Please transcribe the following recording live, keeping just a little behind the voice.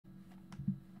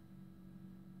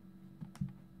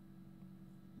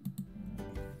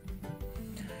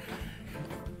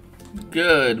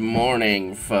Good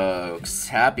morning, folks.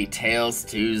 Happy Tails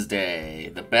Tuesday,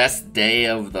 the best day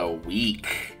of the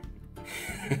week.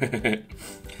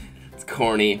 It's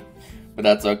corny, but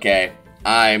that's okay.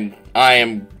 I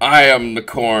am the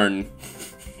corn.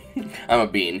 I'm a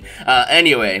bean.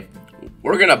 Anyway,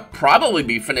 we're gonna probably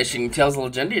be finishing Tales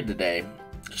of Legendia today.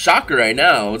 Shocker, I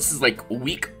know. This is like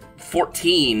week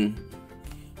 14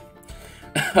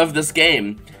 of this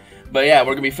game. But yeah,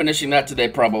 we're gonna be finishing that today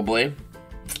probably.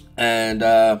 And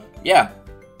yeah,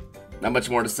 not much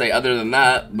more to say other than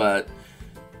that, but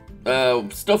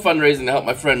still fundraising to help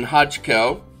my friend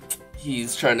Hachiko.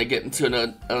 He's trying to get into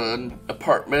an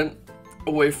apartment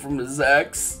away from his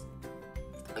ex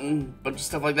and a bunch of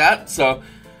stuff like that, so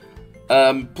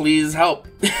please help.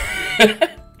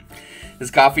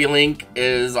 His coffee link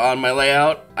is on my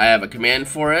layout. I have a command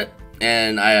for it,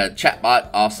 and a chatbot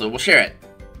also will share it.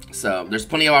 So there's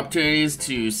plenty of opportunities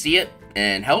to see it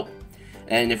and help.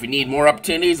 And if you need more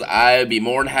opportunities, I'd be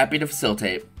more than happy to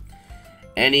facilitate.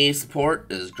 Any support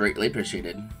is greatly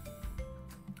appreciated.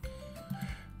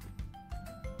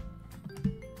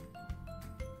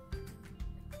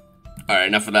 Alright,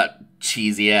 enough of that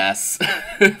cheesy ass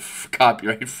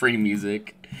copyright free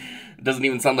music. It doesn't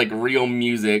even sound like real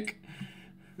music.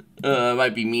 It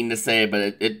might be mean to say,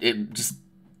 but it just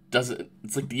doesn't.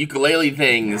 It's like the ukulele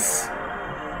things.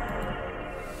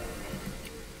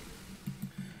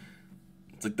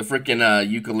 It's like the freaking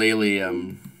ukulele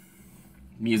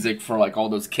music for like all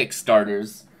those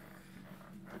Kickstarters.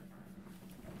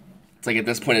 It's like at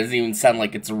this point it doesn't even sound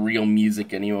like it's real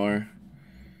music anymore.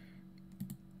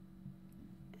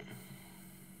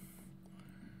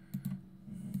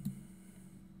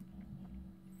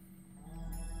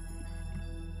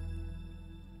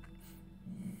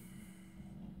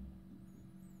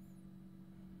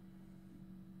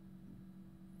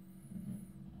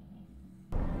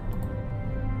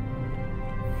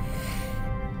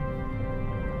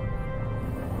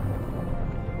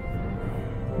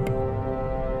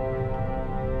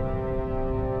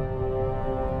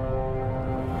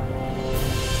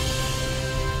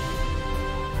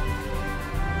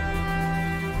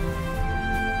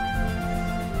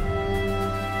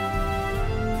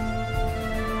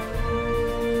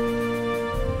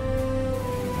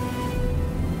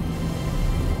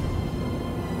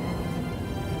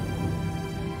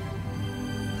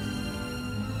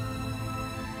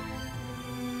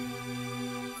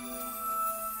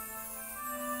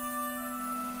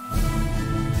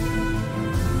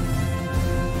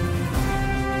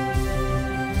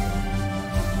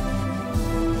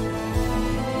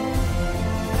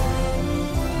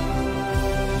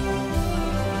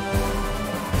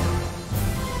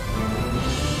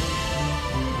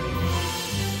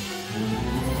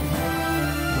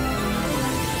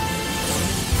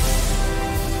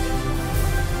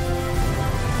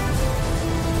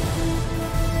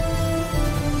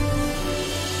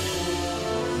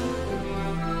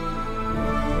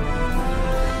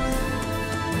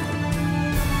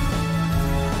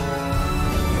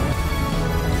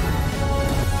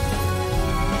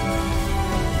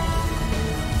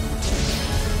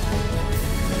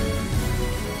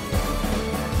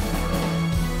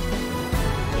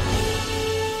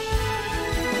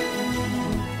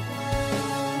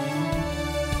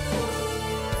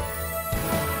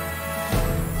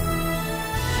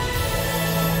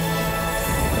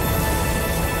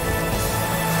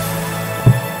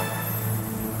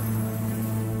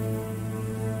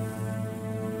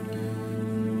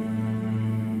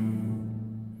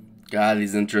 God,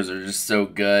 these intros are just so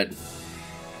good.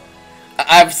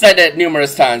 I've said it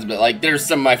numerous times, but like, there's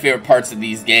some of my favorite parts of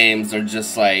these games are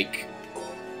just like,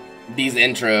 these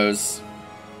intros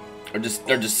are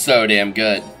they're just so damn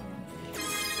good.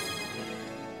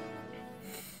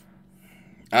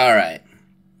 Alright.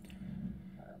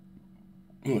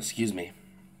 Oh, excuse me.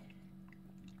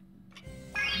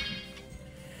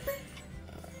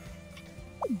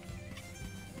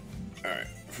 Alright.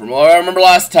 From what I remember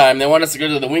last time, they want us to go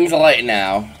to the Wings of Light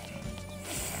now.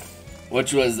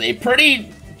 Which was a pretty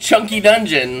chunky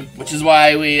dungeon, which is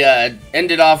why we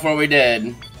ended off where we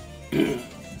did.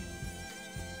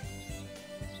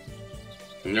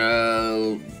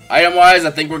 Item-wise,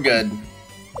 I think we're good.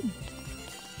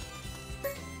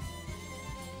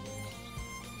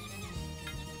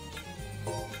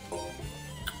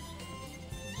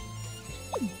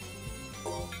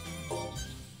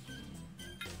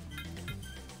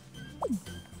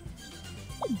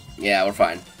 Yeah, we're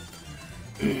fine.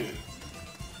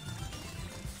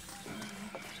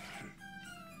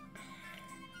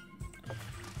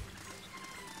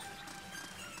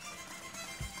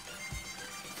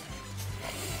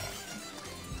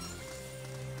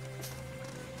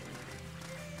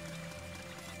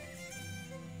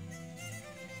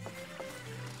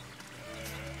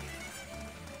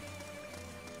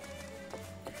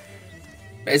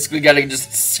 Basically gotta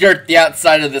just skirt the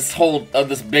outside of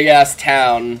this big ass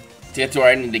town to get to where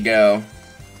I need to go.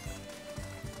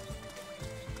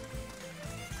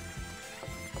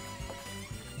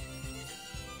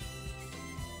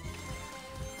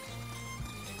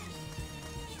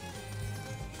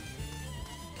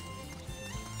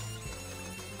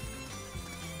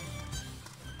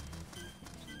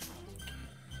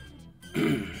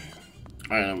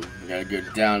 We gotta go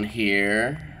down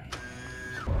here.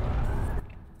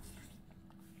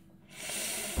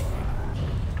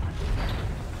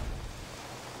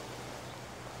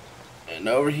 And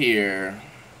over here.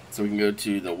 So we can go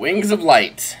to the Wings of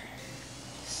Light.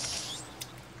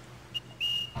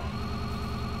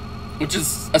 Which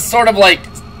is a sort of like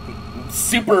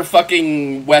super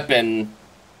fucking weapon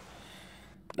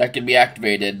that can be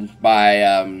activated by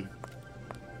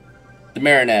the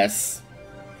Mariness.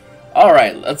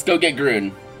 Alright, let's go get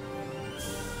Grun.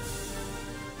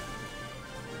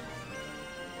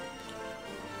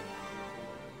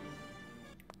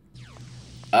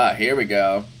 Ah, here we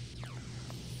go.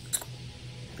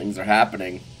 Things are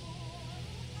happening.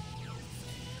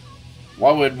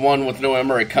 Why would one with no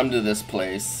memory come to this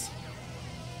place?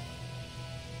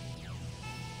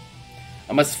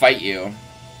 I must fight you.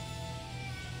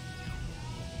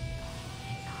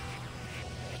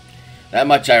 That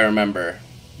much I remember.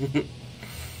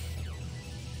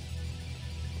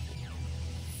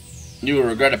 You will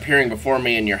regret appearing before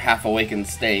me in your half-awakened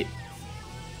state.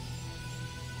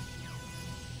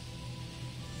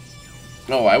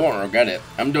 No, I won't regret it.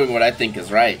 I'm doing what I think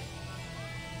is right.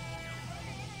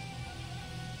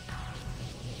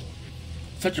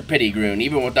 Such a pity, Grun.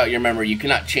 Even without your memory, you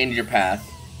cannot change your path.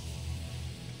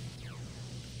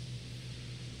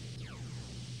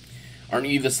 Aren't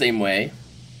you the same way?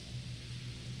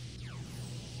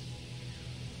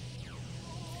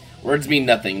 Words mean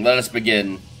nothing. Let us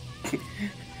begin.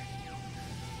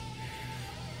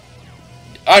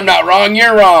 I'm not wrong,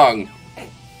 you're wrong!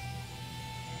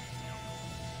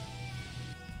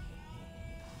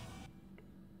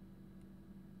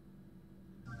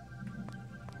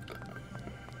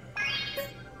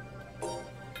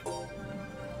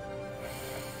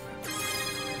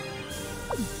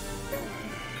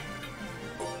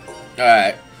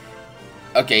 Alright.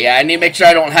 Okay, yeah, I need to make sure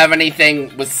I don't have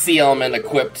anything with Sea Element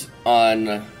equipped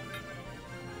on...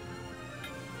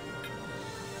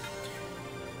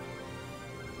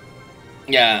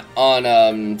 Yeah,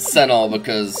 on, Sentinel,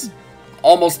 because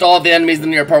almost all the enemies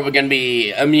in the are probably going to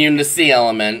be immune to Sea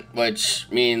Element, which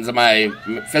means my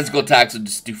physical attacks would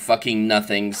just do fucking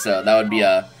nothing, so that would be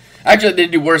a... Actually, if they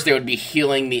do worse, they would be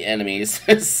healing the enemies,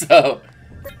 so...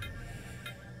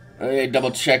 Let me double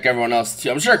check everyone else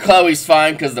too. I'm sure Chloe's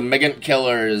fine because the Megant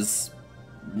Killer is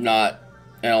not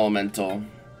an elemental.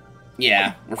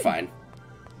 Yeah, we're fine.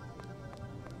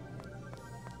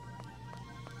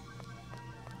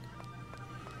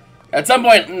 At some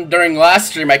point during last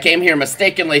stream, I came here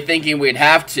mistakenly thinking we'd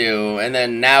have to, and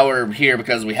then now we're here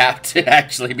because we have to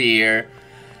actually be here.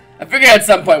 I figured at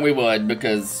some point we would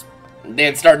because they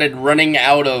had started running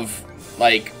out of,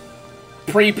 like,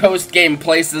 pre-post game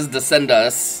places to send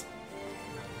us.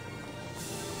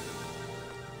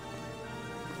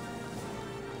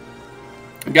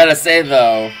 Gotta say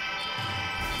though,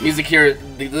 music here,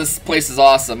 this place is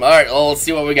awesome. Alright, well, let's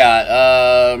see what we got.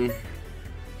 A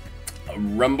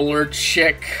Rumbler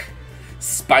Chick,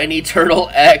 Spiny Turtle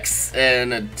X,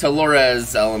 and a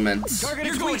Telores Element. Target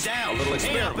is going down. A little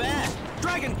experiment.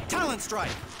 Dragon Talent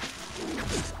Strike.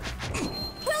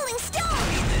 Rolling Stone.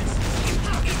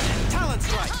 Talent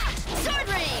Strike. Sword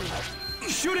Rain.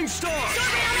 Shooting Star.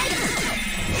 Sword Rain Alpha.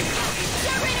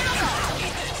 Sword Rain Alpha.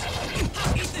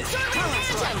 Sword Rain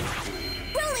Phantom.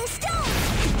 Rolling Stone.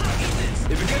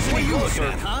 If it gets any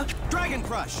closer, huh? Dragon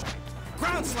Crush.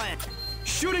 Ground Slam.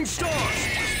 Shooting Stars.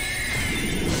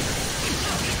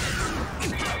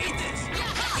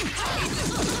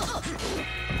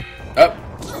 Oh.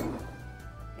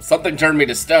 Something turned me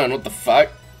to stone. What the fuck?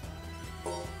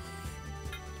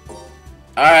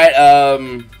 Alright,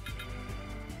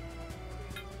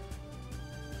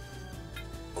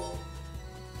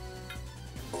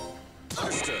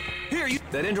 Here, you.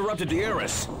 That interrupted the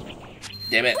Eris.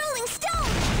 damn it. Rolling Stone.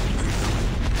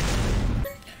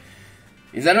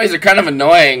 These enemies are kind of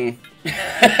annoying.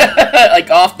 Like,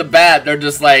 off the bat, they're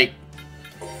just, like,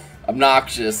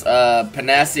 obnoxious.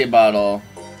 Panacea Bottle.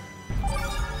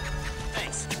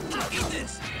 Thanks. Eat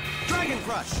this. Dragon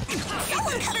Crush.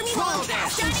 Someone cover me Swallow long.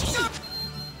 Dash. That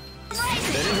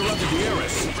Rising. interrupted the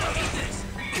Eris.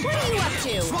 What are you up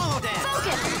to? Swallow Dash.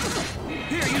 Focus.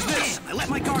 Here, use this. I let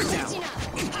my guard down.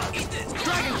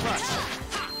 Dragon Crush.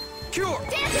 Cure.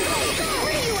 Dancing Blade.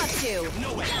 What are you up to? to.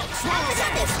 No way. Swallow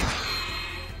tempest.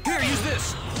 Here, use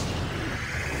this.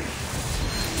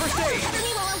 First aid. Cover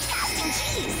me while I'm casting.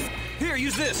 Jeez. Here,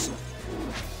 use this.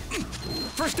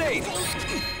 First aid.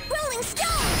 Rolling stone.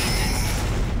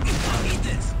 Eat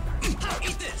this.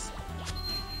 Eat this.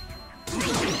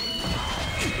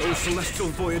 Those celestial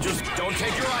voyagers, don't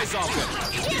take your eyes off them.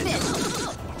 Gambit.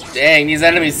 Dang, these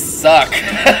enemies suck.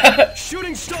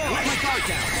 Shooting star. Let my guard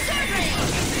down. Sword ring.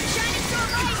 Shining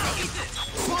sword rising.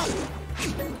 Swallow.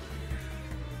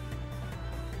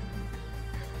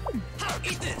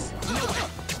 Eat this. No way.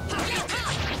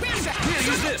 Here,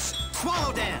 use this.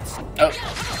 Swallow dance. Oh,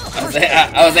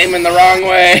 I was aiming the wrong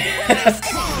way. Tempest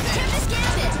gambit.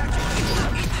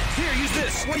 Here, use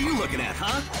this. What are you looking at,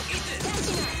 huh?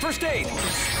 First aid.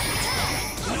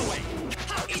 No way.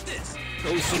 Eat this.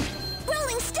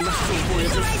 Rolling stone. Celestial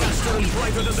voyagers Rising. faster and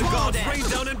brighter than the gods rain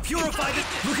down and purify the.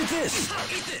 Look at this.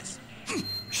 Eat this.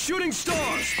 Shooting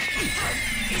stars. Eat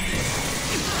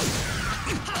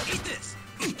this.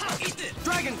 Eat this.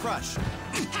 Dragon crush.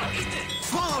 Eat this.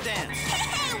 Swallow dance.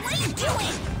 Hey, what are you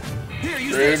doing? Here,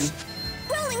 use Rude. this.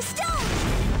 Rolling stone.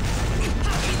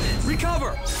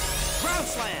 Recover. Ground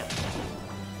slam.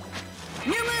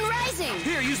 New moon rising.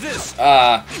 Here, use this.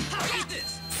 Eat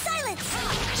this.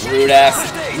 Silence. Rude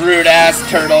ass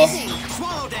turtle.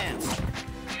 Swallow dance.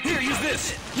 Here, use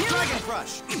this. Dragon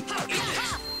crush.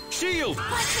 Shield.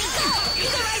 Watch me go.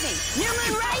 Eagle rising. New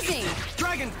moon rising.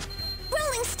 Dragon.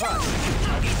 Rolling stone.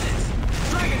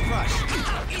 Dragon crush.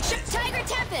 Tiger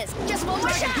tempest. Just one more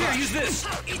Dragon. shot. Here, use this.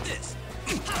 Eat this.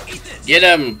 Eat this. Get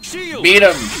him. Shield. Beat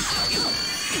him.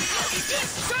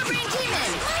 Strawberry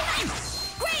demon.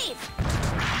 Grave.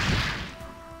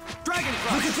 Dragon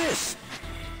crush. Look at this.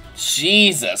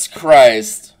 Jesus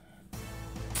Christ.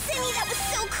 Cindy, that was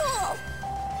so cool.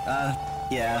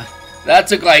 Yeah. That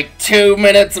took like 2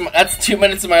 minutes. That's 2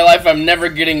 minutes of my life I'm never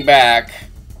getting back.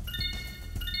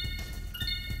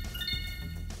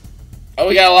 Oh,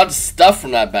 we got a lot of stuff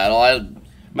from that battle. I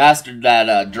mastered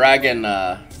that dragon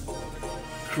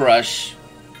crush.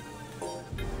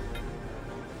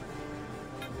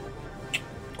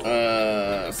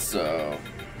 So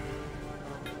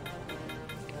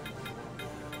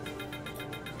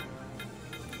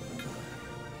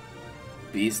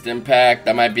Beast Impact,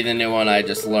 that might be the new one I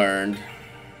just learned.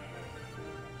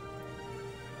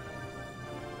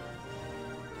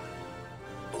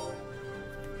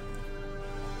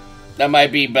 That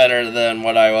might be better than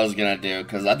what I was gonna do,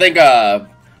 because I think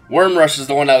Worm Rush is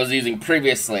the one I was using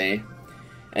previously,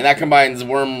 and that combines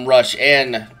Worm Rush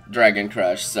and Dragon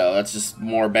Crush, so that's just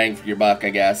more bang for your buck, I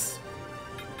guess.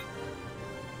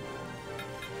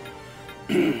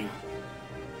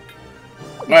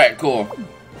 Alright, cool.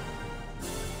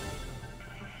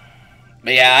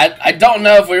 But yeah, I don't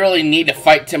know if we really need to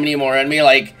fight too many more enemies.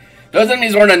 Like, those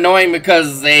enemies weren't annoying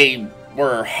because they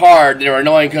were hard. They were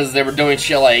annoying because they were doing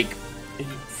shit like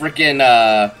freaking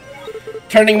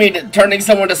turning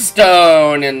someone to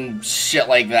stone and shit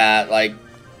like that. Like,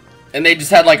 and they just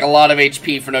had like a lot of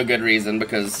HP for no good reason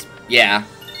because, yeah.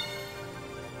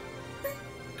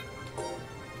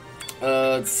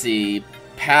 Let's see.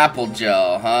 Papal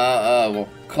gel, huh? Oh, well,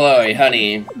 Chloe,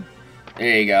 honey.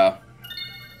 There you go.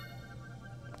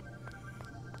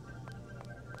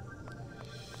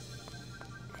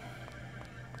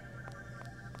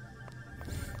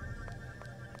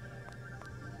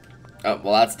 Oh,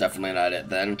 well, that's definitely not it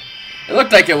then. It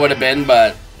looked like it would have been,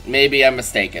 but maybe I'm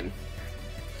mistaken.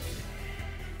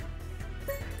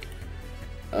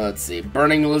 Let's see.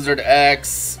 Burning Lizard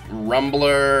X,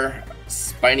 Rumbler,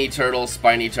 Spiny Turtle,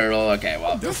 Spiny Turtle. Okay,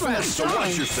 well. They're fast, so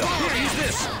watch yourself. Here, use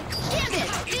this. Gambit.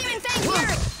 Demon Fang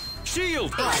Fury.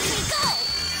 Shield. Watch me go.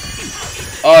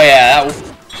 Oh, yeah. That,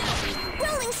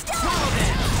 Rolling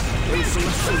stone. Those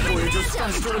celestial voyagers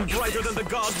faster and brighter than the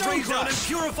gods rain down and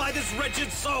purify this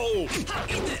wretched soul. Eat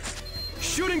this.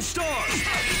 Shooting stars.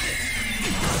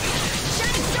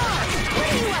 Shining star. What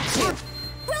are you up to?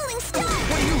 Rolling stone.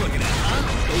 What are you looking at, huh?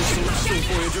 Those celestial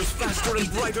voyagers faster and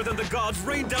brighter than the gods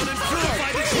rain down and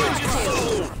purify this wretched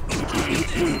soul.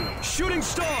 Shooting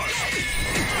stars.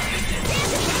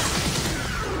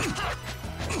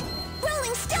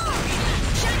 Rolling stone.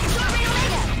 Shining strawberry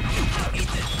omega.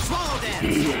 Swallow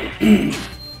dance.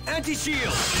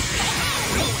 Anti-shield.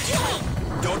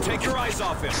 Don't take your eyes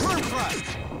off him. Worm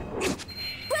crush.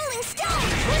 Rolling stone.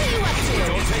 What are you up to?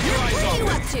 Don't take your eyes What are you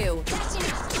off up to?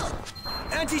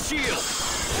 Anti-shield.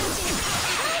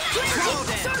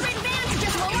 Sword ring advantage.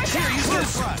 Just one more Here, shot. use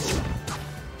this. Crush.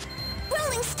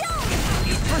 Rolling stone.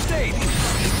 First aid.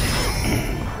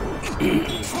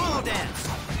 Swallow dance.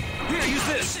 Here, use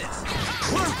this.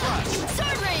 Worm crush.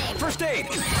 Sword ring. First aid.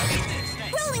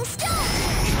 Rolling stone.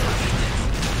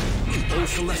 O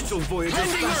celestial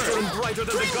voyagers, faster and brighter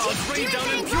than the gods, rain down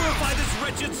and purify this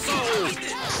wretched soul!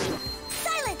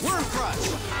 Silence! Worm crush!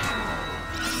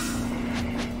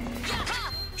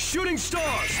 Shooting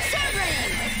stars!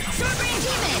 Sword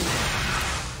demon!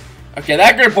 Okay,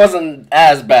 that group wasn't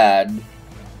as bad.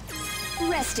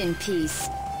 Rest in peace.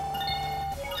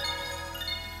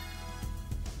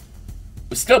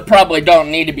 We still probably don't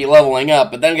need to be leveling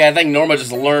up, but then again, I think Norma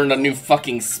just learned a new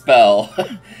fucking spell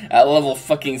at level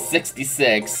fucking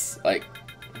 66. Like,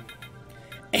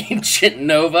 Ancient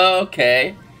Nova,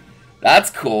 okay. That's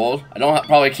cool.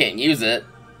 Probably can't use it.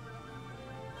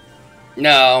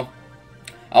 No.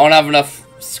 I won't have enough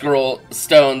scroll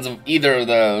stones of either of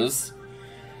those.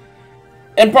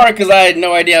 In part because I had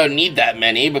no idea I would need that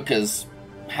many, because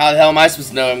how the hell am I supposed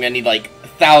to know I'm gonna need like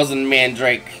 1,000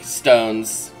 Mandrake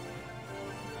stones?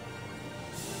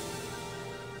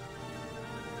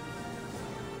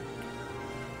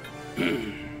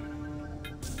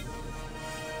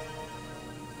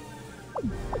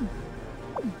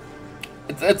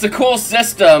 It's a cool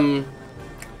system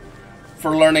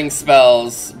for learning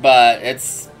spells, but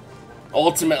it's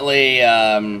ultimately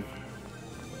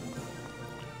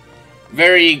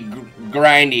very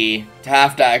grindy to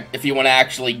have to, if you want to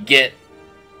actually get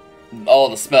all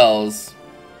the spells.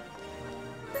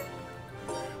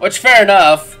 Which, fair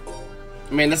enough.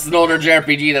 I mean, this is an older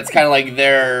JRPG that's kind of like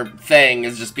their thing,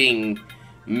 is just being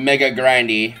mega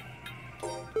grindy.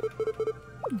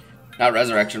 Not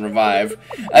Resurrection, Revive.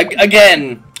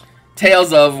 Again,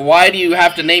 Tales of, why do you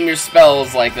have to name your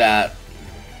spells like that?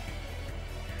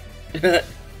 They're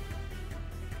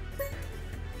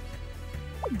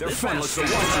fun, so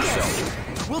watch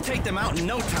yourself. We'll take them out in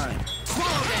no time.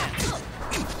 Swallow dance!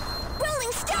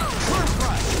 Rolling stone! Worm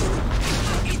crush!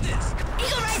 Eat this!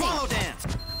 Eagle rising! Swallow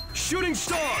dance! Shooting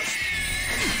stars!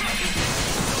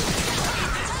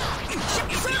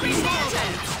 Swallow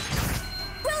dance!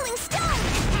 Rolling stone!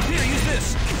 Here, use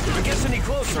this. If it gets any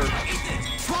closer,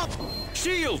 swap.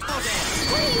 Shield. What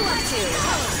are you up to?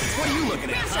 What are you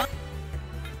looking at, huh?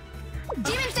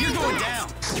 Demon Fang You're going Blast!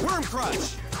 down. Worm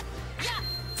crush.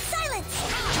 Silence!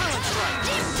 Talent strike.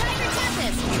 Demon Tiger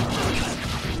Tempest!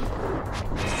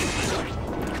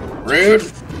 Rude.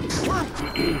 Worm.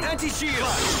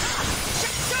 Anti-shield.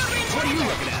 What are you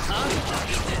looking at, huh?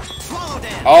 Swallow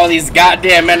dance. All these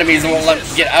goddamn enemies won't let me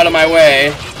get out of my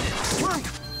way. Worm.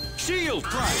 Shield.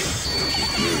 Crush.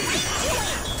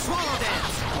 Swallow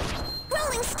dance.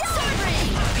 Rolling stone!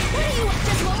 What are you up to?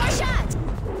 Just one more shot!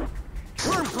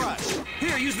 Worm crush.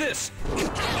 Here, use this.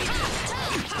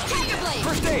 Tiger Blade!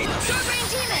 First aid. Sword Rain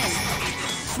Demon!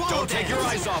 Don't take your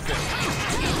eyes off him.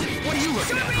 What are you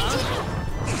looking at, huh?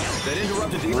 That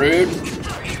interrupted the... Rude.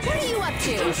 What are you up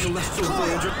to? Oh, celestial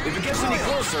voyager. If it gets any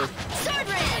closer... Sword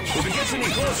Rain! If it gets any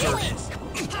closer...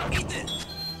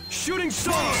 Shooting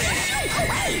stars!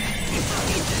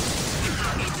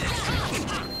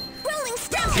 Rolling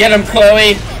stone! Get him,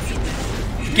 Chloe.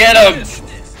 Get him.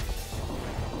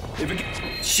 If it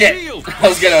Shit. Shield. I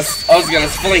was gonna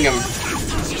fling him.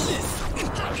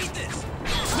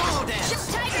 Swallow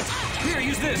dance. Here,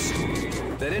 use this.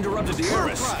 That interrupted the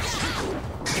Eris.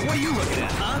 What are you looking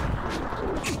at, huh?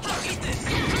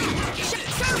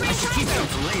 I should keep them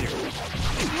for later.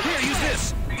 Here, use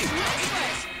this.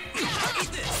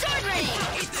 Sword Rain!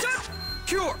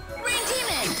 Cure. Rain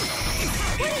Demon!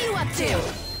 What are you up to?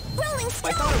 Rolling I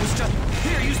stone! thought it was just...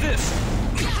 Here, use this.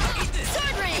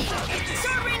 Sword Rain!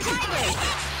 Sword Rain Tiger!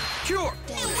 Cure.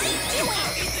 What are you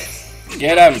doing?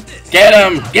 Get him. Get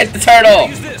him. Get the turtle.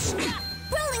 Use this.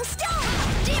 Rolling stone!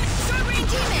 Demon! Sword Rain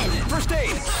Demon! First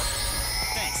aid.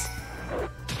 Thanks.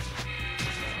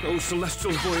 Oh,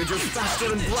 celestial voyagers,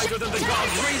 faster and brighter than the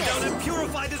gods, rain down and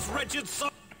purify this wretched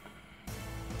soul.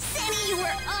 Sammy, you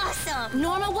were awesome!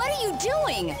 Norma, what are you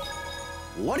doing?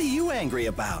 What are you angry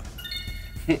about?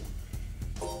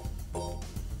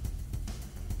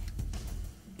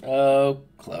 Oh,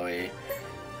 Chloe.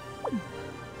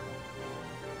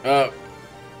 Oh.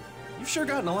 You've sure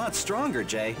gotten a lot stronger,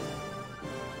 Jay.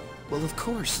 Well, of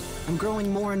course. I'm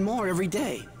growing more and more every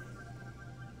day.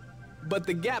 But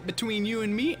the gap between you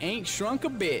and me ain't shrunk a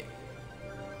bit.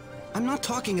 I'm not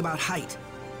talking about height.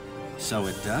 So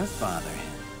it does bother him.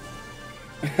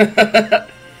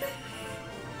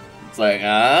 It's like,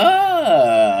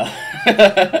 ah.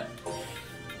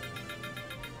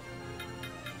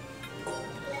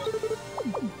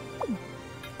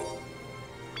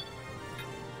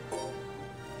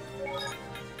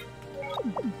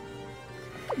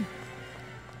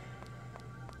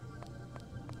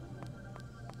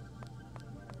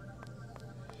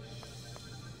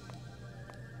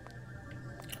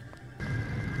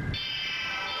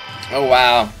 Oh,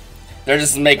 wow. They're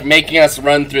just making us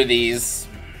run through these.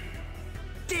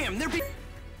 Damn, they're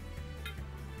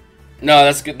No,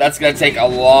 that's gonna take a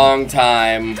long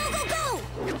time. Go, go, go!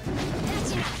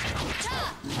 That's it.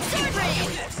 Sword Rain!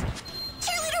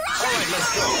 Cheerleader rock! Alright,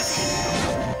 let's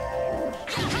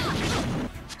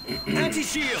go.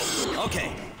 Anti-shield!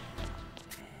 Okay.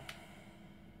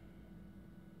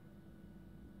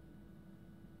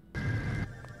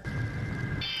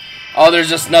 Oh, there's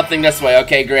just nothing this way.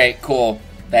 Okay, great, cool.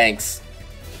 Thanks.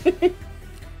 Jeez.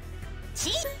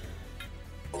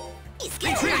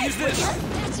 Here, use this.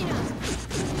 That's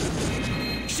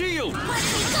enough. Shield! Let me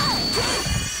go!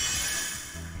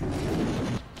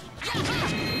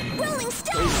 Rolling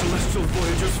Stone! Those celestial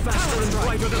voyagers faster and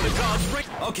brighter than the gods' ring.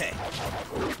 Okay.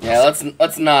 Yeah,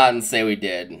 let's nod and say we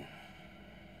did.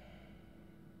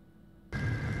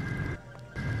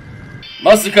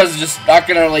 Mostly because it's just not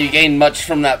gonna really gain much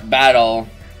from that battle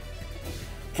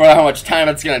for how much time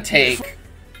it's gonna take.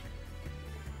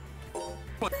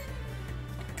 Cause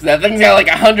that thing's got like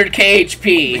 100k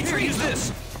HP. Here, use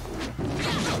this.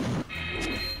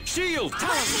 Shield!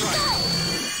 Talent strike!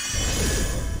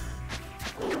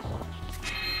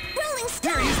 Rolling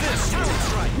Stone! Here, use this. Talent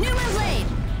strike! Newman Blade!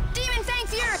 Demon Fang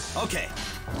Fury! Okay.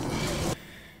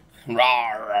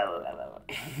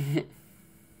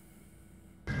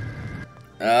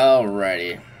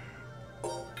 Alrighty.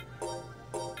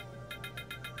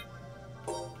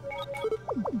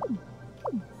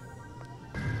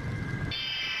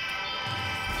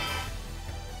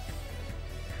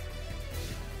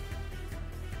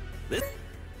 This.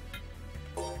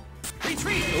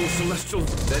 Retreat! Those celestial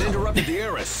that interrupted the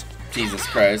heiress. Jesus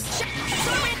Christ.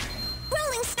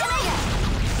 Rolling Stone!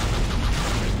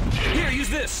 Here, use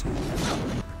this.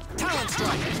 Talent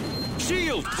strike!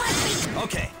 Shield!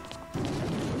 Okay.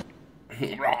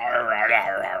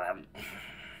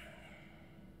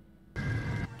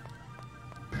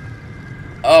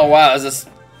 Oh wow, is this...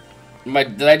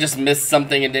 did I just miss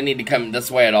something and didn't need to come this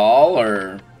way at all,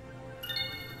 or...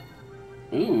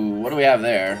 Ooh, what do we have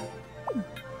there?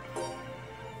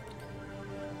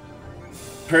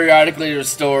 Periodically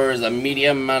restores a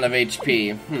medium amount of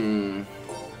HP.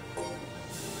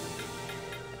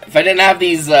 If I didn't have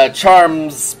these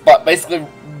charms, but basically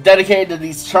dedicated to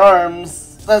these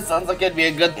charms, that sounds like it'd be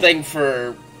a good thing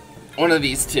for one of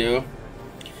these two.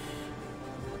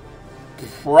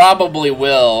 Probably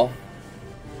will.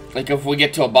 Like if we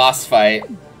get to a boss fight.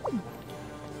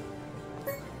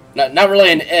 Not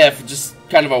really an if, just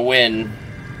kind of a win.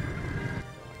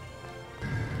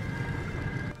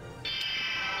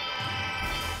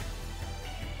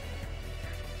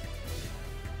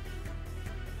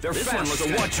 They're fast, so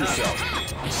watch yourself.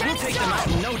 We'll take them out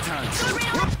in no time.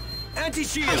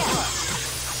 Anti-shield!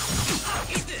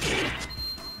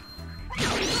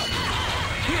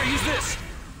 Here, use this.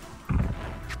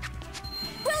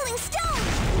 Rolling Stone!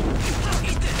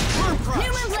 Worm crush.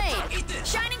 Newman Blade!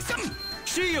 Shining Sword!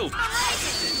 Shield!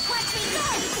 Horizon! Watch me go!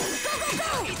 Go, go,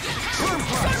 go! Worm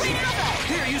Sword crush. Rain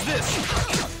Alpha! Here, use this.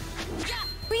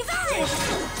 Revive!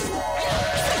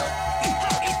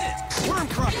 Worm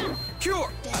crush. Cure.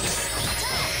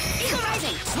 Eagle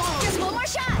Rising! Just one more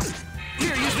shot!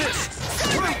 Here, use this.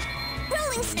 Sword Rain!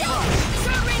 Rolling Stone!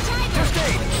 Sword Rain Tiger! First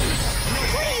aid.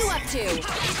 What are you up to?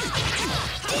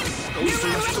 Those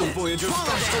celestial voyagers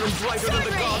faster and brighter than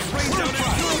the gods rain down and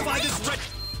purify this wretch.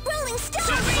 Rolling Stone!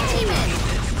 Sword Rain Demon!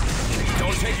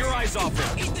 Don't take your eyes off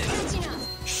him. That's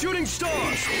enough. Shooting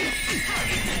stars.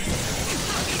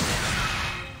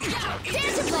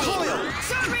 Dancer Blade!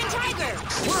 Sword Rain Tiger!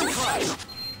 Worm crush.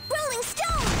 Rolling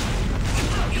Stone!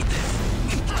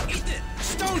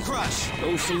 Stone crush.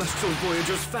 Those celestial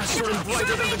voyagers faster and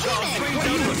brighter than the gods rain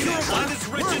down and purify this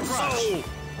wretched soul.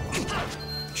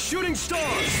 Shooting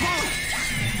stars.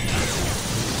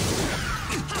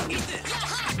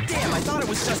 Damn, I thought it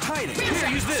was just hiding. Here,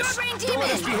 use this. Sword Rain Don't let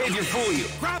Demon! its behavior fool you.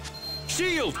 Grab.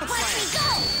 Shield. Watch me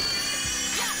go!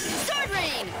 Sword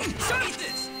Rain!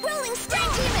 Rolling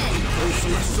Stone Demon! Those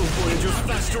celestial voyagers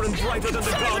faster and brighter than the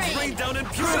Sword gods Rain. rain down and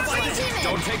purify Sword this. Demon.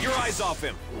 Don't take your eyes off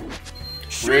him.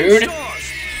 Rude. Shooting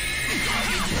stars.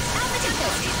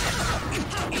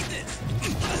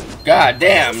 God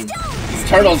damn. These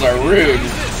turtles are rude.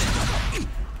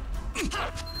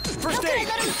 First Okay, aid.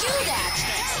 let him do that!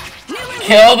 Newman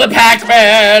Kill the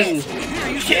Pac-Man!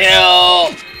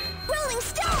 Kill! Rolling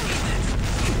Stone!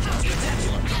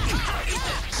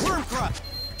 Worm crush.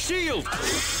 Shield.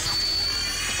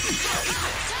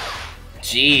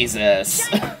 Jesus.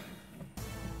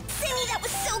 Sammy, that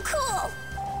was so cool!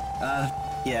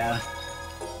 Yeah.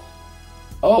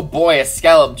 Oh boy, a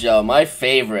scallop gel, my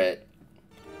favorite.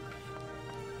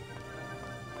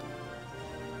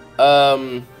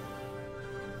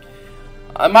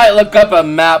 I might look up a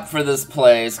map for this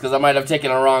place, because I might have taken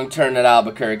a wrong turn at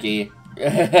Albuquerque.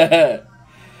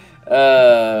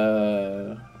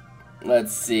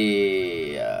 Let's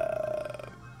see.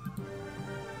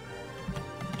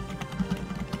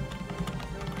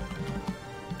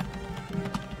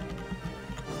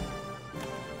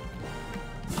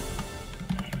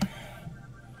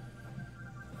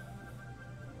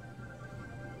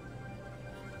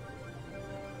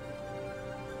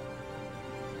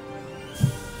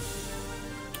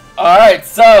 Alright,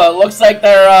 so it looks like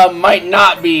there might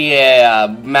not be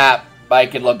a map I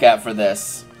could look at for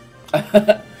this.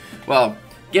 Well,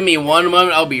 give me one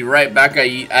moment, I'll be right back.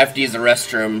 I have to use the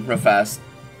restroom real fast.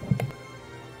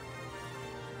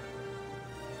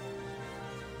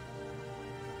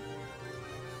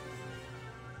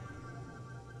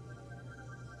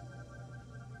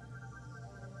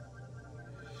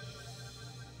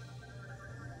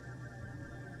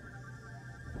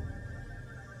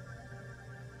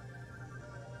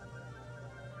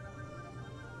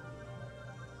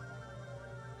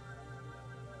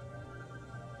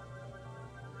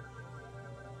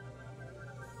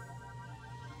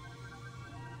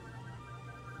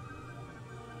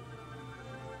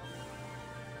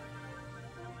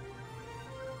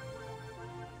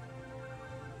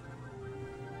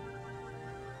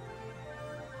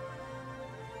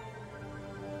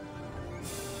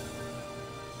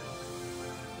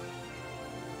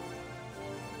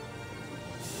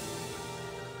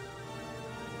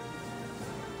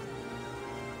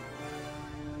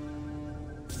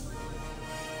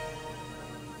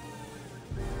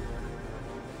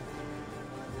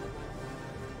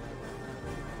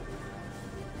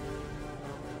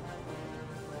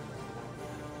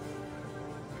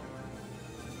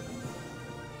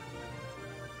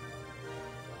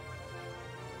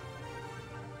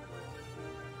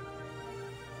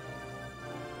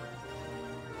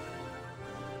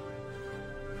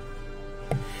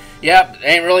 Yep,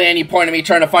 ain't really any point in me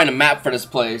trying to find a map for this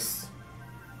place.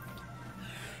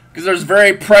 Because there's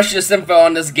very precious info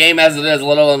on this game as it is,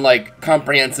 let alone, like,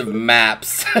 comprehensive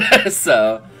maps.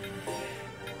 So,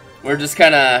 we're just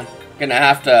kind of gonna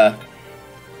have to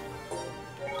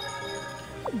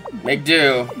make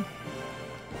do.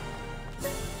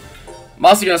 I'm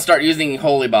also gonna start using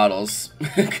holy bottles.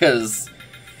 Because,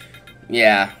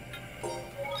 yeah.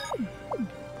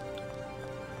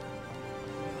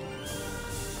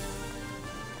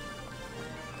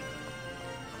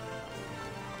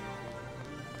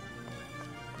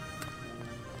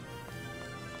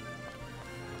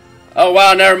 Oh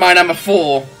wow, never mind, I'm a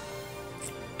fool.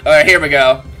 Alright, here we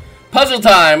go. Puzzle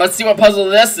time! Let's see what puzzle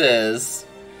this is.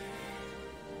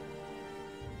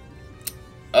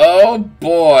 Oh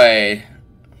boy.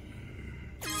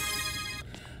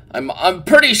 I'm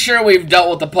pretty sure we've dealt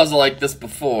with a puzzle like this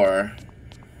before.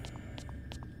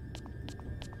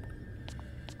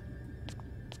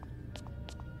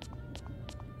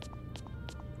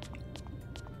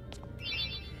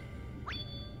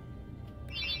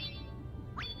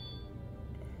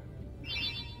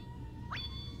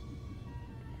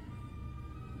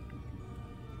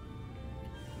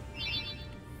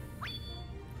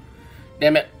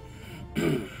 Damn it.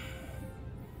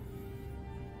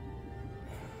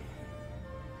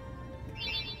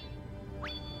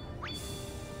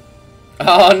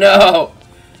 Oh no.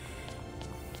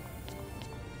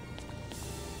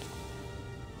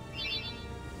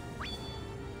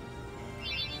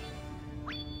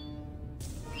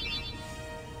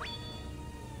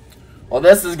 Well,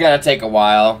 this is gonna take a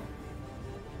while.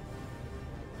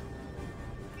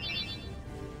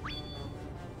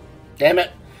 Damn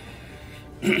it.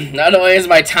 Not only is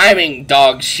my timing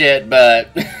dog shit, but...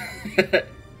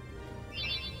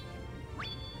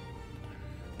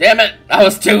 Damn it! I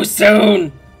was too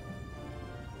soon!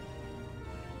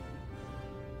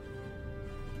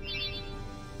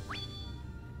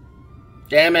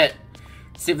 Damn it!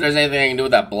 Let's see if there's anything I can do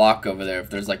with that block over there, if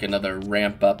there's like another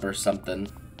ramp up or something.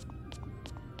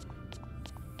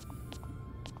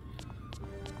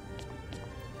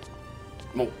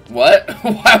 What?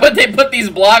 Why would they put these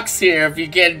blocks here if you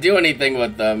can't do anything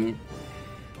with them?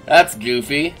 That's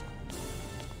goofy.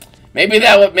 Maybe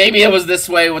it was this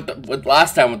way with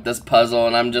last time with this puzzle,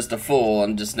 and I'm just a fool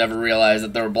and just never realized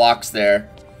that there were blocks there.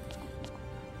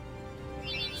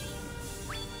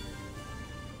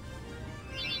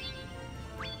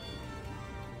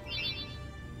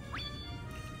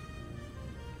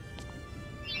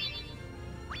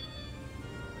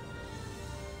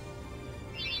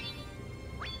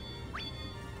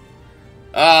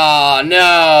 Oh,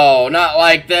 no, not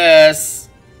like this.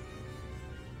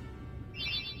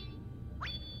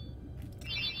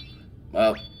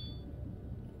 Well,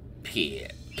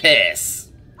 Piss.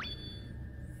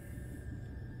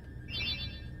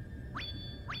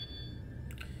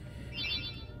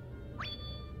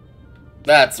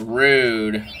 That's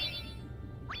rude.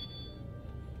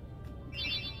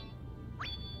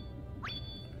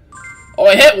 Oh,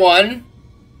 I hit one.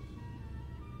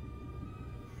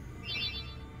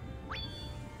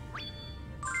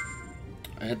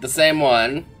 I hit the same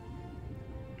one.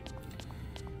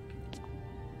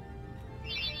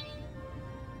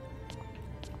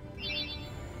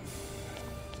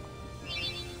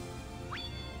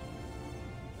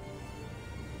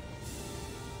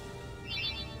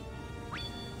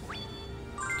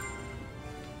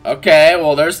 Okay,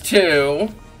 well, there's two.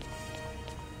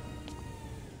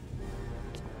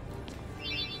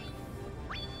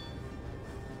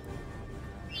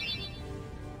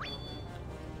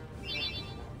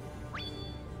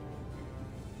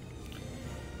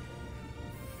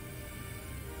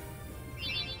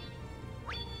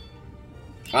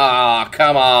 Aw,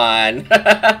 come on.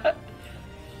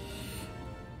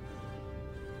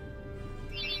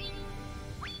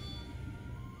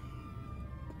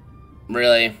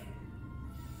 Really?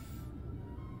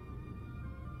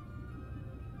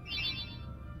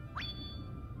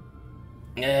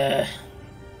 Yeah.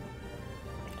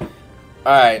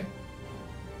 Alright.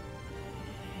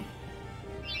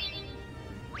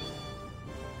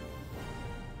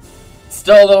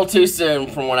 Still a little too soon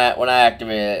from when I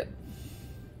activate it.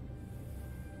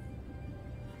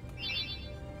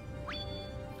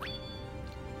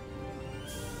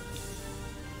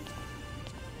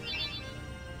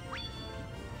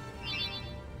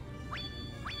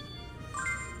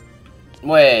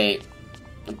 Wait.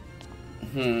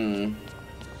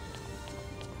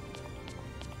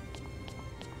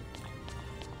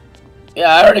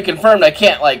 Yeah, I already confirmed I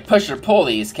can't, like, push or pull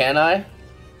these, can I?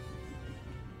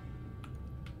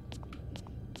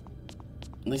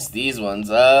 At least these ones,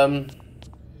 And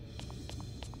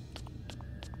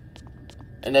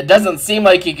it doesn't seem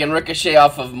like you can ricochet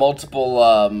off of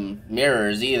multiple,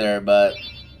 mirrors either, but...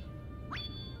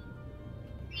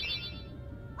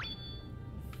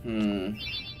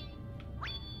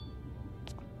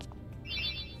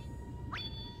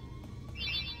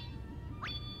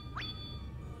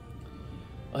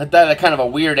 I hit that at kind of a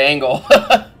weird angle.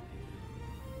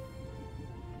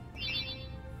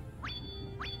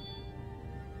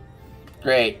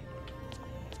 Great.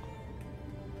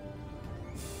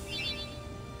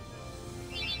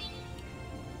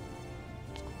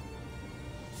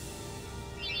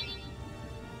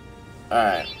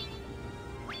 Alright.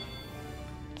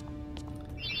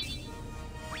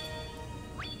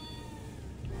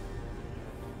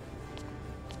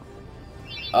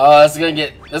 Oh, this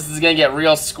is gonna get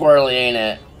real squirrely, ain't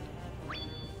it?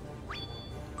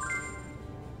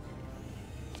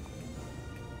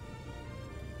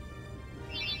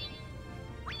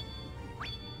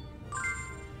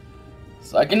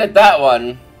 So I can hit that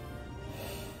one.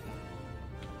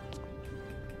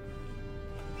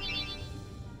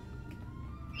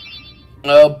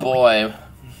 Oh boy.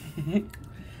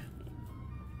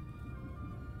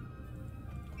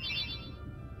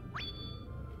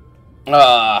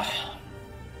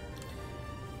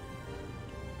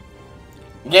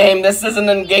 Game, this isn't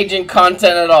engaging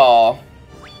content at all.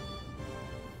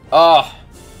 Oh.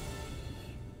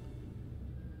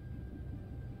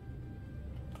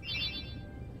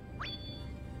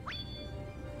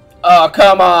 Oh,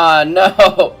 come on,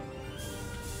 no.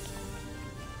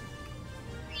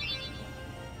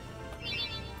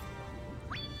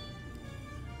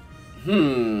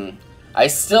 I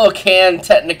still can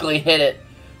technically hit it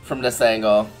from this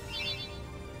angle.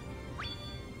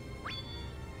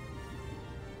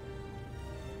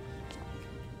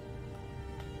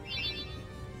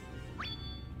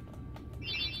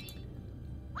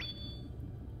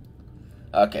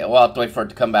 Okay, we'll have to wait for it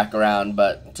to come back around,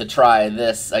 but to try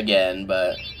this again,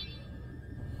 but...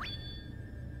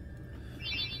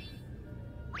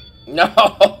 No!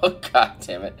 God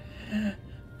damn it.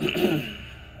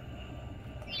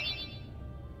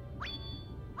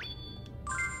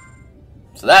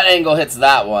 So that angle hits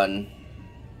that one.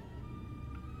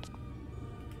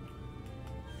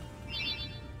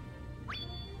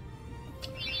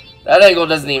 That angle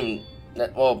doesn't even...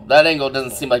 Well, that angle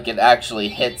doesn't seem like it actually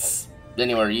hits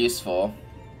anywhere useful.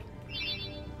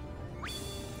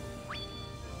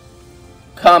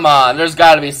 Come on, there's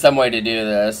got to be some way to do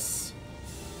this.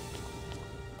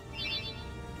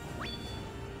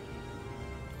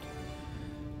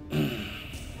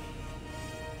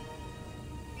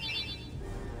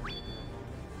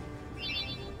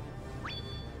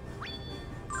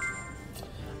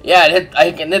 Yeah,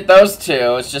 I can hit those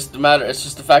two. It's just a matter. It's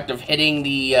just the fact of hitting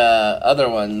the other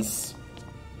ones.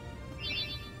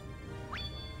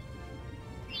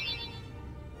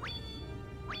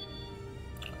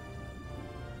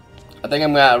 I think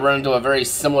I'm gonna run into a very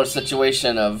similar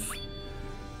situation of.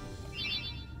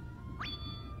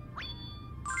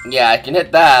 Yeah, I can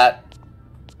hit that.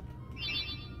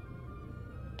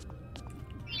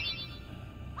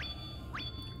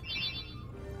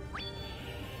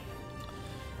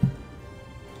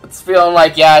 It's feeling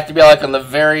like, yeah, I have to be like on the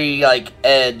very like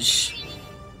edge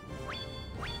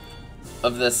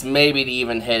of this, maybe to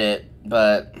even hit it,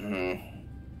 but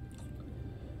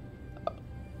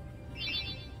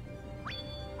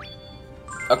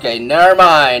okay, never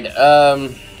mind.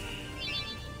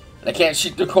 I can't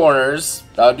shoot the corners.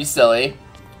 That would be silly.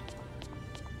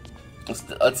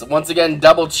 Let's once again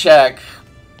double check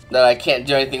that I can't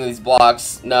do anything with these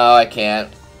blocks. No, I can't.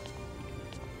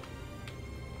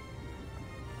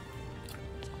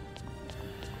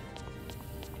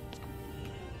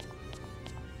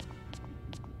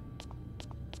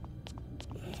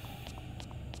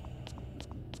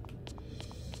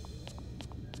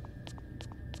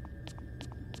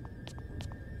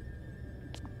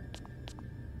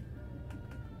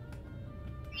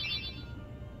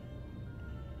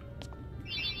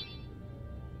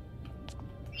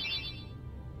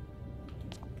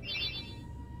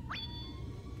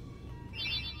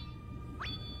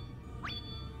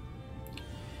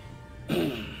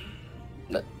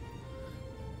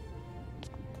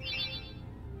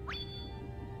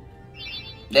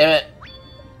 Damn it.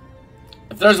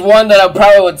 If there's one that I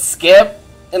probably would skip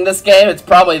in this game, it's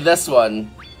probably this one.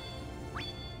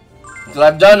 Because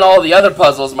I've done all the other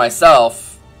puzzles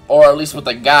myself. Or at least with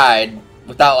a guide.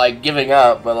 Without, like, giving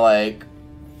up, but, like...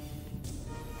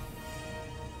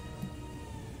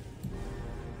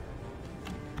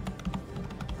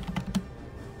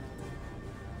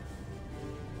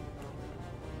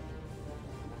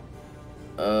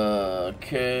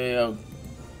 Okay...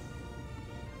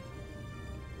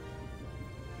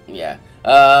 Yeah.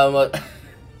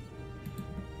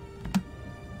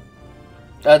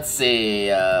 Let's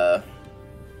see,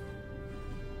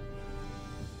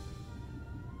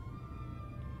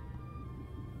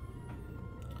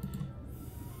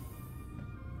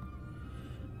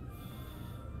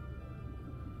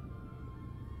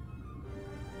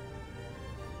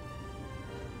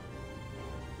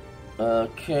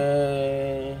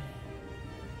 okay...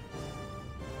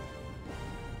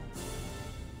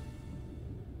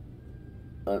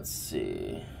 Let's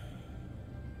see.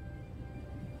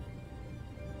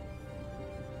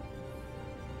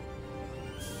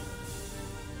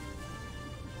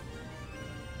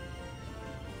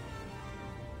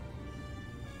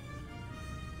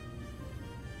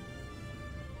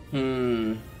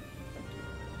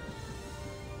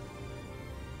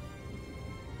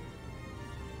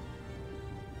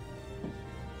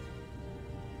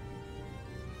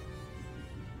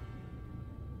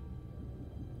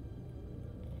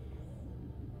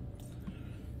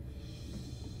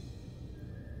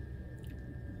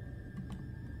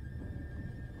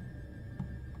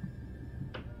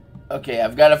 Okay,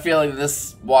 I've got a feeling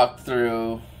this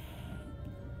walkthrough...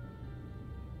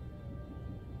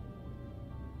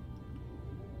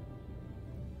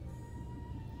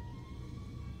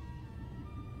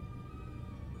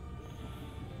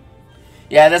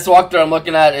 Yeah, this walkthrough I'm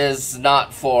looking at is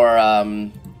not for,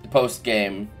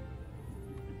 post-game.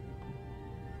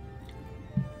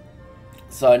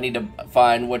 So I need to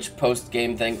find which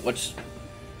post-game thing, which...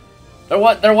 There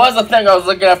was a thing I was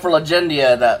looking at for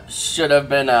Legendia that should have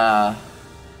been,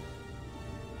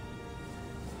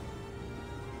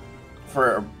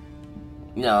 for,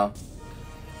 you know,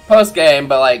 post-game,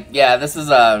 but, like, yeah, this is,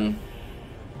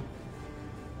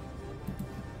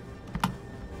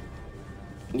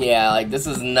 yeah, like, this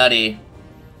is nutty.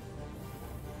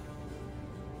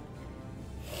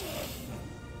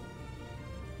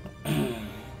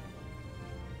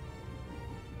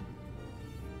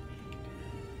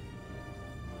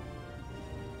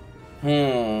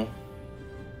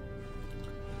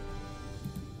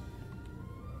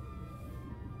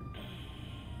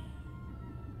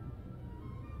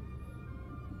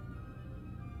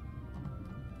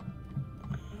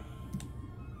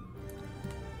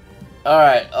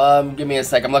 Alright, give me a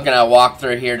sec. I'm looking at a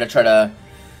walkthrough here to try to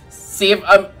see if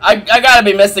I gotta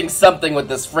be missing something with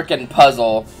this frickin'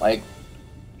 puzzle. Like,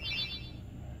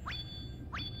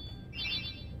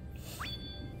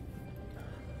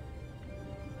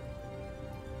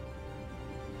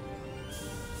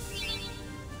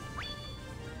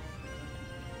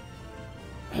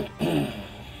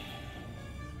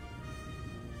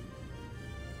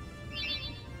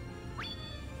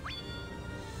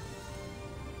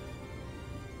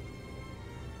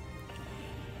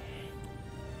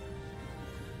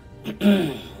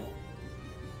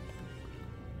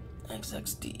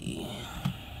 XXD.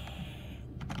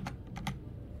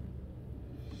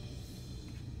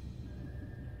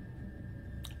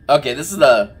 Okay, this is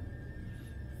the...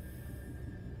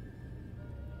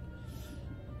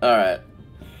 Alright.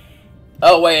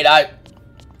 Oh, wait,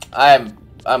 I'm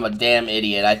a damn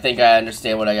idiot. I think I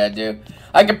understand what I gotta do.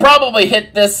 I could probably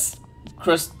hit this...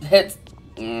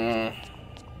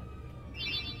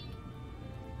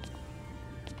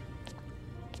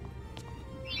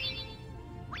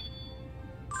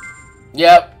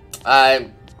 Yep,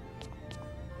 God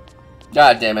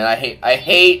damn it, I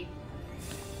hate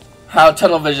how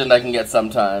tunnel visioned I can get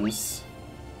sometimes.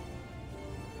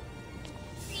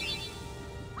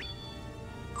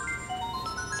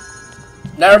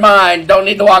 Never mind, don't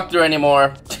need to walk through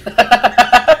anymore.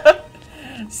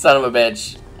 Son of a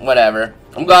bitch. Whatever.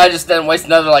 I'm glad I just didn't waste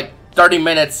another, like, 30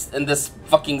 minutes in this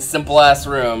fucking simple-ass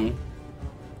room.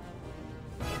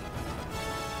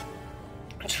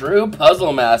 True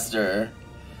Puzzle Master.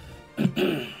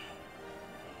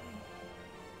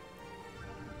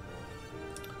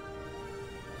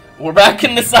 We're back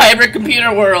in the cyber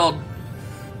computer world.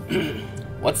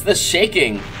 What's this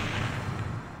shaking?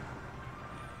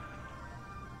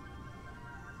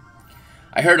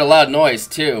 I heard a loud noise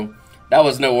too. That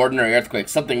was no ordinary earthquake.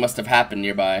 Something must have happened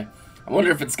nearby. I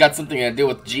wonder if it's got something to do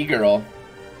with G-Girl.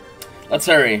 Let's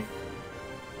hurry.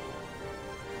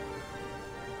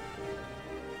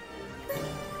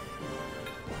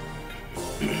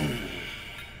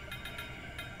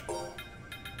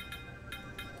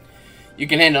 You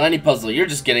can handle any puzzle. You're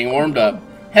just getting warmed up.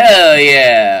 Hell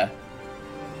yeah!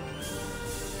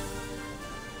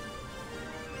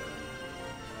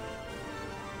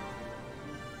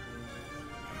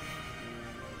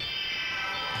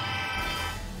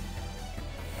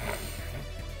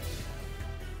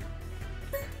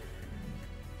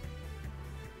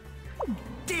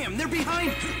 Damn, they're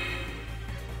behind.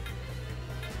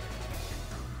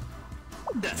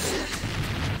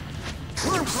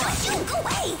 Worm crush. Go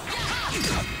away!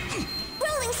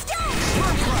 Rolling stone!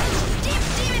 Worm crush.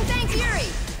 Demon Fang Fury!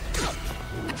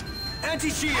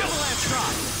 Anti-shield. Avalanche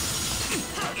drop.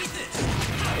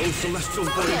 Oh, celestial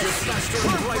voyagers, faster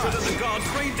and brighter than the gods,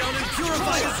 rain down and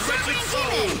purify his wretched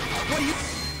soul. What are you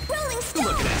Rolling stone!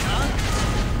 looking at, huh?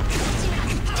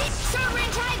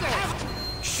 Sovereign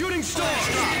Tiger! Shooting star.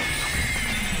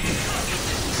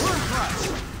 Worm crush.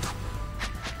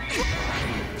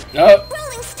 Nope.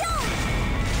 Rolling stone!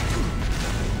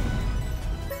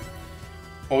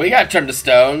 Well, we got turned to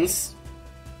stones.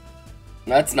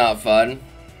 That's not fun.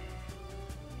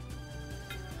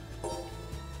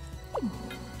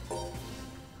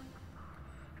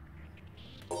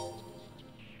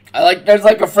 There's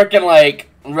like a freaking like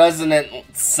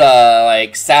resonance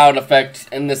like sound effect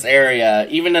in this area,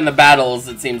 even in the battles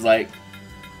it seems like.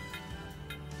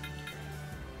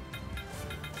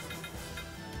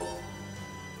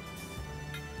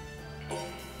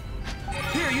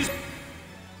 Here, use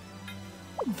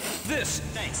this.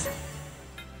 Thanks.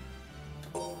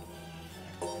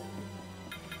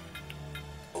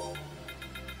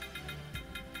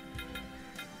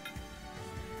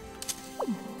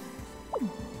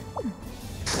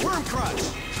 Worm crush.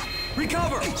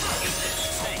 Recover.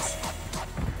 Thanks.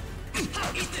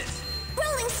 Eat this.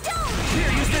 Rolling stone!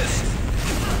 Here, use this.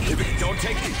 If it don't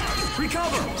take me.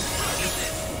 Recover.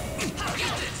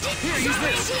 Here, use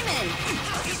this. Demon!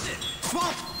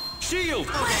 Swamp. Shield.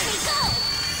 Let me go!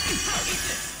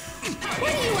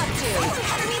 What are you up to?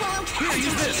 Cover me while I'm Here,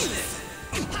 use casting this.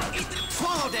 cheese!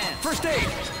 Swallow dance. First aid.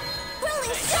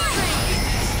 Rolling stone!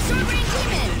 Sovereign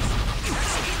Demon!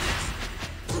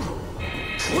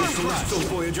 Oh, celestial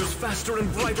voyagers, faster and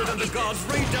brighter than the gods,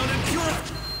 rain down and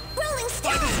purify Rolling this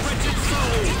stone! wretched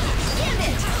soul.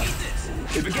 Gambit!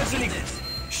 If it gets any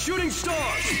shooting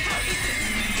stars.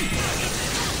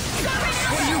 Sovereign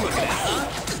What are you looking at, huh?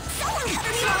 Someone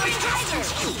cover me while I'm casting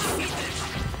cheese!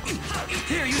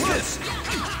 Here, use this.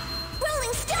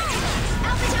 Rolling stone!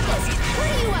 Alpha Tempest, what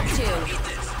are you up to?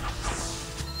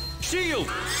 Shield.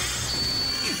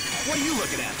 What are you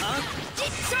looking at, huh?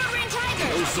 Sovereign Tiger!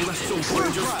 Oh, celestial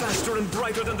voyagers, faster and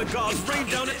brighter than the gods, rain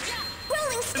down and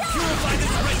Rolling stone! purify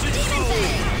this wretched Demon soul.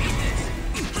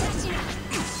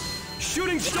 Fang!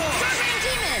 Shooting stars. Sovereign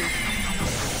Demon!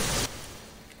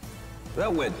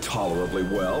 That went tolerably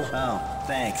well. Oh,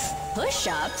 thanks.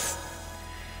 Push-ups?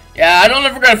 Yeah, I don't know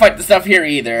if we're gonna fight the stuff here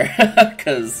either,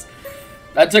 because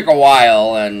that took a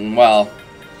while, and well,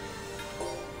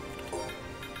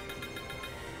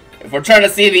 if we're trying to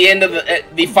see the end of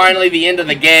finally the end of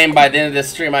the game by the end of this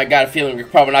stream, I got a feeling we're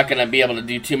probably not gonna be able to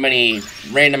do too many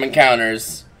random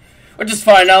encounters, which is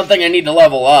fine. I don't think I need to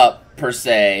level up per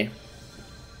se.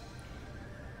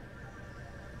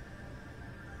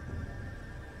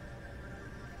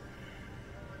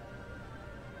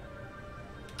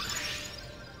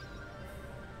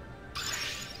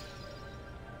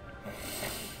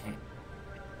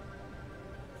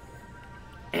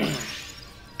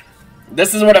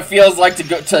 This is what it feels like to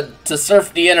go to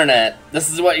surf the internet.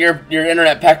 This is what your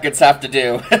internet packets have to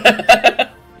do.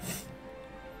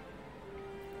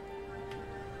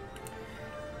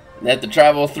 They have to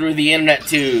travel through the internet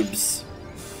tubes,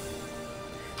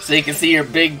 so you can see your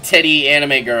big titty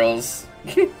anime girls.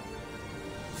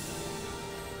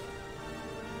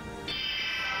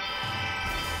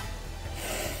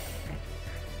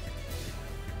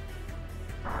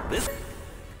 This.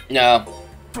 No.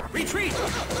 Retreat!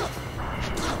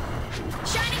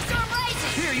 Shining Storm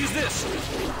rising! Here, use this!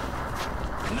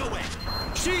 No way!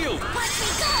 Shield! Watch me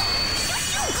go!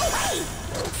 Go away!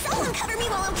 Someone cover me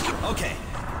while I'm Okay.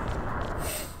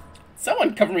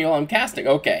 Someone cover me while I'm casting.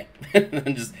 Okay.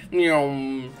 Just, you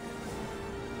know.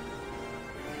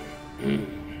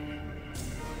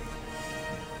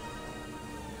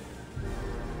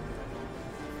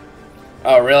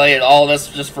 Oh, really? All this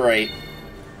just for a...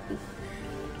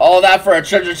 All that for a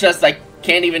treasure chest I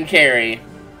can't even carry.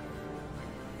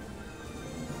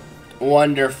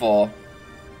 Wonderful.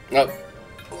 Oh.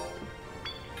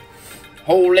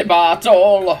 Holy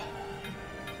battle!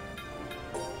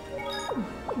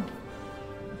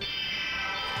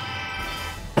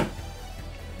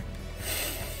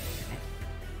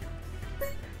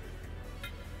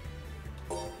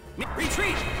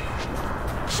 Retreat!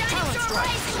 Shining Storm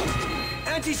rising!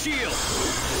 Anti-shield!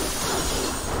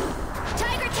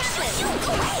 Tiger Tempest!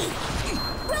 Away!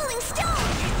 Rolling Stone!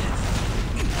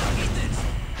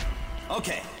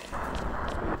 Okay.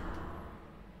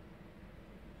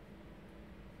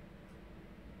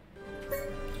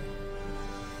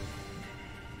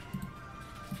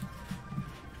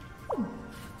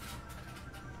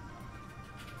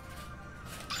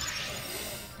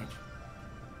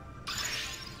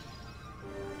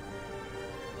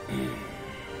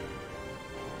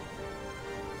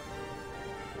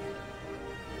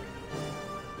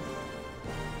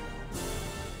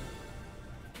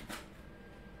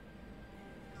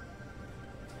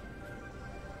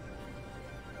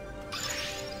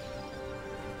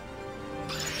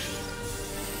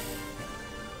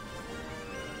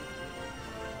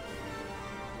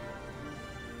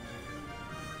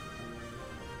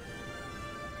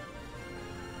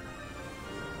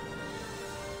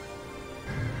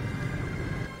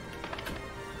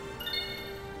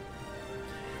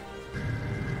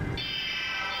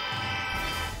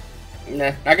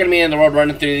 Nah, not gonna be in the road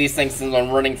running through these things since I'm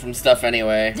running from stuff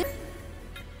anyway.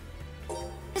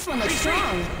 This one looks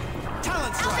strong.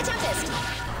 Talent Alpha strike! Tempest!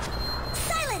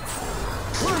 Silence!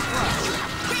 Worm crush!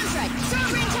 Grand Strike! Storm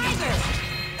Ring Tiger!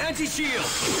 Anti-shield!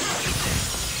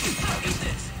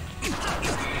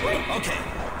 Okay.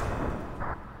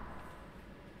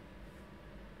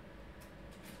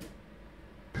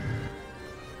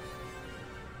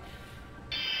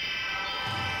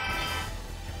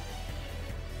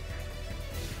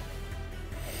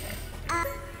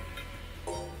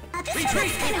 This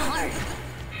one's kinda hard.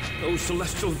 Those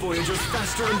celestial voyagers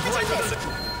faster and brighter than the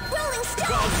Rolling Stone!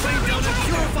 gods rain down and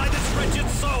purify this wretched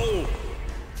soul!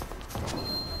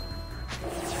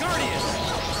 Guardian!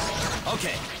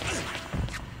 Okay.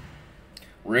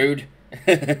 Rude.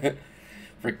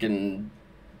 Freaking.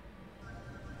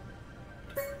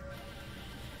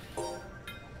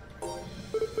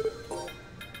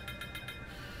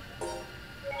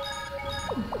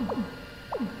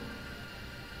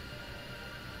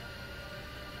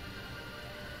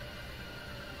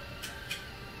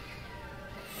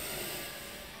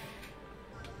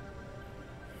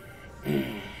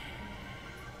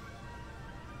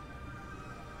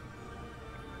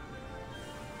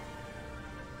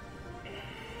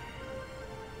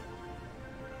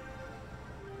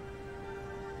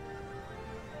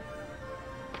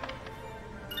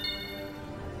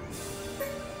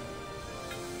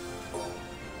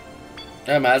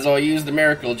 I might as well use the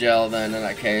miracle gel then in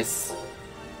that case.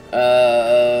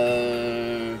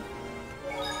 I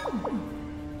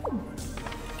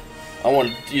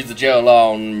want to use the gel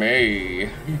on me.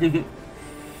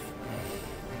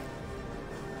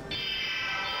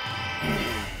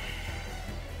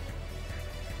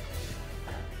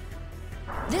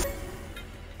 This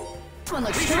one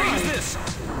looks Retreat, strong. use this!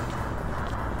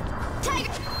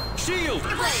 Tiger Shield!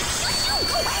 Blade! Go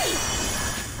away!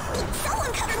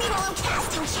 Someone cover me while I'm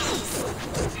casting cheese!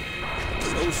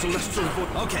 Those celestial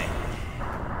okay.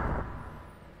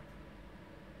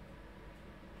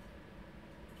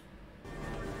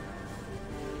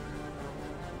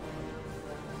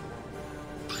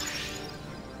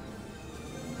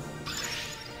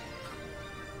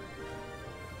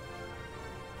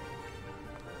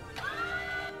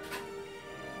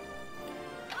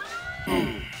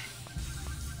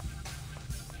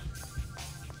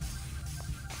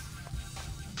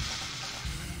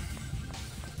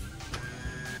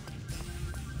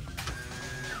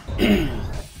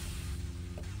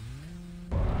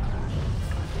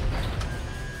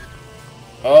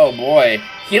 Oh boy,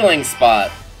 healing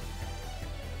spot.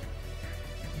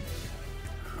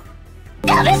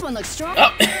 Now this one looks strong.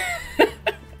 Oh.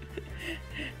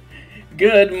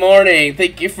 Good morning.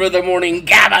 Thank you for the morning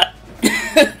GABA.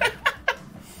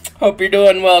 Hope you're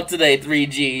doing well today,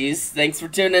 3Gs. Thanks for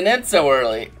tuning in so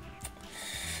early.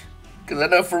 Because I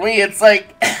know for me it's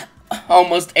like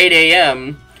almost 8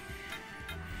 a.m.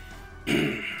 Oh,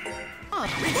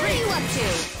 what are you up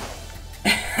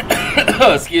to?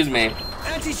 Oh, excuse me.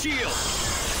 Anti-shield!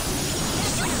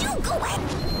 Shoot, go ahead.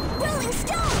 Rolling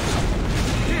stone.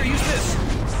 Here, use this!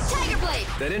 Tiger blade.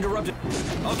 That interrupted...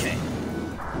 Okay.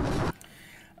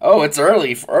 Oh, it's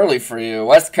early for you.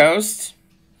 West Coast?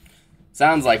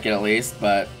 Sounds like it at least,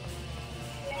 but...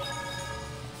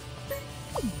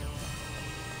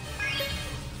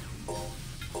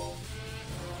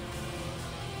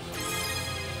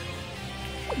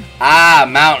 Ah,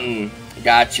 mountain.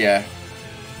 Gotcha.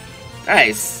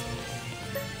 Nice.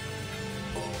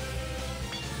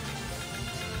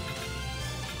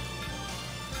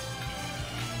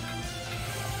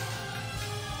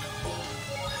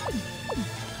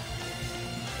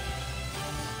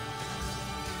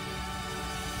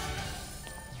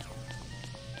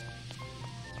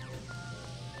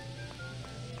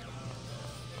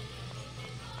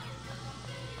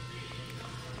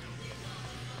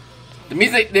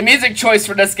 The music choice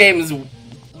for this game is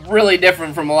really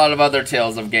different from a lot of other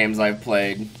Tales of games I've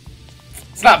played.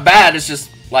 It's not bad, it's just,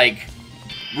 like,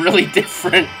 really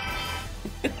different.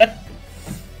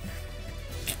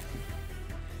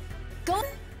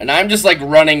 And I'm just, like,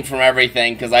 running from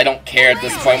everything, because I don't care at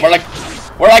this point. We're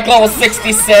like level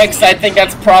 66, I think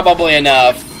that's probably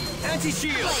enough.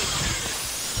 Anti-shield!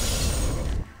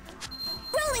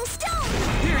 Rolling stone.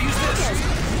 Here, use this!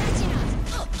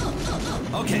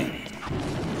 Okay.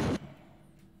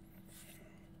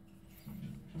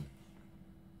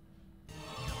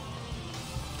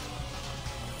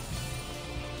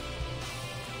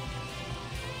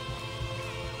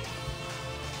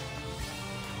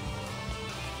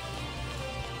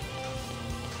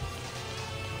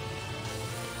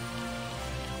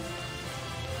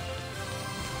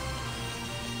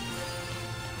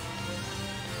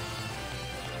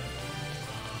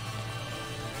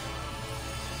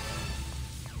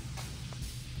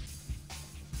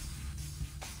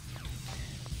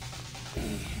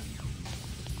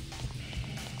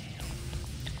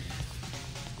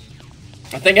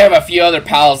 I think I have a few other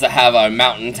pals that have a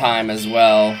mountain time as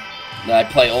well that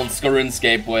I play old school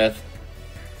RuneScape with.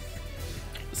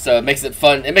 So it makes it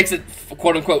fun. It makes it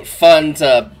quote unquote fun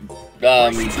to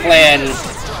plan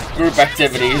group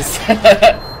activities.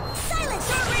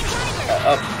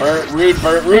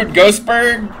 Rude ghost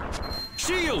bird.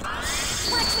 Shield!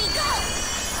 Watch me go.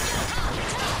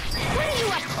 What are you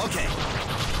up? Okay.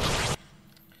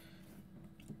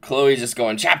 Chloe's just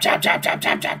going chop chop chop chop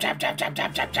chop chop chop chop chop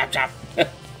chop chop chop chop.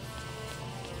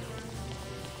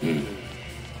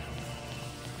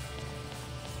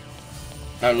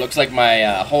 Oh, it looks like my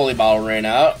holy bottle ran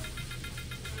out.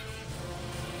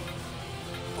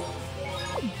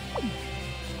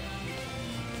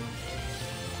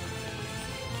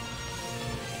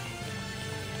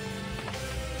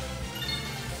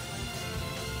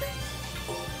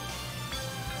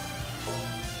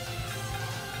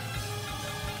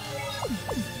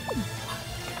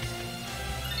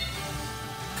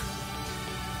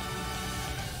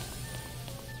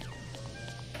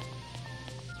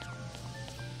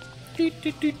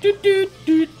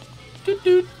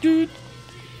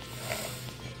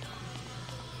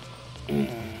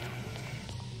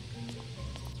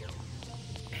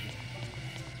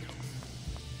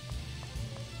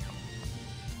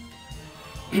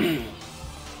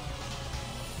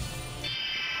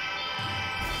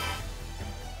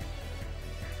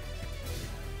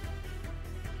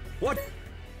 What?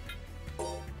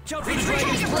 Jump for the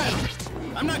dragon's breath!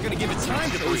 I'm not gonna give it time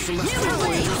to those celestial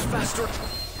voyagers faster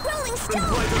Rolling and stone.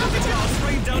 brighter than the gods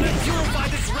rain down and purify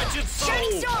this wretched soul!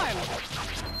 Shining storm.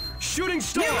 Shooting New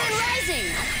star! moon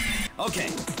rising. Okay.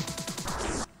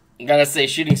 Gotta say,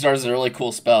 shooting stars is a really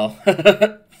cool spell.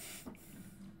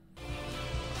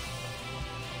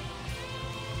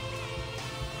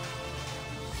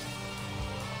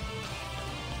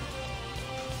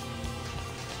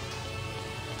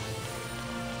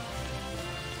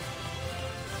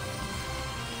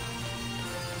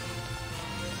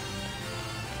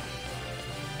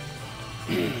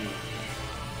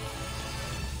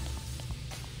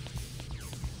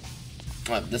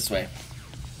 This way.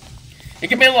 It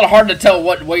can be a little hard to tell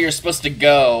where you're supposed to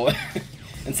go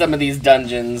in some of these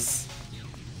dungeons.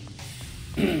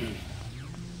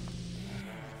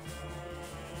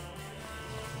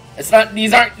 It's not,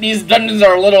 these dungeons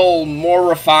are a little more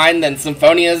refined than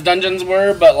Symphonia's dungeons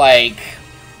were, but like,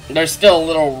 they're still a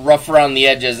little rough around the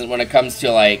edges when it comes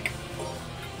to like,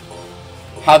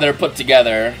 how they're put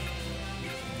together.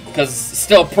 Because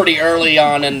still pretty early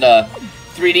on in the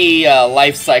 3D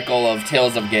life cycle of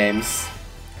Tales of games.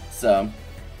 So,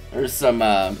 there's some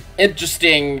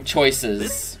interesting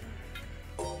choices.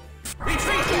 Retreat!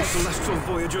 Celestial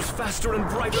voyagers faster and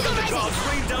brighter than the gods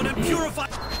rain down and purify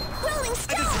Rolling this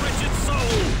stone! wretched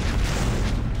soul!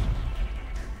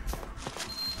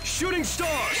 Shooting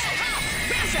stars!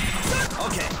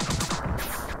 Okay.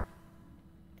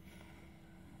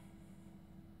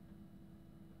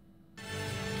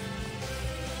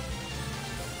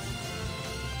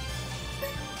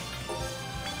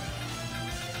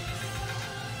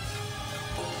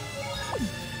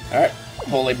 Alright,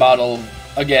 holy bottle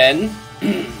again.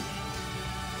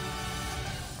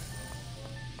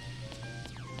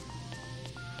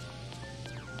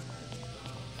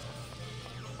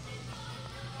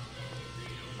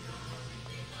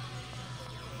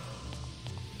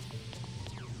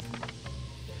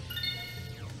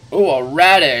 Ooh, a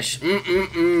radish.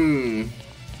 Mm-mm-mm.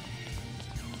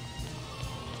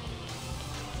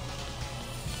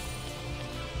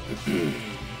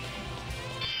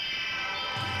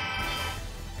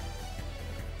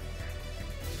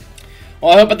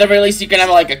 Well, I hope at the very least you can have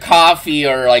like a coffee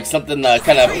or like something to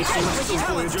kind of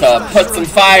to put some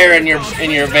fire in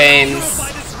your veins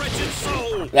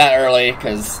that early,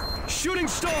 because Shooting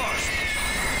stars!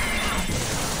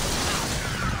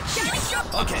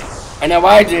 Okay. I know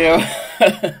I do.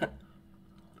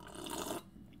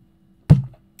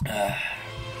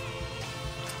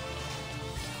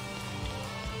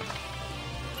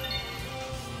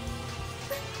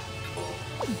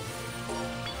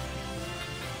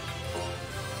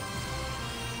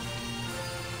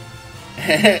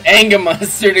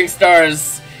 Angemon shooting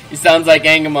stars. He sounds like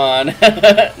Angemon.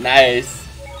 Nice.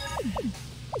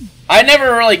 I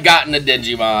never really gotten a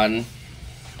Digimon,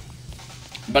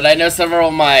 but I know several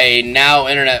of my now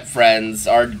internet friends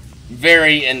are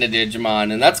very into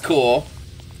Digimon, and that's cool.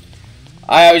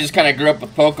 I always just kind of grew up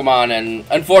with Pokemon, and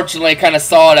unfortunately kind of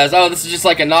saw it as, oh, this is just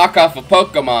like a knockoff of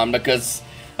Pokemon because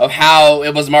of how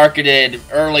it was marketed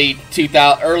early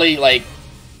 2000, early like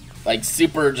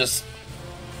super just.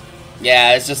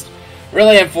 Yeah, it's just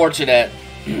really unfortunate.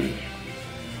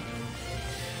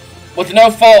 With no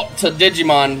fault to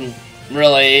Digimon,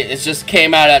 really. It just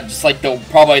came out at just like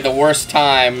probably the worst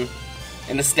time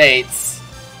in the States.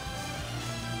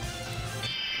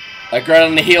 Like right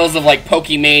on the heels of like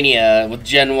Pokemania with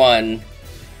Gen 1.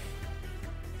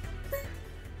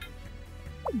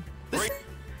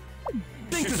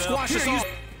 Think to squash us all.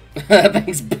 That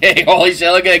thing's big. Holy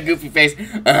shit, look at that goofy face.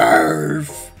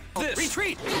 Arf. This.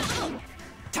 Retreat!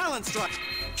 Talent strike!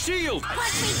 Shield!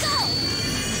 Watch me go!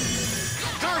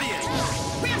 Guardian!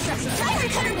 Ramshackle! Tiger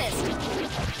Cutter Mist!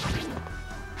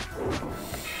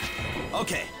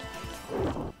 Okay.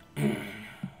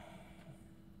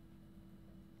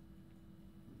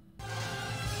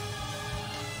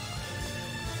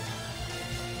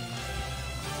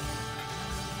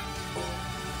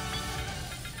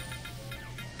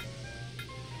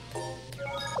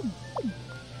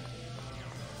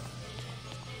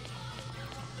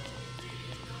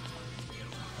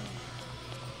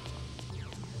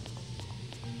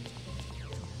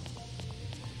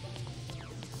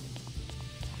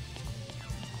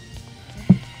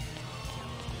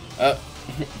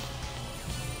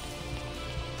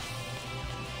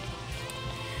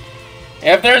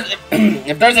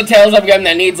 If there's a Tales of game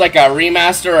that needs like a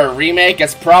remaster or a remake,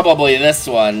 it's probably this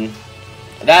one.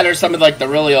 That or some of like the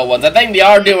really old ones. I think they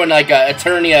are doing like a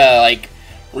Eternia like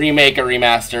remake or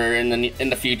remaster in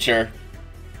the future.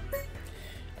 And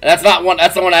that's not one.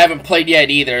 That's the one I haven't played yet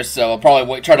either. So I'll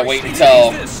probably try to wait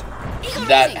until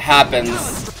that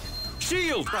happens.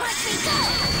 Shield! Watch me go!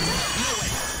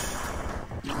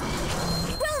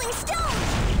 Rolling stone!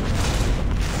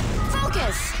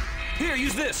 Focus! Here,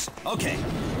 use this. Okay.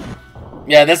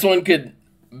 Yeah, this one could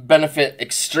benefit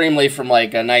extremely from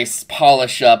like a nice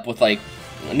polish up with like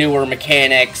newer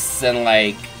mechanics and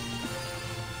like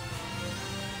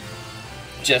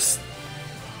just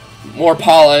more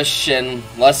polish and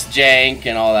less jank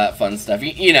and all that fun stuff.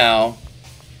 You know.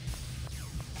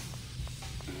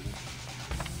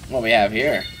 What we have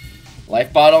here?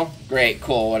 Life bottle? Great,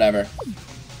 cool, whatever.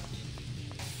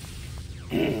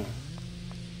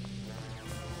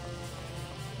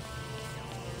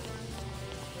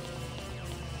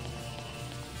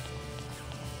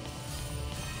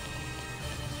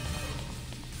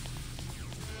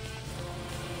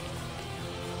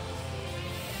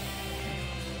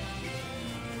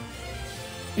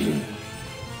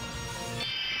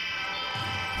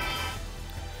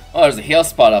 Oh, there's a heal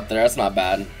spot up there. That's not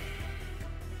bad.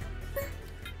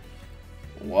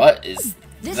 What is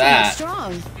This that?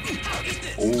 one's strong.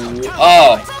 Ooh.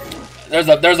 Oh,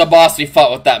 there's a boss we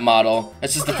fought with that model.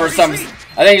 It's just the first time.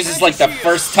 I think it's just like the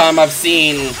first time I've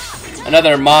seen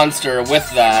another monster with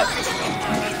that.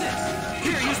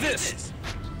 Here, use this.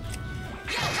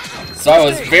 So I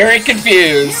was very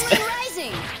confused.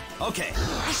 Rising. Okay.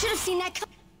 I should have seen that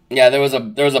coming. Yeah, there was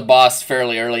a boss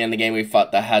fairly early in the game we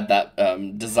fought that had that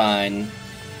design.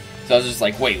 So I was just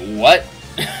like, wait, what?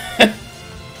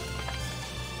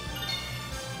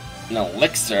 An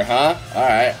elixir, huh?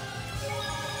 Alright.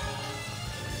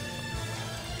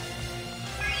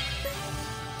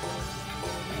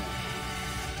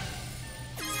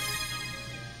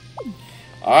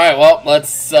 Alright, well, let's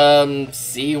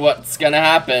see what's gonna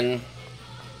happen.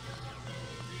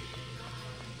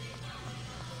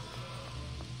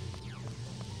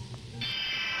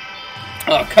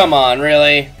 Oh, come on,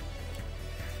 really?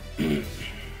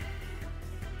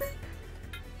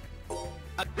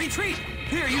 Retreat!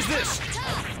 Here, use this!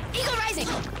 Eagle rising.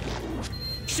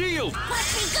 Shield!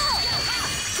 Watch me go.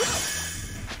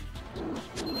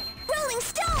 Rolling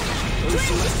stone. Those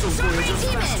celestial Soaring voyagers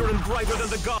demon. faster and brighter than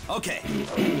the gods. Okay.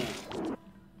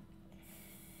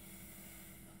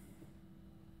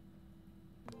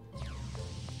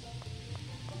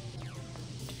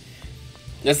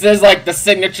 This is like the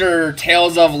signature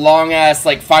Tales of long ass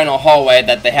like final hallway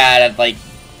that they had at like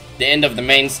the end of the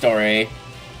main story.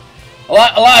 A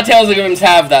lot of Tales of games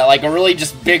have that, like a really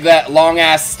just big that long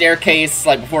ass staircase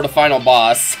like before the final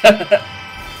boss.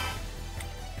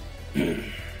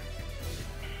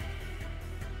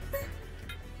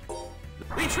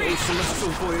 Retreat! Celestial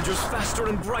voyagers faster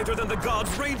and brighter than the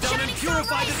gods rain down and Shining star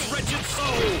purify this rising. wretched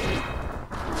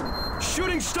soul!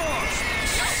 Shooting stars!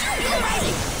 Eagle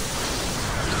rising.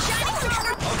 Shining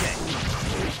star. Okay.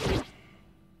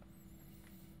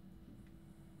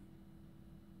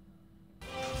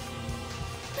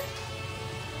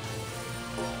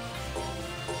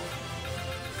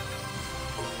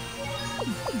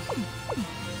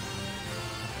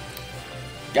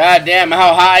 God damn,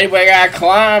 how high we gotta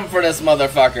climb for this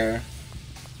motherfucker? I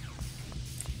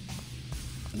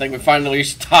think we finally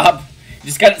reached the top. You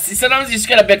just gotta see, sometimes you just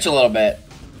gotta bitch a little bit.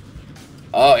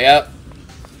 Oh, yep.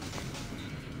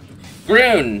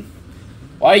 Groon,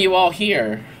 why are you all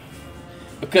here?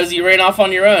 Because you ran off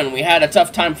on your own. We had a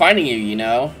tough time finding you, you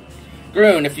know.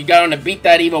 Groon, if you got on to beat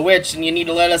that evil witch, then you need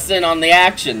to let us in on the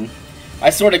action. I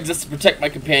sort of exist to protect my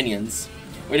companions.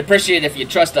 We'd appreciate it if you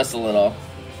trust us a little.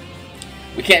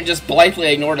 We can't just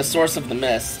blithely ignore the source of the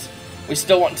mist. We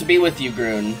still want to be with you,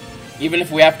 Groon. Even if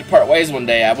we have to part ways one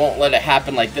day, I won't let it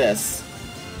happen like this.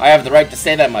 I have the right to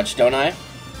say that much, don't I?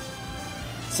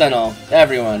 Sentinel,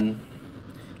 everyone.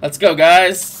 Let's go,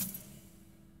 guys.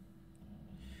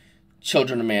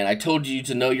 Children of man, I told you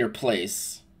to know your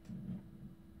place.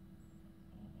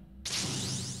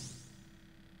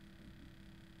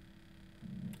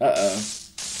 Uh-oh.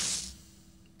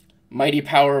 Mighty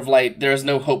power of light, there is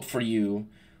no hope for you.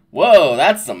 Whoa,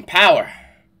 that's some power.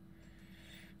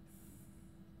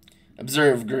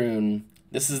 Observe, Groon.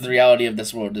 This is the reality of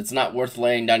this world. It's not worth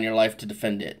laying down your life to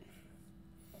defend it.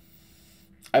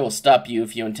 I will stop you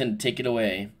if you intend to take it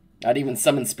away. Not even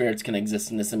summoned spirits can exist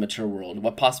in this immature world.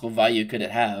 What possible value could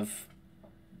it have?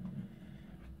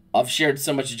 I've shared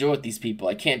so much joy with these people.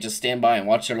 I can't just stand by and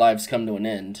watch their lives come to an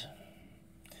end.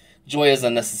 Joy is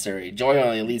unnecessary. Joy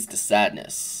only leads to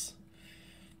sadness.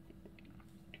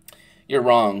 You're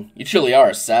wrong. You truly are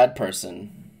a sad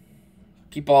person.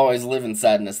 People always live in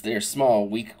sadness. They are small,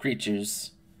 weak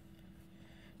creatures.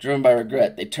 Driven by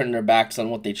regret, they turn their backs on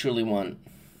what they truly want.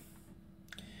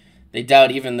 They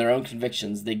doubt even their own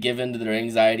convictions. They give in to their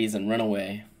anxieties and run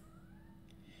away.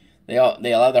 They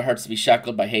allow their hearts to be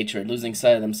shackled by hatred, losing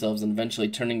sight of themselves and eventually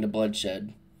turning to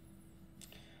bloodshed.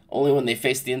 Only when they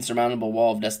face the insurmountable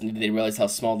wall of destiny do they realize how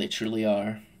small they truly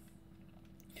are.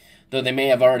 Though they may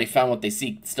have already found what they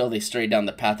seek, still they stray down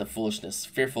the path of foolishness,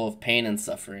 fearful of pain and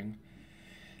suffering.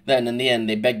 Then, in the end,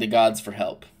 they beg the gods for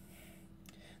help.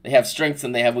 They have strengths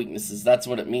and they have weaknesses. That's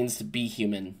what it means to be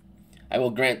human. I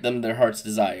will grant them their heart's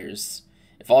desires.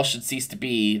 If all should cease to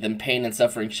be, then pain and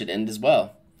suffering should end as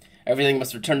well. Everything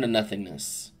must return to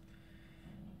nothingness.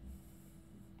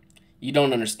 You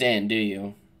don't understand, do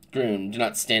you? Groon, do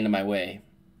not stand in my way.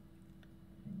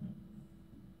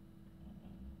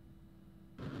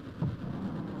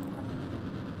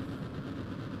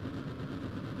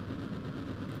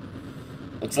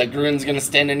 Looks like Groon's gonna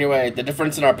stand in your way. The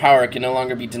difference in our power can no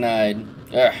longer be denied.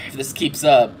 Ugh, if this keeps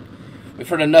up, we've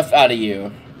heard enough out of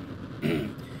you.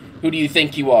 Who do you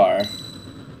think you are?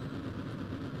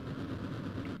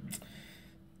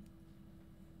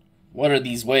 What are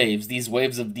these waves? These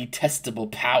waves of detestable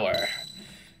power.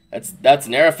 That's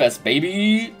an Airfest,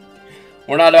 baby!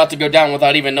 We're not about to go down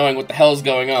without even knowing what the hell's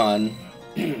going on.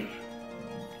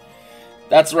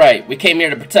 That's right, we came here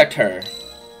to protect her.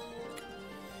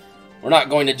 We're not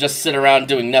going to just sit around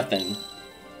doing nothing.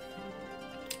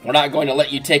 We're not going to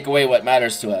let you take away what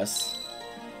matters to us.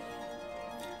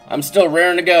 I'm still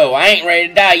raring to go. I ain't ready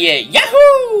to die yet.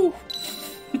 Yahoo!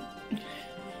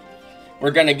 We're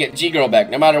gonna get G-Girl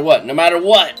back, no matter what. No matter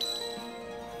what!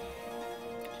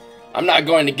 I'm not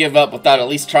going to give up without at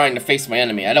least trying to face my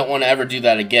enemy. I don't want to ever do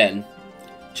that again.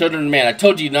 Children of man, I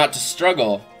told you not to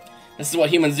struggle. This is what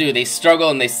humans do. They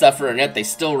struggle and they suffer, and yet they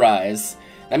still rise.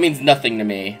 That means nothing to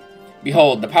me.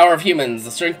 Behold, the power of humans,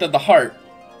 the strength of the heart.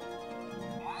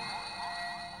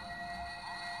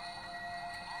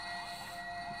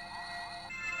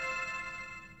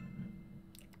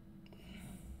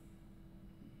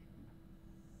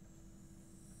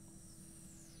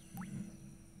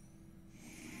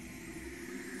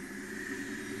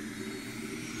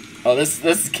 Oh, this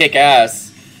is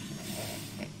kick-ass.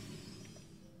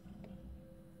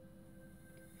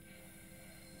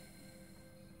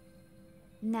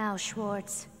 Now,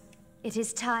 Schwartz, it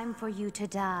is time for you to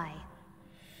die.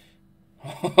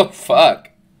 Oh, fuck.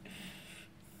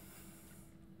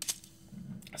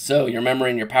 So, your memory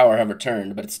and your power have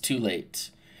returned, but it's too late.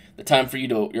 The time for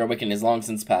your awakening is long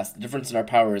since past. The difference in our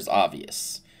power is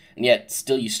obvious. And yet,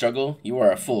 still you struggle? You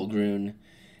are a fool, Groon.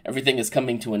 Everything is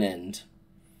coming to an end.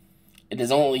 It is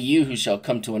only you who shall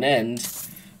come to an end.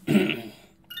 Groon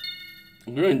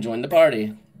joined the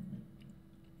party.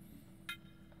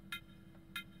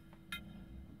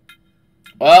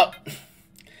 Well,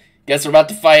 guess we're about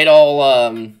to fight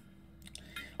all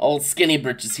skinny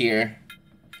britches here.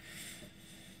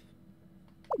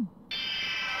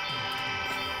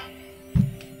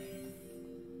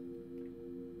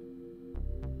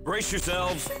 Brace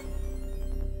yourselves.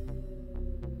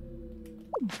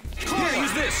 Here,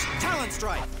 use this! Talent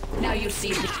strike! Now you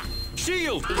see the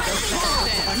Shield! Demon Fang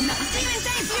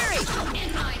Fury!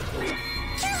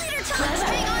 Cheerleader time!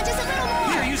 Hang on just a little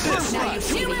more! Here, use this! now you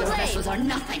see that Human your blade. vessels are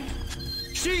nothing.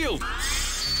 Shield!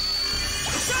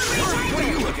 What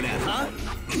are you looking at, huh?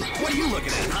 What are you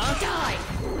looking at, huh? Die!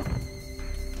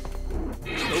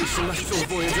 Those celestial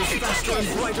voyagers faster and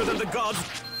brighter than the gods.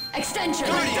 Extension!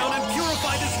 Burn down and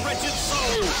purify this wretched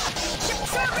soul!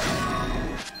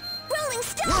 Rolling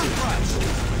Stone!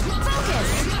 Focus!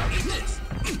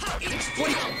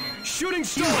 What? Shooting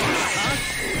stars, huh?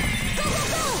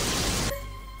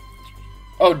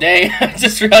 Oh, dang. I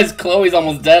just realized Chloe's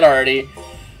almost dead already.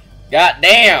 God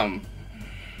damn.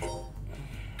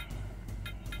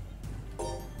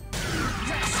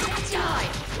 Die!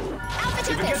 Alpha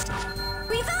Tempest!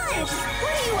 Revive!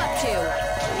 What are you up to?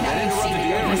 Now you see that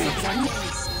your enemy. vessels are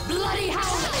nothing. Bloody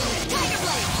howling! Tiger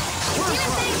Blade! Demon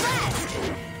Fang Blast!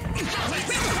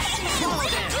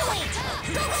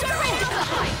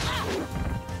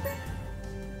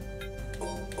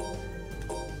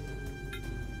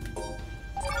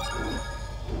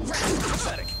 Go,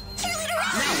 Pathetic. Cheerleader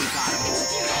Rock! Now we got him.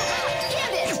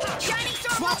 Canvas! Shining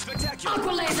Storm! Spectacular!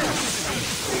 Aqua laser!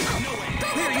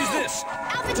 Here, use this!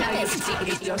 Alpha Now you Tempest! see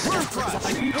that your vessels are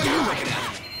nothing.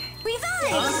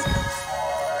 Revive!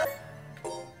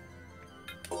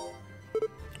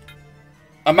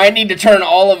 I might need to turn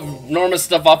all of Norma's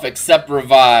stuff off except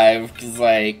revive, because,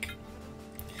 like,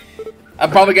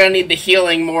 I'm probably gonna need the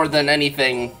healing more than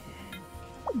anything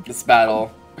this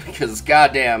battle, because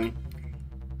goddamn.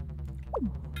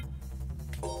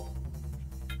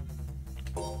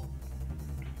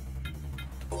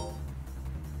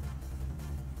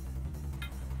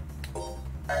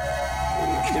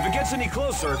 If it gets any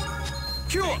closer,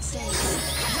 cure!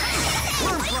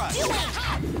 Worm crush!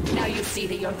 Now you see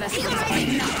that your vessels are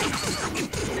nothing.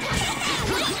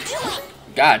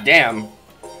 God damn.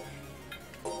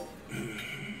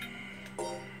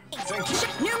 Thank you.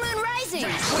 New Moon Rising!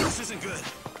 This isn't good.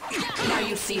 Now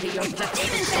you see that your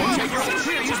vessels Demon are Fang!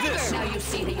 Here, use this! Now you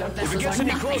see that your If it vessels gets are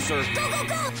any nothing. closer,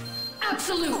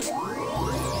 Absolute!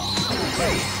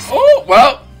 Oh,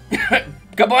 well.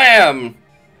 Kablam.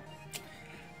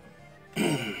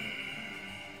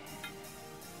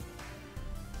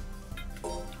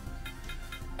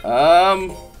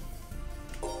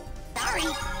 Sorry!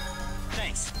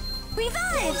 thanks.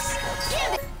 Revives!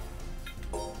 Canvas!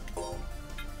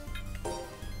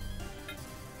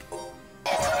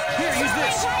 Here, use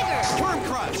this! Tiger! Worm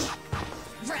crush!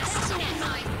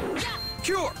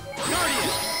 Cure! Guardian!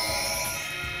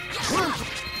 Worm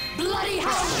Bloody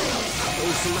howling!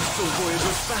 Those celestial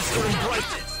voyagers faster and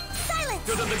brighter Silence!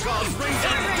 than the gods. Bring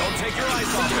down! Don't take your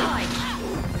eyes off it! Die!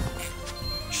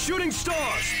 Shooting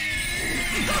stars!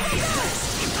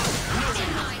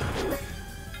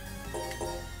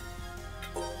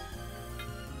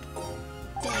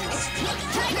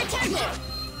 Tiger Temple!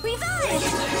 Revive!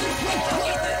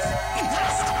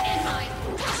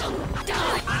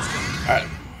 Alright.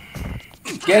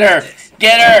 Get her!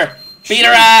 Get her! Beat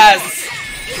her ass!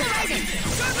 Eagle Rising!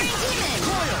 Strawberry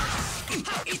Demon!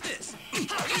 Eat this!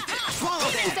 Swallow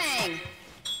Demon dance! Fang!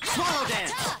 Swallow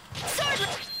dance! Sword!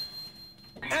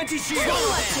 Anti-shield! What are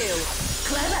you up to?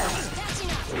 Clever.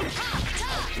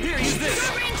 Here, use this!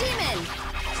 Strawberry Demon!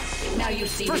 Now you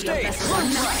see that First your aid. vessels are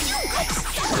nothing.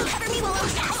 Someone cover me while I'm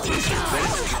casting!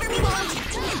 Someone cover me while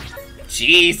I'm...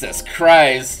 Jesus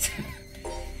Christ.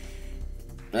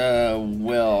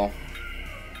 Will.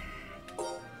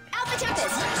 Alpha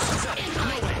Tempest!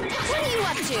 What are you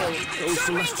up to? Those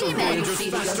Strawberry celestial Demon! voyagers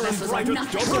faster and brighter.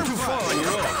 Don't go too far on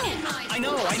your own. I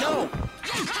know!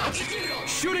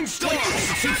 Shooting stars!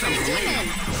 Strawberry Demon!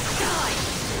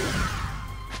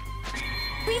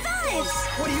 Revive!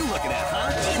 What are you looking at, huh?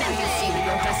 Now you see that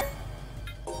your vessels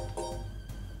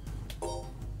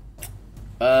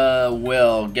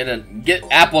Will. Get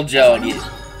Apple Joe.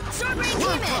 Strawberry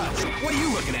Demon! What are you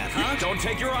looking at, huh? Don't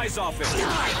take your eyes off it!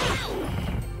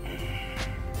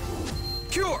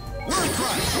 Cure! Word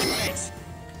crush! Thanks.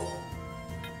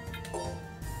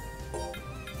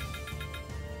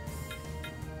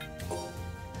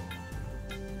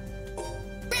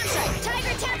 Ram Strike!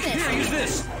 Tiger Tempest! Here, use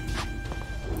this!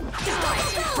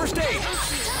 First aid!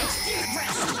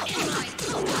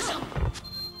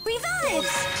 Revive!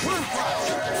 Sword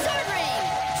Rain!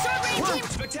 Sword Rain Demon!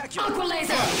 Spectacular! aqua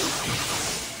laser.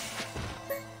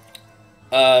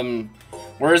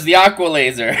 Where's the aqua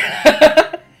laser?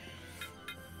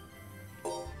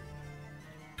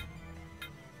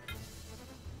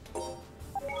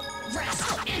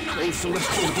 Those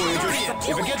celestial voyagers,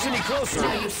 if it gets any closer...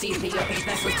 Now you see that your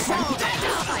vessels are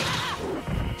die.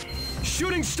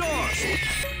 Shooting stars!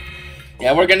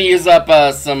 Yeah, we're gonna use up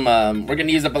we're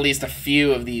gonna use up at least a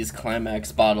few of these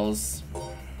climax bottles.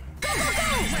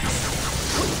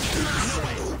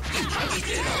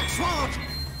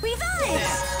 Revive!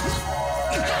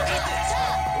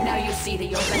 Now you see that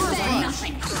your vessels are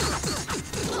nothing.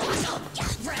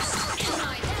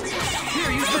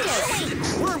 Here, use this!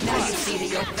 Now you see that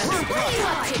your vessels What are you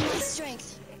up to?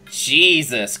 Strength.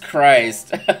 Jesus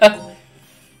Christ.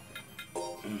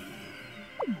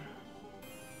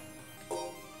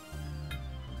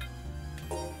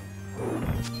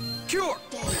 Cure!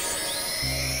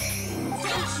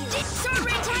 Sword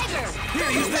Rain Tiger!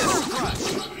 Here, use this!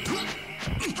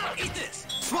 Eat this!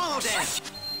 Swallow dance!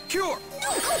 Cure! No,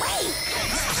 go away!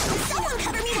 Someone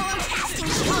cover me while I'm casting!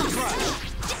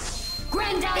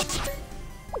 Grand out.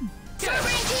 Sword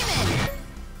Rain Demon!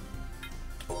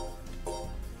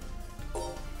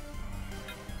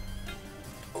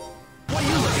 What are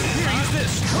you looking at? Here, use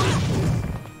this!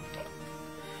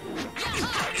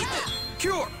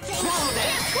 Cure! Swallow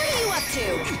dance! What are you up to?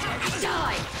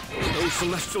 Die. Those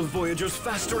celestial voyagers,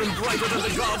 faster and brighter than the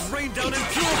gods, rain down and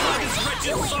purify this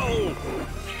wretched soul!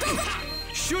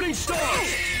 Shooting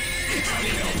stars!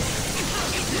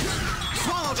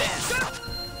 Swallow dance!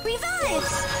 Revive!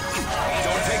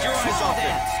 Don't take your eyes off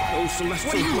it! Those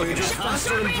celestial voyagers,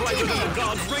 faster and brighter than the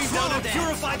gods, rain down and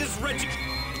purify this wretched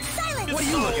Silence! What are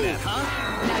you looking at, huh?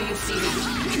 Now you see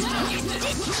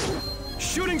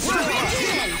shooting stars!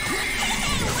 Demon!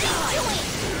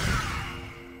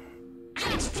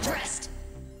 Dressed.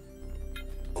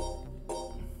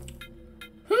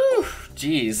 Whew,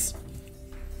 jeez.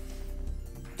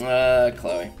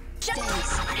 Chloe. Sword Rain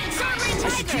I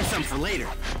should keep Tiger! some for later.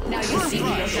 Now you see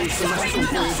that your vessels are Celestial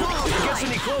voyagers, if it gets nothing.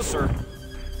 any closer...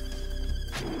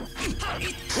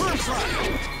 Word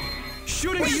crush!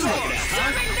 Shooting What are you looking at,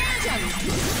 stars!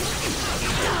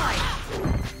 huh?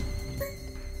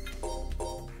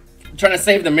 I'm trying to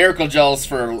save the miracle gels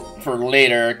for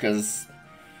later, because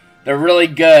they're really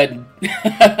good.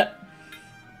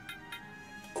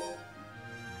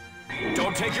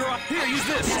 Don't take your eye... Here, use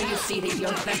this! Now you see that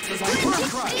your vessels are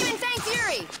Demon Fang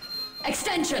Fury!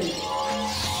 extension.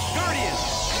 Guardian!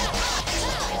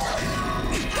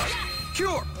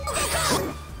 Cure!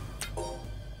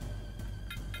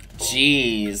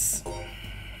 Jeez.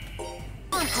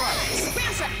 Ram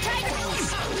Strike! Tiger!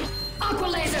 Aqua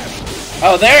laser.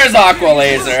 Oh, there's aqua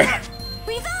laser.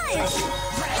 Revive!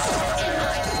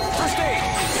 First aid!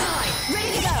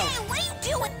 Ready to go! What are you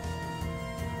doing?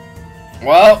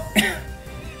 Well,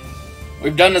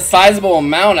 we've done a sizable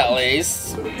amount at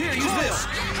least. Here, use this!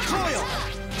 Coil!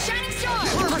 Shining Star!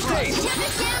 First aid!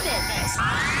 Tempest Gambit!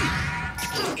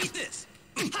 Eat this!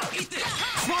 Eat this!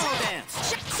 Swallow dance!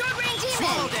 Sword Rain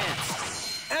Swallow Demon!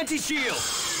 dance! Anti-shield!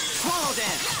 Swallow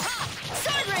dance!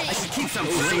 Sword ring! I should keep some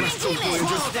Those for later. celestial Demon!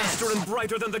 voyagers faster and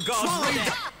brighter than the gods Swallow rain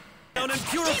dance! down and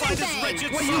purify Demon this Fang!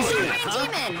 wretched What are you soul! looking Sword at, ring huh?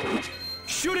 demon!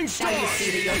 Shooting Now you stars!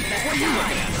 see that your best What are you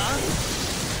looking at, huh?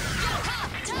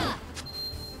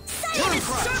 Silence!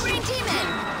 Sword ring demon!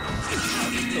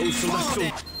 Those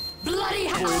celestial bloody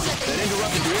hell! voyagers that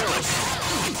interrupted the air.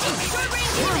 Sword ring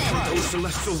demon! Those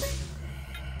celestial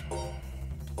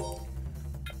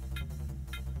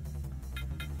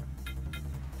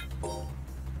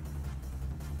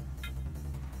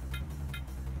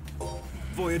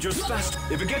voyagers fast.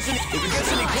 If it gets any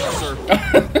closer,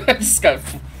 I just got.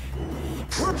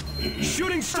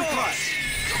 shooting stars!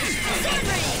 Sword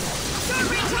ring! Sword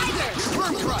ring tiger!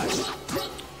 Worm crush!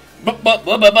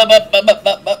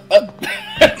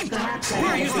 Perhaps I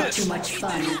had a bit too much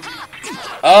fun.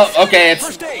 Oh, okay. It's.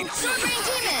 First aid! Sword ring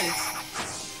demon!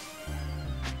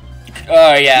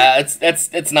 Oh yeah.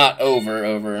 It's not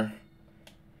over.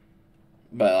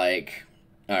 But like,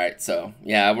 all right. So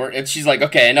yeah, she's like,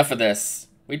 okay, enough of this.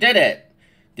 We did it.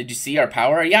 Did you see our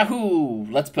power? Yahoo!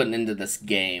 Let's put an end to this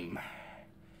game.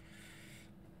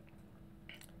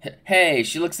 Hey,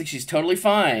 she looks like she's totally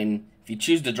fine. If you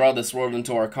choose to draw this world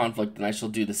into our conflict, then I shall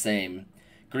do the same.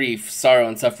 Grief, sorrow,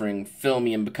 and suffering fill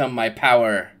me and become my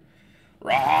power.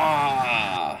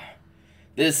 Rah!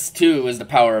 This, too, is the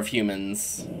power of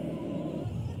humans.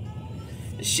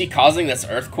 Is she causing this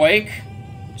earthquake?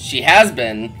 She has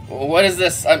been. What is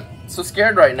this? I'm so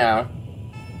scared right now.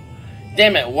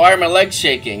 Damn it, why are my legs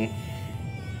shaking?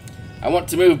 I want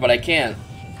to move, but I can't.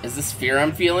 Is this fear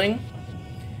I'm feeling?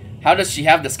 How does she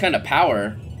have this kind of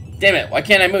power? Damn it, why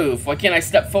can't I move? Why can't I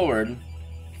step forward?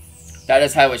 That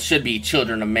is how it should be,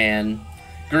 children of man.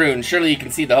 Groon, surely you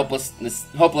can see the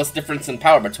hopeless difference in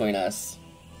power between us.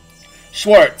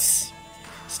 Schwartz!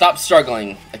 Stop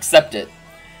struggling. Accept it.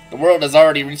 The world has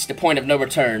already reached a point of no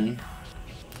return.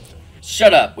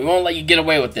 Shut up. We won't let you get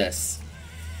away with this.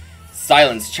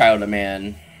 Silence, child of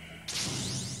man.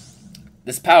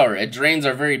 This power, it drains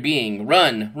our very being.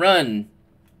 Run! Run!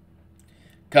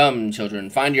 Come, children,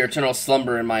 find your eternal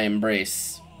slumber in my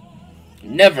embrace.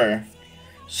 Never.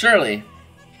 Surely.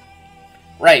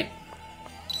 Right.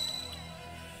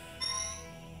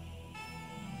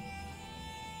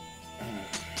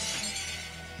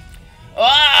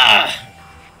 Ah!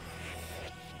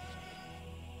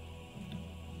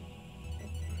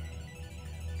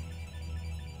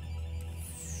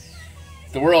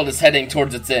 The world is heading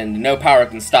towards its end. No power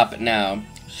can stop it now.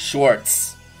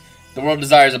 Schwartz. The world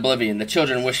desires oblivion. The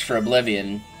children wish for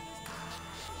oblivion.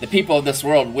 The people of this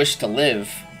world wish to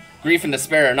live. Grief and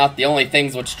despair are not the only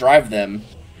things which drive them.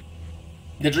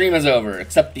 The dream is over.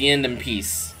 Accept the end in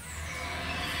peace.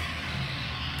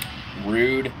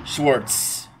 Rude.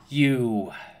 Schwartz.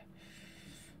 You.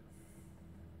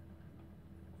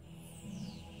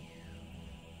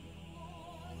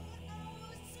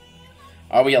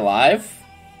 Are we alive?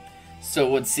 So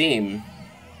it would seem.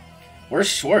 Where's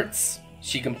Schwartz?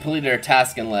 She completed her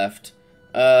task and left.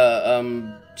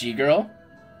 G-girl?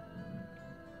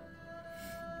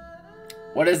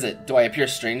 What is it? Do I appear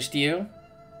strange to you?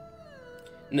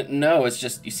 No, it's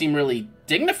just, you seem really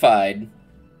dignified.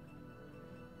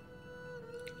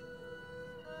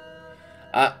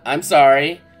 I'm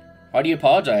sorry. Why do you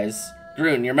apologize?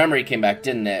 Groon, your memory came back,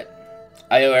 didn't it?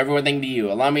 I owe everything to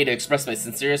you. Allow me to express my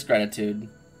sincerest gratitude.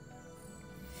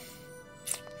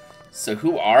 So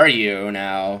who are you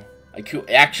now? Like, who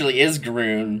actually is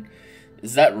Groon?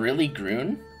 Is that really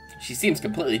Groon? She seems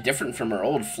completely different from her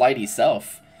old flighty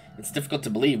self. It's difficult to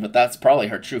believe, but that's probably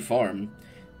her true form.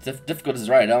 Difficult is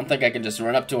right. I don't think I can just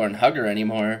run up to her and hug her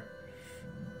anymore.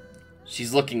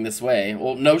 She's looking this way.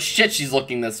 Well, no shit, she's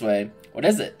looking this way. What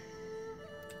is it?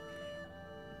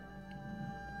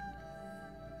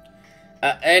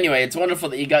 Anyway, it's wonderful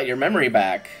that you got your memory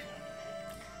back.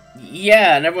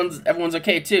 Yeah, and everyone's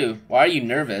okay too. Why are you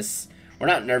nervous? We're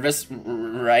not nervous,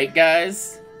 right,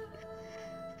 guys?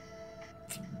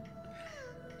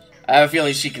 I have a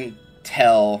feeling she can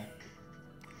tell.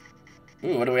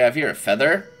 Ooh, what do we have here? A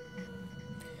feather?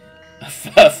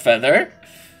 A feather?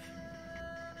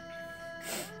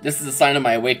 This is a sign of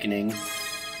my awakening.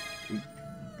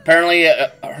 Apparently,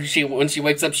 when she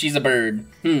wakes up, she's a bird.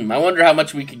 I wonder how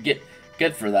much we could get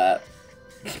for that.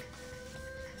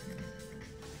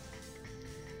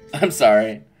 I'm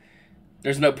sorry.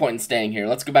 There's no point in staying here.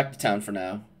 Let's go back to town for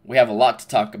now. We have a lot to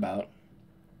talk about.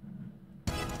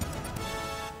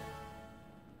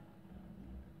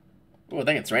 Oh, I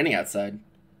think it's raining outside.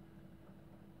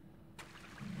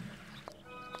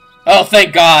 Oh,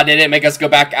 thank God they didn't make us go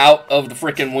back out of the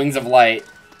freaking wings of light.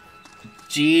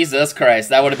 Jesus Christ,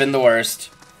 that would have been the worst.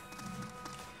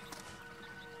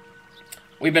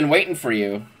 We've been waiting for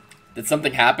you. Did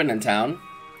something happen in town?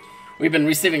 We've been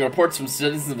receiving reports from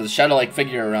citizens of the shadow-like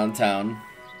figure around town.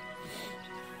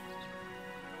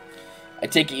 I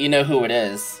take it you know who it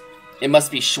is. It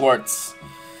must be Schwartz.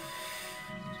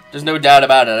 There's no doubt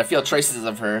about it. I feel traces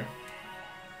of her.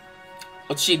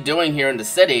 What's she doing here in the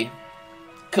city?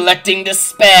 Collecting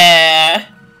despair!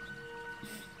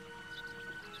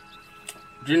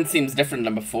 June seems different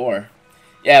than before.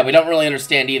 Yeah, we don't really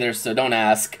understand either, so don't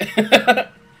ask.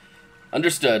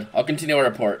 Understood. I'll continue our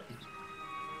report.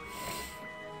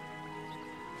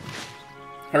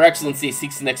 Her Excellency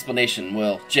seeks an explanation.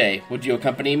 Will, Jay, would you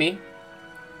accompany me?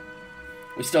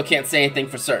 We still can't say anything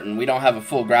for certain. We don't have a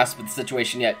full grasp of the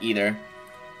situation yet, either.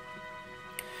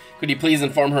 Could you please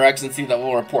inform Her Excellency that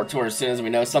we'll report to her as soon as we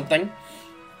know something?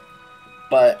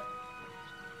 But...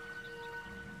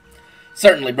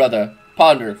 certainly, brother.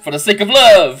 Ponder, for the sake of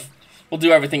love! We'll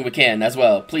do everything we can, as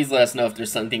well. Please let us know if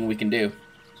there's something we can do.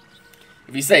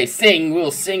 If you say sing,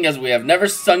 we'll sing as we have never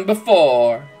sung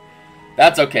before.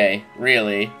 That's okay,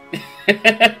 really.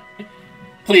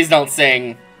 Please don't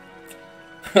sing.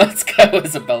 Let's go,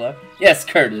 Isabella. Yes,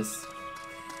 Curtis.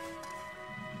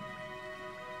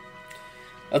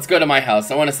 Let's go to my house.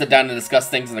 I want to sit down and discuss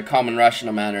things in a calm and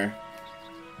rational manner.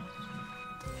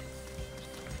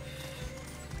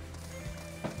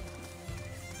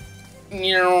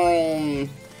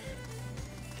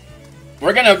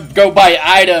 We're gonna go buy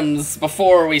items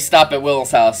before we stop at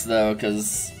Will's house, though,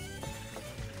 because...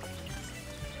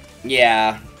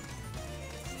 yeah.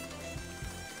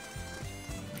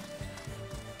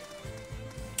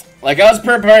 Like, I was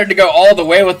prepared to go all the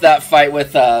way with that fight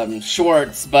with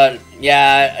Schwartz, but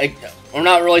yeah, I'm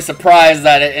not really surprised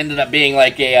that it ended up being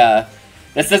like a,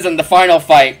 this isn't the final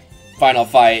fight.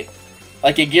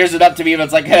 Like, it gears it up to be, but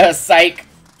it's like, psych.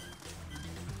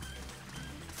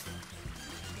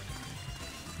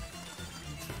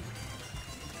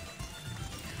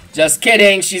 Just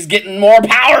kidding, she's getting more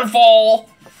powerful!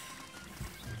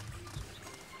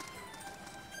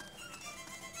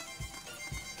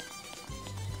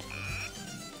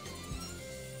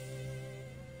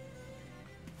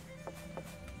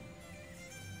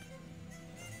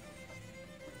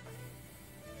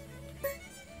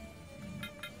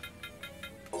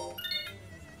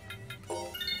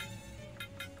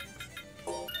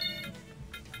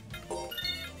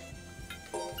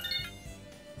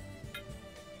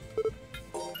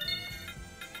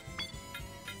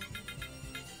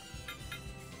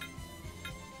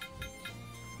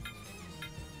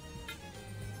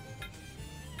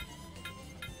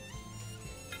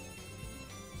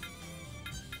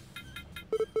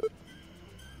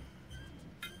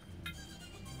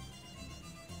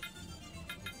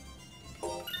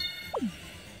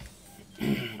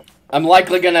 I'm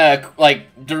likely gonna,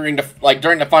 during the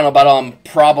final battle, I'm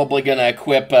probably gonna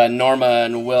equip Norma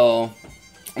and Will.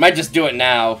 I might just do it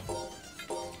now.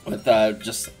 With, yeah,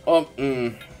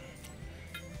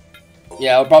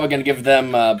 I'm probably gonna give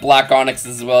them Black Onyx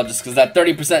as well, just because that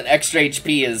 30% extra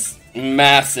HP is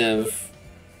massive.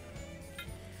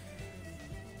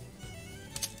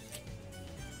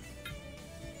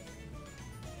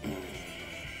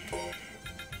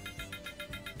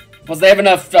 Plus, they have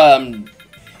enough,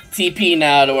 TP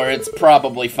now to where it's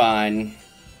probably fine.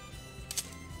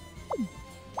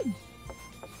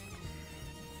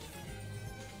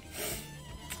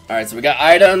 Alright, so we got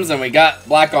items and we got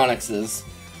Black Onyxes.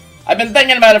 I've been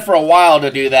thinking about it for a while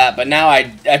to do that, but now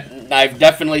I've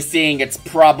definitely seeing it's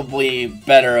probably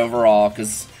better overall,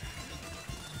 because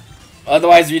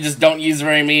otherwise we just don't use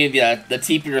very many of the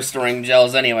TP restoring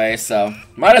gels anyway, so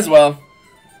might as well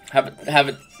have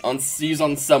it use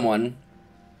on someone.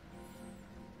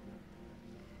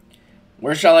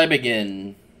 Where shall I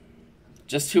begin?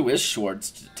 Just who is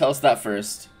Schwartz? Tell us that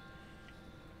first.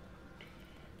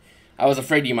 I was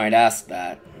afraid you might ask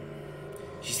that.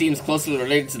 She seems closely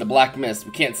related to the Black Mist.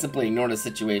 We can't simply ignore the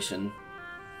situation.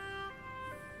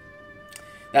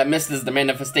 That mist is the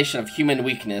manifestation of human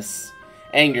weakness.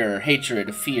 Anger,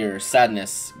 hatred, fear,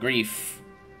 sadness, grief.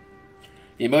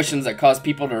 The emotions that cause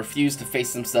people to refuse to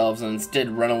face themselves and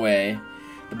instead run away.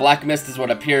 The Black Mist is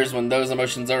what appears when those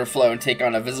emotions overflow and take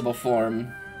on a visible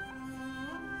form.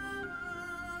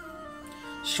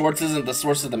 Schwartz isn't the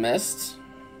source of the mist.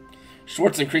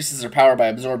 Schwartz increases her power by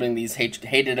absorbing these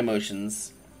hated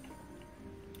emotions.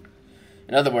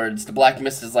 In other words, the Black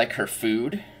Mist is like her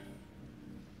food.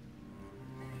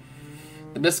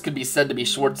 The mist could be said to be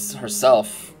Schwartz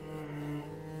herself.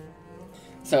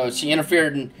 So she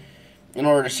interfered in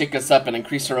order to shake us up and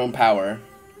increase her own power.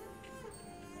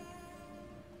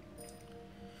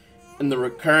 In the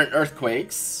recurrent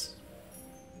earthquakes,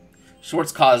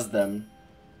 Schwartz caused them.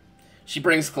 She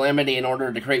brings calamity in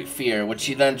order to create fear, which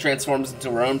she then transforms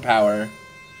into her own power.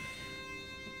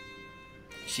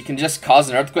 She can just cause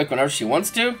an earthquake whenever she wants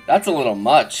to? That's a little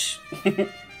much.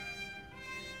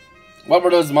 What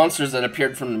were those monsters that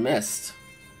appeared from the mist?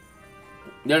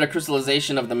 They're the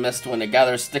crystallization of the mist when it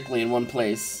gathers thickly in one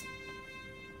place.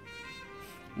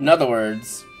 In other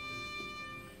words,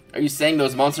 are you saying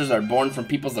those monsters are born from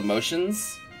people's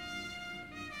emotions?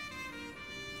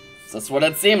 That's what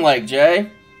it seemed like, Jay.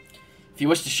 If you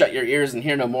wish to shut your ears and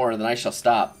hear no more, then I shall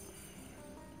stop.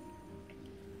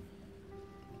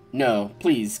 No,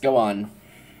 please, go on.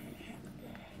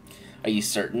 Are you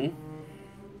certain?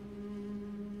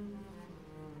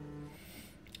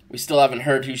 We still haven't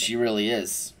heard who she really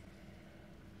is.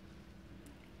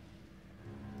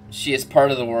 She is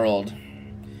part of the world.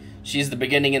 She is the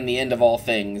beginning and the end of all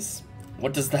things.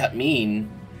 What does that mean?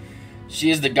 She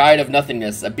is the guide of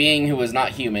nothingness, a being who is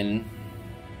not human.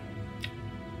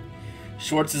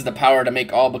 Schwartz is the power to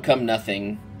make all become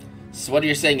nothing. So what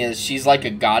you're saying is she's like a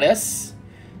goddess?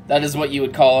 That is what you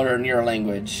would call her in your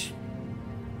language.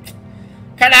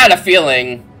 Kinda had a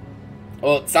feeling.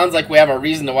 Well, it sounds like we have a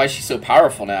reason to why she's so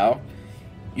powerful now.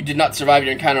 You did not survive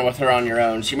your encounter with her on your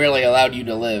own. She merely allowed you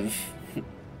to live.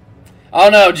 Oh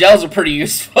no, gels are pretty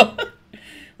useful.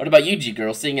 What about you,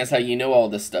 G-Girl? Seeing as how you know all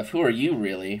this stuff, who are you,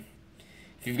 really?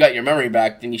 If you've got your memory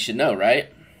back, then you should know,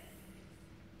 right?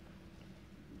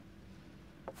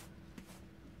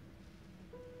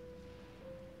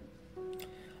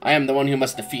 I am the one who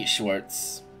must defeat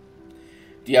Schwartz.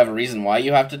 Do you have a reason why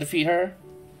you have to defeat her?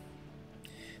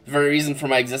 The very reason for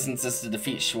my existence is to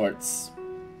defeat Schwartz.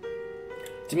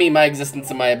 To me, my existence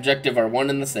and my objective are one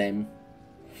and the same.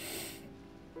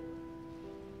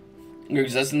 Your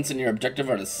existence and your objective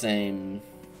are the same.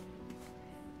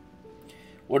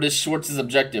 What is Schwartz's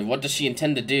objective? What does she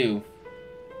intend to do?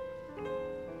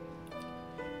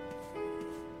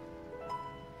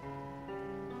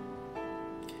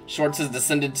 Schwartz has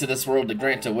descended to this world to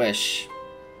grant a wish.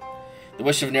 The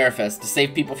wish of Nerifest, to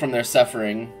save people from their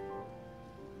suffering.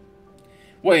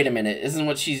 Wait a minute, isn't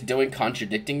what she's doing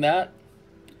contradicting that?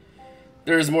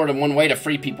 There is more than one way to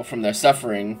free people from their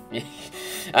suffering.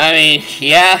 I mean,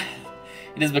 yeah.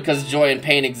 It is because joy and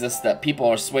pain exist that people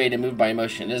are swayed and moved by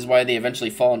emotion. It is why they eventually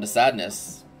fall into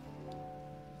sadness.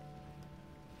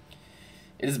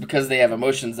 It is because they have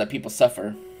emotions that people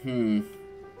suffer.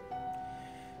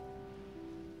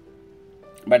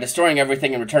 By destroying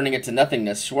everything and returning it to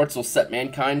nothingness, Schwartz will set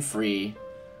mankind free.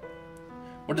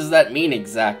 What does that mean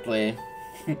exactly?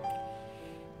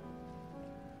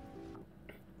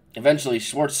 Eventually,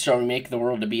 Schwartz shall make the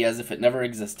world to be as if it never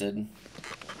existed.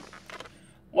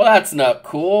 Well, that's not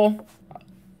cool.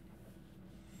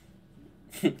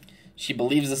 She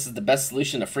believes this is the best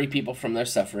solution to free people from their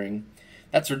suffering.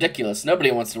 That's ridiculous.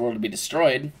 Nobody wants the world to be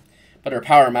destroyed. But her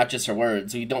power matches her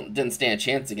words. We didn't stand a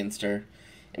chance against her.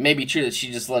 It may be true that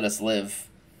she just let us live.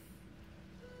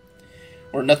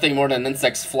 We're nothing more than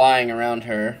insects flying around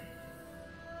her.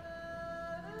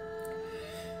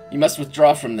 You must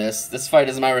withdraw from this. This fight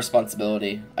is my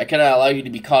responsibility. I cannot allow you to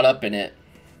be caught up in it.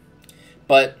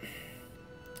 But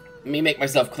let me make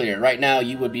myself clear. Right now,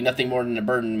 you would be nothing more than a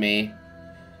burden to me.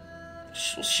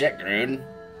 Shit, Groon.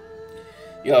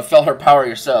 You have felt her power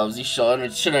yourselves. You should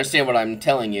understand what I'm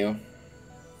telling you.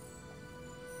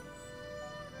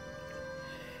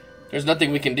 There's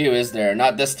nothing we can do, is there?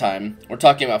 Not this time. We're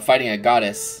talking about fighting a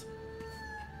goddess.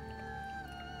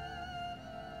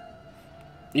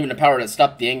 Even the power that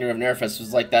stopped the anger of Nerfus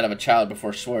was like that of a child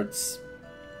before Schwartz.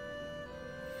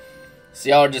 So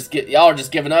y'all are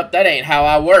just giving up? That ain't how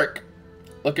I work.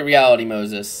 Look at reality,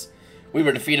 Moses. We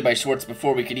were defeated by Schwartz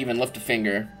before we could even lift a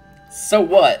finger. So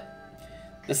what?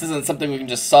 This isn't something we can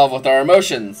just solve with our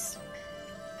emotions.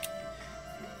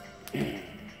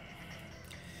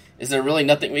 Is there really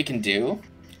nothing we can do?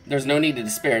 There's no need to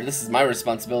despair. This is my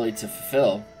responsibility to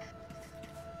fulfill.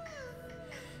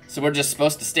 So we're just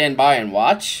supposed to stand by and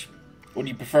watch? Would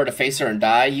you prefer to face her and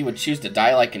die? You would choose to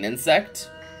die like an insect?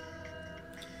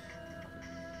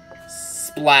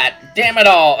 Splat. Damn it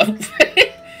all.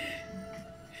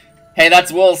 Hey,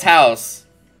 that's Will's house.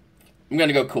 I'm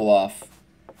gonna go cool off.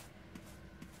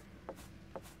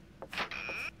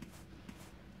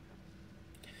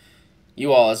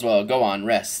 You all as well. Go on,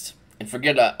 rest. And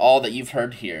forget all that you've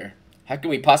heard here. How can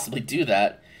we possibly do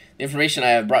that? The information I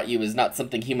have brought you is not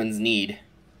something humans need.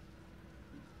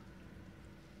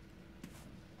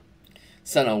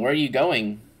 Senno, where are you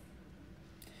going?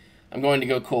 I'm going to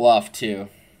go cool off, too.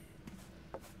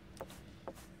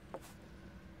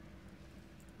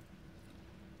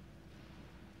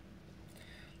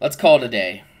 Let's call it a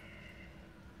day.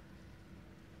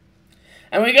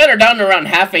 And we got her down to around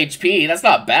half HP. That's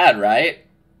not bad, right?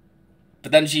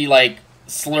 But then she, like,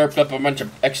 slurped up a bunch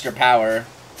of extra power.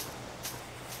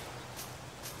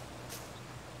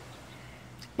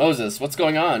 Moses, what's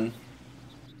going on?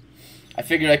 I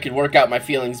figured I could work out my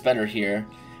feelings better here,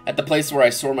 at the place where I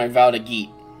swore my vow to Geet.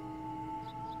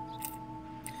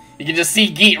 You can just see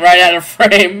Geet right out of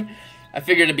frame. I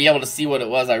figured to be able to see what it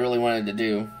was I really wanted to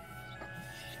do.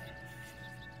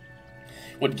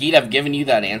 Would Geet have given you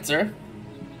that answer?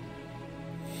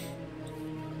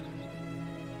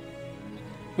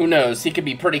 Who knows? He could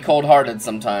be pretty cold-hearted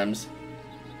sometimes.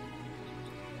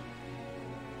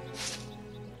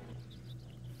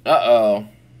 Uh-oh.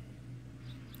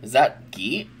 Is that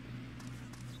Geet?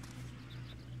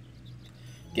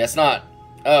 Guess not.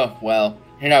 Oh, well.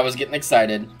 Here I was getting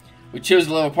excited. We chose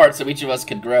to live apart so each of us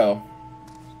could grow.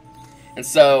 And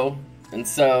so...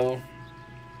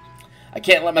 I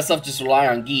can't let myself just rely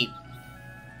on Geet.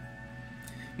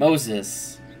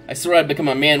 Moses. I swore I'd become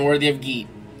a man worthy of Geet.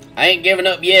 I ain't giving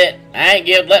up yet. I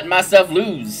ain't letting myself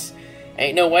lose.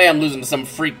 Ain't no way I'm losing to some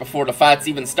freak before the fight's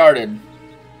even started.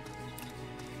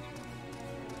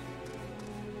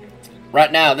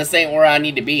 Right now, this ain't where I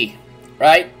need to be.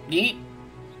 Right, Geet?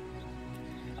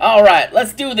 Alright,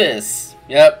 let's do this.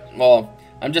 Yep, well,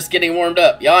 I'm just getting warmed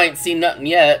up. Y'all ain't seen nothing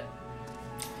yet.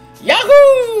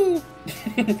 Yahoo!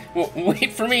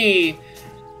 Wait for me.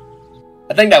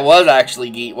 I think that was actually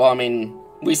Geet. Well, I mean,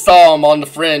 we saw him on the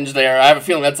fringe there. I have a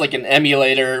feeling that's like an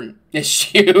emulator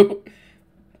issue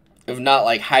of not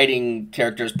like hiding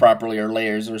characters properly or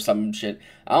layers or some shit.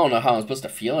 I don't know how I'm supposed to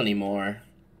feel anymore.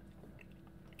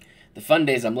 The fun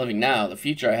days I'm living now, the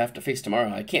future I have to face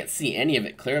tomorrow. I can't see any of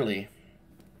it clearly.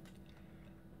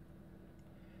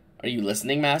 Are you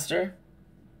listening, Master?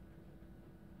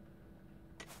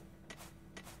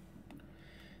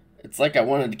 It's like I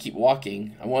wanted to keep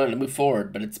walking. I wanted to move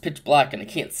forward, but it's pitch black and I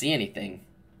can't see anything.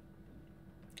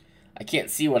 I can't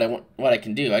see what I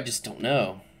can do. I just don't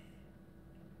know.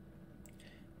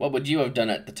 What would you have done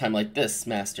at the time like this,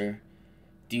 Master?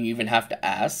 Do you even have to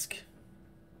ask?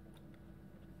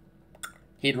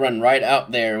 He'd run right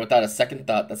out there without a second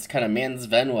thought. That's the kind of man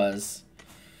Sven was.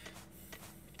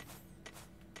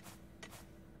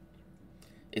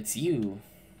 It's you.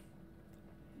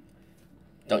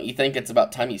 Don't you think it's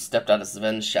about time you stepped out of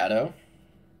Sven's shadow?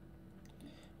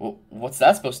 Well, what's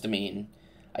that supposed to mean?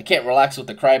 I can't relax with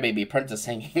the crybaby apprentice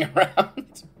hanging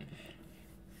around.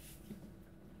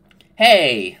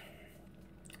 Hey!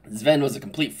 Sven was a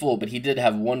complete fool, but he did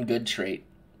have one good trait.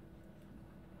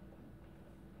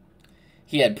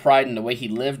 He had pride in the way he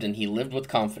lived, and he lived with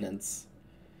confidence.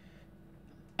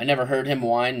 I never heard him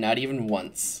whine, not even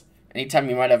once. Anytime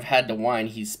he might have had to whine,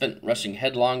 he spent rushing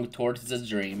headlong towards his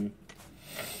dream.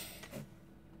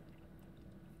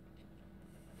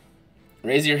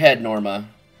 Raise your head, Norma.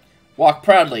 Walk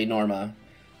proudly, Norma.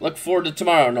 Look forward to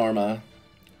tomorrow, Norma.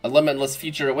 A limitless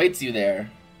future awaits you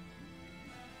there.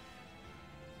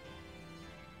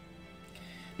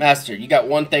 Master, you got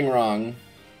one thing wrong.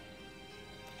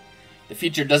 The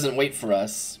future doesn't wait for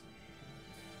us.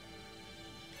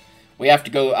 We have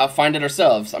to go out find it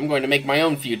ourselves. I'm going to make my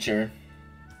own future.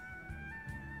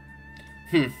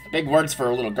 Big words for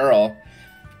a little girl.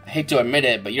 I hate to admit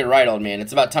it, but you're right, old man.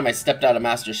 It's about time I stepped out of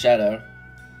Master's shadow.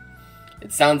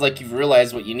 It sounds like you've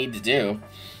realized what you need to do.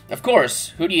 Of course.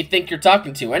 Who do you think you're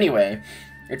talking to, anyway?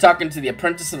 You're talking to the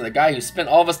apprentice of the guy who spent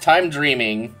all of his time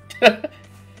dreaming.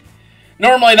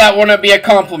 Normally that wouldn't be a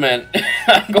compliment.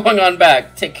 I'm going on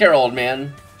back. Take care, old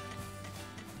man.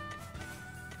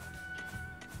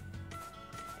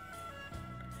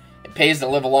 It pays to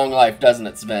live a long life, doesn't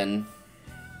it, Sven?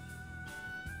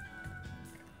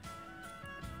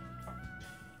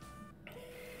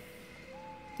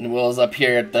 And Will's up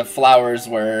here at the flowers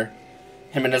where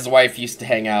him and his wife used to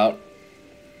hang out.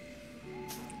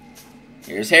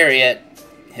 Here's Harriet,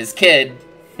 his kid.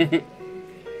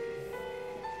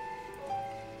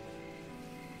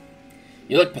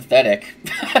 You look pathetic.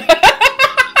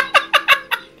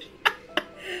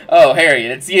 Oh,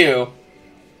 Harriet, it's you.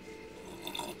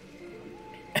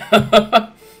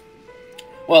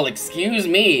 Well, excuse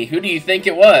me. Who do you think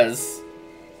it was?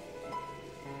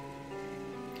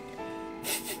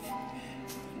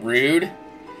 Rude.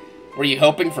 Were you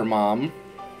hoping for Mom?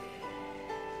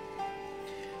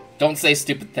 Don't say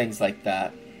stupid things like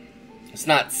that. It's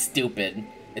not stupid.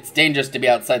 It's dangerous to be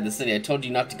outside the city. I told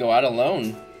you not to go out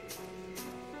alone.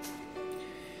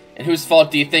 And whose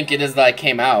fault do you think it is that I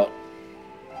came out?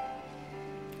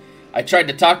 I tried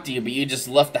to talk to you, but you just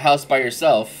left the house by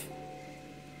yourself.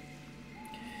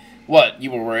 What,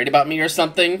 you were worried about me or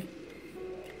something?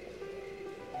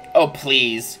 Oh,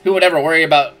 please. Who would ever worry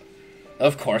about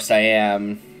Of course I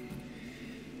am.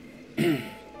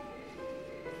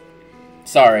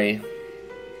 Sorry.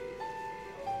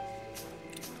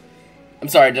 I'm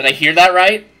sorry, did I hear that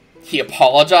right? He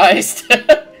apologized?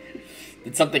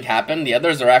 Did something happen? The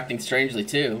others are acting strangely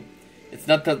too. It's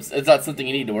not something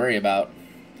you need to worry about.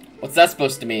 What's that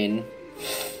supposed to mean?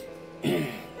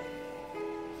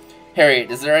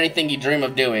 Harriet, is there anything you dream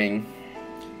of doing?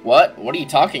 What? What are you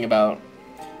talking about?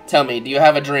 Tell me, do you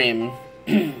have a dream?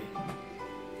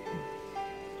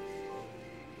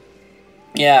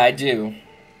 Yeah, I do.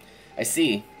 I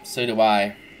see. So do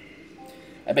I.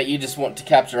 I bet you just want to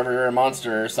capture every rare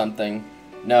monster or something.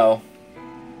 No.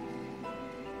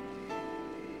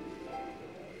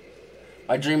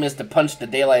 My dream is to punch the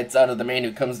daylights out of the man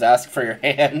who comes to ask for your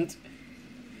hand.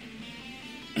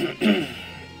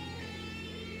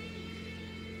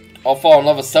 I'll fall in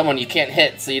love with someone you can't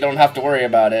hit, so you don't have to worry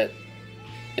about it.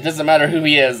 It doesn't matter who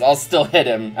he is, I'll still hit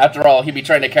him. After all, he'd be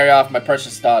trying to carry off my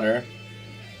precious daughter.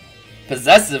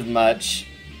 Possessive much?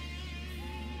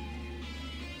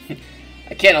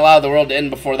 I can't allow the world to end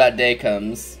before that day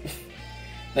comes.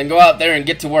 Then go out there and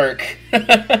get to work.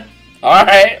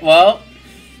 Alright, well,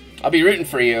 I'll be rooting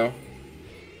for you.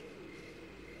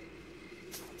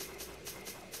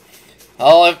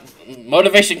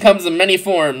 Motivation comes in many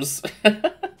forms.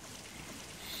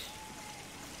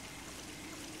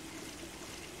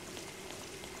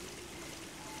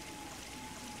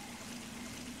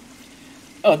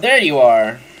 Oh, there you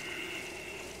are.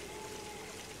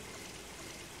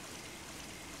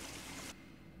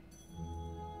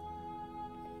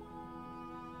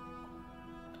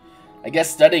 I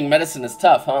guess studying medicine is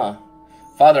tough, huh?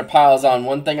 Father piles on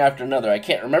one thing after another. I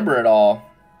can't remember it all.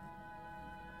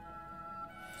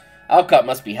 Alcott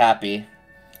must be happy.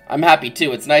 I'm happy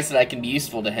too. It's nice that I can be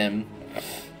useful to him.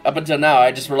 Up until now,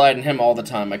 I just relied on him all the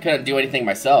time. I couldn't do anything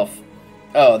myself.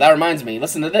 Oh, that reminds me.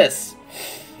 Listen to this.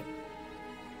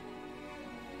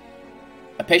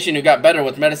 A patient who got better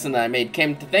with medicine that I made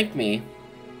came to thank me.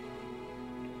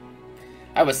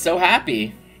 I was so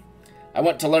happy. I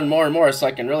want to learn more and more so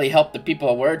I can really help the people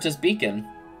of Werech's Beacon.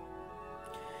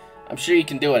 I'm sure you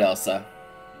can do it, Elsa.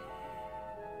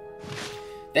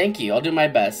 Thank you. I'll do my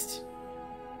best.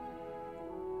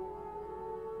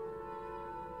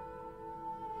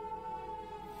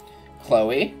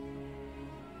 Chloe?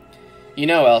 You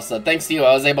know, Elsa, thanks to you,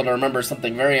 I was able to remember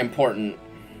something very important.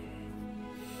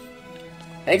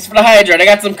 Thanks for the hydrate. I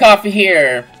got some coffee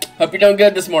here. Hope you're doing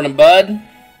good this morning, bud.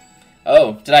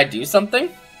 Oh, did I do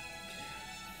something?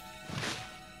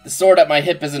 The sword at my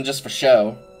hip isn't just for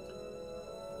show.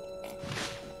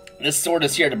 This sword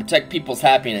is here to protect people's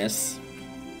happiness.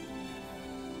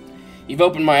 You've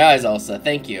opened my eyes, Elsa.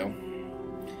 Thank you.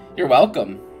 You're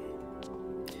welcome.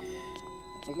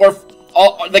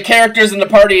 All the characters in the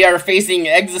party are facing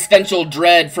existential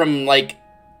dread from, like,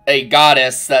 a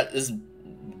goddess that is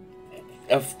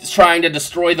trying to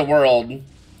destroy the world.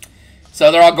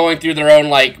 So they're all going through their own,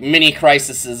 like, mini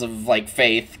crises of, like,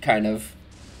 faith, kind of.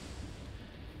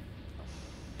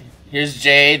 Here's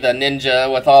Jay, the ninja,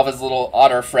 with all of his little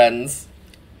otter friends.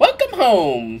 Welcome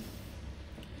home!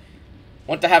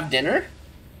 Want to have dinner?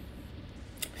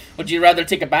 Would you rather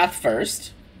take a bath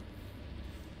first?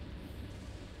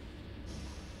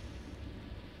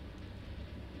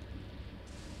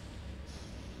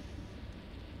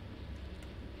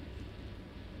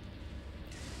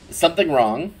 Is something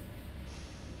wrong?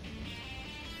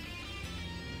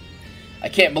 I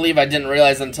can't believe I didn't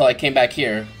realize until I came back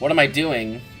here. What am I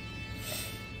doing?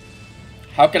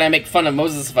 How can I make fun of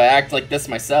Moses if I act like this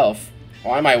myself?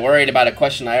 Why am I worried about a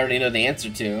question I already know the answer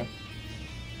to?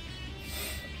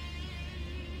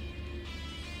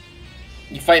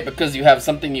 You fight because you have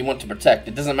something you want to protect.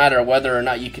 It doesn't matter whether or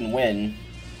not you can win.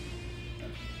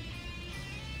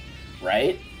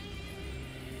 Right?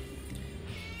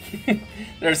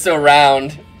 They're so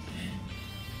round.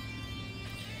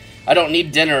 I don't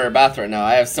need dinner or bath right now.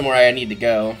 I have somewhere I need to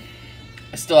go.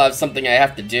 I still have something I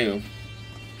have to do.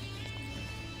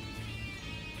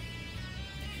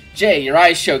 Jay, your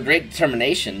eyes show great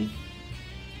determination.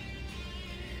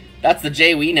 That's the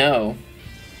Jay we know.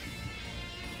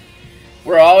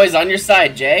 We're always on your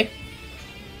side, Jay.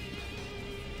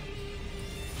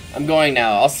 I'm going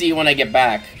now. I'll see you when I get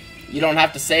back. You don't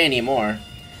have to say any more.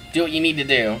 Do what you need to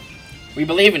do. We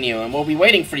believe in you, and we'll be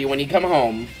waiting for you when you come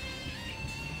home.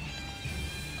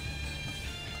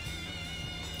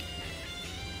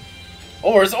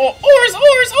 Oars, oars,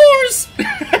 oars, oars!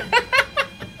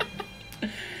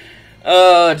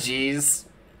 Oh, jeez.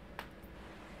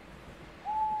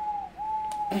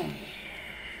 It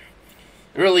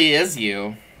really is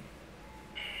you.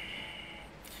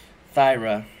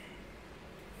 Thyra.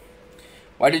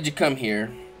 Why did you come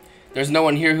here? There's no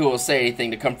one here who will say anything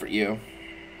to comfort you.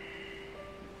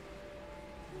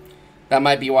 That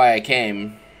might be why I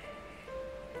came.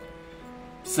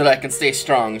 So that I can stay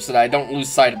strong, so that I don't lose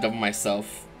sight of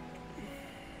myself.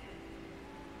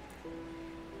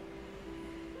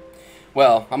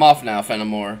 Well, I'm off now,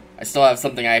 Fenimore. I still have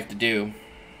something I have to do.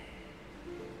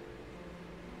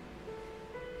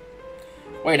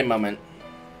 Wait a moment.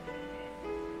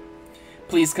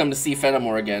 Please come to see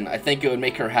Fenimore again. I think it would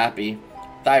make her happy.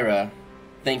 Thyra,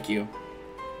 thank you.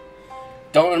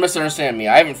 Don't misunderstand me.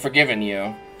 I haven't forgiven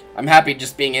you. I'm happy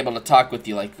just being able to talk with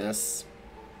you like this.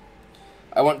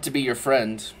 I want to be your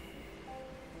friend.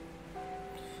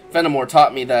 Fenimore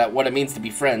taught me that what it means to be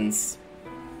friends.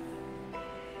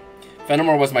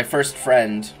 Fenimore was my first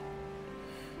friend.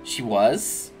 She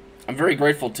was? I'm very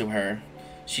grateful to her.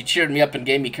 She cheered me up and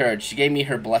gave me courage. She gave me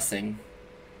her blessing.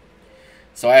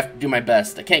 So I have to do my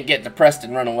best. I can't get depressed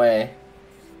and run away.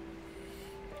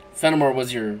 Fenimore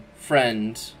was your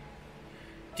friend.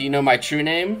 Do you know my true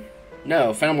name?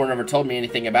 No, Fenimore never told me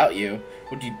anything about you.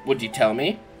 Would you tell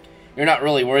me? You're not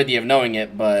really worthy of knowing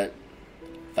it, but...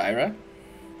 Thyra?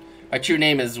 My true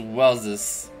name is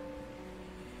Welzus.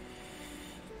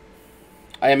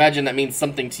 I imagine that means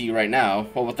something to you right now.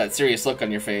 What with that serious look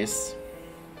on your face?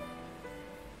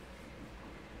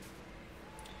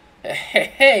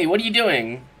 Hey, what are you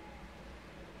doing?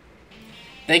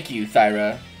 Thank you,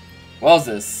 Thyra.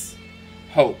 Welzus.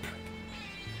 Hope.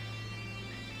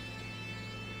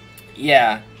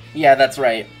 Yeah, that's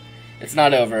right. It's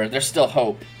not over. There's still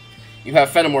hope. You have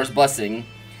Fenimore's blessing,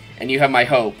 and you have my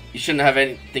hope. You shouldn't have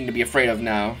anything to be afraid of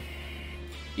now.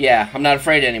 Yeah, I'm not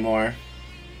afraid anymore.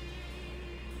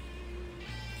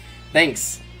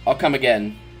 Thanks. I'll come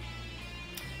again.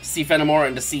 To see Fenimore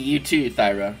and to see you too,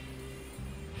 Thyra.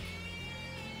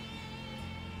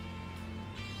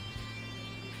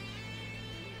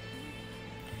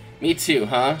 Me too,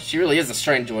 huh? She really is a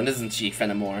strange one, isn't she,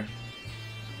 Fenimore?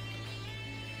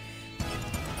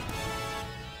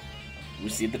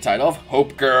 Received the title of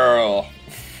Hope Girl.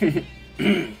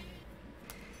 I've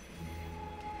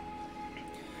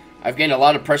gained a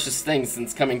lot of precious things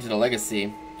since coming to the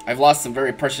Legacy. I've lost some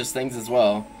very precious things as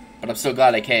well, but I'm so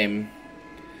glad I came.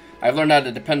 I've learned how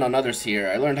to depend on others here.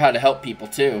 I learned how to help people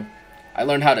too. I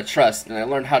learned how to trust, and I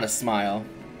learned how to smile.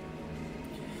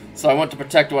 So I want to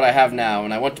protect what I have now,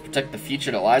 and I want to protect the future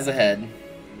that lies ahead.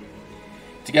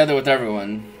 Together with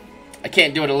everyone. I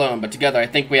can't do it alone, but together I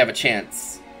think we have a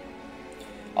chance.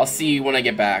 I'll see you when I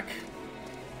get back.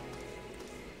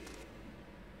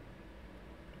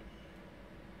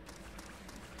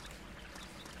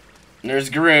 And there's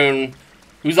Garoon,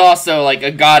 who's also like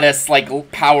a goddess,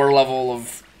 like power level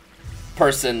of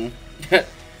person.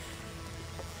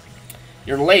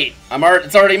 You're late.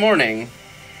 It's already morning.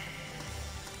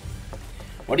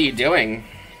 What are you doing?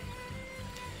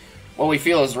 What we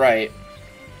feel is right.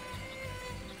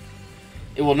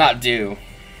 It will not do.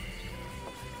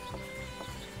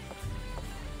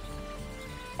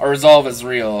 Our resolve is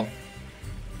real.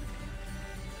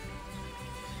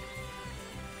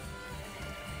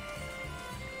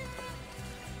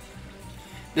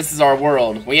 This is our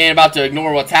world. We ain't about to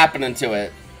ignore what's happening to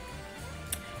it.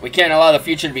 We can't allow the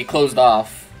future to be closed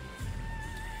off.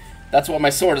 That's what my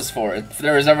sword is for. If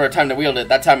there is ever a time to wield it,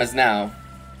 that time is now.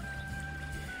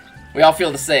 We all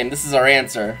feel the same. This is our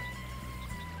answer.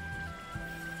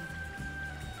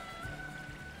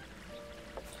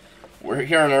 We're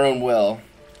here on our own will.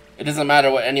 It doesn't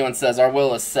matter what anyone says. Our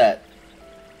will is set.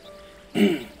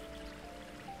 If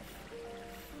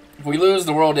we lose,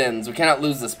 the world ends. We cannot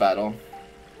lose this battle.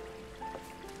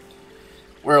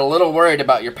 We're a little worried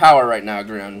about your power right now,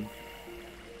 Grun.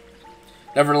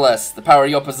 Nevertheless, the power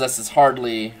you'll possess is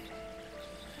hardly...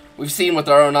 We've seen with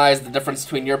our own eyes the difference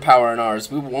between your power and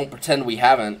ours. We won't pretend we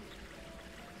haven't.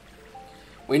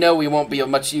 We know we won't be of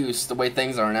much use the way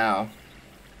things are now.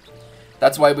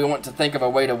 That's why we want to think of a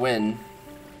way to win.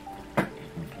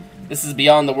 This is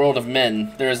beyond the world of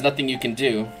men. There is nothing you can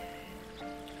do.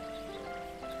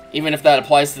 Even if that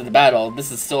applies to the battle,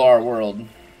 this is still our world.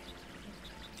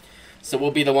 So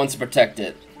we'll be the ones to protect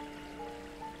it.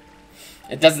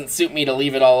 It doesn't suit me to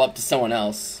leave it all up to someone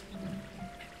else.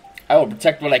 I will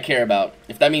protect what I care about.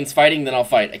 If that means fighting, then I'll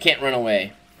fight. I can't run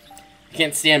away. I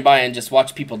can't stand by and just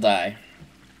watch people die.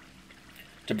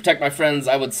 To protect my friends,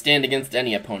 I would stand against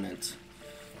any opponent.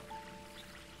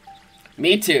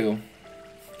 Me too.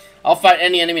 I'll fight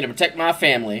any enemy to protect my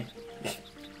family.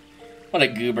 What a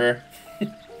goober.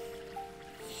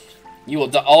 You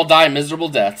will all die miserable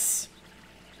deaths.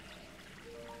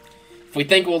 If we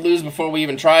think we'll lose before we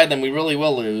even try, then we really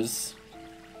will lose.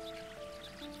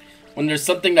 When there's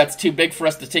something that's too big for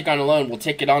us to take on alone, we'll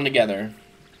take it on together.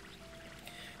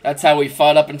 That's how we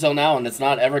fought up until now, and it's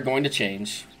not ever going to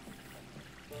change.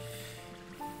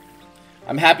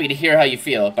 I'm happy to hear how you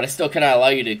feel, but I still cannot allow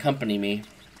you to accompany me.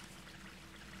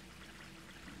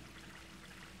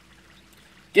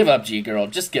 Give up, G-Girl.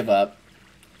 Just give up.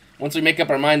 Once we make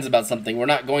up our minds about something, we're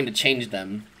not going to change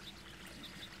them.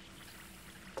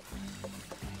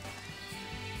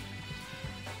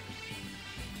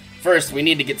 First, we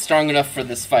need to get strong enough for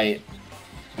this fight.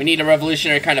 We need a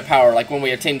revolutionary kind of power, like when we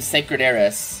attained Sacred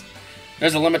Heiress.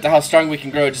 There's a limit to how strong we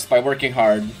can grow just by working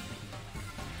hard.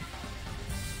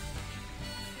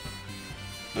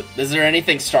 But is there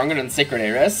anything stronger than Sacred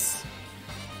Heiress?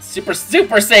 Super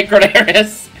Sacred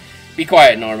Heiress! Be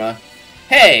quiet, Norma.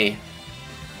 Hey!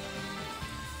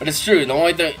 But it's true,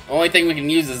 the only thing we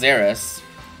can use is Heiress.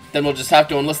 Then we'll just have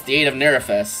to enlist the aid of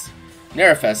Nerifes.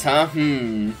 Nerifes, huh?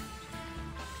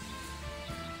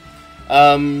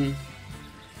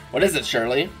 What is it,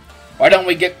 Shirley? Why don't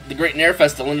we get the Great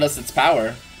Nerifes to lend us its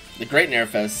power? The Great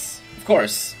Nerifes. Of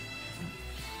course.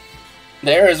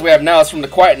 The errors we have now is from the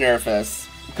Quiet Nerifes,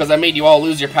 because I made you all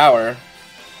lose your power.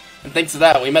 And thanks to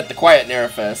that, we met the Quiet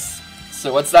Nerifes.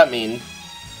 So what's that mean?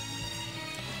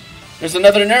 There's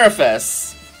another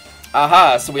Nerifes!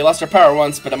 Aha, so we lost our power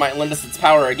once, but it might lend us its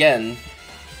power again.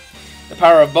 The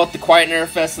power of both the Quiet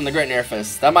Nerifes and the Great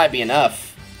Nerifes. That might be enough.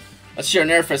 Let's show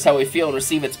Nerifes how we feel and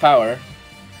receive its power.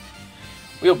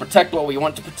 We will protect what we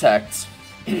want to protect.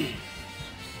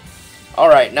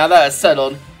 Alright, now that is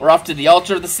settled, we're off to the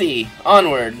Altar of the Sea.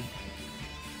 Onward!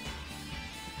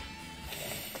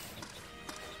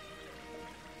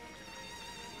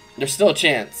 There's still a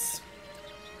chance.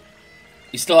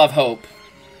 You still have hope.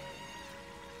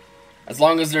 As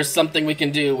long as there's something we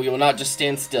can do, we will not just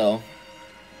stand still.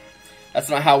 That's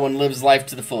not how one lives life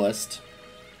to the fullest.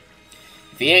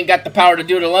 If you ain't got the power to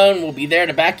do it alone, we'll be there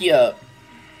to back you up.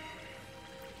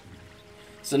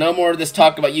 So no more of this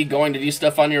talk about you going to do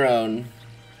stuff on your own.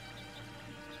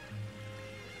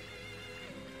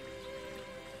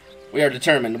 We are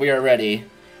determined. We are ready.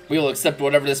 We will accept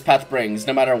whatever this path brings,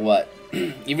 no matter what.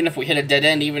 Even if we hit a dead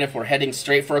end, even if we're heading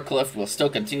straight for a cliff, we'll still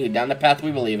continue down the path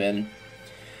we believe in.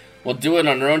 We'll do it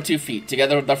on our own 2 feet,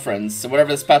 together with our friends. So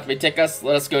whatever this path may take us,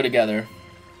 let us go together.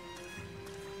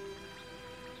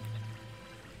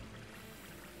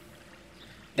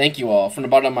 Thank you all, from the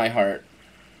bottom of my heart.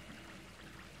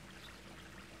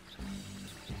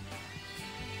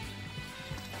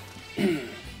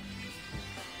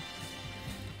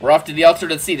 We're off to the Altar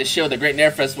of the Sea to show the Great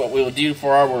Nerifes what we will do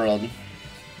for our world.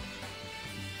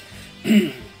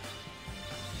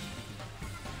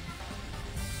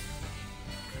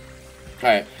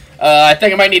 Alright. I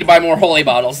think I might need to buy more holy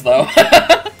bottles, though.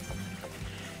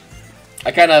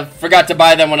 I kind of forgot to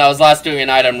buy them when I was last doing an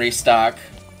item restock.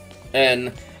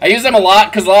 And I use them a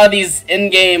lot, because a lot of these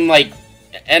in-game, like,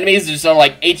 enemies are sort of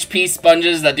like HP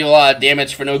sponges that do a lot of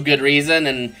damage for no good reason,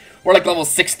 and we're like level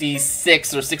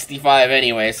 66 or 65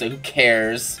 anyway, so who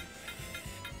cares?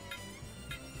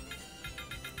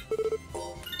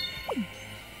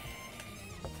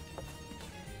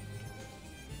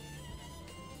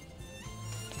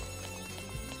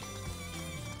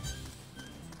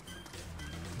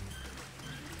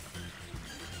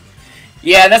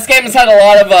 Yeah, this game has had a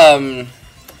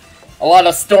lot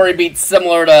of story beats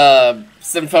similar to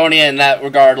Symphonia in that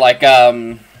regard, like,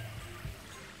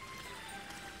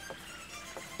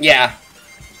 yeah.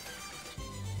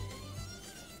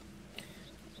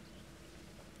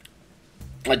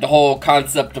 Like, the whole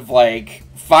concept of, like,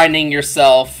 finding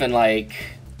yourself and, like,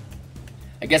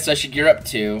 I guess I should gear up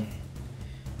to.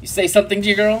 You say something,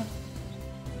 G-Girl?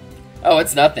 Oh,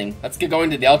 it's nothing. Let's get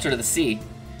going to the Altar of the Sea.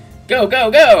 Go,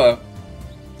 go, go!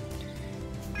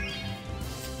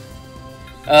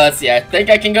 Let's see, I think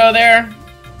I can go there.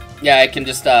 Yeah, I can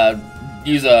just,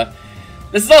 use a...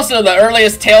 This is also the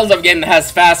earliest Tales of game that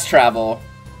has fast travel.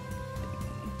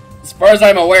 As far as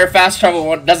I'm aware, fast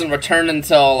travel doesn't return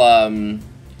until,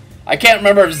 I can't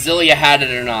remember if Zillia had it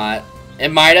or not.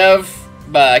 It might have,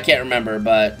 but I can't remember,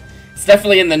 but it's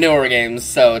definitely in the newer games,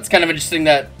 so it's kind of interesting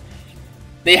that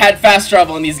they had fast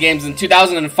travel in these games in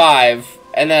 2005,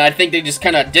 and then I think they just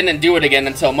kind of didn't do it again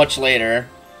until much later.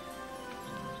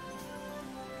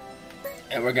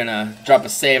 And we're gonna drop a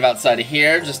save outside of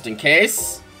here, just in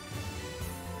case.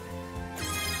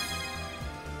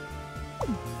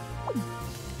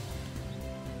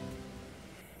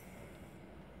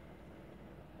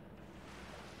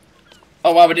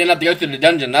 Oh wow, we didn't have to go through the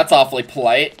dungeon. That's awfully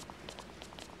polite.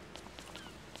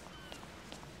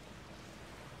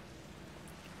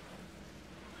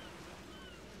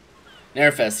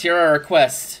 Nerifes, here are our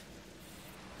requests.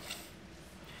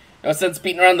 No sense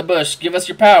beating around the bush. Give us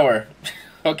your power.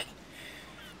 Okay.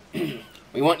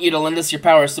 We want you to lend us your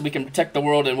power so we can protect the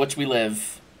world in which we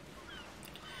live.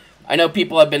 I know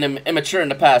people have been immature in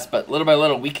the past, but little by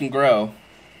little we can grow.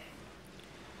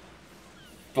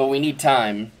 But we need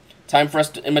time. Time for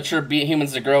us immature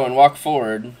humans to grow and walk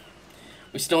forward.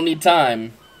 We still need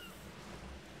time.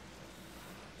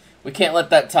 We can't let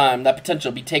that time, that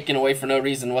potential, be taken away for no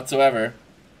reason whatsoever.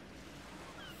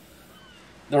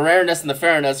 The rareness and the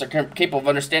fairness are capable of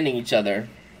understanding each other.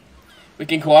 We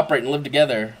can cooperate and live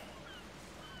together.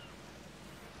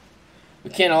 We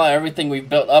can't allow everything we've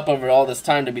built up over all this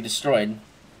time to be destroyed.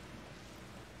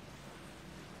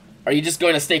 Are you just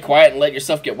going to stay quiet and let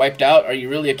yourself get wiped out? Are you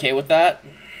really okay with that?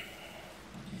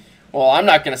 Well, I'm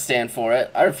not going to stand for it.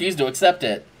 I refuse to accept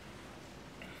it.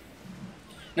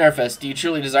 Nerfus, do you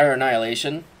truly desire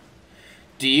annihilation?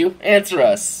 Do you? Answer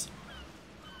us.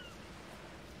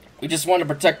 We just want to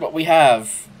protect what we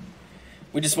have.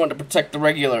 We just want to protect the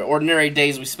regular, ordinary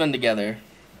days we spend together.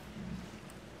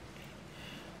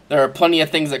 There are plenty of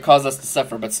things that cause us to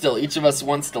suffer, but still, each of us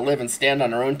wants to live and stand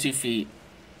on our own 2 feet.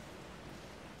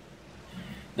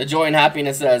 The joy and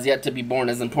happiness that has yet to be born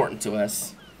is important to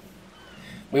us.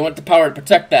 We want the power to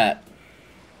protect that.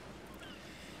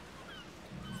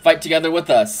 Fight together with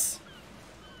us.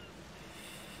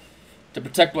 To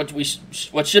protect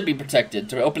what should be protected.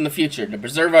 To open the future. To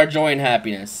preserve our joy and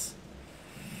happiness.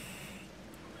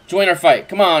 Join our fight.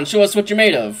 Come on, show us what you're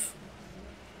made of.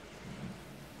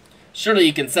 Surely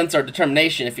you can sense our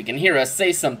determination if you can hear us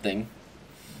say something.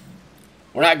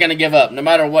 We're not gonna give up, no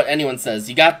matter what anyone says.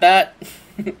 You got that?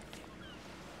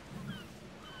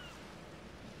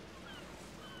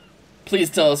 Please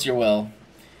tell us your will.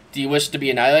 Do you wish to be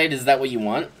annihilated? Is that what you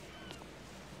want?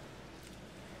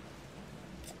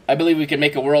 I believe we can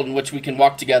make a world in which we can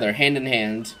walk together, hand in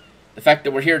hand. The fact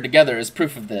that we're here together is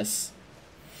proof of this.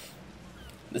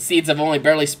 The seeds have only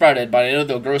barely sprouted, but I know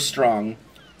they'll grow strong.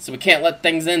 So we can't let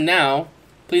things in now.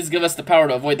 Please give us the power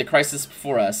to avoid the crisis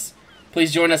before us.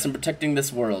 Please join us in protecting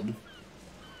this world.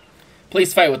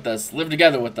 Please fight with us. Live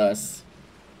together with us.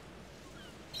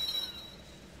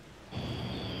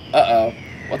 Uh-oh.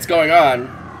 What's going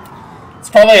on? It's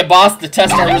probably a boss to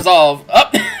test our resolve. Oh,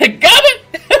 got it!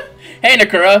 Hey,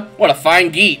 Nakura. What a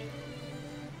fine gate.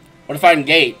 What a fine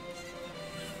gate.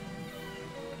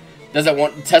 Does it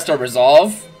want to test our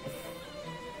resolve?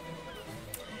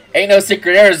 Ain't no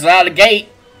secret areas without a gate.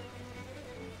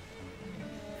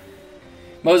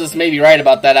 Moses may be right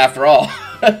about that after all.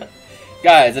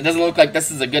 Guys, it doesn't look like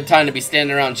this is a good time to be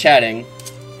standing around chatting.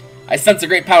 I sense a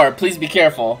great power. Please be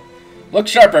careful. Look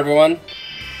sharp, everyone.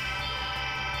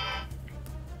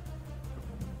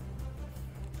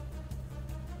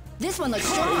 This one looks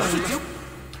strong.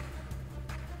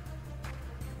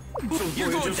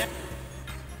 You're going down.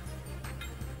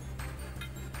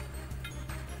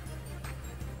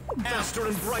 Faster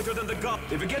and brighter than the god.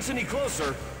 If it gets any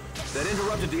closer, that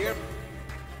interrupted the air.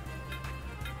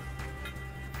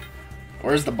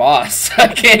 Where's the boss? I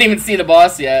can't even see the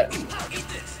boss yet.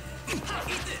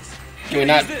 Can we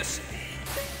not?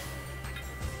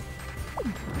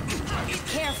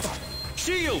 Careful.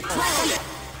 Shield.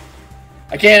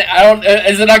 I can't. I don't.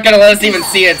 Is it not gonna let us even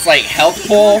see its like health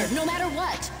pool? No matter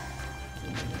what.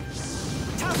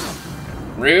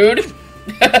 Rude.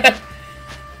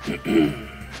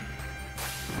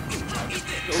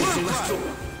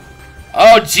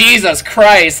 Oh Jesus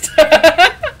Christ!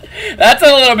 That's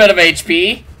a little bit of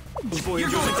HP.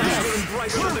 Voyagers faster and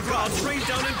brighter than the gods rain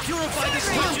down and purify this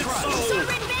wretched soul.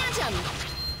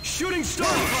 Shooting star.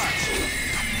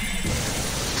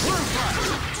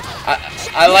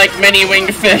 I like many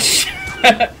winged fish.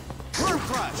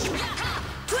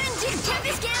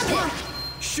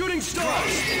 Shooting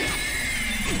stars.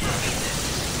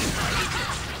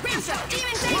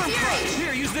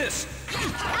 Here, use this.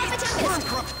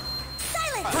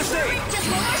 First aid. Just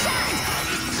one more shot.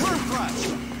 Worm crush.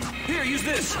 Here, use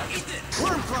this.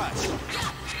 Worm crush.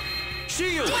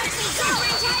 Shield.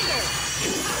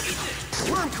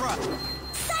 Worm crush.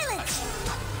 Silence.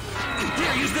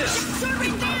 Here, use this.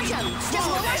 Soaring Phantom. Just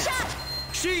one more shot.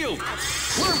 Shield.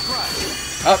 Worm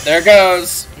crush. Oh, there it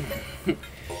goes.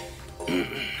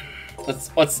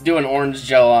 Let's do an orange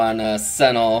gel on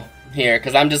Sentinel here,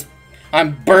 because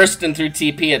I'm bursting through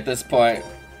TP at this point.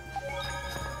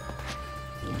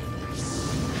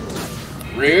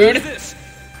 Rude. This.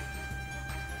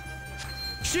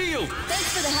 Shield.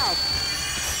 Thanks for the help.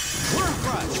 Worm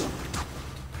crush.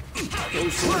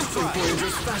 Those celestial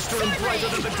voyagers faster and brighter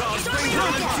than the gods rain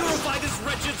down and purify this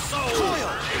wretched soul. Coil.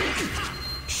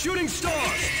 Shooting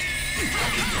stars.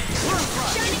 Worm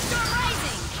crush. Shining Star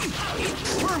Rising.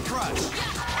 Worm crush.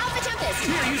 Alpha the Tempest.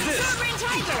 Here, use this. Sword Rain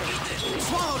Tiger.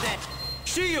 Swallow that.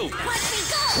 Shield. Watch me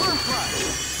go. Worm crush.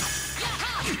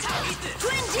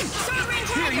 Twin Deep Sword Rain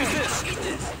Tiger. Here, use this.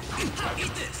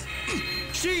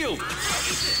 Shield.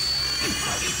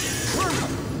 Worm.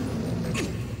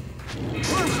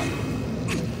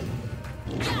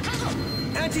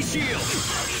 Anti-shield.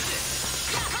 Sword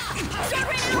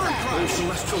Rain Alpha. Oh,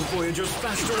 celestial voyagers,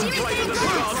 faster and brighter than the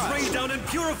gods, rain down and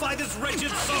purify this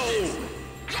wretched soul.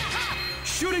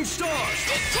 Shooting stars.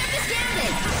 Tempest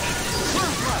Gambit.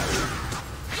 Worm crush.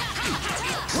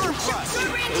 Worm crush.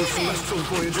 Sword Rain Oh, Demon. celestial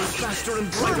voyagers, faster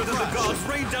and brighter than the gods,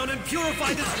 rain down and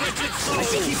purify this wretched soul.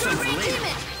 Sword Rain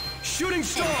Demon. Shooting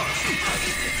stars.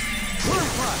 Worm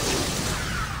crush.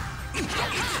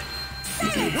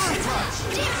 Worm crush.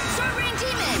 Sword Rain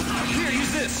Demon. Here,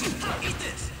 use this.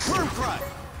 Worm crush.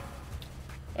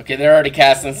 Okay, they're already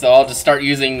casting, so I'll just start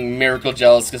using Miracle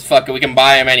Gels, because fuck it, we can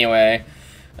buy them anyway.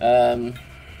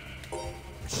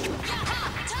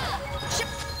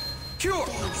 Cure.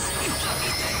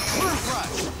 Worm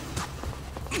crush.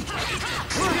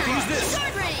 Here, use this.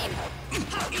 Sword Rain.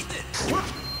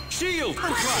 Shield. Watch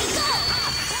me go.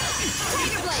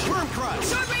 Tiger Blade. Worm crush.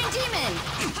 Sword Rain Demon.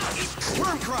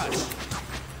 Worm crush.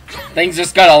 Things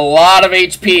just got a lot of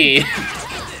HP.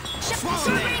 Sword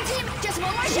Rain Demon. Just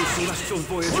one more shot. Celestial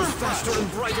voyagers, faster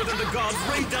and brighter than the gods,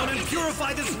 rain down and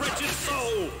purify this wretched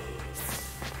soul.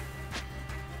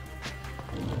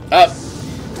 Oh,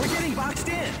 We're getting boxed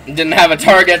in. didn't have a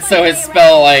target, so his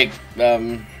spell, like,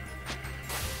 Worm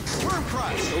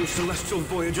crush. Oh, celestial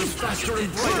voyagers, faster and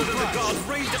brighter than the gods,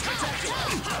 rain down.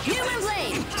 Human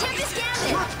Blade. Tempest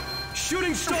Gambit.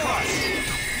 Shooting stars.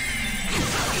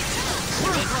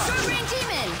 Sword Rain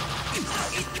Demon.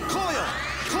 Coil.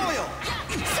 Coil.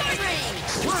 Sword Rain.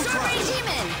 Sword Rain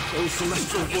Demon. Oh,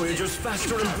 celestial voyagers,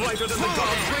 faster and brighter than the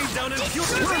gods, rain down and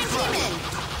Sword Rain purify. Demon.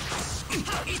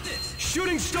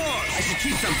 Shooting stars. I should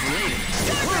keep some for later.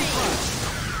 Sword Rain.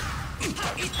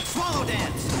 Swallow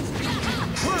dance.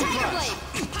 Tiger Blade.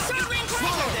 Sword Rain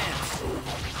Tiger. dance.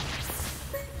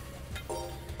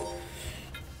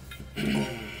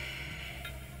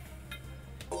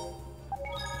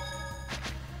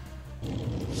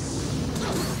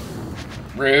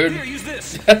 Here, rude. use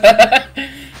this.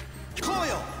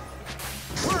 Coil.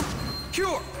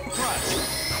 Cure. Crush.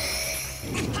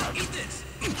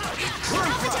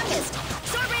 Alpha Tempest.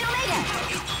 Sword Rain Omega.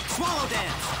 Swallow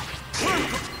dance.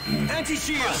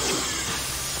 Anti-shield.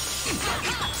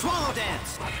 Swallow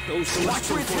dance. Those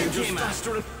celestial voyagers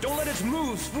faster and don't let its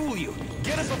moves fool you.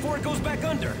 Get it before it goes back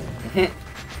under. There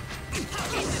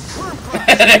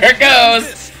it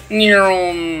goes.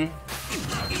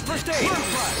 First aid.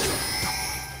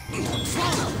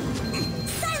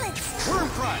 Silence. Worm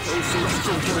crush. Those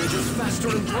celestial voyagers faster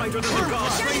and brighter than the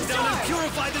gods, rain down and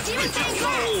purify this Demon wretched Fang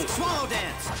soul. Blast. Swallow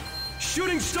dance.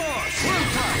 Shooting stars. Worm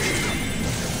crush.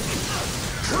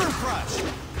 Worm crush.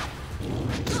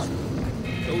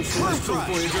 Those celestial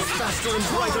voyagers faster and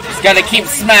brighter than the Gotta gods, keep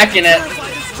rain smacking down it. and purify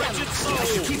this wretched soul. I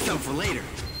should keep some for later.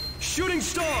 Shooting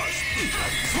stars.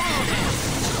 Swallow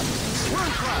dance.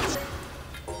 Worm crush.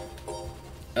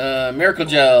 Miracle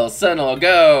Gel, Sentinel,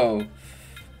 go.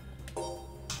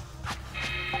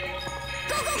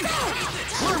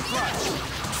 Worm crush.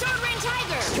 Sword Rain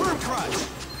Tiger. Worm crush.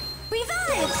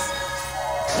 Revives.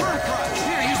 Worm crush.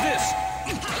 Here, use this.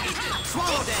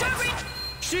 Swallow Sword dance. Rain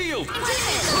Shield.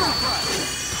 Demon. Worm crush.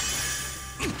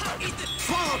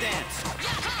 Swallow dance.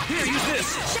 Here, use this.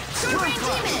 Sword Rain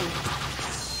Demon.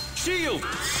 Shield.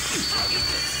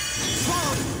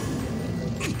 Swallow.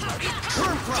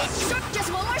 Worm crush. Just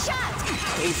one more shot.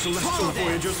 Those celestial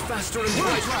voyagers faster and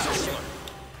brighter.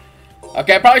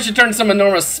 Okay, I probably should turn some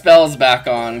enormous spells back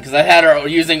on, because I had her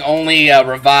using only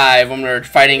Revive when we were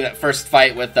fighting that first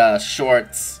fight with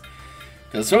Shorts.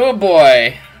 Because, oh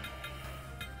boy.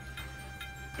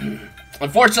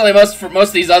 Unfortunately, most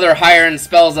of these other higher-end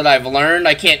spells that I've learned,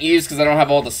 I can't use because I don't have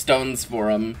all the stones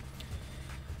for them.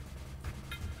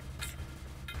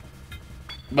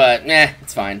 But,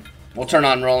 it's fine. We'll turn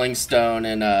on Rolling Stone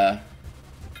and,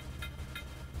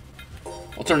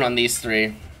 we'll turn on these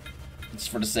three. Just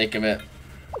for the sake of it.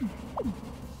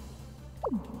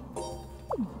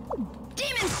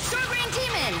 Demon. Sword Rain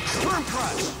Demon. Worm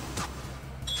crush.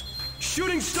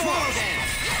 Shooting stars.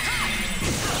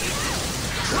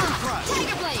 Worm crush.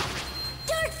 Tiger Blade.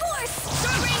 Dark Force.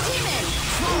 Sword Rain Demon.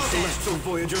 Those celestial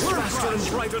voyagers faster and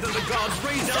brighter than the gods,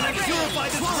 rain down and purify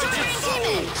this wretched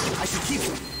soul. I should keep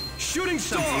them. Shooting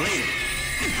stars.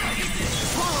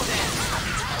 Swallow dance.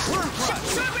 Worm crush.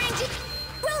 Sword Rain Demon.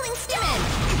 Rolling Stone.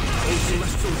 Those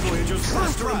celestial voyagers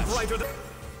faster and brighter than...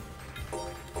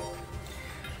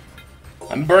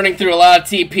 I'm burning through a lot of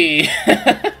TP.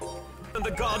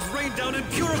 than the gods, rain down and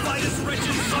purify this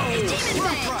wretched soul! Demon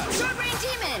Fang! Short range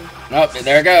demon! Oh,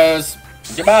 there it goes.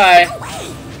 Goodbye.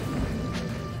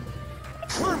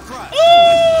 Worm crush!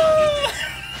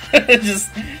 It just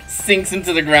sinks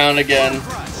into the ground again. Worm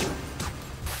crush!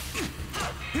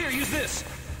 Here, use this!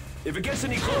 If it gets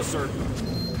any closer,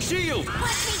 shield! Let me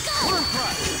go! Worm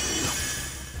crush!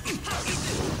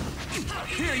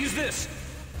 Here, use this!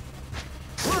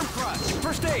 Worm crush!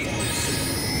 First aid!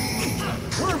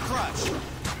 Worm crush!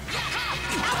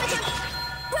 Alpha jump!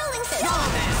 Rolling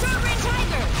stone! Short range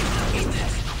tiger!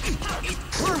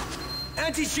 Worm!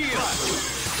 Anti-shield!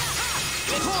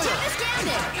 Thomas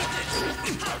Gambit!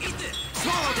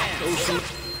 Swallow dance!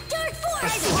 Dark force!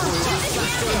 Faster Thomas and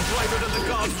Gambit! brighter than the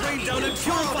gods, rain down and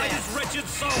purify this wretched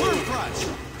soul! Worm crush!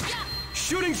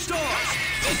 Shooting stars!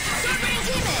 Short range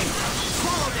demon!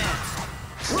 Swallow dance!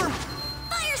 Worm!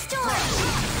 Firestorm!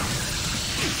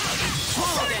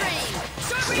 Short range!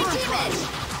 Short range demon!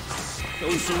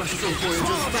 Those celestial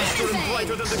voyagers faster and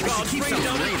brighter than the gods, rain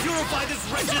down and purify this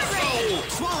wretched soul!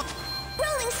 Swallow!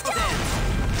 Rolling stone!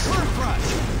 Worm crush!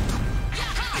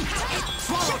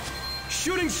 Swallow!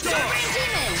 Shooting Short stars! range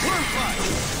demon! Worm crush!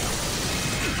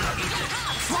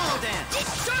 Swallow dance!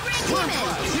 Short range Worm demon!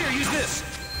 crush! Here, use this!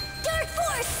 Dark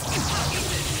force!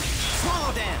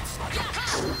 Swallow dance!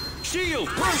 Shield!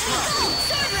 Worm crush!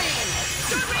 Sword range!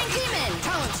 Short range demon!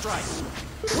 Talon strike!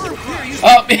 Worm crush! Here, use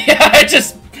Oh, yeah, I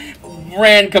just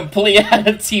ran complete out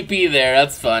of TP there.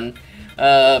 That's fun.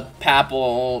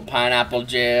 Pineapple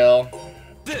jail.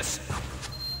 this!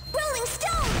 Rolling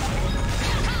stone!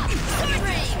 Sword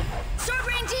range! Short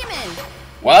range demon!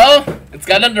 Well, it's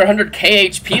got under 100k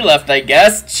HP left, I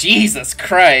guess. Jesus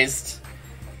Christ.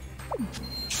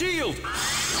 Shield! Worm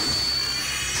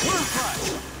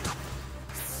crush!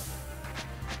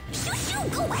 Shoo shoo!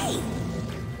 Go away!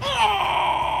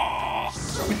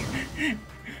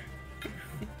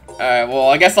 Alright, well,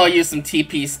 I guess I'll use some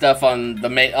TP stuff on the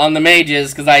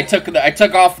mages because I took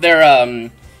off their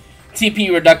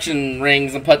TP reduction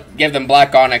rings and gave them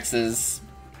black onyxes.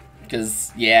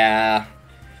 Because yeah,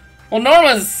 well,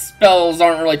 Norma's spells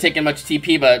aren't really taking much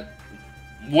TP, but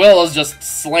Will is just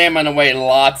slamming away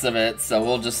lots of it. So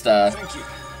we'll just Thank you.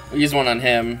 we'll use one on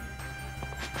him.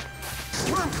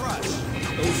 Worm crush!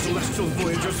 Those celestial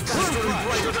voyagers faster and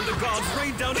brighter than the gods,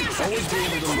 rain down and always be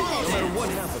able to move, no matter what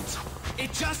happens.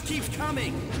 It just keeps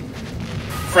coming!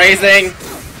 Phrasing.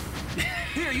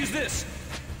 Here, use this!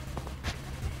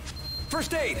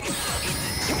 First aid!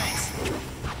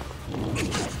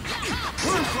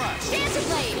 Worm crush! Dancer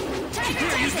blade! Tiger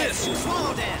Here, use Texas! this!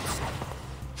 Swallow dance!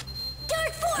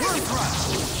 Dark Worm force! crush!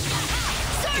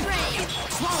 Sword range!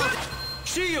 Swallow!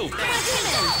 Shield!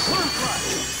 Demon! Worm crush!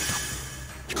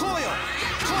 Coil!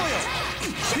 Coil!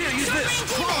 Here, use this!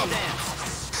 Swallow dance!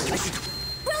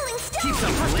 Rolling stone! Keep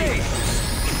some first aid!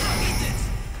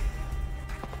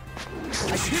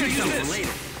 I should keep some for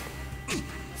later.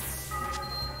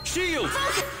 Shield!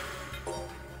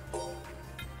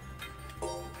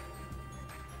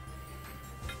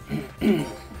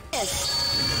 Yes.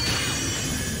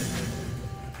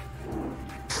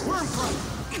 Worm crush!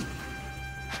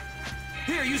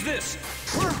 Here, use this!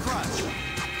 Worm crush!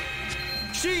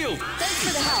 Shield! Thanks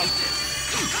for the help.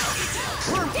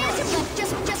 Worm Dancer crush!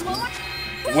 blade! Just one more.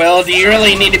 Will, do you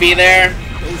really need to be there?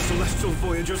 Those celestial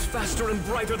voyagers faster and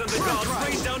brighter than the gods,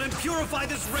 rain down and purify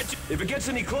this wretched... If it gets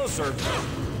any closer...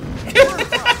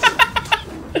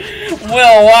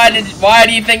 Will, why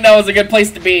do you think that was a good place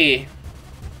to be?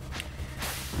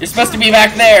 You're supposed to be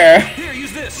back there. Here,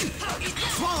 use this!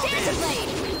 Swallow Dancer dance! blade!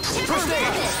 First Temper aid!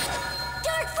 bandit!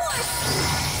 Dark force!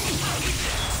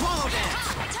 Swallow dance!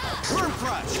 Worm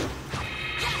crush!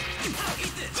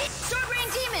 Short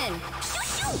range demon! Shoo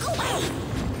shoo! Go away!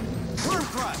 Worm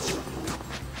crush!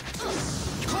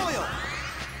 Coil!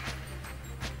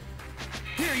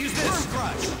 Here, use this! Worm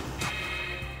crush!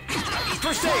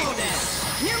 First aid!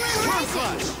 New moon Worm rising!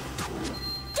 crush!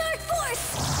 Dark force!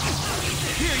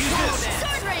 Here, use this!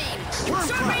 Sword range! Worm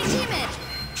Short crush! range demon!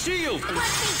 Shield! Let me go!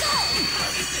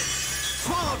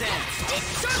 Swallow dance!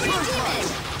 Short range demon! Here,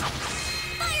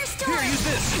 Firestorm! use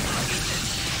this!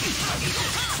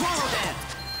 Swallow dance!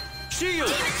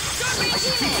 Shield! Short range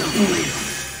demon!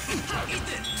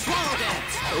 Swallow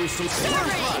dance! Oh, some Sword worm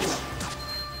range! crush!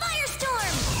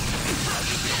 Firestorm!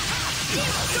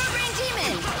 Short range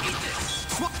demon!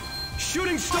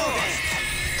 Shooting stars!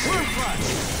 Worm crush!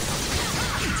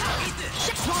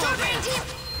 Short range demon!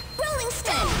 Rolling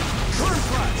stone! Worm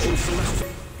crush! Oh, celestial...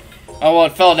 Oh, well,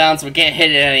 it fell down, so we can't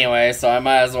hit it anyway, so I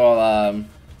might as well,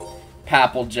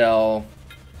 Papal Gel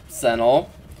Sentinel.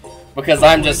 Because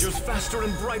I'm just... Voyagers faster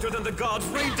and brighter than the gods,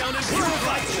 rain down and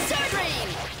purify! Sword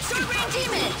range! Short range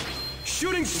demon!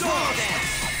 Shooting star!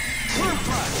 Worm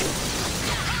crush!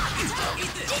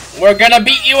 We're gonna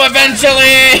beat you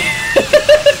eventually!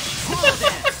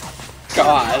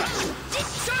 God.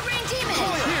 Short range demon.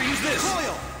 Here, use this!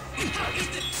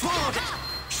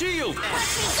 Shield!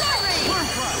 Short range. Worm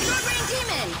crush! Short range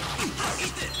demon.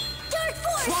 Dark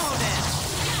force. Swallow dance!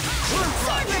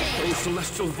 Sword range. Oh,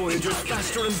 celestial voyagers,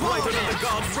 faster and brighter than the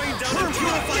gods, rain down and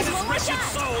purify this One more wretched shot.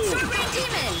 soul! Short range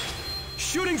demon.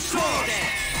 Shooting star!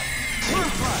 Worm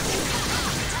crush!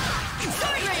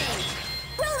 Sword range.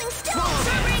 Rolling stone.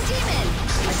 Sword range demon.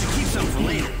 I should keep some for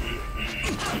later.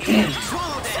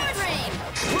 Swallow Sword dance! range.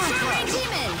 Sword range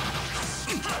demon.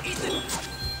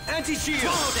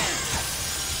 Anti-shield!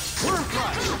 Worm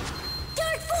crush!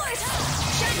 Dark force.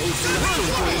 Oh, celestial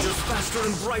voyagers, faster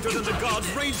and brighter than the gods,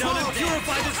 rain down and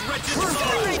purify this wretched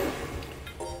soul!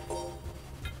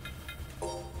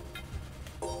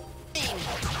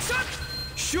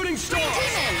 Shooting star!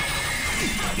 Demon.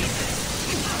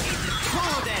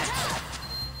 Swallow dance!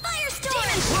 Firestorm.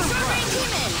 Sword range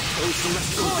demon. Oh,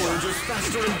 celestial voyagers,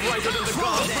 faster and brighter than the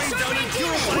gods, rain down and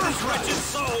purify this wretched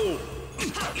soul!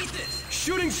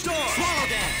 Shooting star! Swallow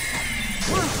dance!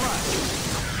 Worm crush!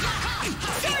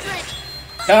 Sword range.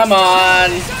 Come on!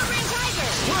 Sword range tiger.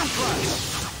 Worm crush!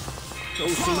 Oh,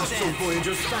 celestial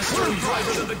voyagers, faster and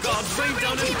brighter than the gods, rain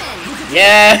down and... Demon.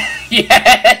 Yeah!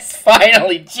 Yes!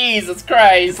 Finally! Jesus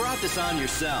Christ! Brought this on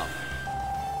yourself.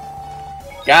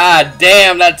 God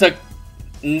damn, that took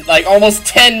like almost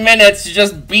 10 minutes to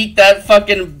just beat that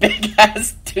fucking big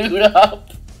ass dude up.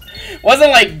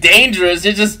 Wasn't like dangerous,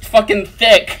 it's just fucking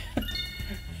thick.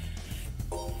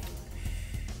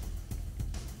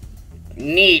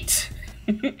 Neat.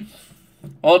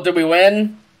 Well, did we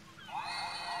win?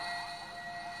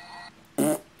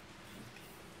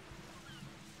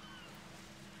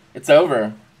 It's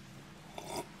over.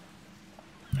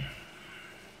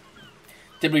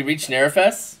 Did we reach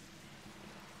Nerifes?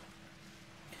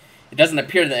 It doesn't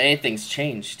appear that anything's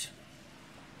changed.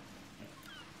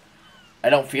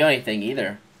 I don't feel anything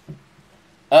either.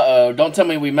 Uh-oh, don't tell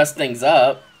me we messed things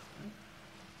up.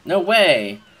 No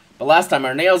way. But last time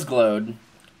our nails glowed.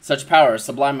 Such power,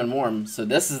 sublime and warm. So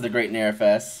this is the great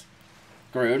Nerifes.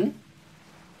 Groon?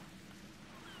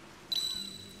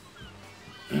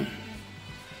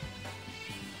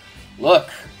 Look.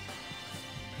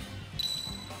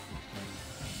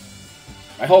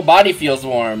 My whole body feels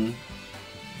warm.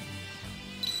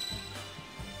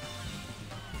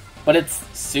 But it's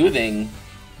soothing.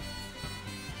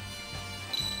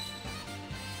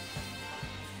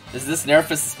 Is this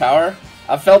Nerifes' power?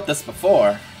 I've felt this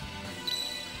before.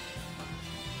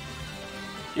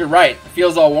 You're right, it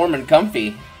feels all warm and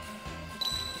comfy.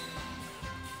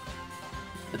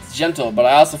 It's gentle, but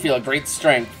I also feel a great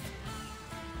strength.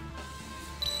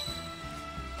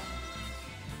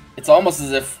 It's almost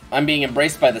as if I'm being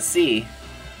embraced by the sea.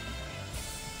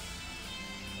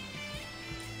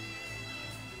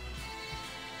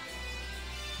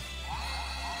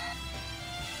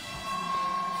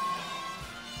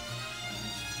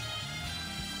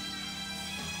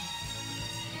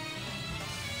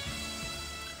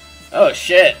 Oh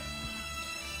shit.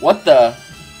 What the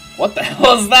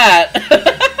hell is that?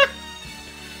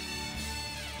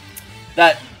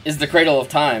 That is the Cradle of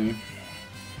Time.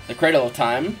 The Cradle of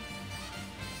Time?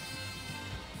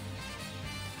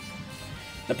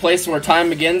 The place where time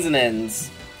begins and ends.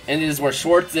 And it is where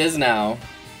Schwartz is now.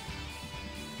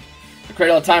 The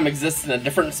Cradle of Time exists in a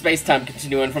different space-time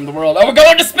continuum from the world. Oh, we're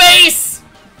going to space!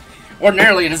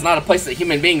 Ordinarily, it is not a place that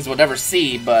human beings would ever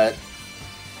see, but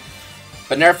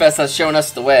Nerifes has shown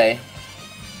us the way.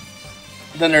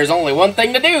 Then there's only one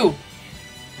thing to do.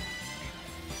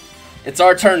 It's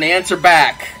our turn to answer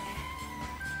back.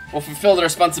 We'll fulfill the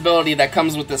responsibility that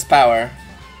comes with this power.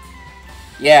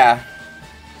 Yeah.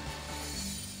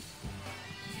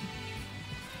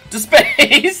 To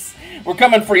space! We're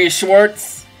coming for you,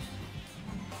 Schwartz.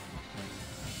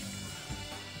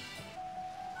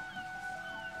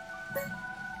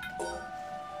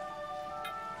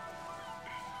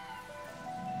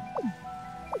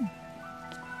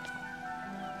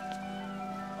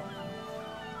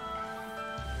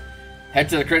 Head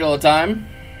to the Cradle of Time.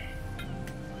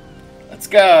 Let's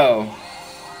go.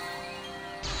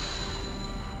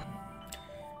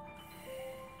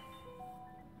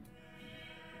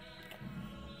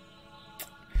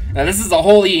 Now this is a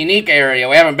wholly unique area.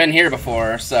 We haven't been here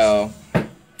before, so I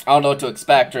don't know what to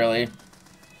expect, really.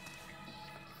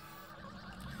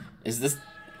 Is this...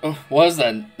 Oh, what is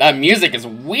that? That music is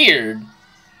weird.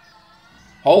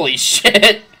 Holy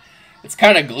shit. It's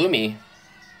kind of gloomy.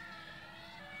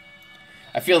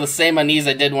 I feel the same unease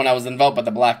I did when I was enveloped by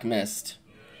the black mist.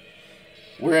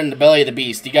 We're in the belly of the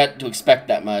beast. You got to expect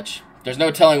that much. There's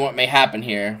no telling what may happen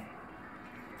here.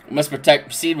 We must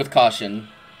proceed with caution.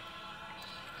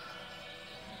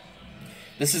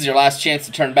 This is your last chance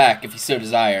to turn back, if you so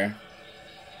desire.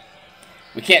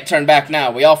 We can't turn back now.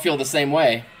 We all feel the same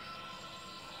way.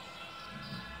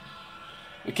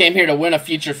 We came here to win a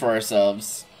future for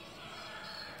ourselves.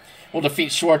 We'll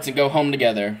defeat Schwartz and go home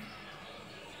together.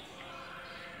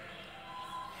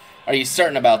 Are you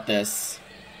certain about this?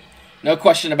 No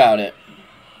question about it.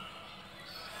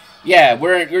 Yeah,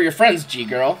 we're your friends,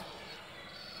 G-Girl.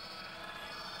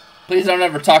 Please don't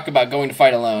ever talk about going to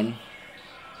fight alone.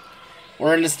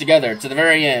 We're in this together, to the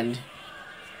very end.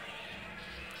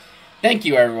 Thank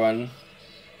you, everyone.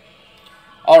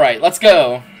 Alright, let's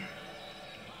go.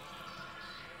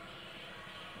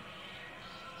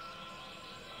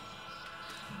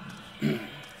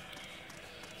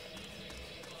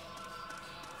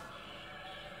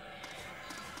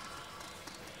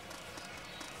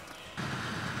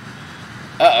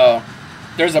 Uh-oh.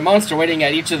 There's a monster waiting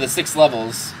at each of the 6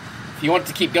 levels. If you want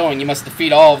to keep going, you must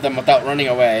defeat all of them without running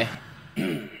away.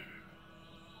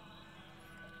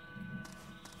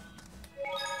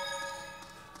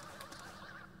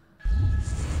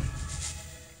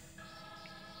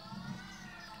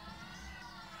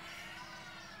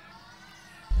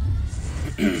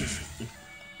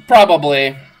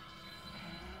 Probably.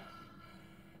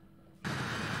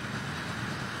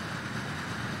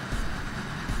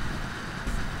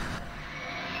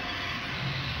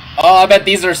 Oh, I bet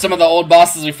these are some of the old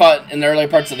bosses we fought in the earlier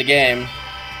parts of the game.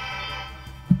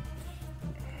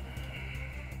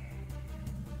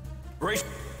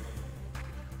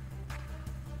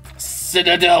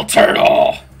 Citadel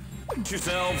Turtle!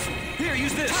 Yourselves. Here,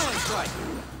 use this. Talon strike.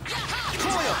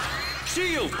 Coil.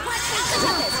 Shield.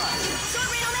 Sword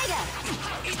Rain Omega.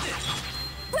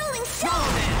 Rolling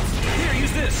Stone. Here,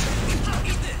 use this.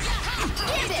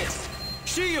 Gambit.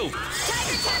 Shield.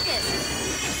 Tiger Tempest.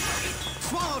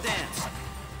 Swallow dance.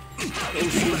 Oh,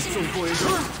 celestial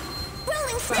voyager.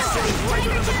 Rolling Faster and Stone. brighter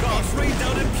Tiger than the gods Tempest. rain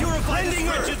down and purify this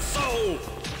wretched soul.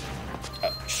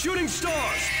 Shooting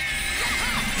stars.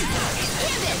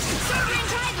 Gambit. Sword Rain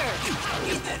Tiger.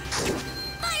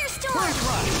 Firestorm.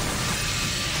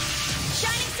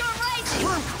 Shining Storm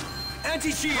Rising.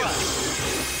 Anti-shield.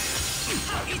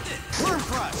 Worm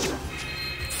crush.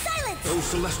 Silence. Oh,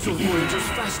 celestial voyagers,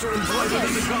 faster and brighter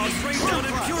than the gods rain down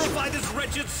and purify this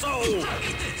wretched soul.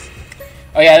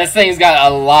 Oh yeah, this thing's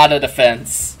got a lot of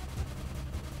defense.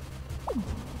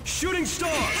 Shooting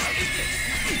stars.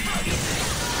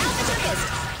 Alpha Tempest.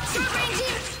 Sword Rain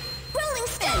Team. Rolling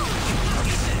Spin.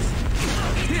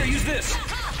 Here, use this.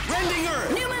 Rending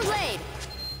earth. Newman Blade.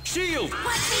 Shield.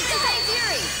 Black Feet Divine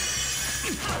Fury.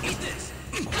 Gambit.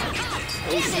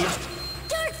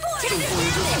 Dark Force. Gambit.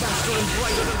 Faster and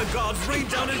brighter than the gods rain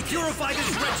down and purify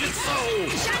this wretched soul.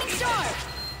 Shining Star.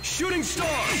 Shooting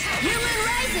stars. New Moon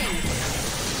Rising.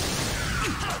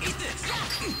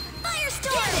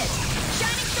 Firestorm.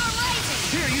 Shining Storm Rising.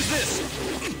 Here, use this.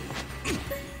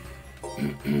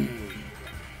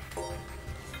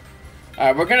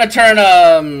 Alright, we're gonna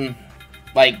turn,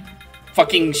 like,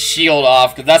 fucking shield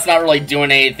off, because that's not really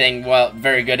doing anything, well,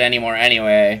 very good anymore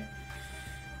anyway.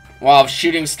 While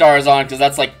shooting stars on, because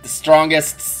that's, like, the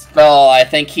strongest spell I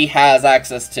think he has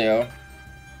access to.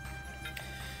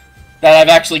 That I've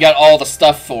actually got all the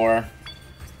stuff for.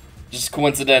 Just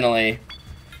coincidentally.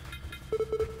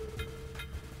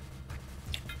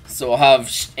 So we'll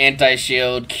have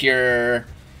anti-shield, cure,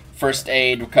 first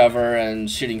aid, recover, and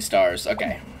shooting stars.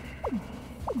 Okay.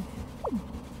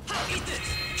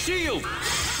 Shield.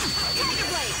 Tiger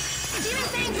Blade. Demon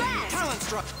Fang Blast. Talon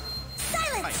struck.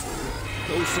 Silence.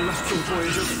 Those celestial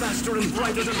voyagers, faster and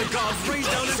brighter than the gods, rain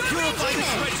down and purify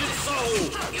this wretched soul.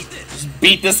 Just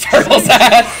beat this turtle's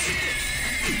ass.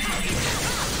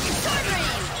 Sword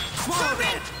Rain. Sword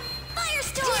Rain.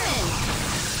 Firestorm.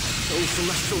 Those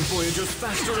celestial voyagers,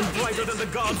 faster and brighter than the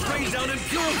gods, rain down and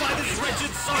purify this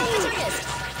wretched soul. Tempest.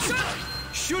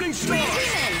 Shooting Sword stars.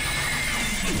 Demon.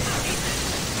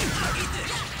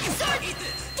 Sword.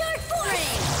 Dark Force.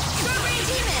 Sword Rain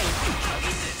Demon.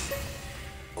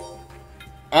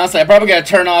 Honestly, I probably gotta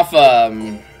turn off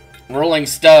Rolling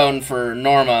Stone for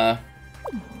Norma,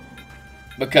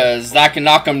 because that can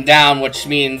knock them down, which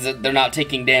means that they're not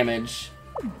taking damage.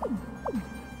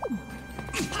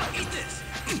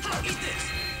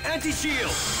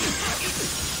 Anti-shield.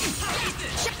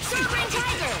 Sword Rain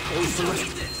Tiger. Those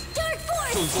celestial Dark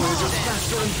Force. voyagers,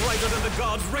 faster and brighter than the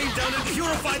gods, rain down and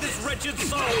purify this wretched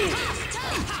soul.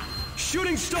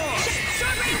 Shooting stars.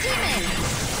 Sword Rain Demon.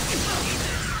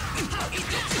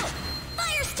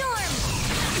 Firestorm.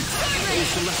 Sword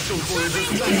Celestial voyagers,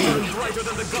 faster and brighter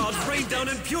than the gods, rain down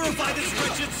and purify this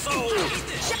wretched soul!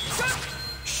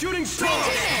 Shooting stars!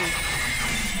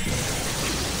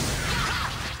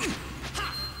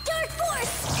 Dark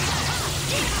Force!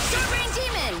 Starbring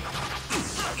Demon!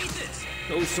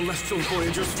 Oh, celestial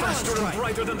voyagers, faster and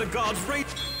brighter than the gods, rain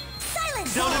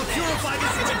Silence! down and purify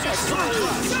this wretched soul!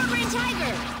 Starbring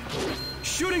Tiger!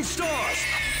 Shooting stars!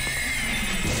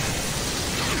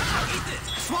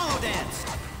 Swallow dance.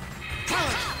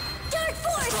 Dark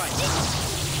Force!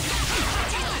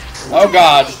 Oh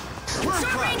god.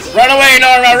 Run away,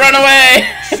 Norma, run away!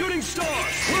 Shooting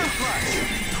stars!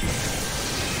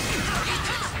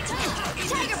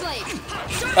 Tiger Blade!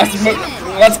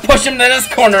 Let's push him to this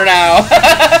corner now. Tiger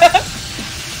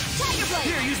Blade!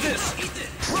 Here, use this!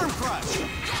 Worm crush.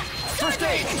 First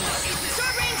aid!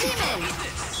 Starbring Demon!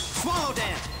 Swallow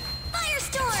dance.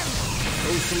 Firestorm!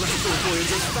 Oh, celestial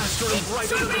voyagers, faster and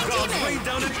brighter than the gods, rain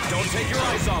down and don't take your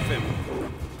eyes off him!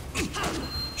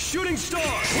 Shooting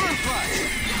stars! Worm crush.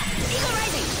 Eagle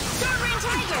Rising! Starbring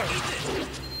Tiger!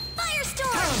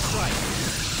 Firestorm! Strike.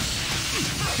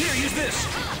 Here, use this!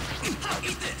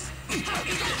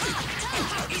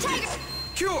 Tiger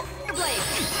Cure! Blade!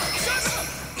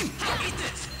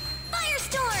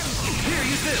 Firestorm! Here,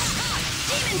 use this!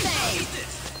 Demon Fang!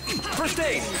 First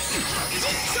aid!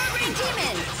 Starbring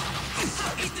Demon!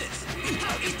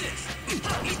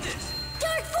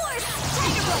 Dark Force!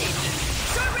 Tiger Blade!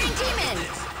 Starbring Demon!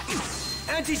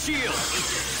 Anti-shield!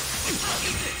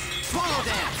 Swallow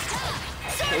dance. Oh,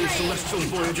 Starbring! celestial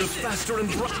voyagers, faster and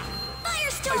brighter than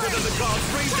Firestorm! the gods,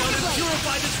 rain down and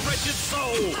purify this wretched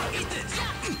soul!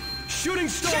 Shooting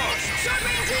stars!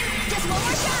 Starbring Demon! Just one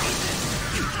more shot!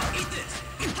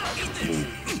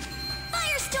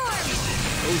 Firestorm!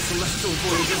 Oh, celestial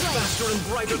voyagers, faster and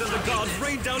brighter than the gods,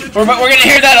 rain down and We're gonna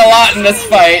hear that a lot in this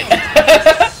fight.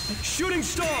 shooting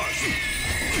stars!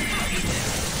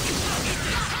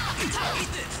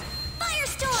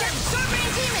 Firestorm! Starbring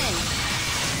Demon!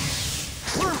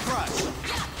 Worm crush.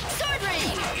 Sword Ring!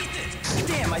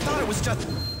 Damn, I thought it was just.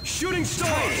 Shooting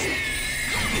stars!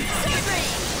 Sword Ring!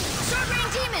 Starbring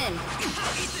Demon!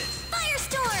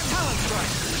 Firestorm! Talon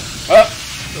strike. Oh,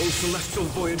 Oh, celestial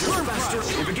voyagers, faster!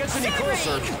 If it gets any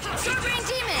closer! Starbring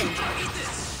Demon!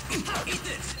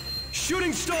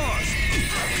 Shooting stars!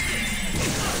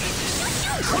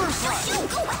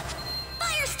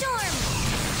 Firestorm!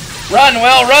 run,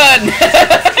 Will, run!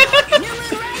 New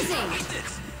Moon Rising!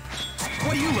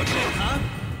 What are you looking at, huh?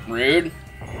 Rude.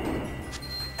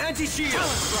 Anti-shield!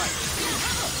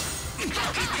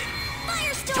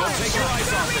 Firestorm! Don't take your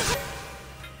eyes off it!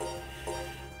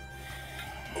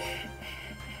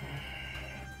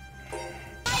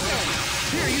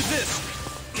 Here, use this!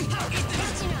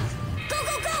 Go,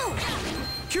 go, go!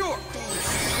 Cure!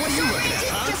 What are you looking at,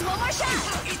 huh? Just one more shot!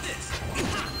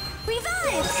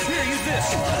 Revive! Here, use this!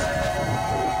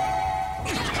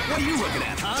 What are you looking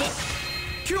at, huh?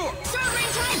 Cure!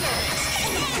 Starbring Tiger!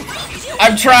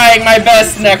 I'm trying my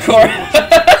best, Nekor.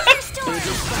 Firestorm!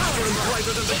 Faster and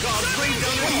brighter than the gods, rain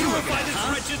down and purify this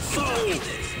wretched soul!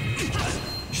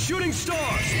 Shooting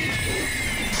stars!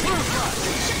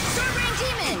 Starbring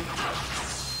Demon!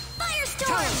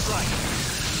 Firestorm!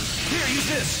 Here, use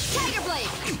this! Tiger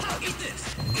Blade!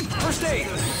 First aid!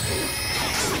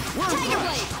 Tiger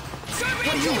Blade!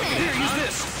 Starbring Demon! Here, use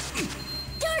this!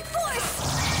 Dark Force!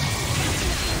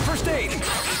 First aid!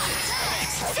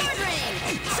 Sword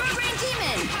Ring! Starbring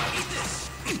Demon!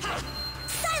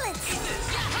 Silence!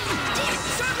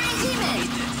 Starbring Demon!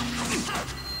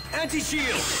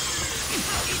 Anti-shield!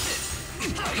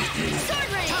 Sword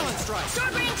Ring!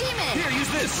 Starbring Demon! Here,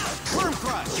 use this! Worm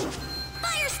crush.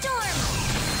 Firestorm!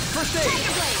 First Tiger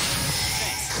aid! Blade!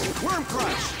 Worm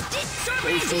crush.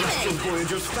 Starbring Celestial Demon!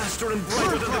 voyagers, faster and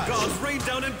brighter than the gods, rain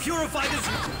down and purify this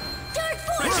Dark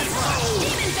Force! soul!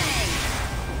 Demon Fang!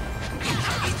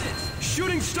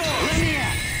 Shooting stars!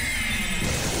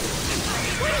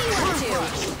 What are you up to?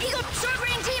 Eagle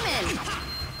Starbring Demon!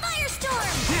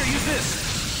 Firestorm! Here, use this!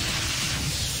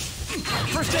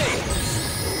 First aid!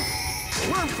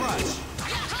 Worm crush.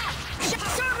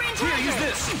 Starbring Here, use Tiger!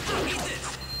 this!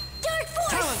 Dark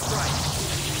Talon Force! strike.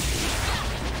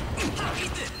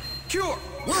 Cure!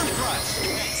 Worm crush.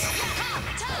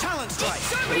 Talon strike.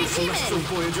 Starbring Celestial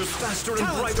Demon! voyagers, faster and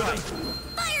Talon brighter than strike.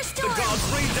 the Firestorm! gods,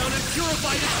 rain down and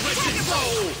purify this wretched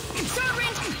soul!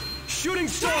 Starbring Shooting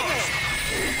stars!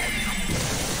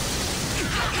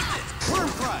 Worm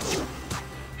crush.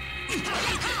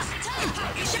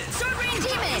 Starbring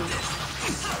Demon!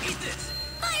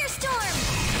 Firestorm!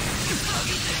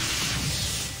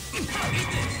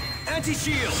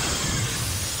 Anti-shield!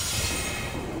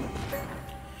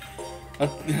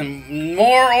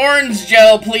 More orange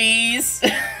gel, please.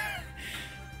 Sword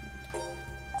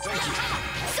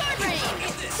Rain!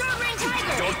 Sword Rain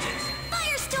Tiger!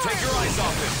 Firestorm! Take your eyes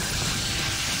off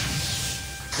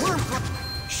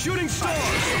him! Shooting stars!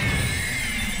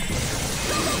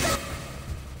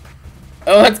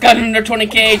 Oh, it's got under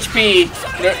 20k HP.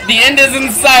 The end is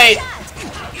in sight.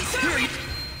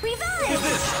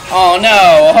 Revive! Oh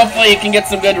no. Hopefully you can get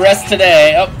some good rest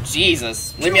today. Oh,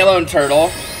 Jesus. Leave me alone,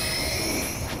 turtle.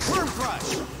 Worm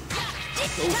crush!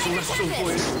 Those celestial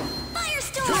voyage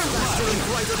Firestorm! faster and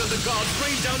brighter than the gods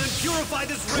rain down and purify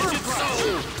this wretched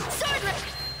soul! Sword Rain!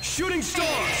 Shooting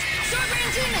stars! Sword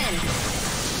Rain Demon!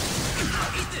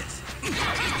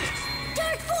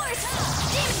 Dark Force!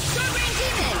 Demon! Sword Rain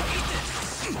Demon!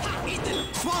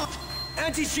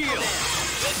 Anti-shield!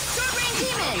 Sword Rain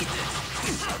Demon!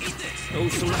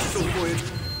 Those celestial voyage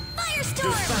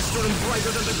Firestorm! faster and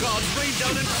brighter than the gods rain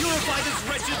down and purify this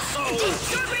wretched soul!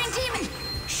 Sword Rain Demon!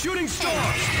 Shooting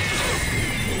stars!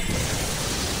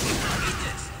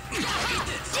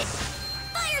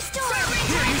 Firestorm!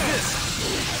 Here, use this!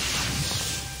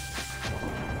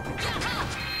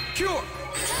 Cure!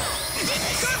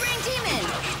 Sword Rain Demon!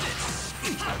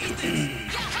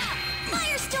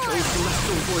 Firestorm!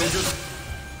 Celestial voyagers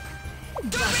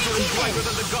faster and brighter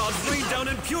than the gods rain down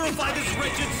and purify this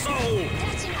wretched soul!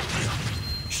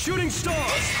 Shooting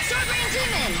stars! Sword Rain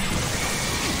Demon!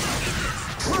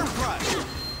 Worm crush!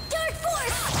 Dark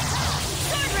Force!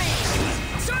 Sword Rain!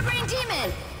 Sword Rain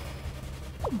Demon!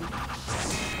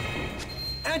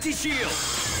 Anti-shield!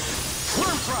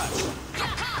 Worm crush!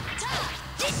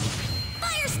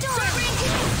 Firestorm! Sword Rain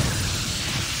Demon!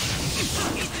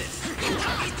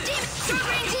 Sword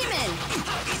Rain Demon!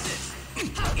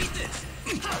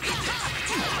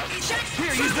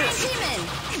 Here, use this! Demon!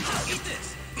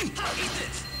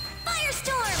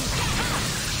 Firestorm!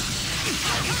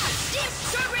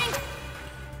 Sword Rain!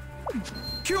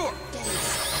 Cure!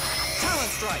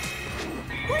 Talent strike!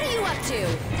 What are you up to?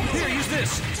 Here, use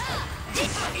this!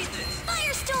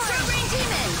 Firestorm! Sword Rain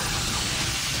Demon!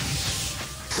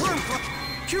 Worm crush!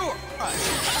 Cure!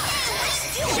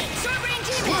 Sword Rain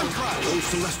Demon! Those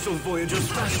celestial voyagers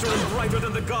faster and brighter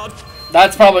than the gods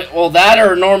That's probably, well, that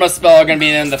or Norma spell are gonna be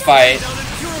in the fight. down and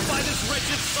purify this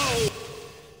wretched soul!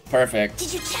 Perfect.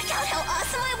 Did you check out how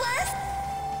awesome I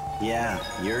was? Yeah,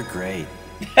 you're great.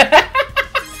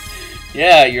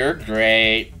 Yeah, you're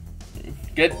great.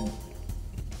 Good.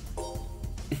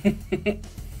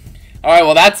 Alright,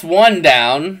 well, that's one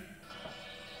down.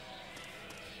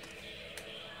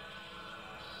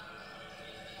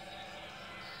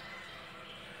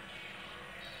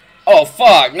 Oh,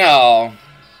 fuck, no.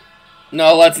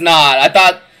 No, let's not. I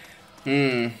thought...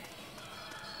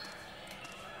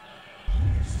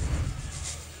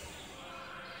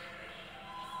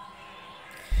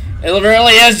 It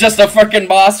really is just a frickin'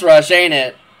 boss rush, ain't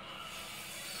it?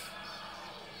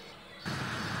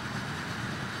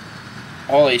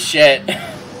 Holy shit.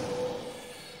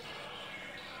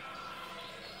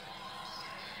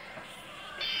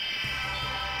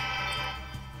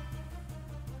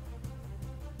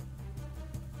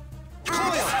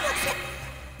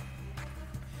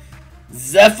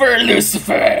 Zephyr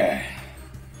Lucifer.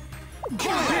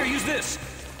 Here, use this!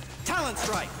 Talent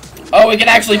strike! Oh, we can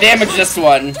actually damage this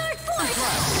one. Dark Force!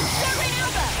 Sword Rain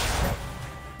Alpha!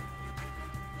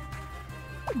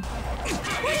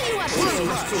 What are you up to?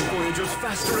 Celestial voyagers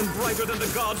faster and brighter than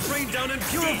the gods rain down and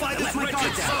purify this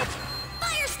wretched soul!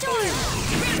 Firestorm!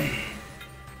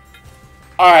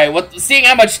 Alright, well, seeing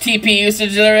how much TP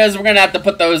usage there is, we're gonna have to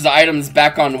put those items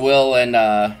back on Will and,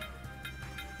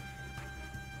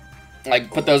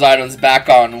 like, put those items back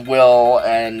on Will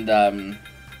and,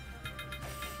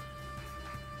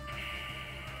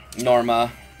 Norma.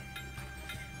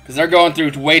 Because they're going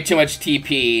through way too much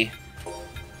TP.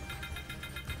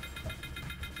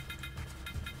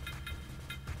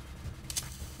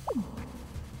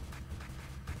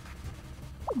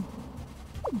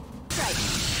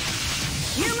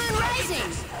 New Moon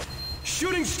Rising!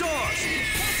 Shooting stars!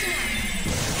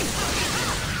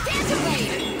 Dancer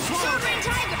Blade! Sword Rain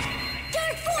Tiger!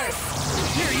 Dark Force!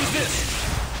 Here, use this!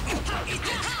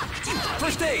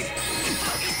 First aid!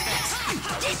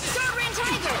 Sword Rain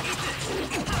Tiger!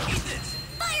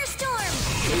 Firestorm!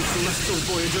 Those celestial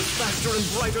voyagers faster and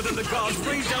brighter than the gods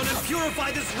rain down and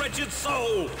purify this wretched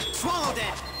soul! Swallow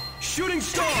that! Shooting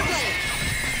stars!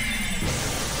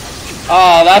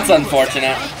 Oh, that's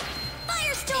unfortunate.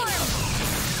 Firestorm!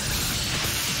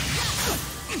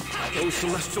 Those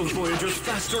celestial voyagers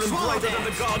faster and brighter than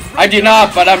the gods rain I do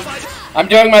not, but I'm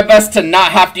doing my best to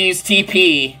not have to use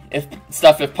TP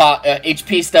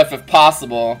HP stuff if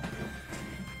possible.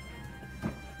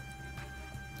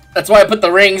 That's why I put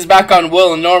the rings back on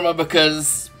Will and Norma,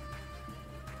 because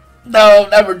no,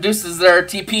 that reduces their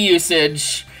TP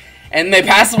usage, and they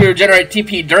passively regenerate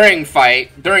TP during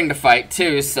the fight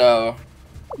too. So.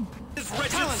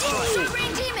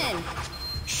 Short-range demon.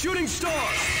 Shooting star.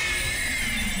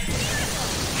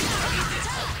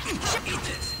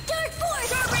 Dark force.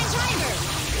 Short-range tiger.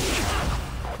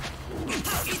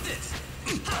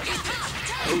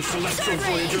 Those celestial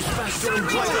voyagers faster and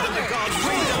brighter than the gods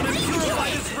rain down and purify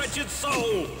this wretched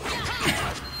soul.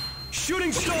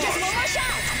 Shooting star. Just one more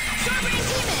shot. Short-range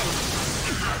demon.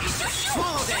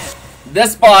 Swallow that.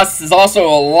 This boss is also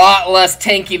a lot less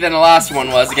tanky than the last one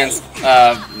was against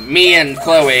me and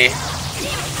Chloe.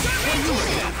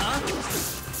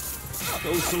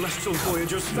 Those celestial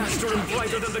voyagers faster and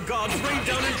brighter than the gods rain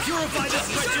down and purify this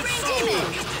wretched soul.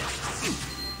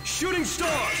 Shooting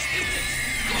stars.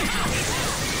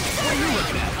 What are you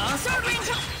looking at, huh? Short-range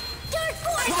dark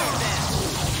force.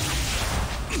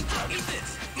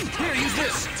 Here, use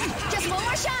this. Just one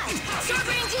more shot.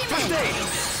 Short-range First demon. aid.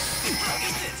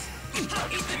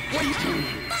 What are you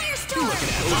Firestorm.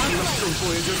 Those celestial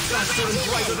voyagers faster and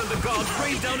brighter than the gods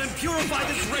rain down and purify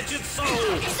this wretched soul.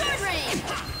 Sword rain.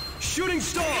 Shooting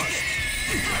stars.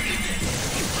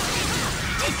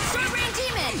 Short-range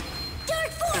demon.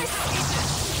 Dark force.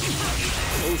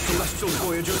 Those celestial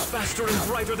voyagers faster and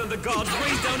brighter than the gods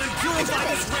rain down and purify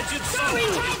this wretched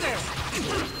Short-range soul. tiger.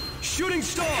 Shooting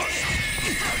stars.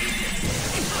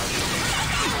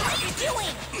 What are you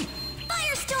doing?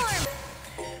 Firestorm.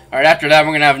 Alright, after that,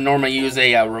 we're gonna have Norma use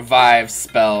a revive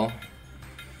spell.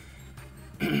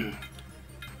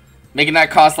 Making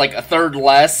that cost like a third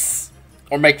less,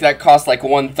 or make that cost like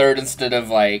 1/3 instead of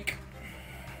like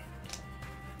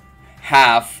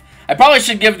half. I probably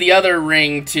should give the other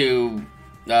ring to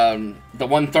the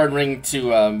 1/3 ring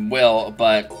to Will,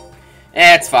 but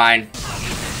it's fine.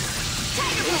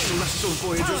 Those celestial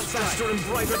voyagers faster and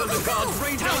brighter than the gods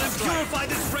rain down and purify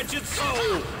this wretched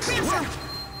soul.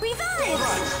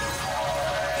 Revive.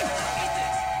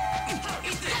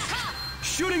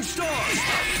 Shooting stars.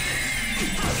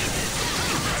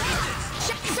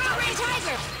 Short-range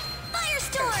tiger.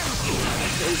 Firestorm.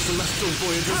 Those celestial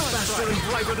voyagers faster and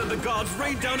brighter than the gods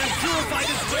rain down and purify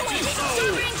this wretched soul.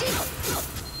 Short-range demon.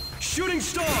 Shooting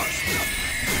stars.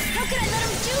 How could I let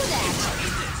him do that?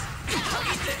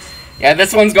 Yeah,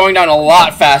 this one's going down a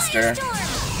lot faster. Short-range demon.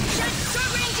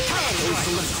 Those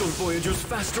celestial voyagers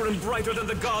faster and brighter than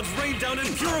the gods rain down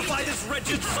and purify this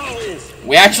wretched soul.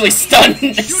 We actually stunned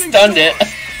it. What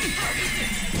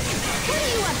are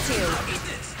you up to?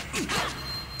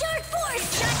 Dark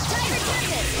force. Tiger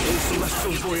tempest. Those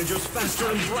celestial voyagers faster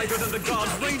and brighter than the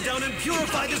gods rain down and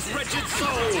purify this wretched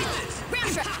soul.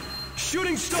 Round trap.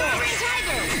 Shooting stars. Short-range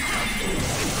tiger.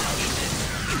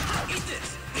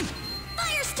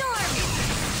 Firestorm.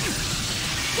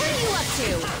 What are you up to?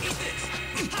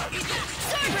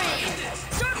 Sword rain.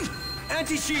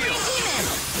 Anti-shield. Demon.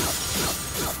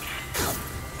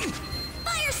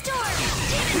 Firestorm.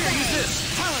 Demon ray. This.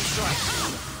 Talent strike.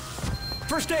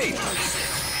 First aid.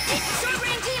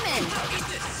 Short-range demon.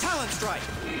 Talent strike.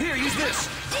 Here, use this.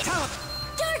 Talent.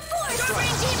 Dark force.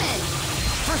 Short-range demon.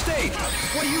 First aid.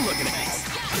 What are you looking at?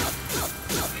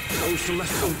 Those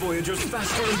celestial voyagers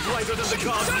faster and brighter than the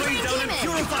gods rain down and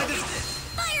purify this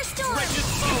Firestorm. wretched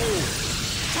soul.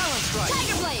 Talent strike.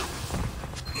 Tiger blade.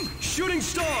 Shooting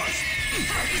stars.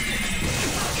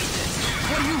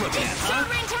 What are you looking at, huh?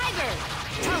 Short-range tiger.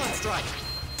 Talent strike.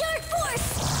 Dark force.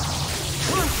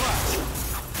 Worm crush.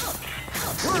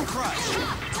 Worm crush.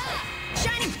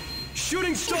 Shining.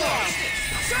 Shooting stars.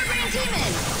 Short-range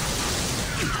demon.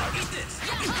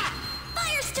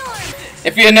 Firestorm.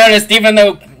 If you noticed, even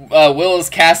though Will is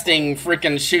casting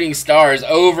freaking shooting stars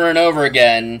over and over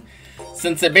again,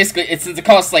 since it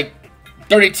costs like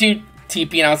 32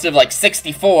 TP now instead of like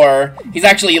 64, he's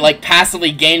actually like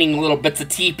passively gaining little bits of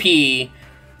TP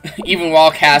even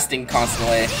while casting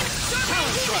constantly.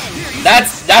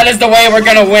 That is the way we're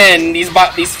gonna win these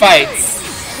fights.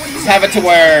 Just have it to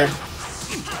where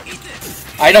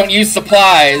I don't use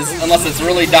supplies unless it's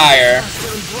really dire.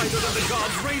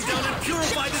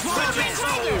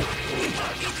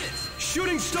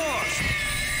 Shooting stars.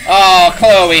 Oh,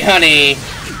 Chloe, honey.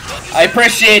 I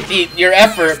appreciate your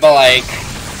effort, but like,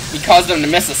 you caused him to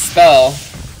miss a spell.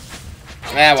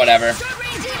 Whatever.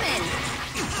 Short-range demon.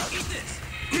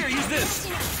 Here, use this.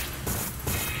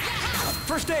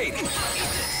 First aid.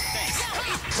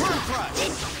 Worm crush.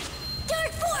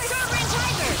 Dark force. Short-range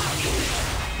tiger.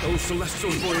 Those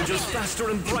celestial voyagers faster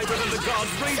and brighter than the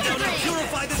gods rain down and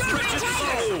purify this wretched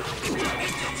soul.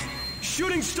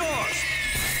 Shooting stars.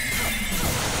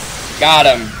 Got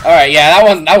him. All right, yeah,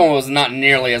 that one was not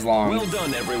nearly as long. Well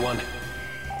done, everyone.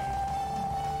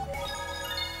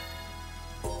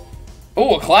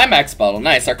 Ooh, a climax bottle.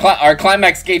 Nice. Our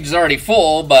climax gauge is already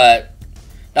full, but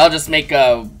that'll just make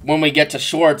when we get to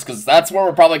Schwartz, because that's where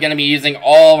we're probably going to be using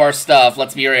all of our stuff.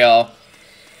 Let's be real.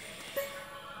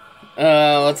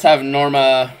 Let's have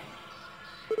Norma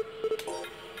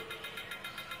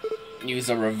use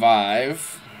a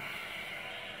revive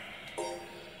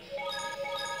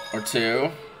or two.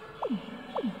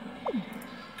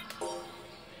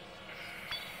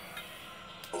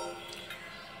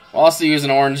 We'll also use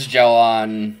an orange gel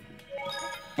on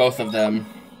both of them.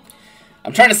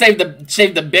 I'm trying to save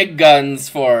the big guns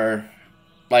for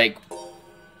like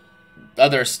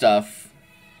other stuff.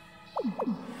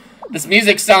 This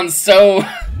music sounds so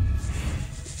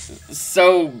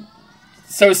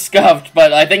scuffed,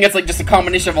 but I think it's like just a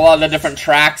combination of a lot of the different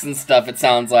tracks and stuff, it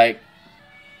sounds like.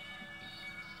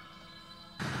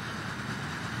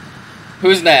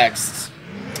 Who's next?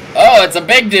 Oh, it's a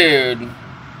big dude.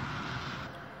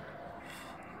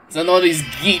 It's one of these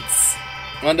geats.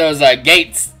 One of those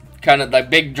gates, kind of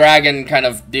like big dragon kind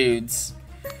of dudes.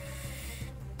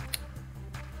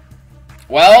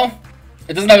 Well,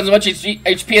 it doesn't have as much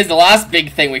HP as the last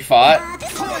big thing we fought.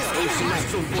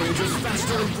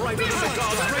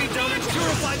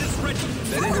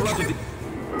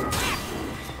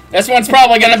 This one's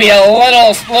probably gonna be a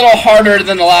little harder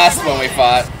than the last one we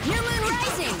fought.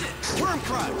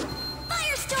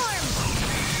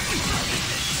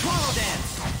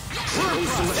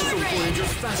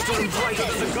 Faster and brighter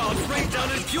than the gods, rain down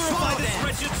and purify this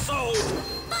wretched soul!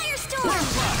 Firestorm!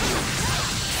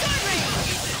 Sword Ring!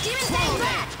 Demon Fang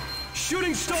Breath!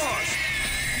 Shooting stars!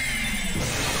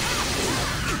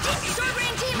 Sword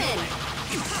Ring Demon!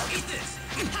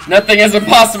 Nothing is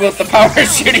impossible with the power of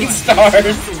shooting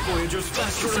stars! Voyagers,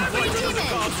 faster and brighter than the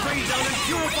gods, rain down and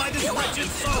purify this wretched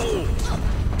soul!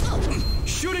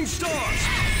 Shooting stars!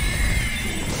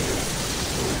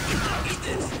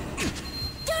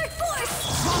 Dark Force!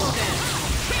 Swallow them!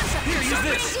 Here, use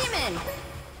this! Demon!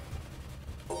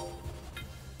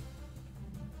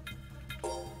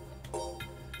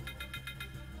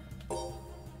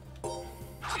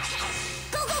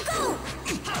 Go, go, go!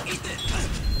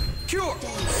 Cure!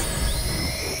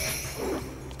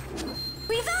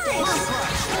 Revive!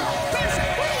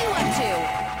 What are you up to?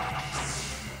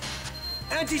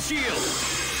 Anti-shield!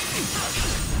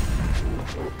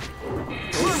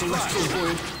 Celestial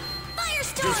void!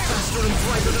 Firestorm! Faster and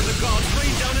brighter than the gods,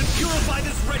 rain down and purify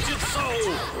this wretched soul!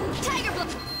 Tiger Blood!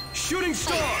 Shooting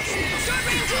stars! Sword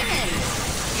Ring Demon!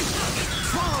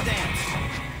 Swallow dance!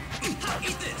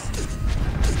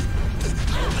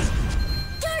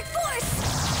 Dark Force!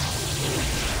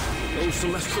 Oh,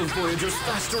 celestial voyagers,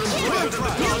 faster and brighter than the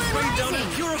gods, rain down and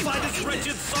purify this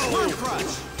wretched soul!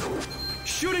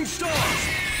 Shooting stars!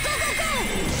 Go, go, go!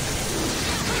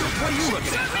 What are you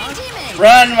looking at, huh? Demon!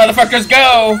 Run, motherfuckers,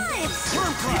 go!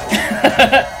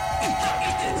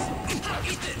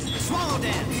 Swallow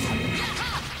dance!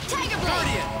 Tiger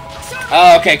Blade! Sword Ring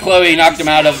Oh, okay, Chloe knocked him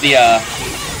out of the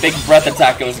big breath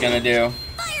attack I was gonna do.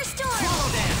 Firestorm!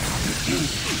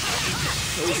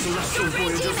 Oh, celestial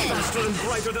voyagers, faster and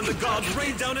brighter than the gods,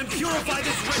 rain down and purify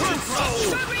this wretched soul!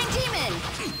 Sword Ring Demon!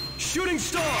 Shooting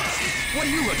stars! What are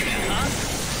you looking at, huh?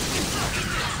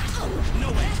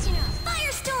 No way!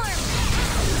 Firestorm!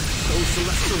 Oh,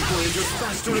 celestial voyagers,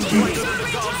 faster and brighter than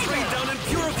the gods, rain down and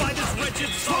purify this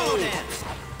wretched soul!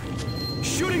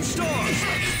 Shooting stars!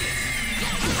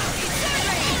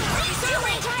 Sword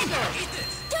Ring Tiger!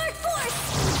 Dark Force!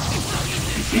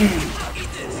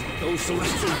 Oh,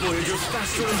 celestial voyagers,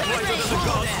 faster and brighter than the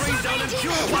gods, rain down and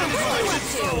purify this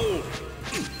wretched soul!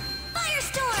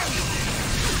 Firestorm!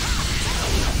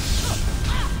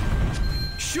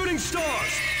 Shooting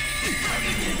stars!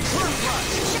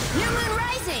 New Moon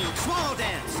Rising! Swallow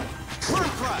dance! Worm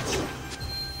crush!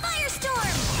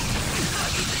 Firestorm!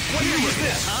 What are you with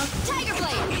this, huh? Tiger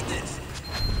Blade!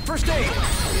 First aid!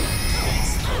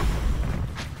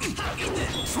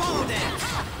 Swallow dance!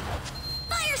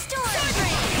 Firestorm! Sword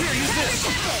Ring! Here, use this!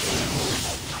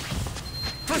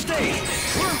 First aid!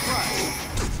 Worm crush!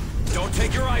 Don't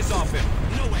take your eyes off him!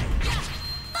 No way!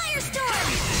 Firestorm!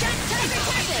 Shot Tiger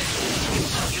Tempest!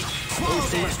 Oh,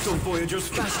 celestial voyagers,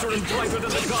 faster and brighter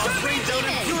than the gods, rain down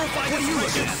and purify this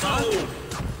wretched soul!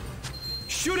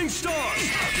 Shooting stars!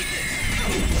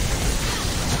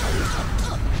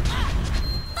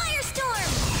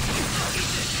 Firestorm!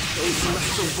 Oh,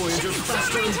 celestial voyagers,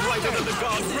 faster and brighter than the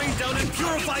gods, rain down and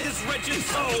purify this wretched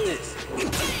soul!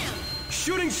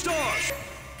 Shooting stars!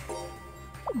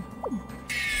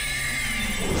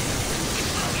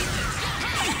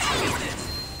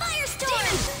 Firestorm!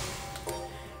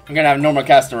 I'm gonna have normal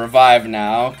cast a revive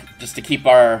now, just to keep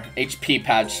our HP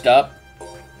patched up.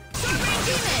 Here,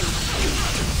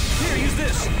 use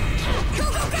this. Go,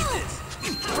 go, go!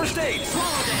 First aid.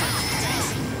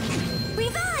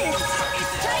 Revive!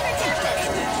 Tiger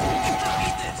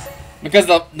Tempest! Because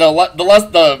the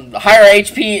higher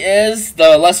HP is,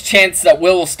 the less chance that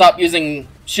Will stop using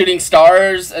shooting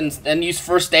stars and use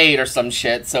first aid or some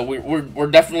shit. So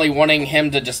we're definitely wanting him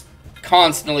to just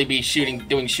constantly be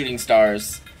doing shooting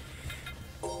stars.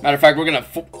 Matter of fact, we're gonna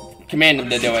command him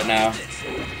to do it now. What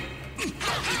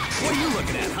are you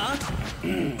looking at, huh?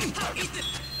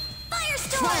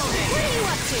 Firestorm! What are you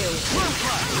up to?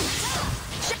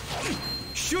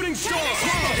 Shooting star.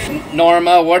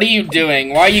 Norma, what are you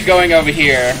doing? Why are you going over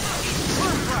here?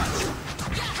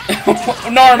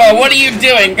 Norma, what are you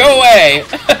doing? Go away!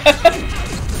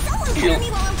 Someone cover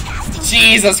me while I'm casting.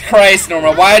 Jesus Christ,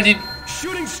 Norma,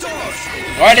 Shooting stars.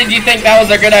 why did you think that was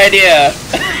a good idea?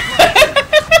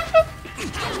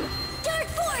 Dark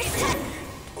Force!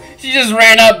 She just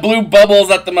ran up, blew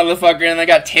bubbles at the motherfucker, and then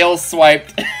got tail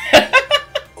swiped.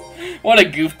 What a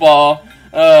goofball.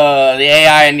 The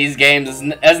AI in these games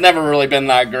has never really been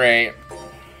that great.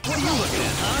 What are you looking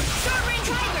at, huh? Short Range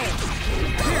Tiger!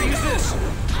 Here, use this.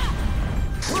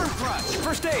 Worm crush.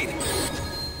 First aid.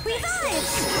 Revive!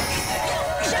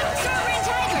 Short Range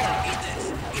Tiger!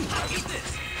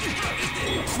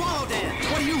 Swallow Dan.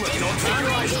 What are you looking at? Take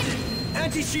your eyes.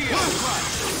 Anti-shield. Worm crush.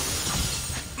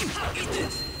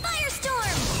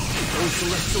 Firestorm! Those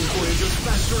celestial voyagers,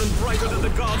 faster and brighter than the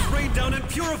gods, rain down and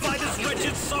purify this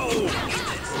wretched soul.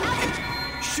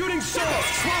 Shooting stars.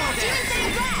 Swallow Dan.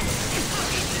 Demon Blast!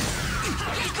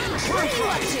 What are you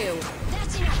up to?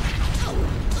 That's enough.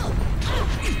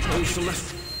 Those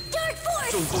celestial Dark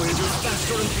Force! voyagers,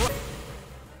 faster and brighter.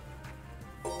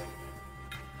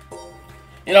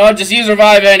 You know what, just use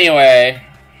revive anyway.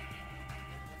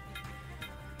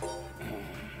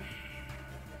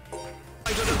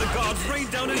 Brighter than the gods, rain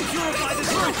down and purify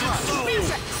this wretched soul.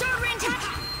 Short Range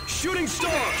Tiger! Shooting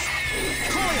stars.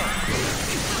 Coil.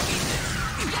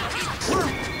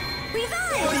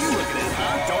 Revive! What are you looking at,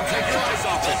 huh? Don't take your eyes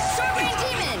off it. Short Range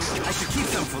Demon! I should keep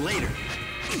some for later.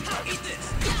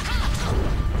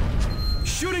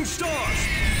 Shooting stars.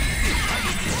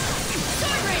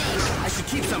 Sword Range! I should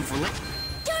keep some for later.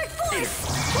 Dark Force!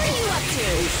 What are you up to?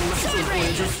 Celestial Sword Range!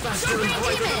 voyagers, faster Sword and Range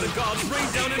brighter than Demon! the gods, rain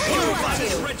down and What are you purify up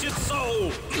this to? wretched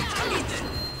soul.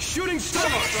 Shooting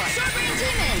stars. Short Range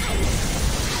Demon!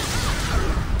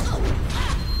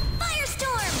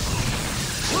 Firestorm!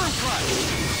 Worm crush.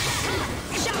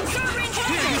 Sword Range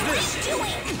Tiger! Here, use What this. are you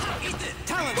doing?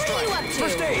 Talent What are you up strike. to?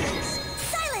 First aid.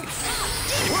 Silence!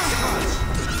 Worm crush.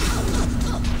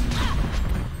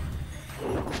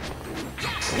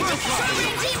 Worm Sword crush.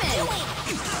 Range Demon!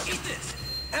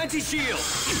 Anti-shield.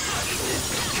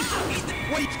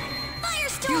 What are you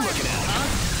Firestorm! looking at, huh?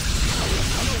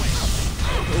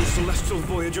 Those celestial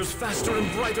voyagers, faster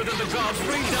and brighter than the gods,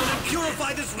 rain down and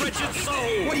purify this wretched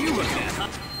soul. What are you looking at, huh?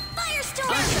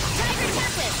 Firestorm! Tiger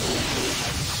Tempest!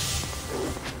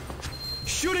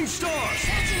 Shooting stars.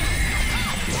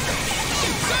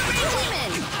 Sword Range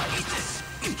Demon!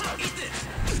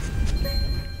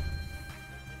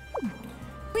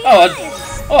 Oh,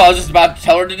 Revive! I was just about to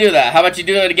tell her to do that. How about you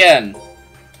do it again?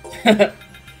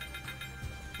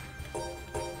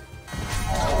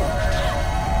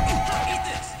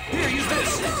 Here, use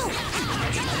this. Go!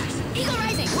 Eagle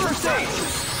Rising! First aid.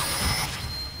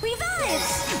 Revive!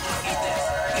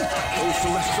 Those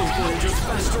celestial voyagers,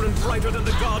 faster and brighter than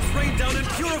the gods, rain down and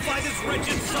purify this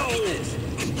wretched soul.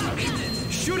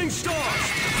 Shooting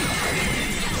stars.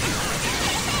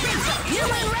 New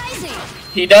Wing Rising!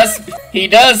 He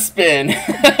does spin.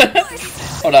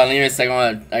 Hold on, give me a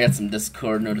second. I got some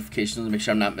Discord notifications to make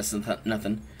sure I'm not missing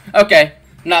nothing. Okay,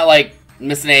 not like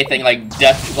missing anything like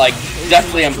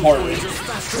deathly important. Voyagers,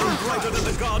 faster and brighter than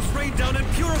the gods, rain down and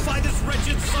purify this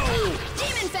wretched soul.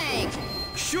 Demon Fang!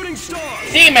 Shooting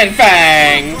stars. Demon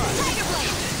Fang. Tiger Blade!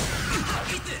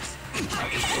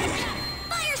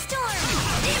 Firestorm!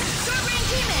 Sword Range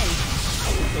Demon!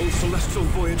 Those celestial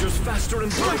voyagers, faster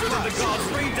and brighter than the gods,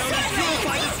 rain down and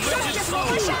purify this wretched Just one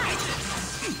more soul. shot!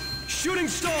 Shooting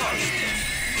stars.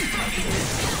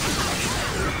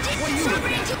 What are you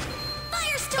looking at?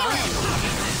 Firestorm!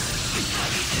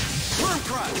 Worm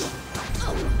crush.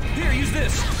 Here, use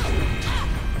this.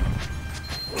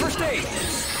 First aid.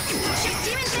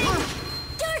 Demon Fang!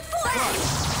 Dark Force!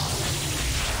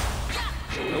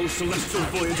 Those celestial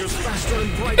voyagers, faster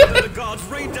and brighter than the gods,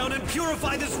 rain down and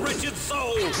purify this wretched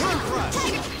soul. Worm crush.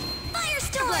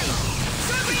 Firestorm!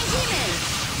 Sword Range Demon!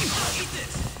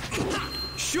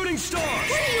 Shooting stars.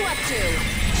 What are you up to?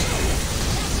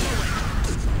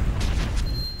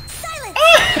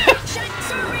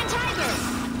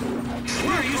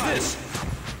 use this.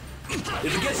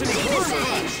 If it gets any closer...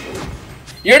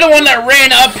 You're the one that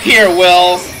ran up here,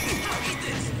 Will.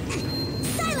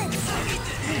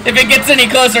 If it gets any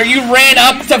closer, you ran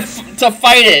up to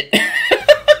fight it.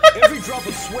 Every drop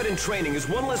of sweat in training is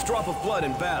one less drop of blood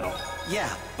in battle.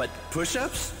 Yeah, but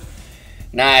push-ups?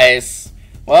 Nice.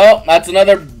 Well, that's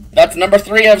number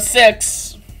 3 of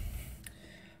 6.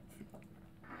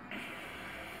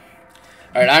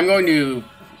 Alright, I'm going to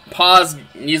pause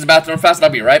and use the bathroom fast, and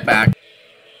I'll be right back.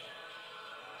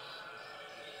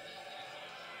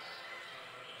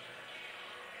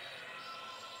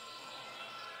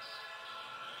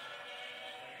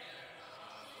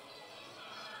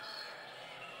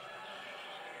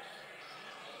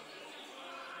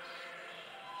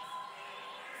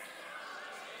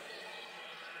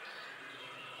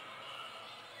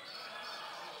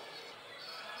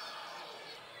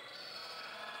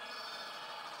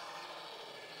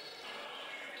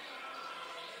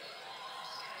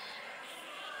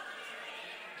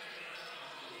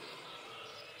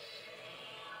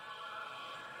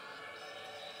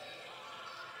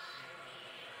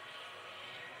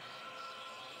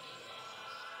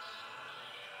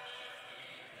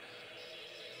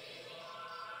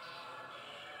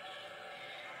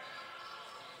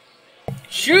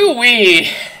 Shoo-wee!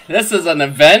 This is an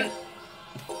event.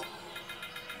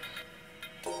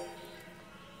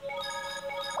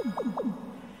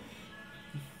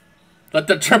 Let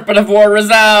the trumpet of war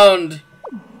resound!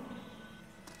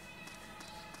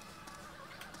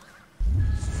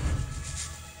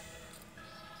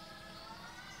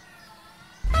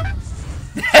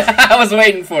 I was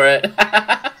waiting for it.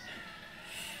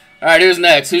 Alright, who's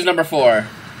next? Who's number 4?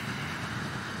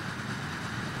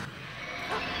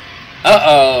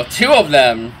 Uh-oh, 2 of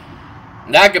them.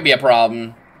 That could be a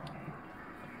problem.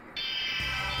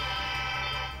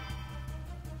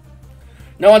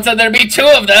 No one said there'd be 2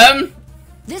 of them!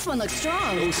 This one looks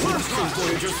strong.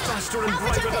 Voyagers faster and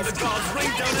brighter than the gods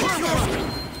rain down and purify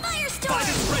Firestorm!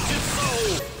 this wretched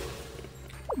soul!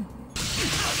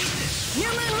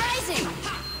 New moon rising!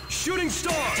 Shooting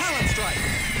star! Talent strike!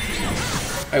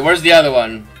 Wait, where's the other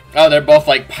one? Oh, they're both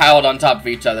like piled on top of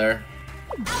each other.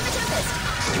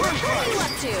 What are you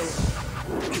up to?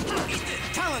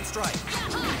 Talent strike!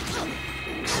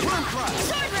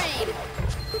 Sword raid!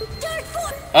 Dark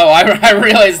force! Oh, I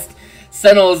realized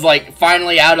Sentinel is like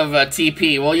finally out of a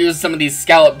TP. We'll use some of these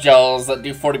scallop gels that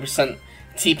do 40%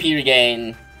 TP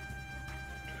regain.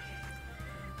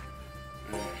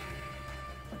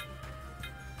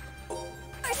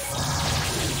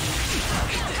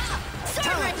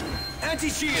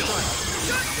 Anti-shield!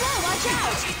 Whoa, watch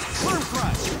out! Worm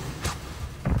crush!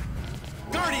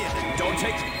 Guardian! Don't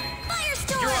take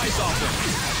Firestorm! your eyes off him!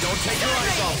 Don't take your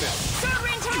eyes off him! Sword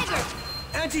rain tiger!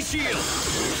 Anti-shield!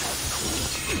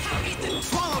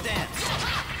 Swallow dance!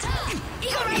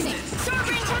 Eagle rising! Sword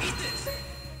rain tiger!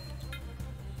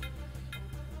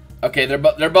 Okay,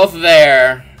 they're both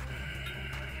there.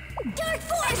 Dark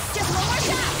force! Just one more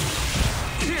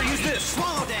shot! Here, use this!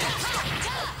 Swallow dance!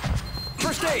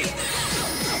 First aid!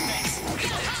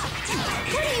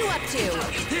 What are you up to?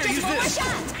 Here, Just use one more this!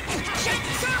 shot!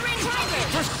 Sword rain tiger!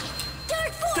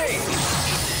 Dark force! Aid!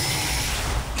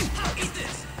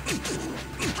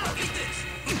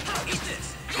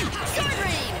 Sword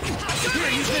rain! Sword Here,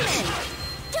 rain use this! demon!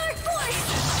 Dark force!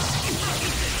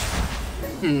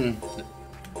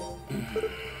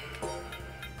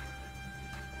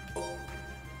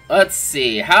 Let's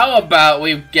see. How about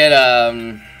we get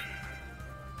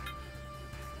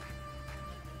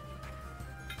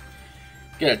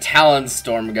get a Talon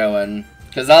Storm going,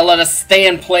 because I'll let us stay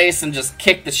in place and just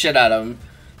kick the shit out of them.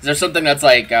 Is there something that's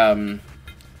like that's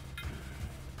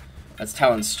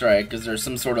Talon Strike? Is there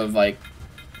some sort of like?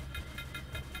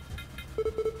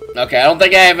 Okay, I don't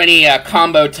think I have any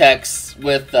combo techs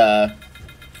with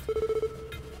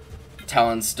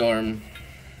Talon Storm.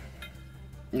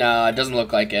 No, it doesn't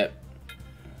look like it.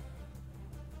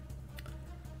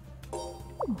 What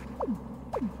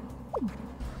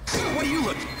are you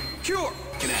looking? Cure!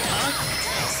 What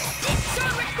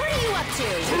are you up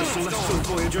to? Celestial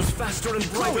Voyagers faster and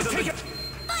brighter than the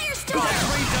Firestorm! gods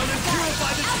rain down and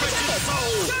purify this wretched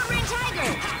soul! Sword rain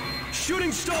tiger!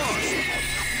 Shooting stars!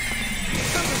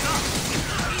 Something's up!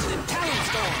 Talent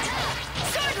storm!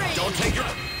 Sword rain! Don't take your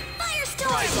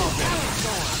Firestorm! eyes off him!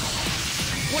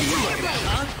 What are you looking at,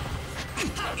 huh?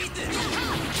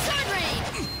 Sword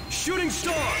rain! Shooting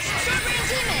stars! Sword rain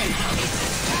demon!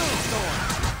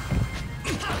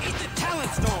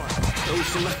 Talent storm!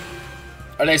 Those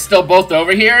Are they still both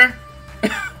over here?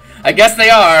 I guess they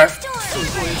are. Storm!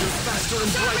 Voyagers faster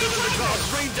and brighter than the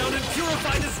gods rain down and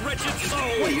purify this wretched soul!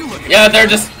 What are you looking Yeah, they're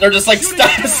just like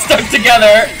stuck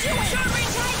together.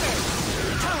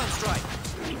 Talent strike.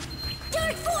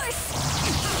 Dark Force!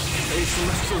 A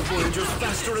celestial voyager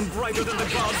faster and brighter than the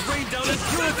gods rain down and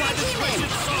purify this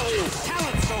wretched soul.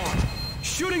 Talent storm.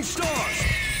 Shooting stars.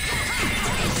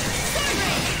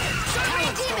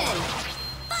 Sword Demon!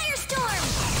 Firestorm!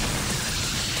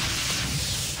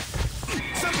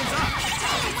 Something's up.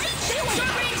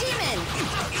 Sword Demon!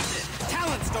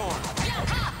 Talent storm.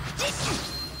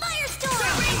 Firestorm!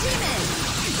 Sword Demon!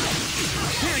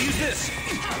 Here, use this.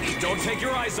 Don't take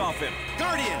your eyes off him.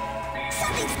 Guardian.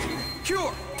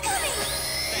 Cure.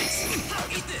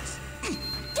 Eat this!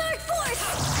 Dark Force!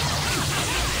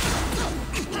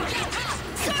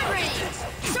 Sword Rain!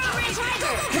 Sword Rain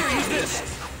Tiger! Here, use this.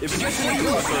 If it gets any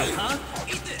closer, huh?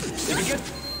 If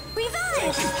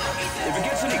it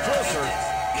gets any closer,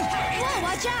 Whoa,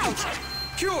 watch out!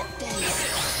 cure.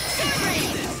 Sword Rain!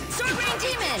 Sword Rain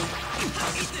Demon!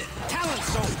 Talent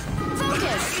stone.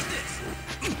 Focus!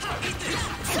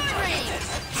 Sword Rain!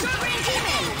 Sword Rain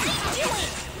Demon!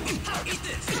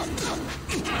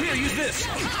 Here, use this.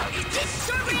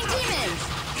 Sword Rain Demon!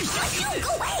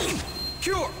 Go away!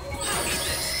 Cure.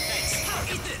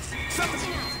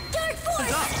 Something Dark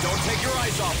Force! up. Don't take your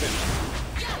eyes off him.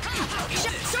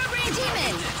 Sword Rain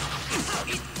Demon!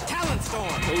 Talent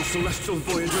storm. Oh, celestial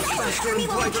voyager, faster and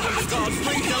brighter than the gods,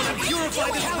 rain down and purify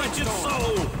this wretched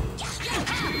soul.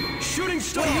 Shooting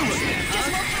star.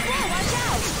 Whoa, watch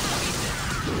out!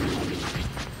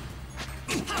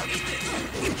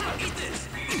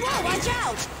 Whoa, watch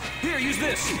out! Here, use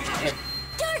this.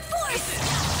 Dark Force!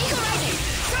 Eagle Rising!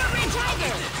 Sword Rain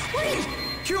Tiger! What is...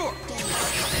 Cure.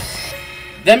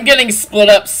 Them getting split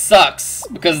up sucks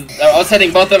because I was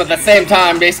hitting both of them at the same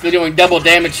time, basically doing double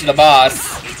damage to the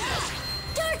boss.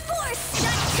 Dark Force!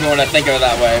 If you want to think of it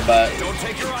that way, but Don't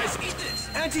take your eyes.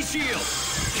 Anti-shield.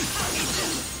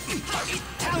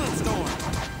 Talent storm.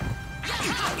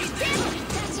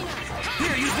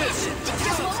 Here, use this.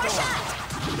 Just one more shot!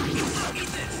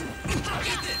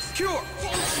 Cure.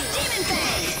 Demon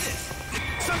Fang!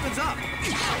 Something's up.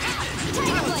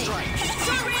 Tiger Blade!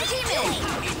 Sword Rain Demon!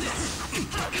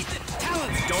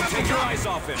 Talent. Don't take your eyes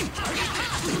off him.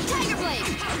 Tiger Blade!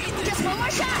 Just one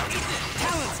more shot!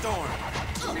 Talent storm.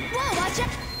 Whoa, watch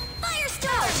out!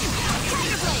 Firestorm!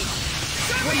 Tiger Blade!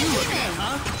 Sword Rain Demon!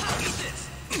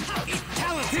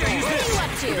 Talent What storm. are you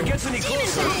up to? If it gets any Demon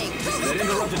closer, Fang! that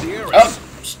interrupted the air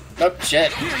race. oh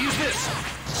shit. Here, use this.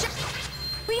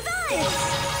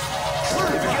 Revive!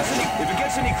 If it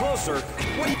gets any closer,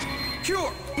 what?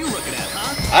 Cure. You looking at,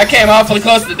 huh? I came awfully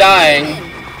close to dying.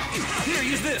 Here,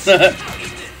 use this. Alright,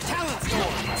 Talent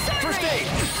storm. First aid.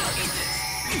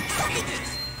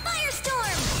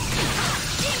 Firestorm!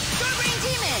 Sword Rain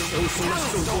Demon! Oh,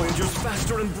 celestial voyagers,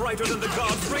 faster and brighter than the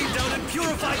gods, rain down and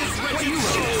purify this wretched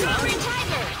soul. Sword Rain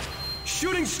Tiger!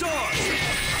 Shooting stars.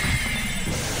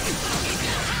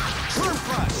 Worm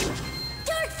crush.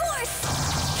 Dark Force!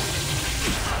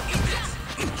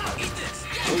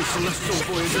 Oh, celestial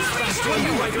voyagers, faster and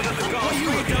brighter than the gods,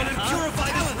 rain down and purify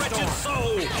this wretched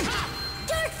soul.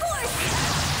 Dark Force!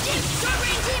 Sword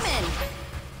Rain Demon!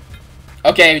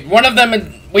 okay, one of them.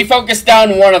 We focused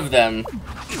down one of them.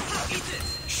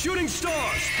 Shooting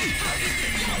stars.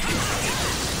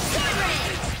 Sword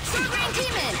Rain! Sword Rain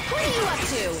Demon! What are you up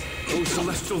to? Oh,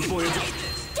 celestial voyagers,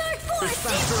 Dark Force!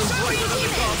 faster and Sword brighter Rain than the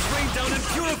Demon! gods, rain down and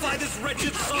purify this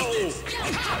wretched soul.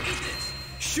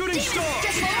 Shooting stars.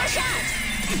 Just one more shot!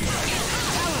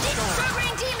 Sword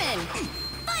Rain Demon!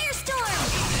 Firestorm!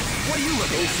 What are you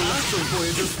looking at? Oh, celestial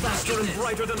voyagers, faster and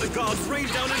brighter than the gods, rain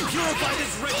down and purify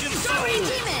this wretched Sword Rain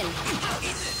soul. Demon!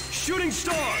 Shooting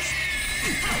stars.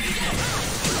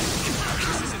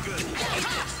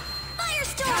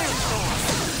 Firestorm!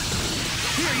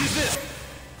 Here, use this.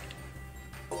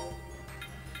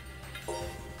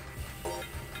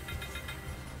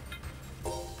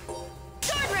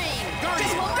 Sword Rain!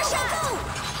 Just one more shot!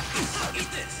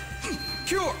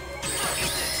 Cure.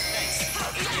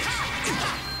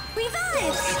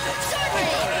 Revive! Sword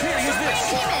Rain! Here, use this.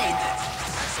 Demon!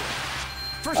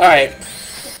 Alright.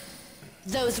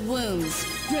 Those wounds.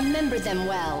 Remember them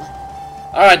well.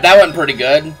 Alright, that went pretty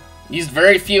good. Used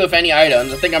very few, if any,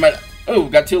 items. I think I'm at... Ooh,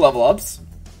 got 2 level ups.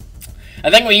 I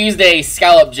think we used a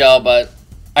scallop gel, but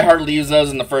I hardly used those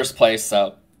in the first place,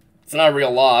 so... It's not a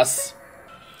real loss.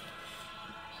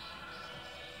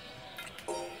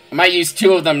 I might use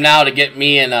 2 of them now to get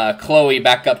me and Chloe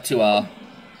back up to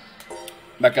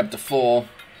full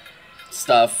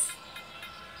stuff.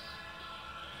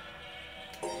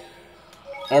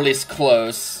 Or at least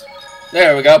close.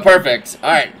 There we go, perfect.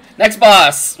 Alright, next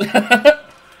boss.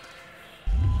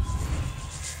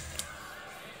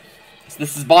 It's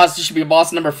This is boss. This should be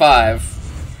boss number 5.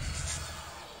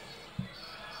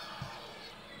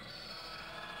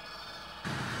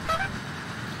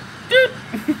 Dude.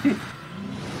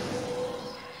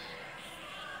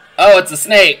 Oh, it's a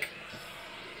snake.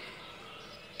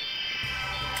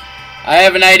 I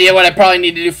have an idea what I probably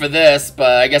need to do for this,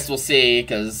 but I guess we'll see,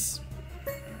 because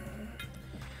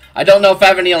I don't know if I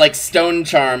have any, like, stone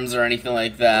charms or anything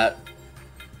like that.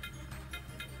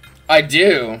 I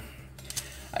do.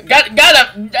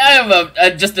 I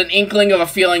have just an inkling of a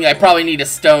feeling I probably need a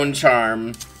stone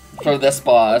charm for this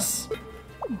boss.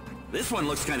 This one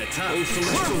looks kind of tough. Oh,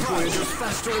 celestial voyagers,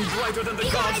 faster and brighter than the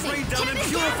gods, rain down and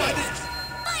purify this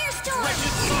Firestorm!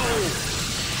 wretched soul.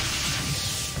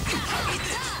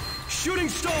 Shooting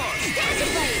stars.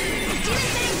 Dancing Blade!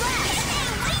 Devastating Blast!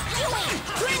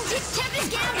 Twin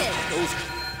Tempest Gambit!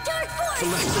 Dark Force!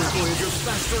 Celestial voyagers,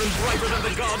 faster and brighter than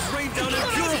the gods, rain down and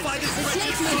purify this The wretched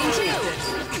snake's moving soul. too!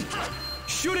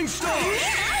 Shooting stars. I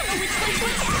don't know which way to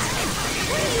attack!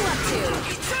 What are you up to?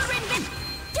 Serpent Vent!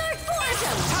 Dark Force!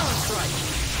 Talon Strike!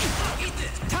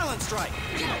 Talon Strike!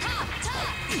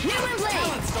 New Wind Blade!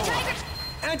 Talon Storm! Tiger!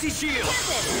 Anti-shield.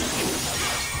 Gambit!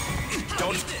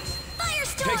 Don't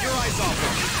Firestorm! take your eyes off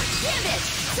him. Gambit!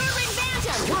 Serpent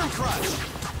Phantom! Worm Crush!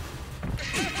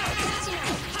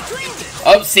 Twin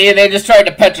Oh, see, they just tried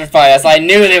to petrify us. I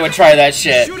knew they would try that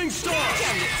shit. Shooting stars.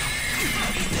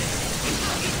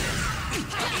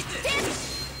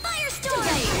 Firestorm!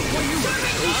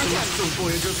 Celestial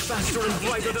voyagers, faster and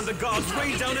brighter than the gods,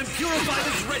 rain down and purify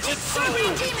this wretched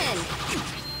Serpent soul. Demon!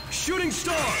 Shooting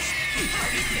stars.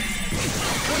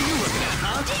 What are you looking at,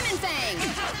 huh? Demon Fang!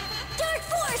 Dark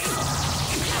Force!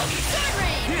 Sword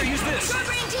Rain! Here, use this. Sword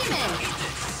Rain Demon!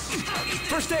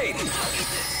 First aid.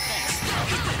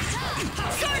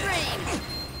 Sword Rain!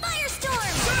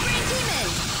 Firestorm! Sword Rain Demon!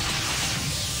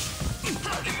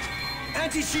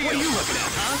 Anti-shield. What are you looking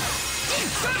at, huh?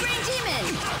 Sword Rain Demon!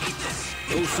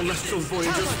 Oh, celestial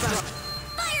voyagers, faster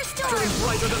Firestorm! and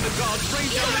brighter than the gods,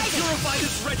 rain down and purify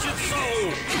this wretched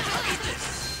soul.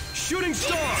 Shooting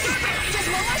stars. Just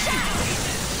one more shot!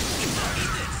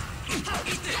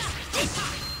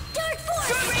 Dark Force!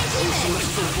 Sword Rain Demon!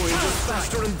 Celestial voyagers,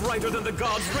 faster and brighter than the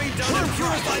gods, rain down and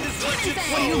purify this wretched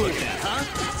soul. What are you looking at, huh?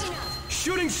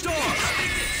 Shooting stars.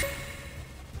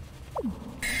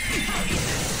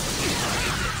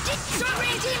 Sword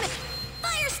Rain Demon!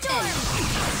 Firestorm!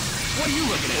 What are you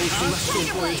looking at, huh? Celestial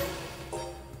Tiger voyagers. Blade!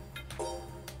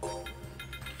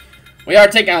 We are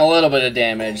taking a little bit of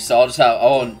damage, so I'll just have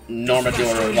Norma do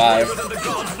a revive. Brighter than the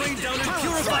gods, rain down and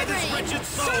purify Sword this Rain! wretched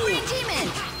Sword soul. Rain Demon!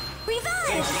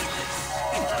 Revive!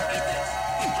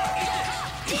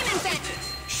 Demon Fang!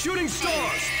 Shooting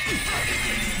stars.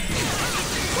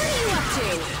 What are you up to?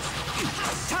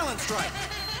 Talon Strike!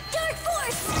 Dark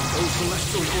Force! Oh,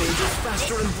 celestial voyagers,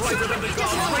 faster and brighter than the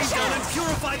gods, rain down and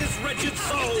purify this wretched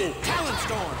soul. Talon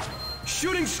Storm!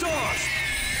 Shooting stars.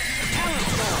 Talon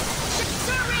Storm!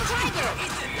 Sword Rain Tiger!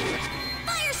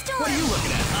 Firestorm! What are you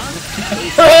looking at, huh?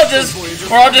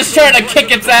 We're all just trying to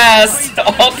kick its ass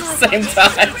all at the same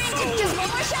time. Just one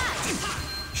more shot!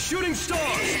 Shooting stars.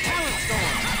 Talon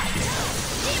Storm!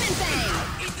 Demon Fang!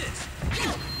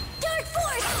 Dark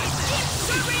Force!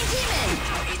 Sword Rain Demon!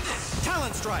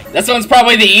 Talon Strike! This one's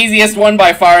probably the easiest one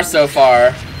by far so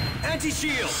far.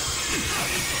 Anti-shield.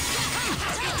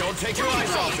 Don't take your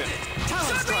eyes off him. Talon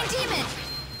Sword Rain Strike! Demon!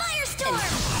 Firestorm!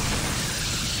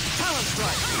 Talon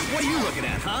Strike! What are you looking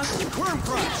at, huh? Worm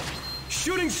Crush!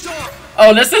 Shooting star.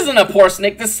 Oh, this isn't a poor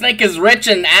snake. This snake is rich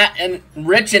and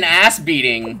rich in ass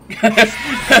beating. Sword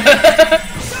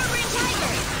Rain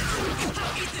Tiger!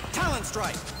 Talon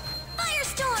Strike!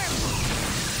 Firestorm!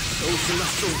 Oh,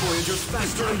 celestial voyagers,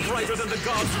 faster and brighter than the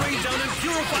gods, rain down and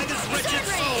purify this wretched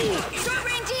Sword soul. Rain! Sword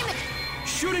Rain Demon!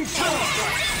 Shooting stars.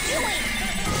 Sword Rain!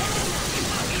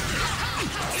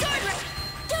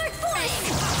 Dark Force!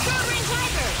 Sword Rain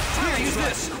Tiger! Here, use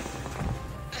this.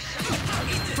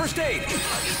 First aid.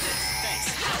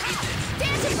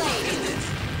 Dancing Blade!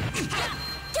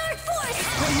 Dark Force!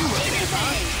 What are you looking at,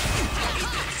 huh?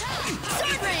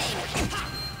 Sword Rain!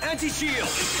 Anti-shield.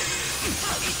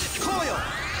 Coil!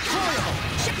 Coil!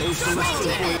 Oh,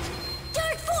 celestial voyagers,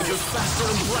 Dark Force! faster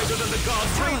and brighter than the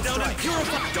gods, rain down and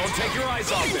purify. Don't take your eyes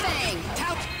off Demon him.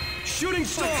 Fang! Shooting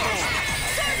stars.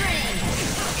 Sword Rain!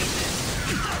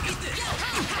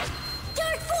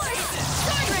 Dark Force!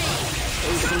 Sword Rain!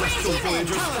 Oh, celestial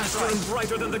voyagers, faster and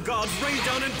brighter than the gods, rain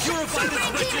down and purify this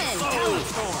Rain wretched Demon! soul.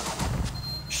 Storm!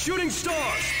 Shooting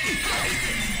stars.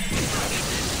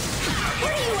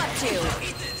 What are you up to?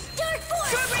 Dark Force!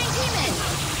 Sword Rain Demon!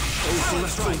 Oh,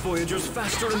 celestial voyagers,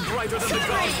 faster and brighter than the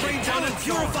gods, rain down and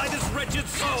purify this wretched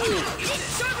soul.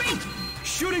 Sword Rain!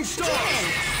 Shooting star!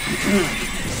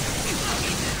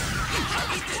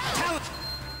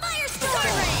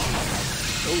 Firestorm!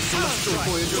 Those celestial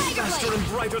voyagers faster and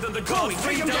brighter than the gods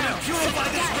rain down and purify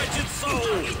this wretched soul!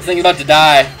 This thing's about to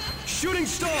die. Shooting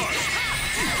stars!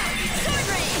 Sword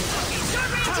rain!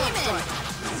 Sword rain demon!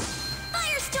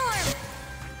 Firestorm!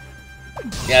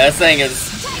 Yeah, this thing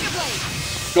is Tiger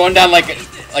blade! going down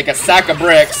like a sack of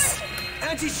bricks.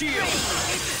 Anti-shield!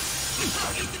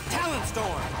 Talent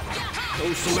storm!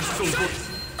 Those celestial voyagers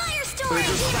Firestorm!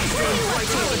 faster and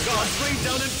brighter than the gods rain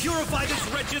down and purify this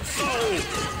wretched soul!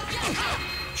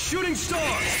 Shooting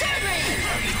stars! Sword rain!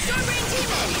 Sword rain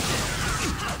demon!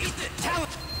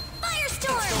 Talent!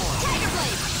 Firestorm! Tiger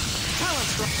blade! Talent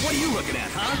storm! What are you looking at,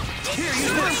 huh? Here, use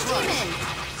Sword this strike! demon!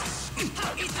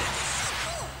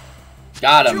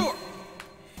 Got him. Sure.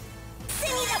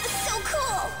 Cindy, that was so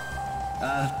cool!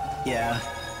 Yeah.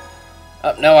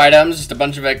 Oh, no items, just a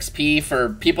bunch of XP for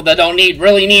people that don't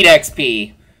really need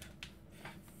XP.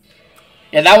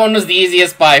 Yeah, that one was the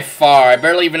easiest by far. I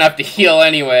barely even have to heal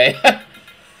anyway.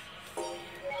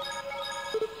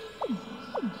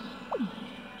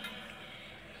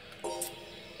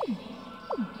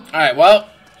 Alright, well,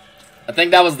 I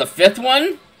think that was the 5th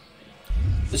one.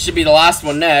 This should be the last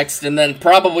one next, and then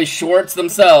probably shorts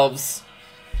themselves.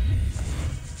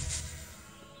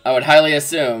 I would highly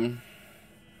assume.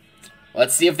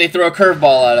 Let's see if they throw a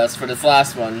curveball at us for this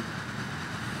last one.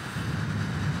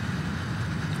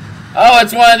 Oh,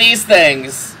 it's one of these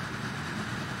things.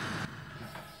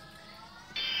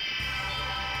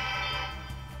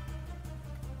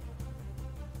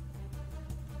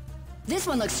 This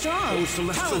one looks strong. Those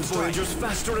celestial voyagers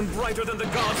faster and brighter than the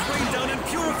gods rain down and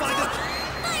purify the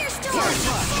Firestorm!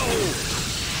 soul!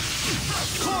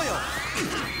 Coil!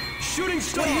 Shooting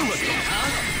star! What are you looking at, huh?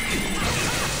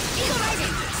 Eagle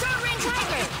rising! Sword rain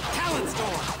tiger! Talent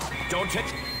storm! Don't take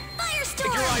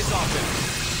Firestorm! your eyes off him!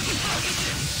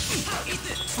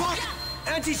 Swamp!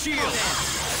 Anti-shield!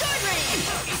 Sword rain!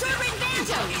 Sword rain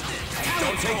phantom!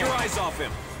 Don't take your eyes off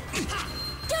him!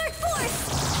 Dark force!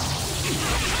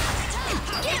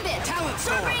 Gambit! Talent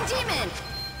Sword storm! rain demon!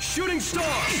 Shooting star!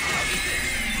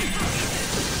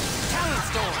 Talent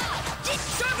storm!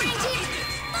 Sword rain demon!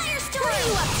 Firestorm! What are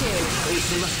you up to? Those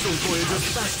celestial voyagers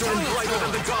faster and brighter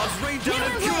than the gods rain down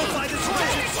and purify this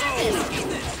wretched soul!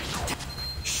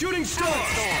 Shooting star!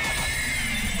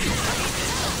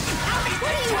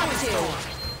 What are you up to?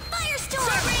 Firestorm!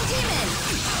 Sword rain demon!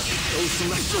 Those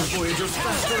celestial voyagers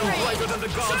faster and brighter than the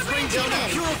gods rain down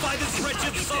and purify this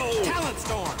wretched soul! Talent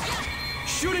storm!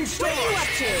 Shooting star! What are you up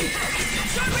to?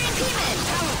 Sword rain demon!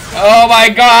 Oh my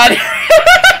god!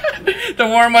 The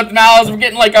worm with mouths, we're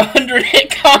getting like 100 hit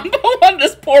combo on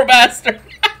this poor bastard.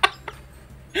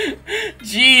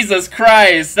 Jesus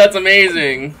Christ, that's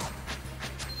amazing.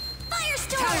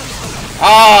 Firestorm!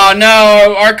 Oh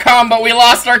no, our combo, we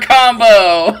lost our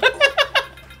combo.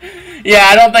 Yeah,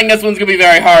 I don't think this one's gonna be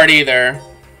very hard either.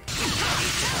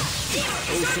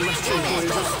 Those celestial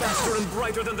voyagers faster and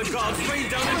brighter than the gods rain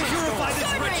down and purify this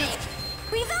Sword wretched... rain!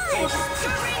 Revive!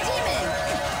 Sword rain demon!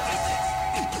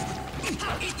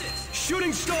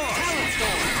 Shooting star! Sword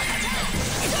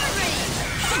rain!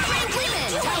 Sword rain demon!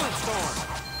 Talent storm!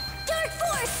 Dark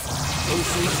force! Those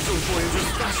celestial voyagers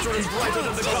faster and brighter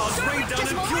than the gods rain down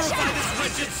and purify this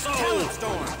wretched soul! Talent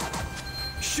storm!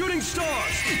 Shooting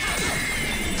stars!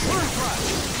 Word crush!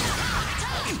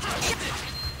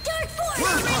 Dark force!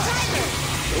 Sword rain tiger!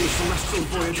 Those celestial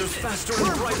voyagers faster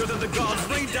and brighter than the gods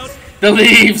rain down... The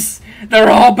leaves, they're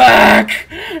all back.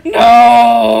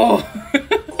 No.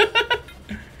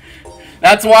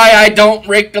 That's why I don't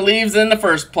rake the leaves in the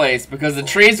first place, because the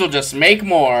trees will just make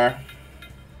more.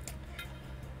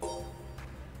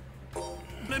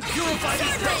 And purify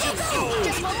this wretched soul!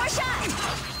 Just one more shot!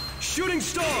 Shooting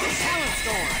stars! Talent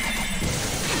storm!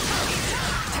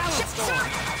 Talent storm!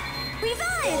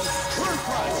 Revive! Word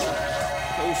crush!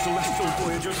 Those celestial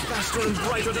voyagers faster and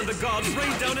brighter than the gods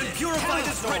rain down and purify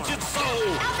this wretched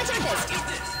soul! Alpha Tempest!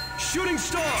 Shooting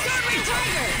stars! Sword rain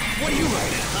tiger! What are you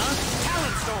looking at, huh?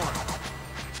 Talent storm!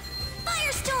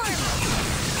 Firestorm!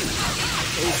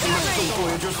 Those celestial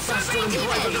voyagers faster and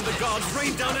brighter than the gods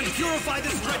rain down and purify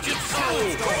this wretched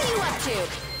soul! What are you up to?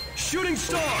 Shooting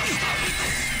stars!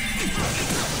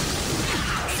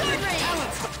 Sword rain!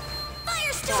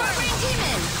 Firestorm! Sword rain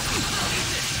demon!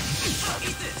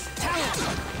 Talent!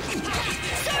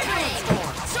 Sword rain!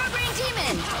 Sword rain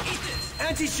demon!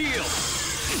 Anti-shield!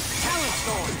 Talent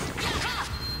storm!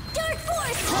 Dark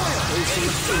force! Those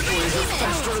celestial voyagers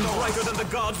faster and brighter than the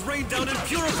gods rain down and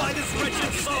purify this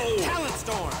wretched soul! Talent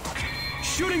storm!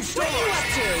 Shooting What are you stars! up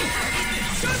to?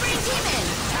 Sword rain demon!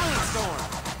 Talent storm!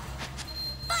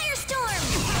 Firestorm!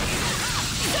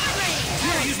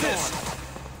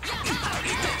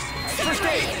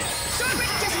 Sword ring,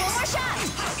 just one more shot.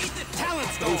 Talent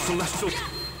Storm! Oh, Celestial!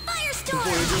 Firestorm.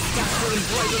 Voyager's faster and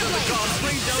brighter than the gods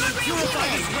rain down and purify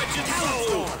this wretched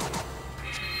soul!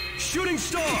 Shooting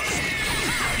Star!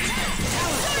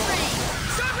 Sword ring.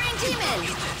 Sword ring demon.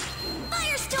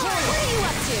 Firestorm. What are you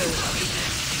up to?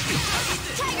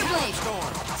 Tiger blade.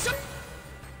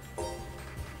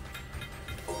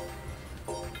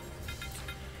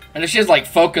 And if she has like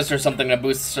focus or something that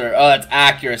boosts her, oh, that's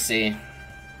accuracy.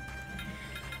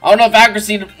 I don't know if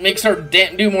accuracy makes her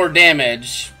do more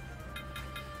damage.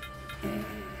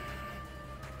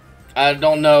 I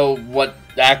don't know what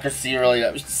accuracy really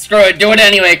does. Screw it, do it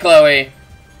anyway, Chloe.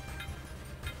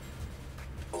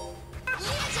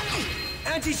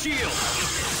 Anti-shield!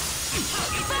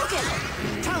 Focus.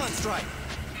 Talent Strike!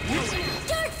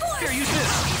 Dark force. Here, use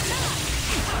this!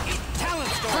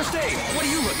 Talent Storm! First aid! What are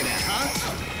you looking at, huh?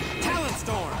 Talent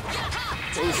Storm!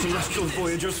 Oh, Celestial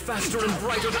Voyagers faster and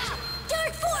brighter than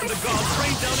Dark force. the gods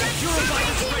rain down and purify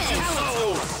this wretched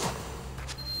soul!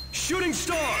 Shooting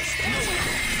Stars!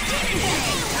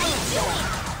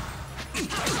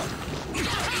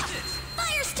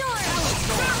 Firestorm.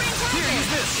 Here, use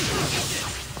this!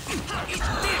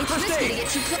 It's risky to get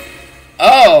too close.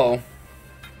 Oh,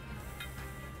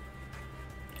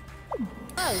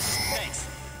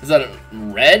 is that a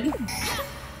red?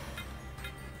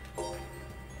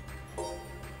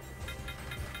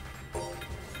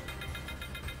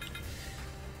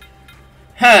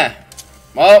 Huh.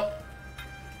 Well,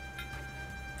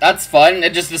 that's fun.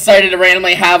 It just decided to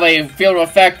randomly have a field of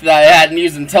effect that it hadn't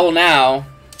used until now.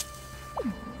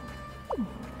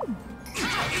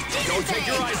 Don't take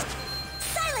your eyes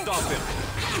Silence. off him!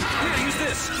 Here, use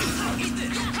this!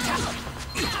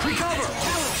 Recover!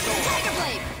 Talent Storm! Tiger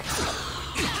blade.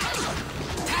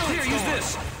 Here, use this!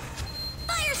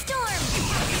 Firestorm.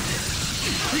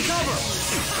 Recover!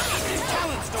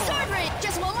 Talent Storm! Sword ring.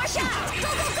 Just one more shot. Go,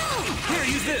 go, go. Here,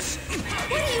 use this!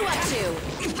 What are you up to?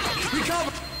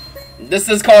 Recover! This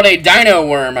is called a dino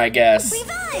worm, I guess. Revive.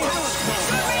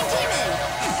 Sword ring demon.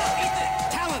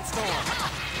 Talent Storm!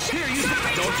 Here, use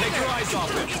this! Don't take your eyes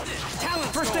off him!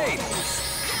 Talent First aid!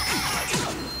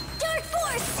 Dark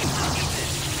force.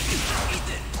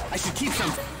 I should keep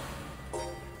some...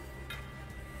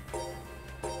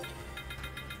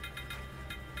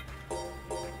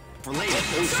 For later,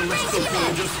 those Celestial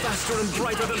Voyagers faster and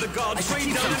brighter than the gods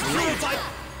rain down and purify...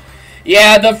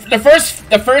 Yeah, the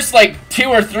first like 2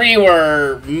 or 3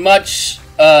 were much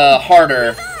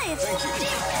harder. Revive.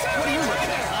 What are you looking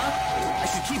at, huh? I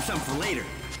should keep some for later.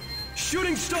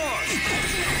 Shooting Stars!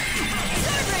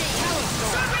 Sword ring.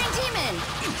 Sword ring demon.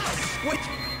 What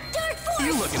Dark are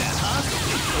you force. looking at, huh?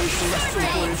 Those Celestial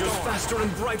Voyagers faster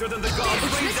and brighter than the gods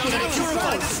rain down and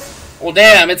purify this... Well,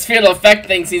 damn, its field of effect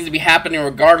thing seems to be happening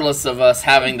regardless of us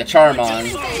having the charm on.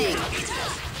 Bang.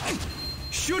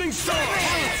 Shooting Star!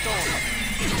 Talent Storm!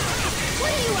 What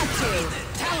are you up to?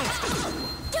 Talent Storm!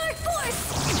 Dark force.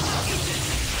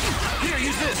 Here,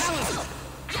 use this!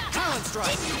 Talent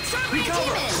Strike! Sword ring Recover!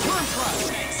 demon. Worm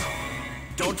Crush!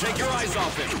 Don't take your eyes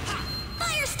off him!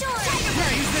 Firestorm.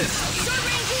 Here, use this! Sword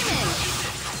ring demon.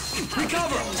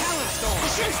 Recover! Talent Storm!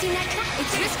 Should have seen that coming.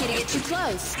 It's risky to get too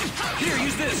close. Here,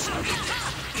 use this!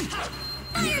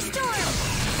 Firestorm.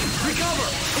 Recover!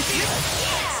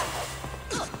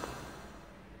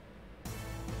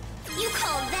 You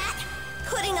call that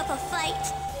putting up a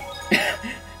fight?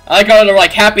 I like how they're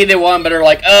like happy they won, but they're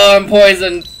like, oh, I'm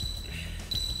poisoned.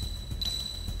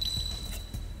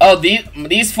 Oh,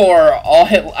 these 4 all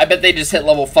hit. I bet they just hit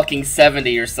level fucking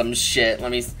 70 or some shit.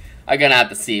 I'm gonna have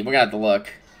to see. We're gonna have to look.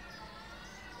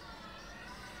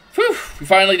 Whew, we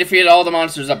finally defeated all the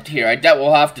monsters up to here. I doubt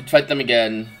we'll have to fight them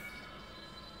again.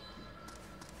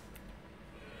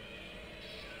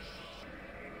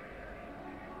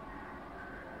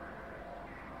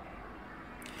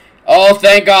 Oh,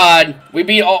 thank God. We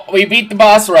beat the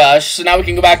boss rush, so now we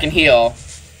can go back and heal.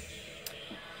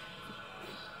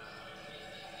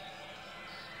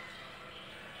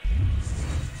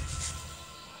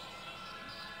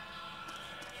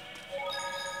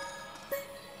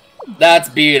 That's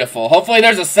beautiful. Hopefully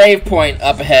there's a save point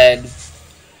up ahead.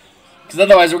 Because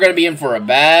otherwise we're going to be in for a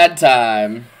bad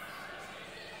time.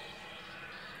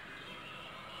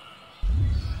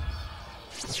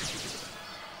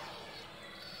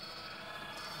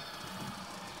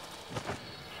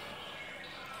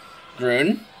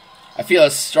 Grun, I feel a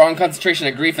strong concentration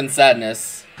of grief and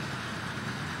sadness.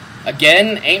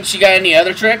 Again? Ain't she got any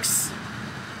other tricks?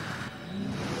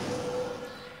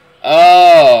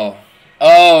 Oh.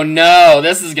 Oh no,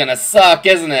 this is gonna suck,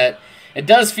 isn't it? It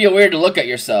does feel weird to look at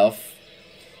yourself.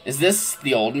 Is this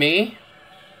the old me?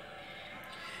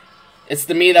 It's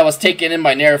the me that was taken in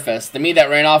by Nerfus. The me that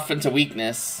ran off into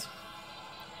weakness.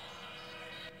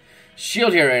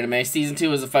 Shield Hero anime. Season 2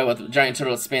 was a fight with a giant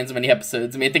turtle that spans many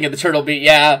episodes. I mean, think of the turtle beat.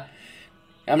 Yeah.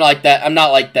 I'm not like that. I'm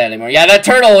not like that anymore. Yeah, that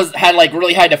turtle had like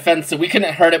really high defense, so we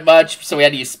couldn't hurt it much, so we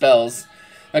had to use spells.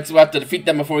 Like, so we have to defeat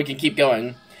them before we can keep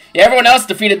going. Yeah, everyone else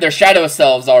defeated their shadow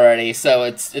selves already, so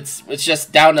it's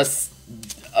just down to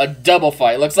a double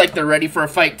fight. Looks like they're ready for a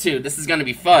fight too. This is gonna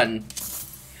be fun.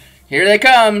 Here they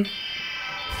come.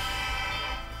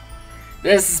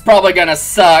 This is probably gonna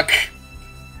suck.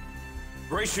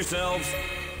 Brace yourselves.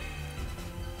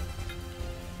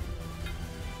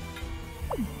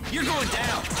 You're going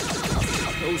down.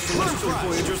 Those celestial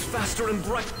voyagers faster and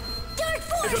bright. Dark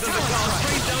Than the Force! gods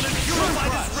rain down and purify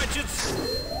this wretched soul.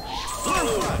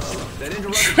 That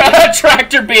interrupted.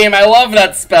 Tractor beam. I love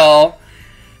that spell.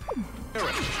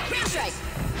 Ground Strike!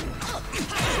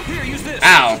 Here, use this.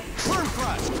 Ow. Worm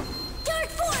crush. Dark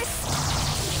Force!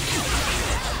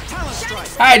 Talent strike.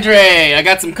 Hydrate. I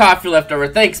got some coffee left over.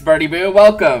 Thanks, Birdie Boo.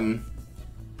 Welcome.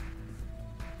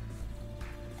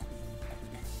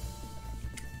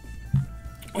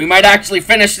 We might actually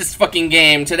finish this fucking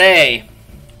game today.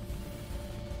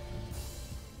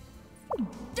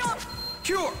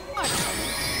 Cure.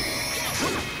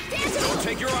 Don't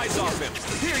take your eyes off him.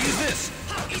 Here, use this.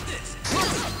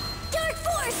 Dark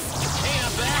Force! Ain't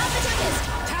not bad.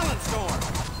 Talent storm.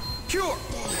 Cure.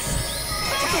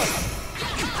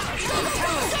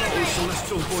 Those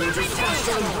celestial voyagers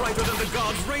faster and brighter than the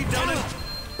gods rain down and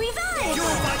Revive!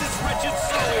 purify this wretched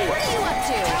soul. What are you up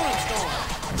to? Talent storm.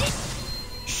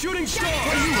 Shooting star.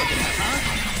 What are you looking at, huh?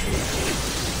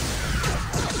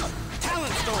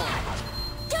 Talent storm.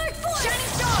 Dark Force! Shining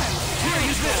Storm! Here,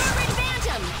 use this. Sovereign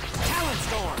Phantom! Talent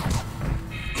storm.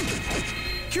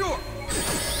 Cure.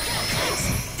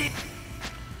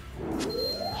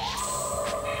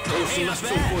 Those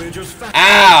celestial voyagers faster.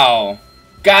 Ow.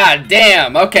 God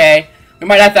damn. Okay. We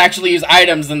might have to actually use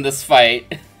items in this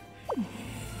fight.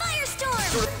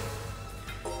 Firestorm!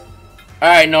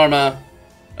 Alright, Norma.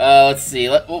 Let's see.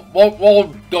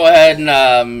 We'll go ahead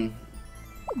and,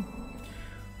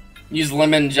 use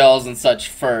lemon gels and such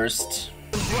first.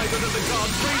 Brighter than the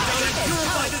gods rain down and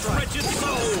purify this wretched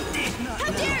soul.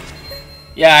 How dare...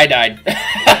 Yeah, I died.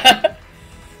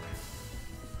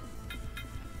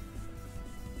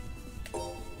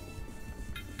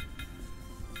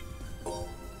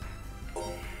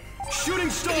 Shooting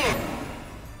star.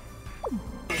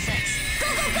 Go,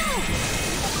 go, go!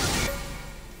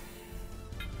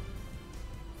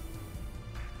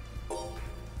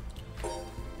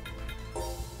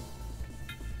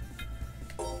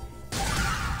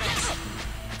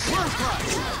 Worm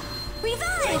crush.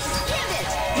 Revive! Gambit!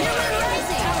 Human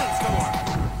Rising! Talent storm.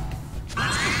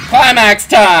 Climax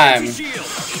time! Shield.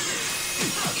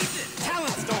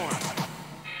 Talent storm.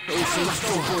 Those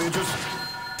celestial voyagers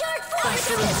Dark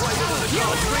faster Force! and brighter than the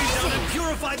gods Human rain down Rising! and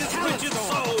purify this wretched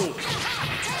soul.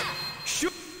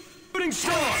 Shooting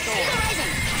star. Human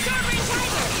Rising! Sovereign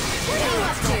Tiger! What are you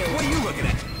up to? What are you looking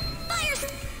at?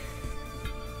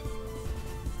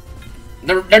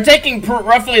 Fire... They're taking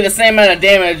roughly the same amount of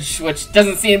damage, which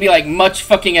doesn't seem to be like much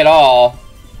fucking at all.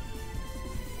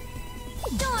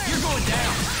 Storm! You're going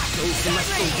down. Those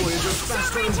celestial voyagers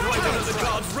faster and brighter than the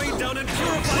gods rain down and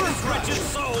purify this wretched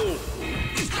soul.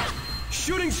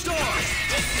 Shooting star.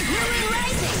 Human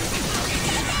Rising!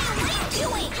 What are you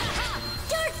doing?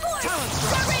 Dark Force!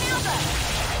 Sovereign Alpha!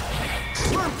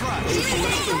 Worm crush. Those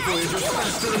celestial voyagers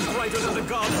faster and brighter than the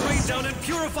gods rain down and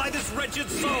purify this wretched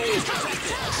soul.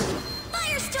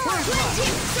 Firestorm! Blue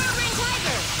Team! Sovereign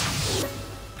Tiger!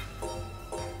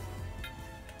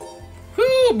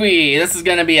 Hoobie! This is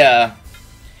gonna be a...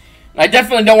 I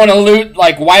definitely don't want to loot,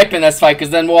 like, wipe in this fight, because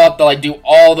then we'll have to, like, do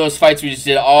all those fights we just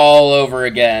did all over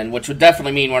again, which would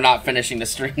definitely mean we're not finishing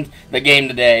the game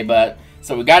today, but...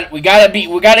 So we gotta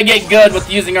get good with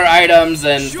using our items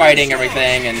and fighting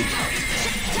everything, and...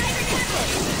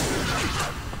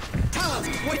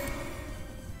 Talent. What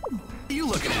are you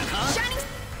looking at, huh? Shining...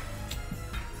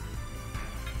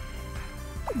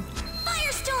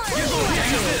 Firestorm!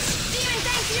 Use this. Demon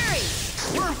Fang Fury!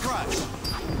 Worm crush.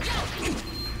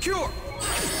 Cure.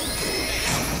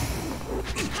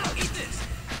 Eat this.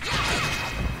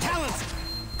 Talent.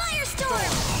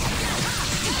 Firestorm!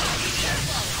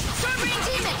 Sovereign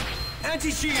Demon!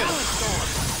 Anti-shield. Talent storm.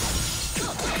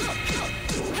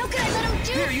 How could I let him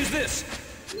do... Here, use this.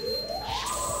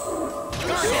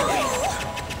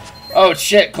 Oh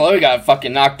shit, Chloe got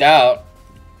fucking knocked out.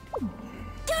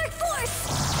 Dark Force!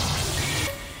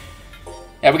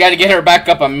 Yeah, we gotta get her back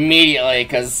up immediately,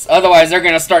 because otherwise they're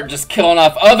gonna start just killing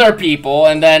off other people,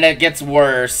 and then it gets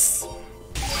worse.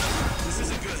 This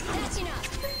isn't good. I'll let you know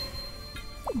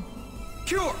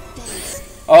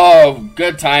Oh,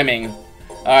 good timing.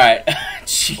 Alright.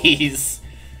 Jeez.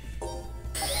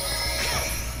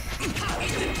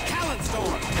 Talent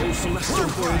Storm! Oh, celestial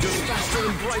voyagers faster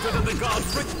and brighter than the gods.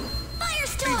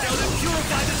 Firestorm! Down and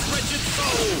purify this wretched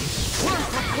soul! What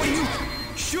are you?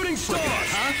 Shooting stars,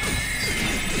 huh?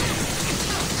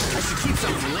 I should keep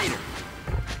some for later.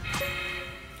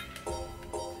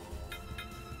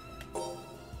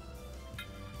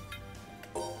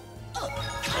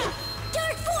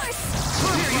 Dark Force!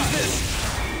 Here, use this!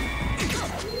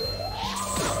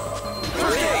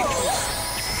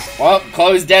 Well,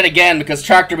 Chloe's dead again because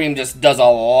Tractor Beam just does a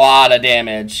lot of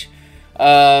damage.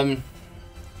 Well,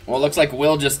 it looks like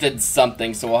Will just did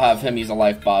something, so we'll have him use a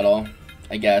life bottle,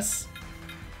 I guess.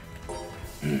 Go,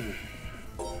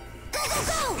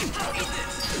 go,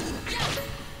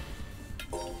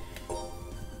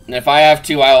 And if I have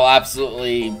to, I will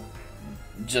absolutely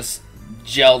just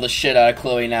gel the shit out of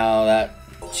Chloe now that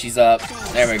she's up.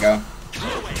 There we go.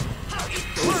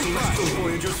 Celestial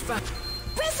voyagers faster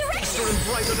Resurrection! and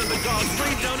brighter than the gods.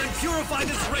 Rain down and purify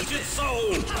this wretched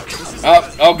soul!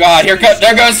 Oh god, there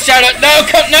goes Shadow. No,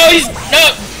 no, he's,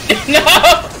 no, no,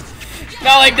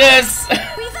 not like this.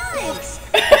 Revive!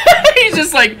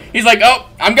 He's like, oh,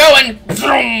 I'm going,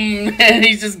 vroom, and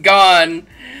he's just gone.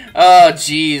 Oh,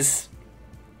 jeez.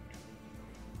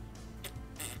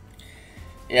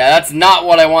 Yeah, that's not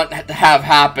what I want to have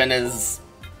happen, is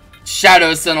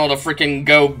Shadow Sentinel to freaking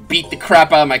go beat the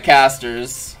crap out of my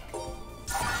casters.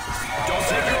 Don't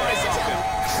take your eyes off him!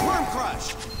 Worm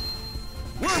Crush!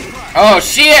 Worm Crush! Oh,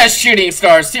 she has shooting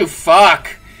stars too,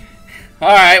 fuck.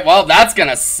 Alright, well, that's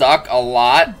gonna suck a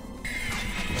lot.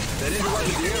 That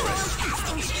interrupted the Eris.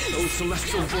 Those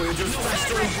celestial voyagers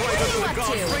faster and brighter than the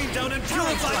gods. Rain down and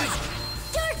purify this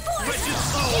Dark Force! wretched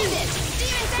soul! Use it!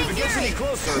 Demon If it gets any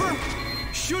closer,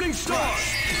 shooting stars!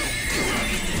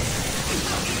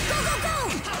 Go, go, go!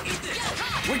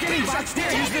 We're getting boxed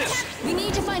in! Use this! We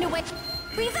need to find a way.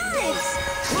 Revive!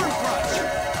 Worm Crush!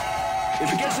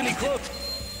 If it gets any closer,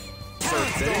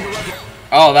 that interrupted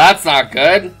Oh, that's not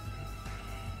good.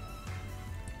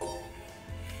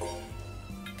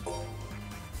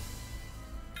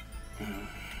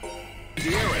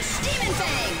 the Eris. Demon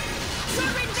Fang!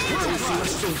 Sovereign Phantom!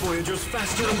 Celestial voyagers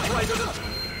faster and brighter than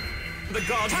the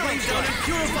gods. Rain down and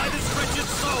purify this wretched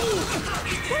soul! What are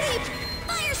you?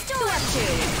 Firestorm! Up to?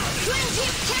 Twin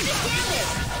Team Tempest Gambit!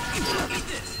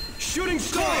 Shooting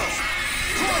stars!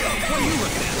 What are you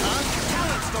looking at, huh?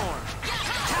 Talent Storm!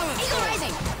 Talent Eagle Storm!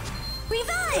 Rising!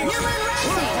 Revive! New Moon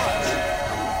Rising!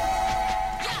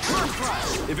 Worm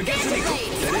Crush! If it gets any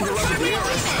Blade! that interrupted the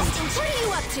Eris. What are you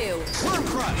up to? Worm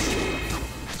Crush!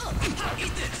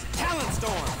 Talent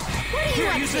Storm! What are you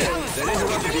up Use to? it! That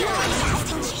interrupted the Eris.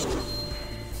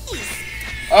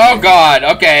 Oh god,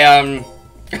 okay,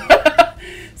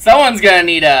 someone's gonna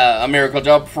need a miracle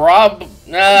gel.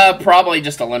 Probably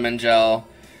just a lemon gel.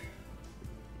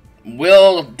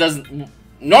 Will doesn't.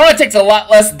 Nora takes a lot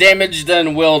less damage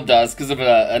than Will does because of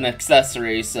an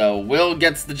accessory, so Will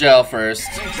gets the gel first.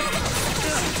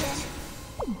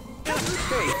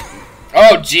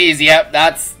 Oh jeez, yep,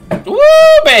 that's woo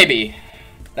baby.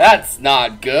 That's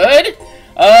not good.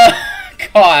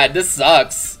 God, this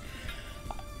sucks.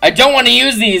 I don't want to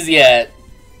use these yet,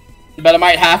 but I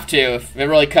might have to if it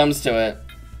really comes to it.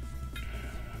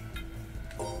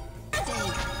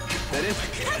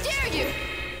 How dare you!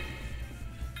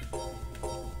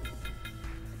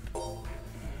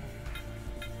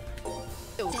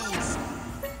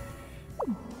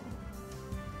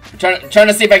 I'm trying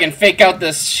to see if I can fake out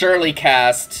this Shirley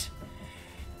cast.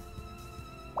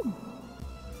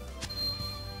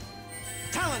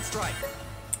 Talent Strike!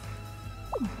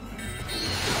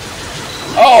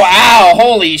 Oh, ow!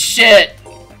 Holy shit!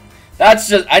 That's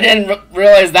just... I didn't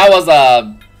realize that was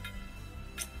a...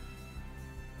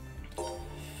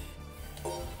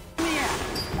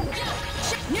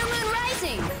 New Moon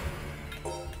Rising!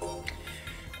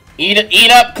 Eat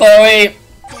up, Chloe!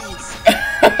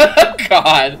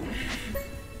 God.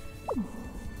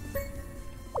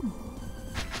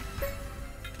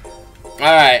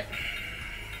 Alright.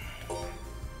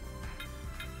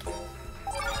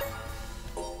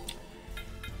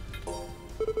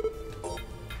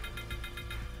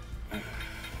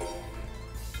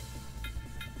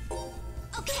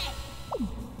 Okay!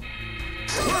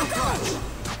 Worm Crush!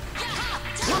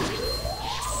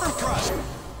 Worm Crush!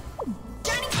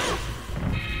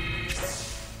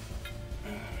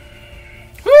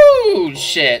 Whoo!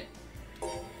 Shit.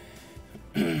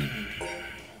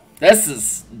 This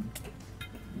is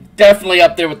definitely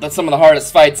up there with some of the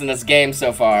hardest fights in this game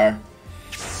so far.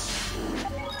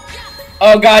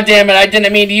 Oh god damn it, I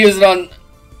didn't mean to use it on...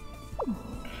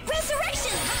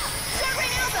 Resurrection!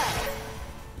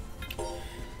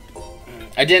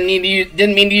 I didn't mean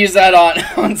to use that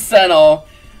on Sentinel.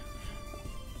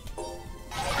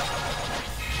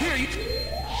 Here, use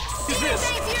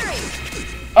this.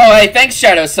 Oh, hey, thanks,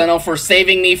 Shadow Sentinel, for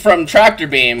saving me from Tractor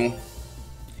Beam.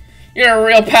 You're a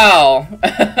real pal.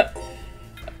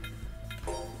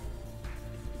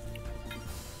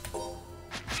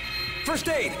 First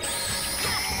aid.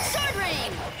 Sword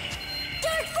Rain!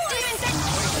 Dark Force!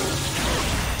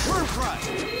 Worm Crush.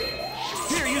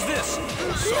 Here, use this.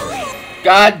 Sorry.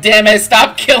 God damn it,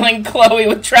 stop killing Chloe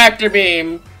with Tractor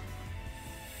Beam.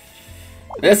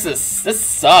 This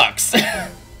sucks.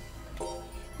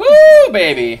 Woo,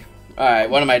 baby. Alright,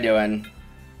 what am I doing?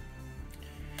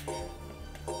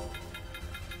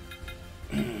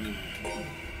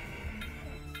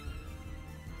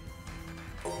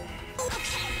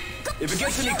 If it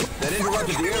gets any that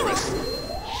interrupted the air raid.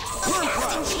 Worm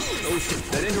Crush. Oh shit,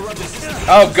 that interrupted.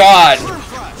 Oh god. Worm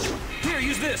Crush. Here,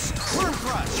 use this. Worm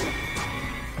Crush.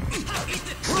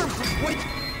 Worm Crush. Wait.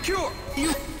 Cure.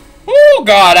 You. Oh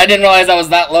god, I didn't realize I was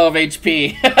that low of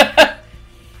HP.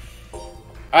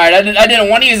 Alright, I didn't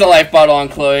want to use a life bottle on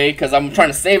Chloe, because I'm trying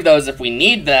to save those if we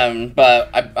need them,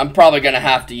 but I'm probably going to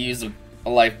have to use a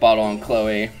life bottle on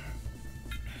Chloe.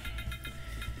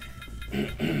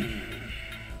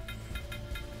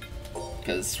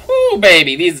 Because, whoo,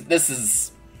 baby, this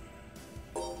is...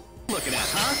 Looking at,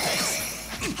 huh?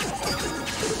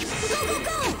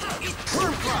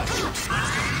 Worm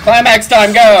Crush. Climax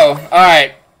time, go!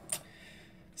 Alright.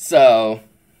 So...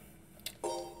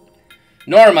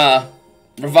 Norma,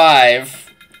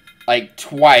 revive, like,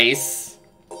 twice.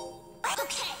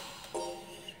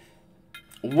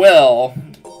 Will,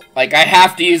 like, I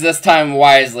have to use this time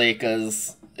wisely,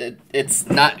 because it's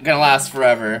not gonna last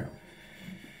forever.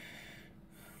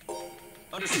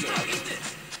 Revive!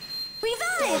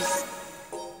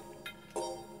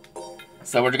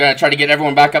 So we're gonna try to get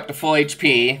everyone back up to full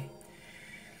HP.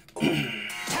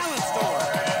 Talent Storm.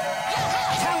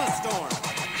 Talent Storm.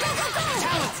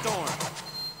 Talent Storm.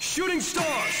 Shooting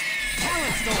Stars.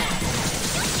 Talent Storm.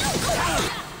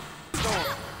 Storm.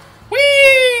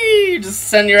 Whee! Just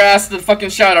send your ass to the fucking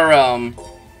Shadow Realm.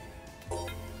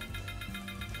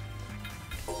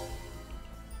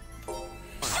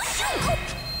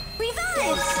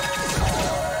 Revive!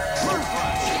 Worm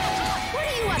Crush. What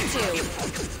are you up to?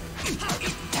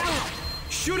 Talent.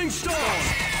 Shooting Stars.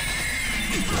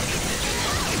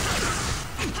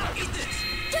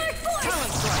 Dark Force!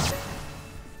 Talent Strike.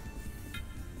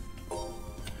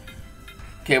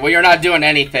 Okay, well you're not doing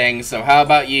anything, so how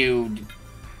about you...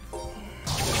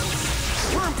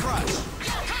 Worm Crush.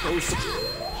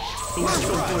 Worm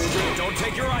Crush. Don't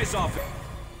take your eyes off it.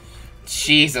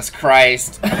 Jesus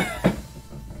Christ.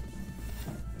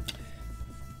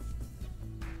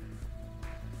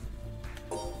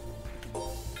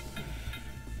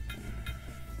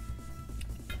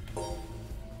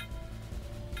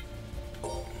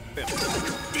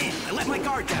 Damn, I let my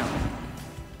guard down.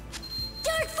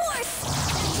 Dark Force!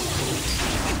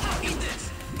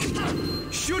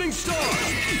 Shooting Stars.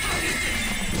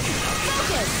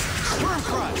 Focus! Worm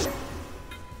Crush.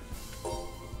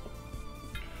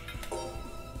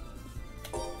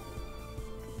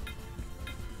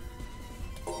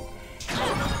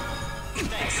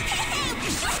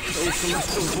 Those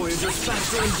celestial voyagers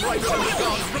faster and brighter than the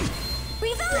gods.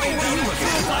 Revive!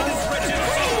 What are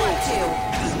you up to?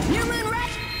 New Moon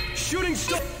Red! Shooting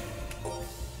Star.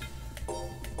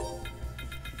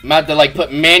 I'm about to like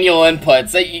put manual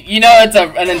inputs. You know it's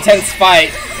an intense fight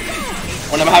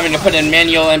when I'm having to put in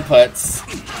manual inputs.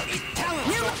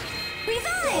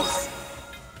 Revive!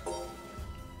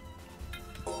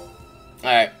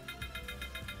 Alright.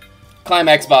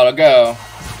 Climax bottle, go.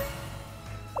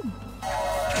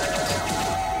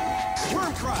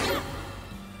 Worm Crush.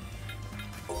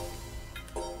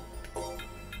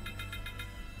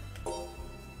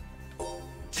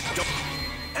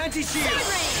 Anti-shield.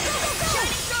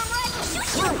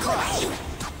 Worm Crush.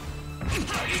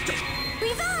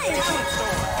 Revive!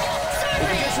 If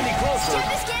it gets any closer,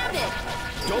 Tempest Gambit!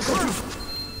 don't go too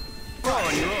far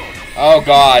on your own. Oh I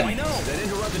god. know that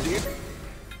interrupted the.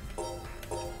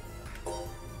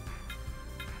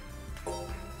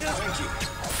 Thank you.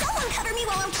 Someone cover me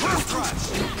while I'm Worm casting!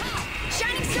 Crush.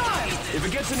 Shining Storm! If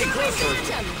it gets any Phantom! closer,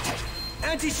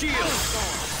 anti-shield.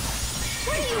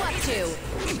 What are you up to?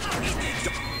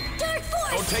 Dark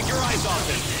Force! Don't take your eyes off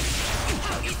it.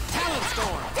 Talent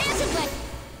Storm. Phantom Blade!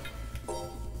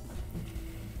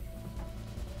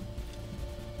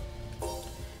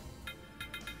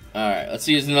 Alright, let's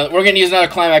use another. We're gonna use another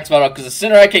climax bottle because the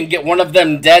sooner I can get one of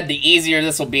them dead, the easier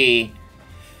this will be.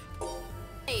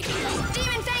 Demon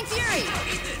Fang Fury!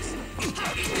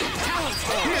 Talent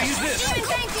Storm. Here, use this. Demon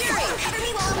Fang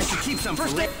keep some for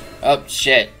later. Oh,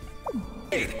 shit.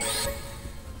 Worm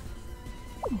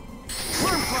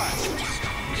crush.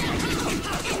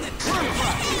 Worm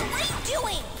crush. What are you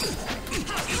doing?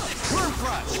 Worm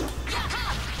crush.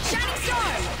 Shining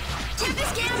Storm!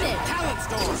 Tempest Gambit! Talent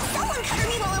storm. Someone cover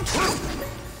me while I'm killed.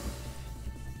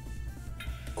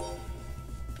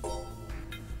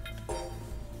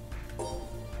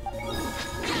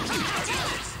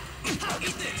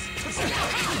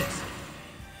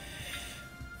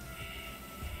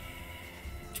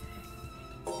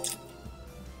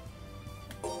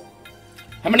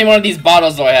 How many more of these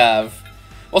bottles do I have?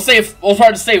 We'll try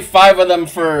to save 5 of them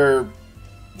for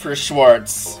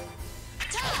Schwartz.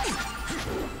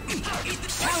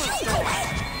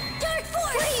 Dark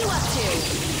Force! What are you up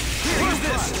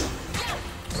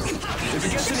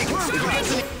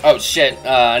to? Oh shit!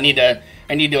 I need to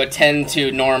attend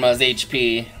to Norma's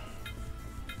HP.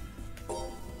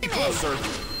 Closer.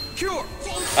 Cure. Worm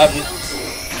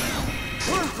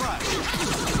crush.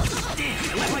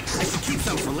 Damn, I should keep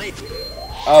some for later.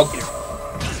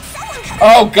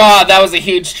 Oh god, that was a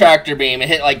huge tractor beam. It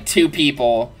hit like 2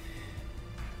 people.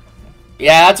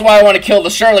 Yeah, that's why I want to kill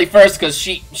the Shirley first, because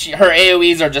her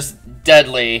AoEs are just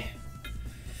deadly.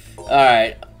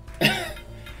 Alright.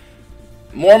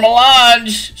 More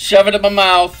melange! Shove it in my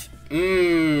mouth.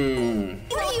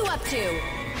 Mmm. What are you up to?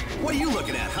 What are you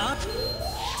looking at, huh?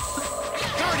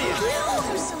 Guardian. Oh,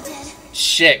 I'm so dead.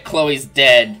 Shit, Chloe's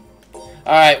dead.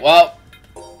 Alright, well.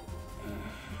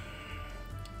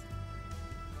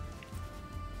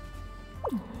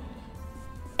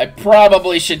 I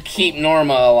probably should keep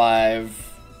Norma alive.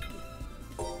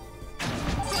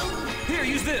 Here,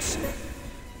 use this.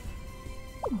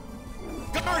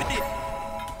 Guardian.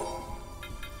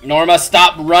 Norma,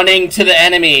 stop running to the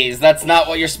enemies. That's not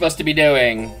what you're supposed to be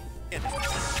doing.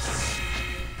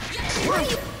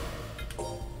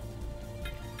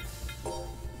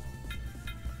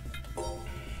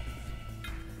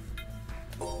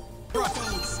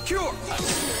 Cure.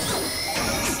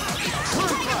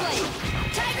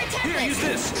 Tiger Here, use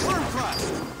Tempest! this. Worm crush.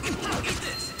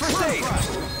 First aid.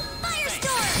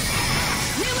 Firestorm!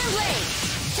 Newland Blade!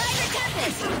 Tiger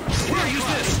Tempest! Here, use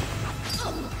this.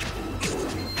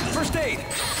 First aid.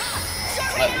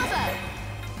 Soaring Alpha!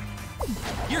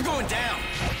 You're going down.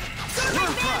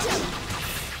 Soaring Phantom!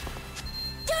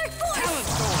 Dark Force!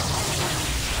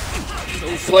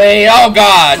 Talent storm. Play. Oh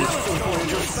god.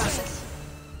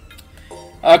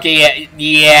 Okay.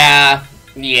 Yeah.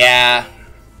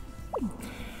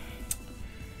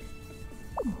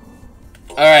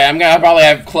 Alright, I'm gonna probably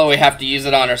have Chloe have to use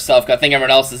it on herself, because I think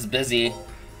everyone else is busy. And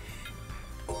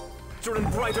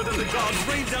brighter than the gods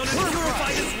rain down and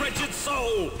purify this wretched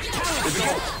soul. Talent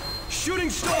storm. Shooting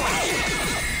star.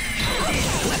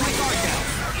 Let my guard down.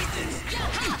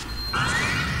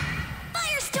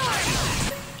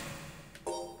 Firestorm!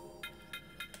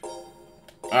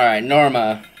 Alright,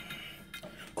 Norma.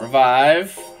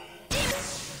 Revive.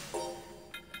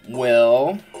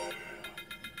 Will.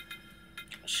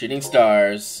 Shooting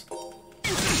stars. Eagle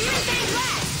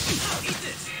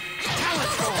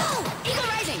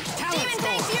Rising! Demon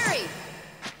Fang Fury!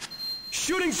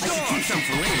 Shooting star. I should keep some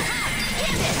for later.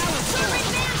 Gambit! Soaring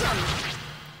Phantom!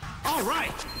 All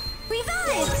right.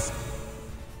 Revive!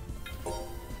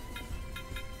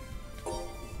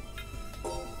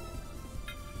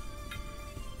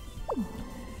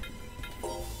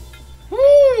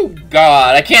 Woo!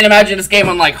 God, I can't imagine this game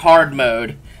on like hard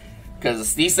mode.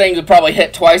 Because these things would probably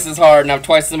hit twice as hard and have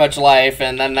twice as much life,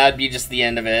 and then that'd be just the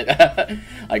end of it.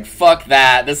 Like, fuck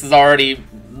that. This is already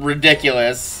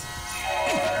ridiculous.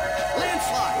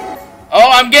 Landslide. Oh,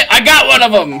 I got one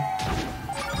of them!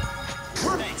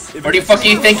 Where do you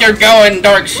fucking think you're going,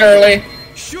 Dark Shirley?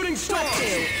 Shooting star.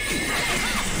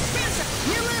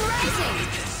 Newland Rising!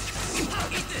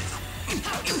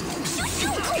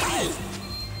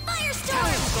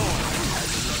 Firestorm!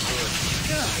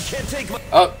 I can't take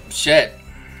Oh, shit.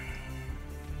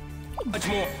 much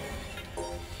more.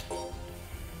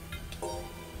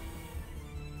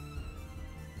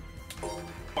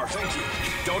 Thank you.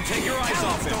 Don't take your eyes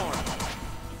off it.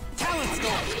 Talent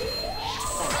storm.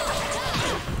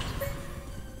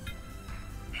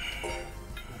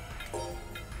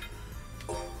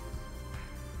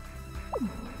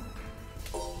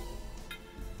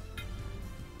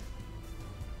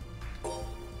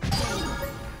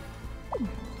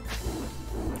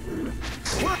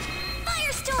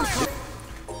 Firestorm!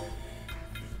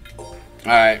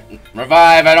 Alright,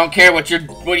 revive. I don't care what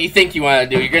you think you want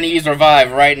to do. You're gonna use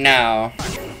revive right now.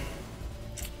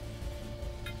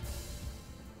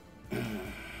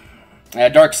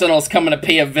 Dark Sentinel's coming to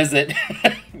pay a visit.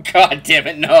 God damn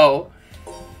it, no.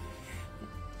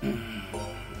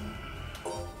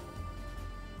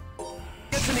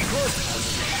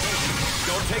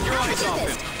 your eyes off him.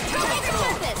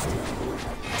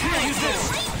 Use this.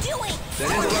 What are you doing? That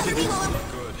interrupted me.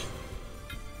 Good.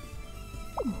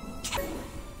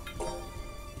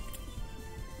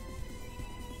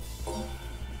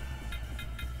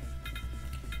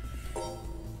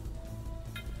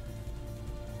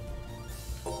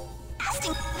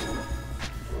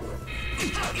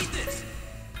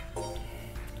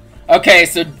 Okay,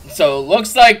 so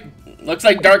looks like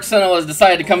Dark Sentinel has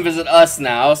decided to come visit us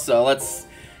now. So let's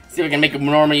see if we can make him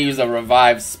normally use a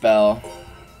revive spell.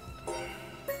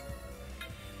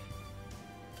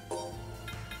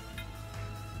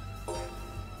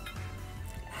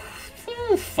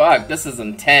 Ooh, fuck, this is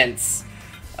intense.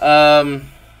 Talent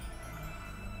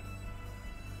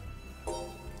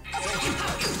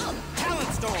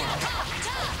storm.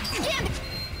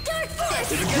 Dark Force!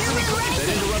 That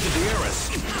interrupted the heiress.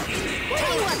 What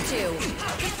are you up to?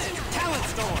 Talent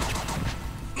storm.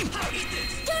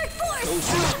 Dark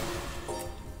Force!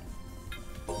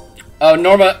 Oh,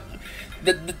 Norma,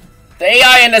 the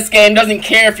AI in this game doesn't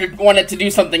care if you want it to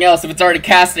do something else. If it's already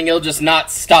casting, it'll just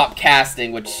not stop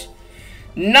casting, which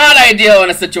not ideal in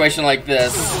a situation like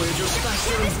this. Voyagers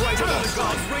faster and brighter than the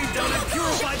gods rain down and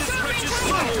purify this wretched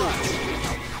soul.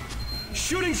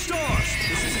 Shooting stars.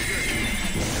 This isn't good.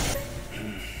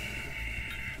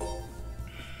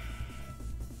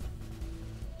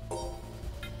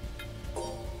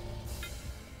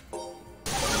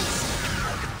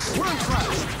 Worm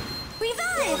crush.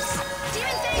 Revives!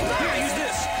 Demon Fang Here, Burst! use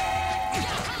this.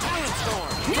 Talent storm.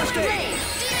 First First aid.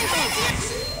 Demon Fang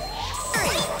Fury! What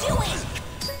are you doing?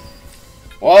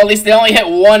 Well, at least they only hit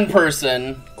one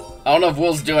person. I don't know if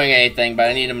Will's doing anything, but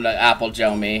I need him to apple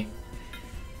gel me.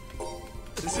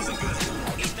 This isn't good.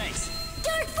 Thanks.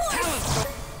 Dark Force!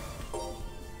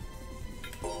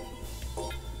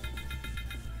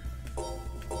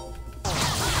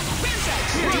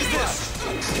 Here, use this.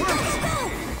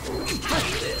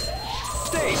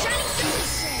 Stay.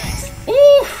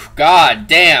 Ooh, god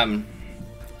damn.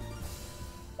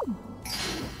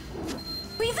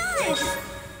 Revives!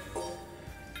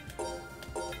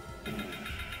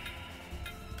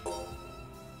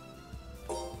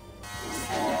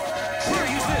 Here,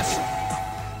 use this.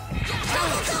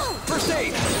 First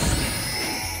aid.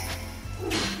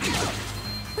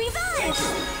 Revives!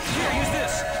 Here, use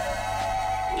this.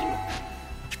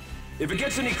 If it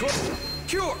gets any closer,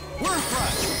 cure. Worm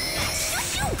crush.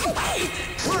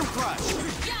 Worm crush.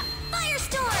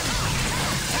 Firestorm!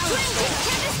 Twin Peak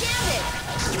Tempest Gambit!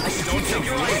 Don't take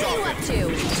your eyes What are off you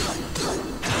him. up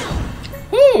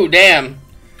to? Whoo, damn.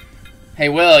 Hey,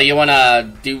 Will, you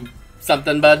wanna do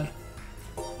something, bud?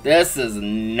 This is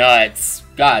nuts.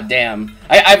 God damn.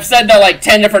 I've said that like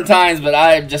 10 different times, but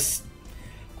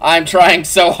I'm trying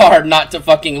so hard not to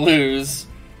fucking lose.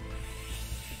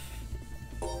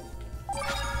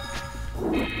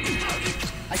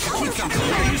 I should keep something.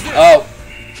 Here, use this. Oh.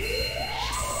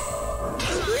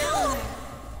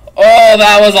 Oh,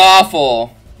 that was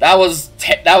awful. That was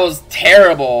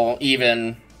terrible,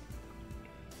 even.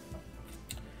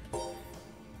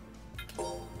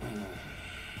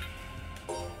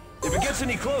 If it gets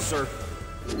any closer,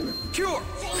 cure.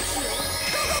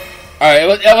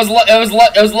 Alright, it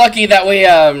was lucky that we,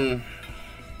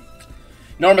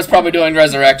 Norma's probably doing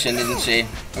resurrection, isn't she?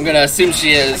 I'm gonna assume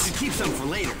she I is. should keep some for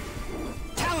later.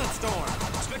 Talent storm.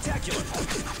 Spectacular.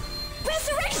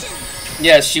 Resurrection!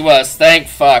 Yes, she was. Thank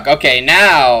fuck. Okay,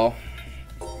 now...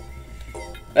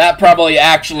 that probably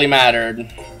actually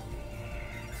mattered.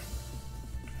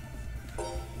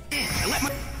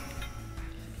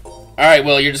 Alright,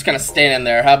 Will, you're just kind of standing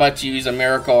there. How about you use a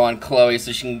miracle on Chloe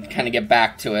so she can kind of get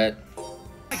back to it?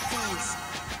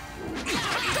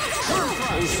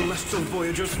 Oh, celestial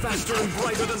voyagers faster and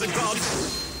brighter than the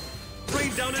gods.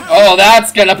 Rain down and Oh,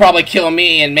 that's gonna probably kill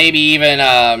me and maybe even,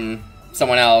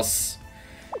 someone else.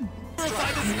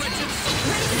 purify this wretched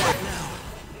soul.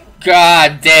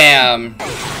 God damn.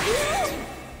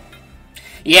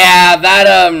 Yeah,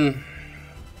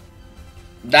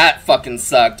 that fucking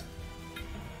sucked.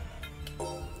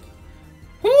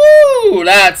 Woo,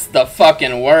 that's the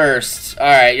fucking worst.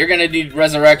 Alright, you're gonna do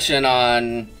resurrection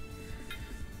on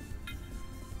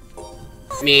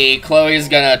me. Chloe's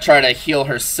gonna try to heal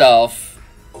herself.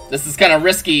 This is kind of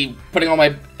risky, putting all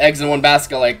my eggs in one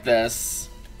basket like this.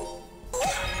 Go,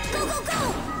 go,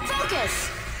 go!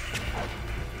 Focus!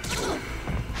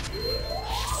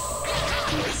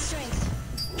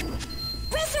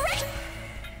 Strength. Resurrection!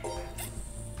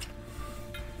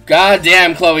 God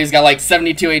damn, Chloe's got like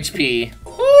 72 HP.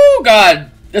 Woo, God,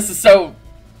 this is so...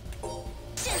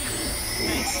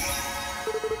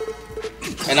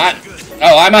 And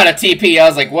I'm out of TP. I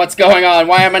was like, what's going on?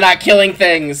 Why am I not killing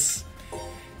things?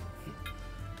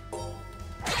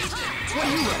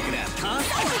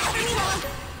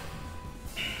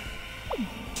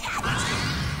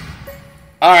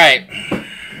 Alright.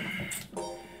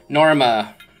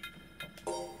 Norma.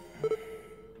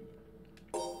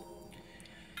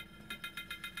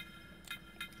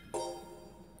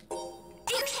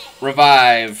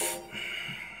 Revive.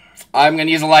 I'm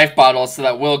gonna use a life bottle so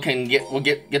that Will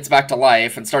gets back to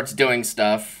life and starts doing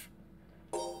stuff.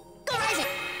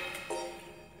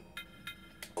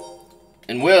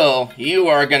 And Will, you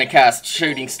are gonna cast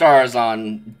Shooting Stars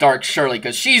on Dark Shirley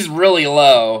because she's really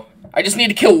low. I just need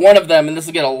to kill one of them and this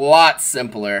will get a lot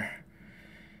simpler.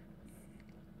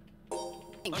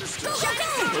 Those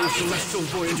celestial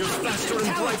voyagers faster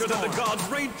and brighter than the gods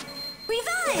rain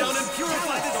down and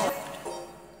purify this.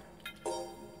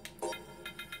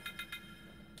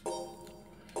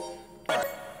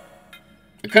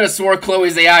 I could have swore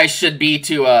Chloe's AI should be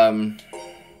to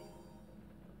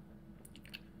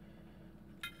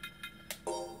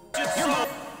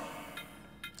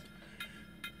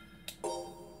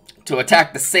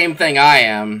attack the same thing I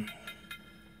am.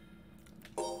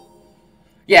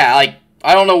 Yeah, like,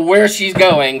 I don't know where she's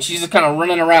going. She's just kind of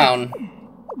running around.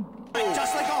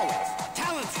 Just like always.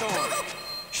 Talent storm.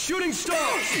 Shooting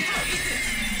stars.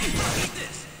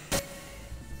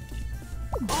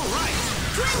 All right.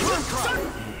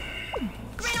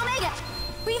 Great Omega!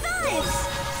 Revive!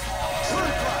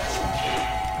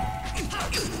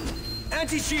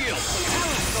 Anti-shield.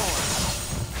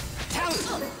 Talent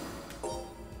storm. Talent.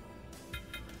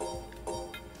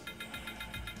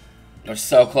 They're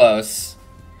so close.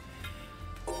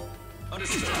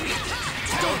 Understood.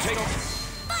 Don't take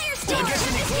Firestorm!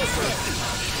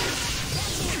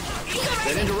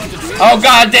 that interrupted the Oh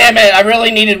god damn it! I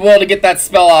really needed Will to get that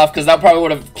spell off because that probably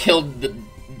would have killed the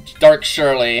Dark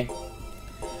Shirley.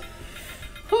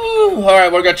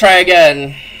 Alright, we're gonna try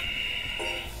again.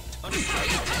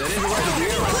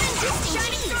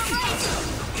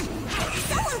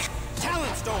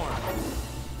 Talent storm.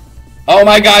 Oh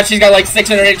my god, she's got like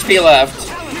 600 HP left.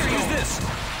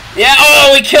 Yeah,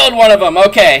 oh, we killed one of them.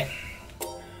 Okay.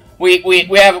 We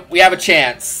have a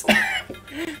chance.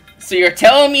 So you're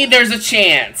telling me there's a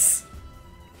chance.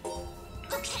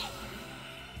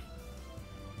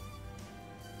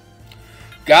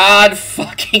 God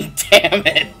fucking damn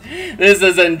it. This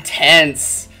is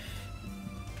intense.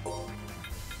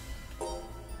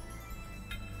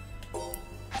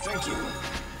 Thank you.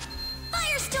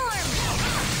 Firestorm!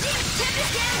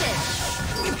 Tempest Gambit!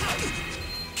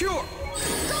 Cure.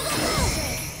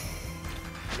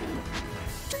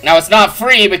 Now it's not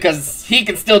free because he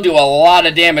can still do a lot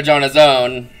of damage on his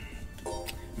own.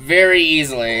 Very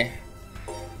easily.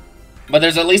 But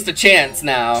there's at least a chance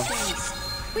now.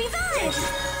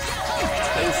 Revive!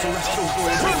 Those celestial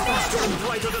voyagers faster and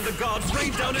brighter than the gods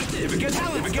rain down and if it gets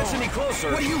any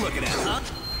closer. What are you looking at, huh?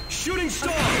 Shooting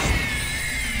stars.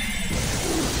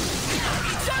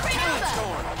 Talent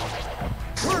storm.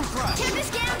 Worm crush.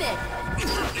 Tempest Gambit!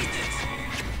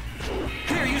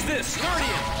 Here, use this. Guardian.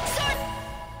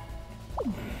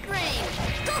 Rain!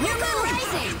 New Moon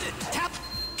Rising! Tap.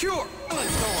 Cure. Talent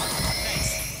storm.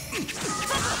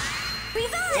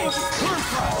 Revive!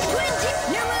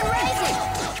 New Moon Rising!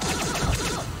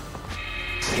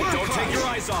 Don't take your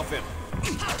eyes off him.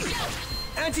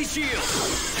 Anti-shield.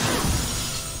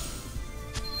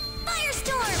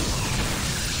 Firestorm!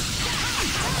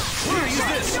 Here, use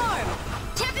this.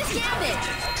 Tempest Gambit!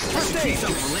 First aid.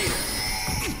 Some for later.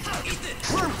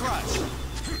 Worm crush.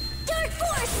 Dark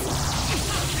Force!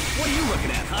 What are you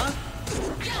looking at, huh?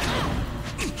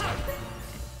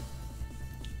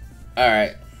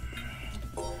 Alright.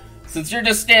 Since you're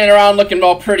just standing around looking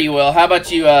all pretty, Will, how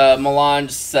about you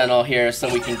melange Sentinel here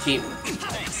so we can keep...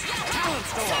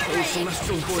 Those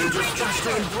celestial voyagers faster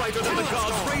and brighter than the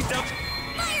gods rain down.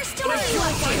 Firestorm!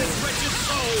 Purify this wretched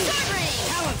soul.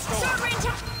 Talent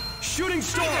storm. Shooting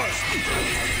stars.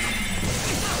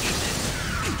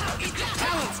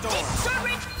 Talent storm.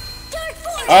 Dark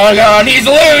Force! Oh god, he's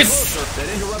loose! That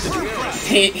interrupted your arrow.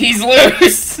 He's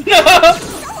loose! No!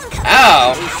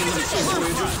 Ow!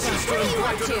 Faster and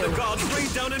brighter than the gods rain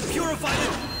down and purify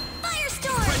this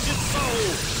Firestorm! wretched soul.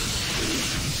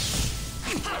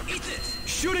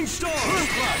 Shooting stars.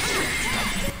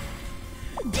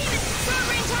 Demon!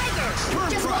 Sovereign Tiger!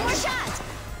 Just one more shot!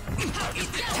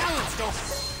 Talent storm.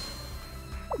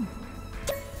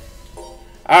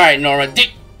 Alright, Norma. Dark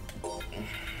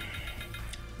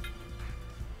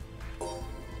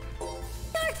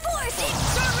Force!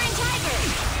 Sovereign Tiger!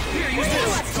 Here, use What are you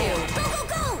this. up to? Go, go,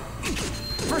 go!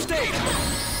 First aid.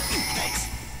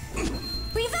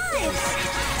 Revive!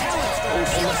 Those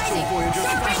celestial voyagers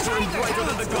Sovereign faster and Tiger! brighter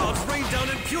than the gods rain down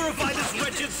and purify this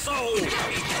wretched soul.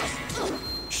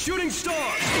 Shooting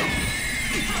stars.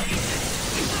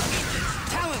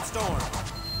 Talent storm.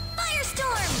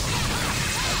 Storm!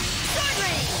 Sword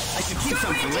Rain! I should keep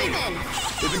some for later. Demon!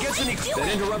 If it gets any... That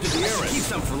interrupted the arrow. Keep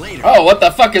some for later. Oh, what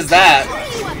the fuck is that? What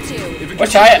are you up to?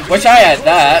 Wish I had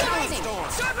that. Rising!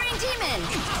 Sword Rain Demon!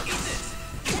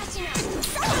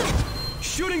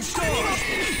 Shooting stars.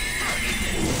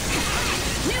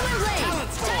 New Blade!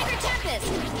 Tiger Tempest!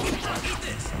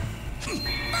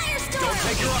 Firestorm! Don't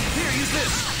take your up. Here, use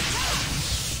this.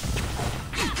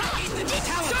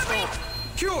 Talent storm.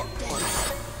 Cure.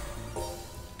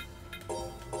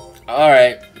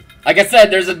 Alright. Like I said,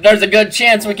 there's a good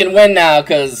chance we can win now,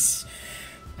 because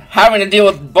having to deal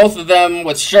with both of them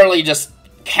with Shirley just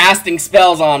casting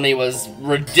spells on me was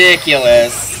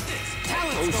ridiculous.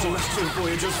 Oh, celestial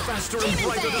voyagers, faster and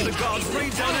brighter than the gods,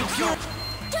 rain down and pure.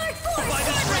 Dark Force! By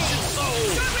this Sword Rain! wretched soul.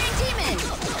 Sword Rain Demon!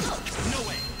 No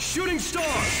way. Shooting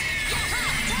stars.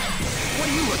 What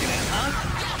are you looking at, huh?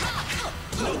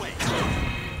 No way.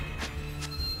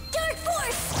 Dark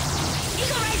Force!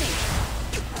 Eagle Rising!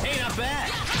 Hey, not bad.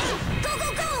 Go, go,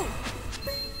 go!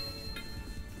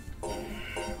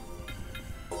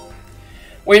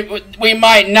 We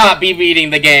might not be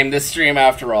beating the game this stream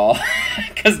after all.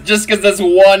 Just because this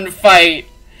one fight,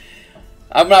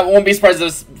 won't be surprised if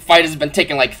this fight has been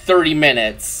taking like 30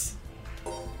 minutes.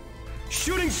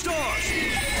 Shooting stars.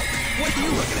 What are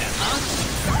you looking at, huh?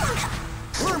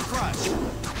 Worm crush.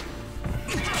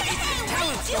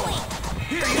 Talent storm.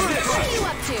 Here, use this. What are you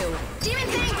up to? Demon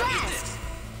Fang Blast!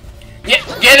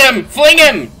 Get him! Fling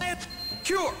him!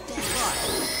 Cure. Demon Fang!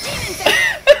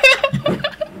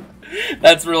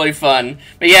 That's really fun.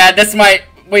 But yeah,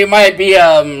 we might be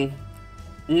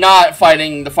not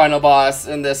fighting the final boss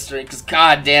in this stream, because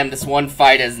god damn, this one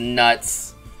fight is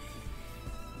nuts.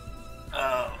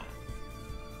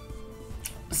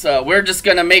 So we're just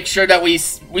gonna make sure that we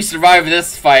survive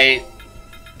this fight.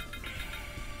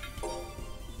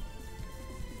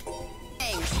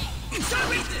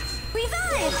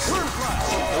 Revive!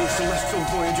 Oh, celestial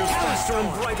voyagers, faster and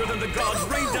brighter than the gods,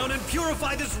 rain down and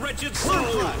purify this wretched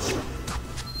soul.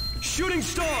 Shooting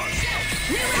stars.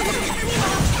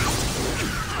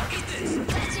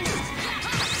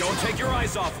 Don't take your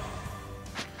eyes off.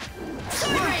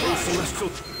 Oh, celestial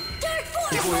Dark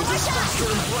Force! voyagers, faster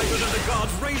and brighter than the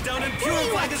gods, rain down and What are you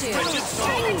purify up this to? wretched Tiger soul.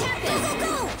 Tempest! Go,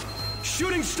 go!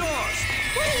 Shooting stars.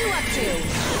 What are you up to?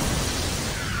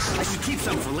 I should keep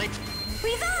some for later.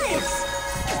 Revive!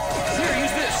 Here,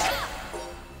 use this.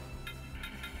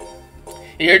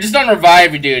 You're just on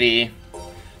revive duty.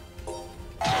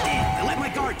 I let my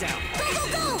guard down. Go, go,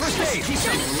 go! First aid, keep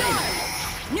some for later.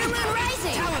 New Moon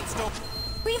Rising! Talent storm.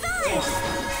 Revive!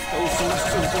 Oh,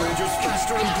 celestial voyagers,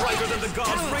 faster and brighter than the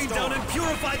gods, rain down and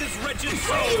purify this wretched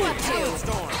What are you soul. up to?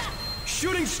 Storm.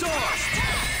 Shooting stars.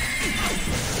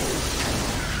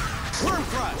 Worm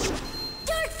crush.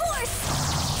 Dark Force!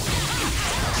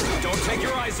 Don't take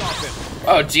your eyes off him.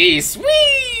 Oh jeez.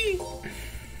 Whee!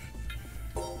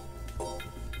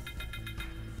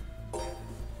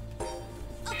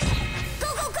 Go,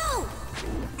 go, go!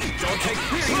 Don't take.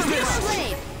 Here, use New this.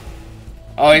 Blade!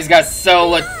 Oh, he's got so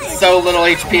little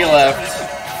HP left.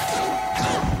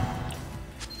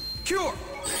 Cure.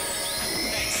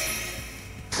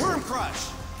 Worm crush.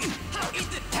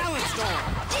 Talent storm.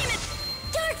 Demon!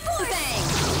 Dark Force! Bang!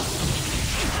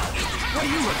 What are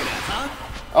you looking at, huh?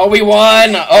 Oh, we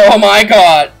won! Oh my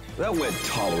god! That went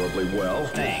tolerably well.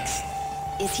 Thanks.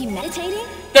 Is he meditating?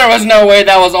 There was no way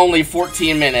that was only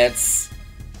 14 minutes.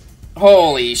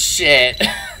 Holy shit.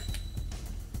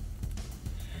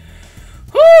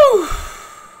 Whew.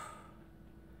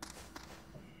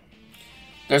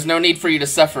 There's no need for you to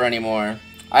suffer anymore.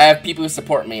 I have people who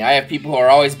support me. I have people who are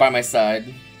always by my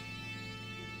side.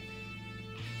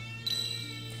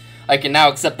 I can now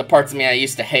accept the parts of me I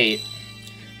used to hate.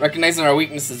 Recognizing our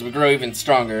weaknesses, we grow even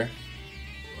stronger.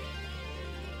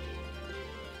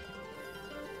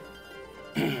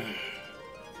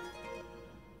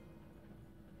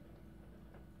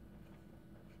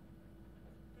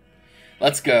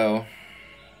 Let's go.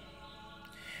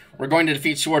 We're going to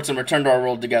defeat Schwartz and return to our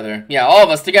world together. Yeah, all of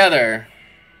us together.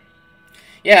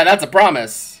 Yeah, that's a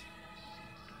promise.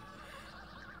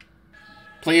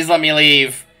 Please let me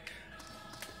leave.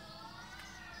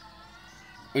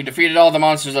 We defeated all the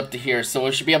monsters up to here, so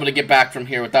we should be able to get back from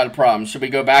here without a problem. Should we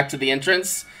go back to the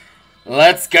entrance?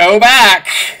 Let's go back!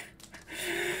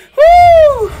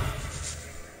 Woo!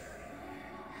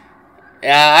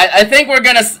 Yeah, I think we're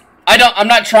gonna... I'm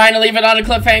not trying to leave it on a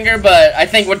cliffhanger, but I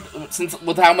think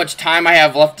with how much time I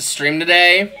have left to stream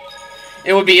today,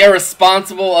 it would be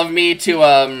irresponsible of me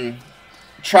to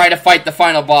try to fight the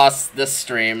final boss this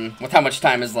stream with how much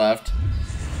time is left.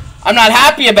 I'm not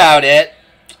happy about it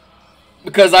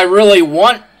because I really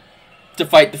want to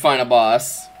fight the final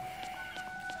boss.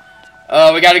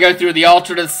 Oh, we gotta go through the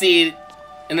altar to the sea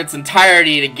in its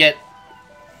entirety to get...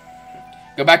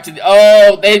 Go back to the...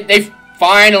 Oh, they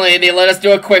finally, they let us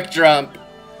do a quick jump.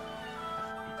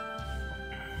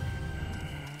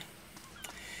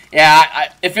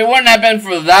 Yeah, if it wouldn't have been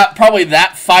for that, probably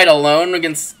that fight alone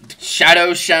against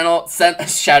Shadow Sentinel,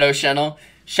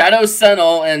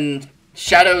 and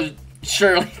Shadow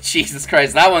Shirley, Jesus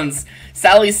Christ, that one's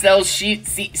Sally sells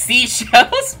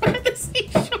seashells by the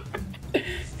seashore.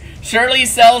 Shirley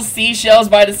sells seashells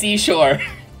by the seashore.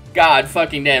 God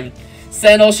fucking damn.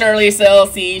 Sentinel Shirley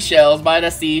sells seashells by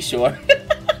the seashore.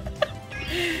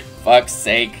 Fuck's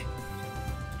sake.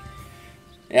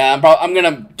 Yeah, I'm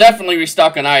gonna definitely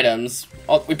restock on items.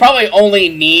 We probably only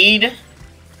need,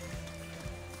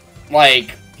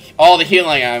 like, all the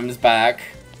healing items back.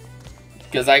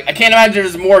 Because I can't imagine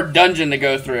there's more dungeon to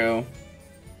go through.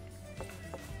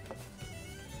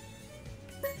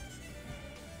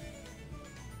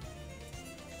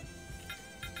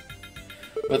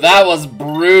 But that was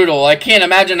brutal. I can't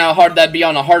imagine how hard that'd be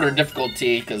on a harder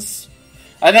difficulty, because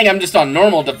I think I'm just on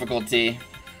normal difficulty.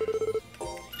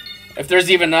 If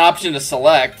there's even an option to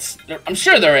select. I'm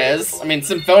sure there is. I mean,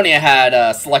 Symphonia had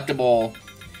a selectable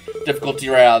difficulty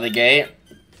right out of the gate.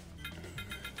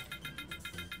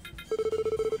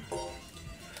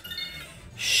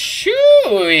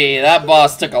 Shooey! That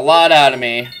boss took a lot out of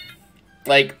me.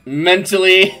 Like,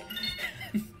 mentally.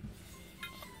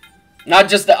 Not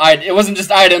just it wasn't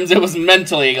just items, it was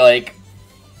mentally, like.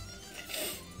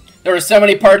 There were so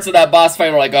many parts of that boss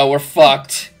fight where like, oh, we're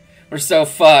fucked. We're so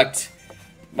fucked.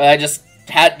 But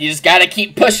you just gotta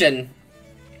keep pushing.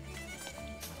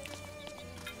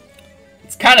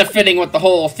 It's kind of fitting with the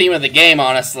whole theme of the game,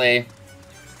 honestly.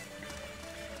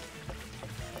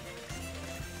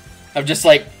 Of just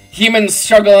like humans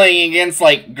struggling against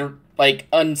like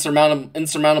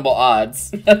insurmountable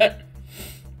odds.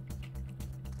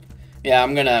 Yeah,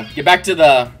 I'm gonna get back to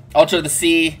the Altar of the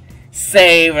Sea,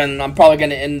 save, and I'm probably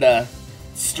gonna end the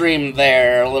stream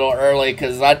there a little early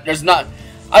because I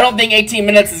don't think 18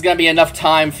 minutes is going to be enough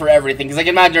time for everything, because I can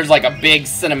imagine there's like a big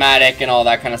cinematic and all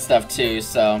that kind of stuff too,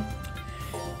 so...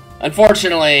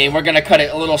 Unfortunately, we're going to cut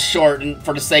it a little short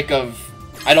for the sake of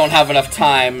I don't have enough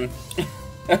time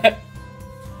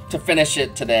to finish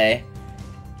it today.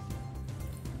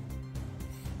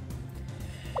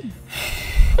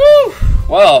 Whew.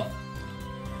 Well,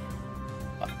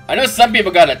 I know some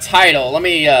people got a title.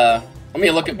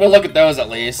 We'll look at those at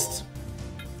least.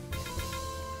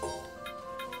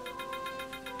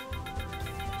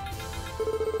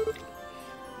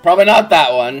 Probably not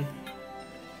that one.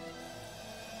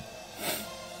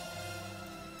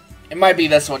 It might be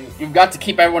this one. You've got to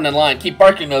keep everyone in line. Keep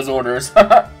barking those orders.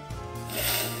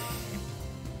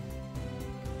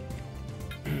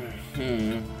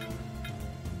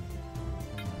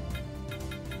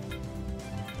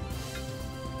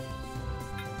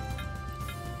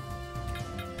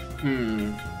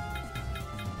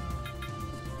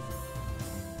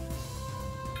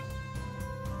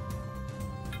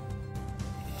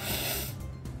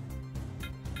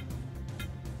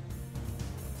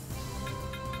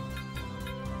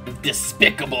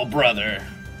 Despicable brother.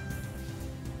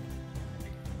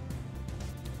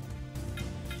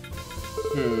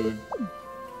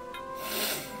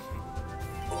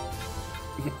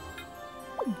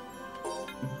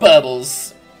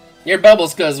 Bubbles. You're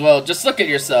Bubbles cuz, well, just look at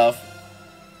yourself.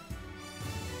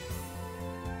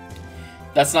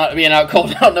 That's not being out cold,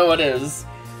 I don't know what is.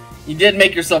 You did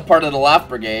make yourself part of the Laugh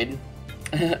Brigade.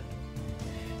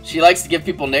 She likes to give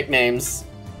people nicknames.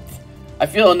 I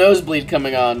feel a nosebleed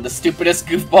coming on. The stupidest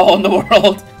goofball in the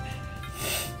world.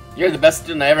 You're the best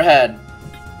student I ever had.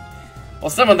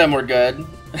 Well, some of them were good.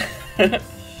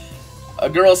 A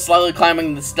girl slowly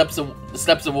climbing the steps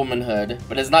of womanhood,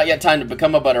 but it's not yet time to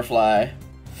become a butterfly.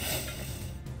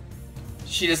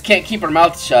 She just can't keep her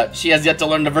mouth shut. She has yet to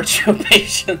learn the virtue of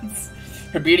patience.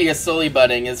 Her beauty is slowly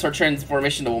budding. Is her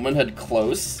transformation to womanhood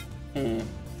close?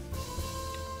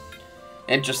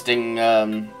 Interesting.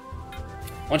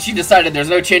 When she decided there's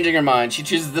no changing her mind, she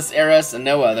chooses this heiress and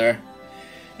no other.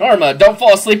 Norma, don't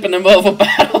fall asleep in the middle of a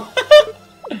battle.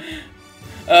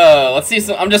 Let's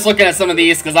see. I'm just looking at some of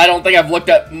these because I don't think I've looked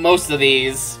at most of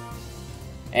these.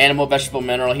 Animal, vegetable,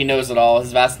 mineral. He knows it all.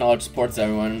 His vast knowledge supports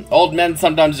everyone. Old men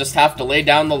sometimes just have to lay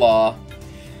down the law.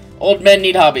 Old men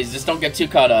need hobbies. Just don't get too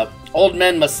caught up. Old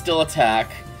men must still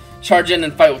attack. Charge in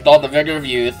and fight with all the vigor of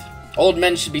youth. Old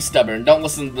men should be stubborn. Don't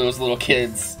listen to those little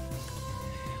kids.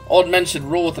 Old men should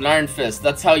rule with an iron fist.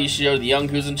 That's how you show the young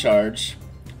who's in charge.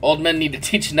 Old men need to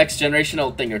teach the next generation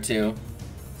a thing or two.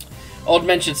 Old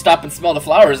men should stop and smell the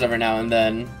flowers every now and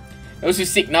then. Those who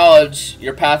seek knowledge,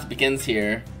 your path begins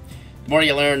here. The more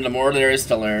you learn, the more there is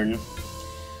to learn.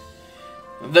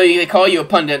 Though they call you a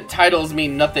pundit, titles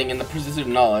mean nothing in the pursuit of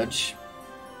knowledge.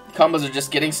 Combos are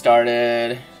just getting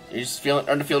started. You're just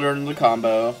starting to feel the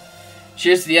combo.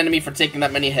 Cheers to the enemy for taking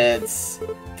that many hits.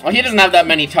 Well, he doesn't have that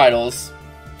many titles.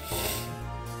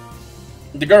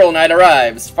 The girl knight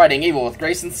arrives, fighting evil with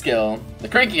grace and skill. The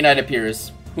cranky knight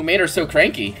appears. Who made her so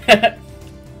cranky? The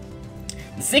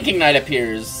sinking knight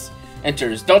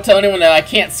enters. Don't tell anyone that I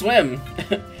can't swim.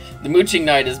 The mooching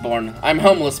knight is born. I'm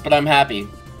homeless, but I'm happy.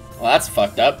 Well, that's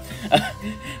fucked up.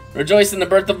 Rejoice in the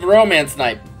birth of the romance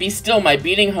knight. Be still, my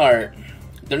beating heart.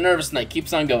 The nervous knight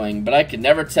keeps on going, but I could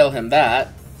never tell him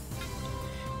that.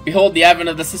 Behold the advent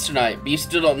of the sister knight, but you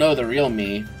still don't know the real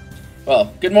me.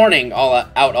 Well, good morning,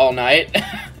 all night.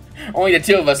 Only the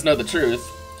two of us know the truth.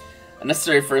 A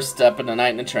necessary first step in a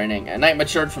knight in training. A knight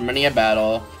matured from many a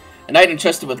battle. A knight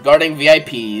entrusted with guarding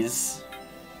VIPs.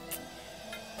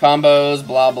 Combos,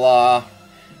 blah blah.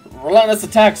 Relentless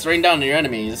attacks rain down on your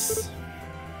enemies.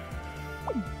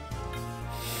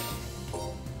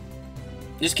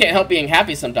 Just can't help being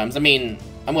happy sometimes. I mean,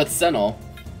 I'm with Senel.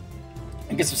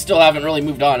 I guess we still haven't really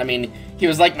moved on. I mean, he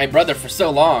was like my brother for so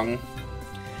long.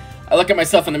 I look at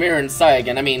myself in the mirror and sigh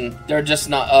again. I mean, they're just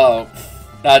not... Oh,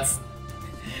 that's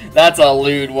a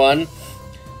lewd one.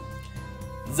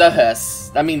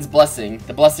 Zehes. That means blessing.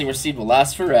 The blessing received will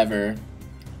last forever.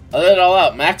 I let it all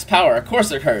out. Max power. Of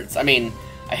course it hurts. I mean,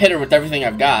 I hit her with everything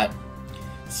I've got.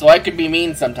 So I could be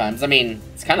mean sometimes. I mean,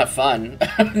 it's kind of fun.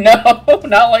 No,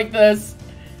 not like this.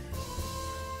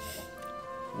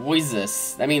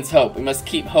 Voices. That means hope. We must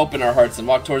keep hope in our hearts and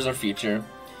walk towards our future.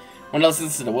 One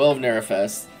listens to the will of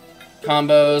Nerifest.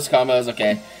 Combos,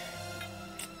 okay.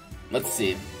 Let's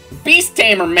see. Beast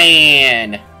Tamer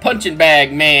Man! Punching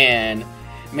Bag Man!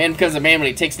 Man becomes a man when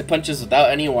he takes the punches without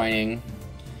any whining.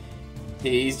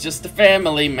 He's just a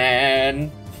family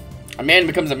man. A man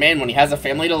becomes a man when he has a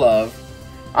family to love.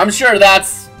 I'm sure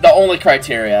that's the only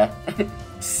criteria.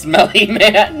 Smelly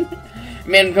man? A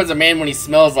man becomes a man when he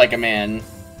smells like a man.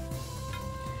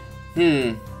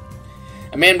 A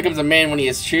man becomes a man when he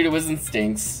is true to his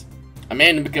instincts. A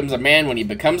man becomes a man when he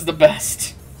becomes the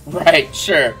best. Right,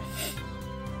 sure.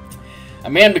 A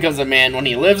man becomes a man when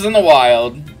he lives in the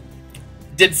wild.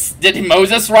 Did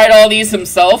Moses write all these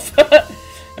himself?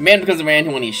 A man becomes a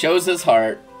man when he shows his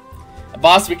heart. A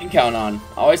boss we can count on.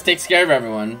 Always takes care of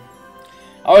everyone.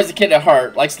 Always a kid at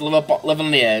heart. Likes to live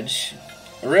on the edge.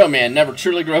 A real man never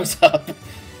truly grows up.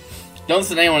 Don't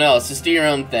listen to anyone else. Just do your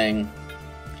own thing.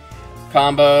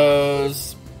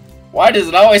 Combos. Why does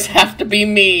it always have to be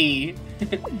me?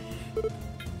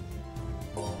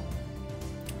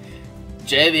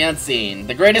 Jay the Unseen.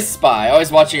 The greatest spy.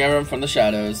 Always watching everyone from the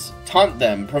shadows. Taunt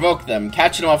them. Provoke them.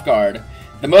 Catch them off guard.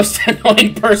 The most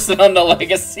annoying person on the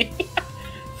legacy.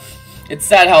 It's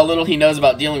sad how little he knows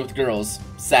about dealing with girls.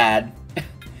 Sad.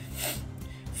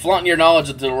 Flaunt your knowledge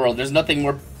to the world. There's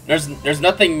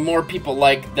nothing more people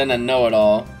like than a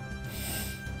know-it-all.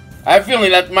 I have a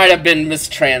feeling that might have been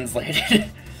mistranslated.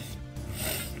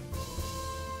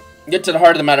 Get to the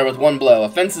heart of the matter with one blow.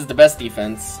 Offense is the best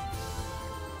defense.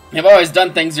 You've always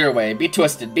done things your way. Be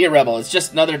twisted. Be a rebel. It's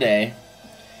just another day.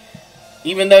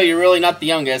 Even though you're really not the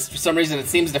youngest, for some reason it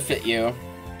seems to fit you.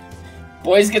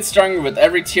 Boys get stronger with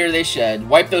every tear they shed.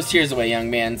 Wipe those tears away, young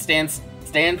man. Stand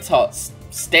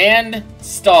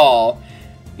stall.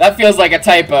 That feels like a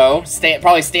typo.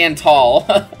 Probably stand tall.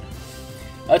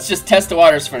 Let's just test the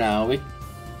waters for now.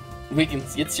 We can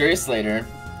get serious later.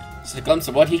 Just a glimpse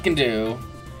of what he can do.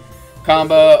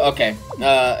 Combo, okay.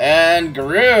 And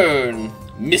Garoon.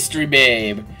 Mystery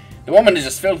babe. The woman is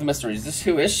just filled with mysteries.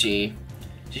 Who is she?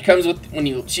 She comes when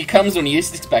you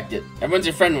least expect it. Everyone's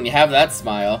your friend when you have that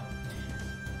smile.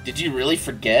 Did you really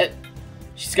forget?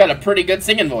 She's got a pretty good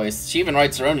singing voice. She even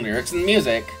writes her own lyrics and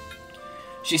music.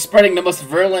 She's spreading the most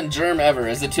virulent germ ever.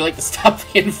 Is it too late to stop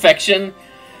the infection?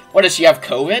 What, does she have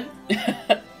COVID?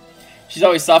 She's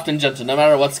always soft and gentle, no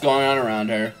matter what's going on around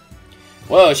her.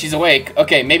 Whoa, she's awake.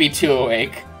 Okay, maybe too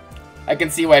awake. I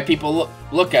can see why people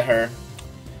look at her.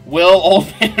 Will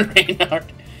Old Man Reynard.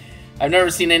 I've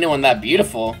never seen anyone that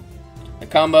beautiful. The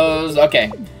combos,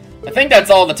 okay. I think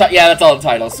that's all the that's all the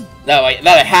titles. That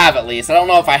I have, at least. I don't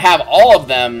know if I have all of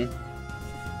them,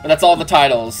 but that's all the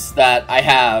titles that I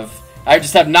have. I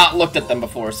just have not looked at them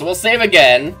before, so we'll save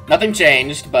again. Nothing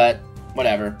changed, but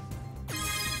whatever.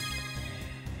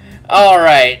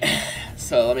 Alright,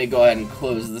 so let me go ahead and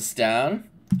close this down.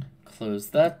 Close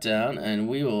that down, and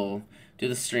we will do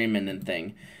the stream ending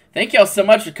thing. Thank y'all so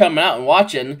much for coming out and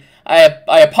watching. I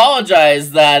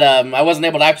apologize that I wasn't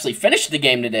able to actually finish the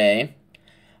game today.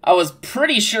 I was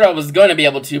pretty sure I was going to be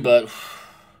able to, but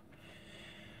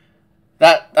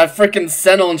that freaking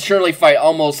Sentinel and Shirley fight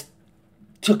almost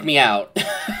took me out.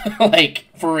 Like,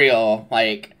 for real.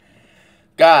 Like,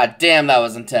 god damn, that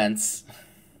was intense.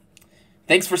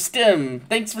 Thanks for Stim.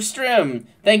 Thanks for Strim.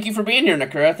 Thank you for being here,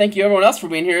 Nakura. Thank you everyone else for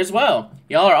being here as well.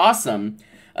 Y'all are awesome.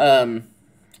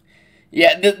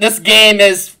 Yeah, this game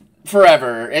is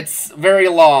forever. It's very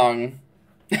long.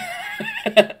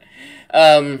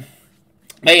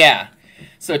 But yeah.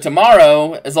 So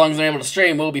tomorrow, as long as I'm able to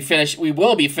stream, we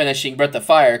will be finishing Breath of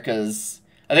Fire, because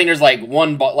I think there's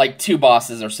like 2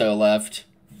 bosses or so left.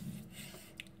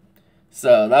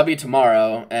 So that'll be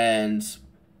tomorrow, and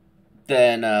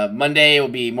then Monday will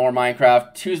be more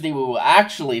Minecraft. Tuesday we will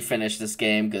actually finish this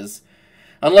game, because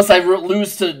unless I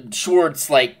lose to Schwartz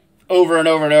like over and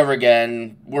over and over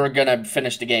again, we're gonna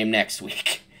finish the game next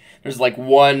week. There's like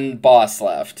 1 boss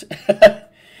left.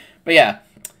 But yeah.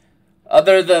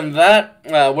 Other than that,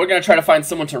 we're going to try to find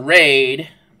someone to raid,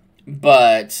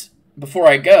 but before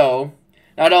I go,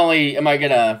 not only am I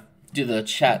going to do the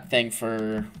chat thing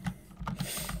for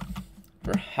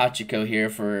Hachiko here,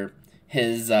 for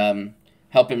his,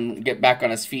 help him get back on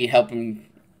his feet, help him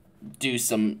doing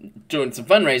some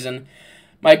fundraising,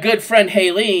 my good friend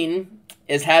Haleen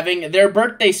is having their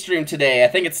birthday stream today. I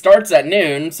think it starts at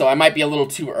noon, so I might be a little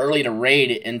too early to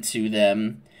raid into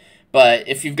them. But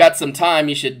if you've got some time,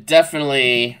 you should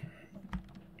definitely...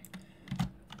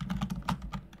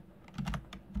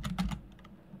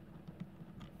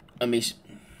 I'm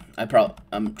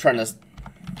trying to...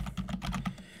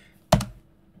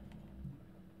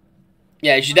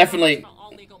 Yeah, you should definitely...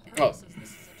 All legal purposes, this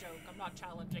is a joke. I'm not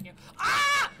challenging you.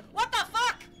 Ah! What the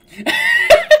fuck?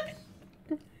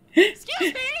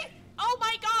 Excuse me? Oh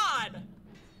my god!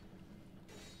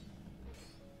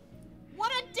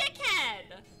 What a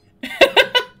dickhead! I'm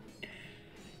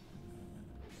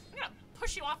gonna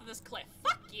push you off of this cliff.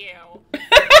 Fuck you! Oh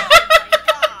my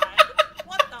god!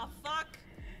 What the fuck?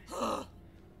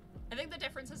 I think the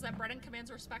difference is that Brennan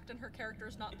commands respect and her character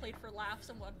is not played for laughs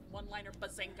and one-liner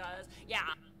bazingas.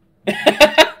 Yeah.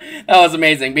 That was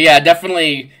amazing. But yeah,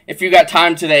 definitely, if you got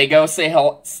time today, go say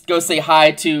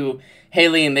hi to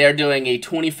Haley, and they're doing a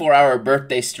 24-hour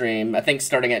birthday stream, I think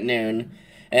starting at noon.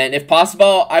 And if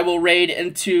possible, I will raid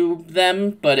into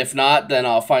them, but if not, then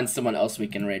I'll find someone else we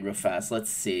can raid real fast. Let's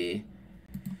see.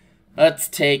 Let's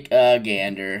take a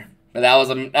gander. But that was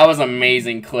an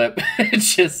amazing clip.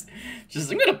 It's just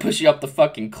I'm gonna push you up the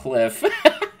fucking cliff.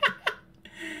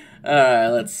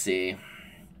 Alright, let's see.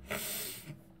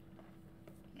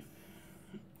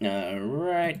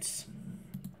 Alright.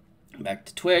 Back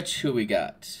to Twitch. Who we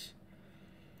got?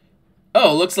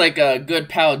 Oh, looks like a good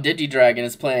pal Digidragon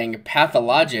is playing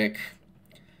Pathologic.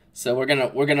 So we're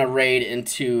gonna raid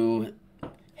into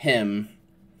him.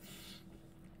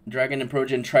 Dragon and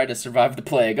Progen try to survive the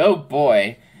plague. Oh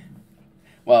boy.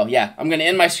 Well, yeah, I'm gonna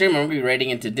end my stream. I'm gonna be raiding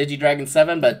into Digidragon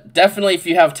 7, but definitely if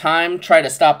you have time, try to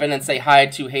stop in and say hi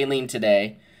to Haleen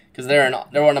today, because they're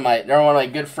one of my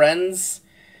good friends,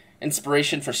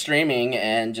 inspiration for streaming,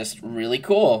 and just really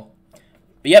cool.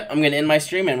 But yep, I'm going to end my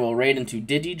stream and we'll raid into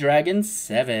Digidragon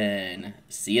 7.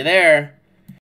 See you there.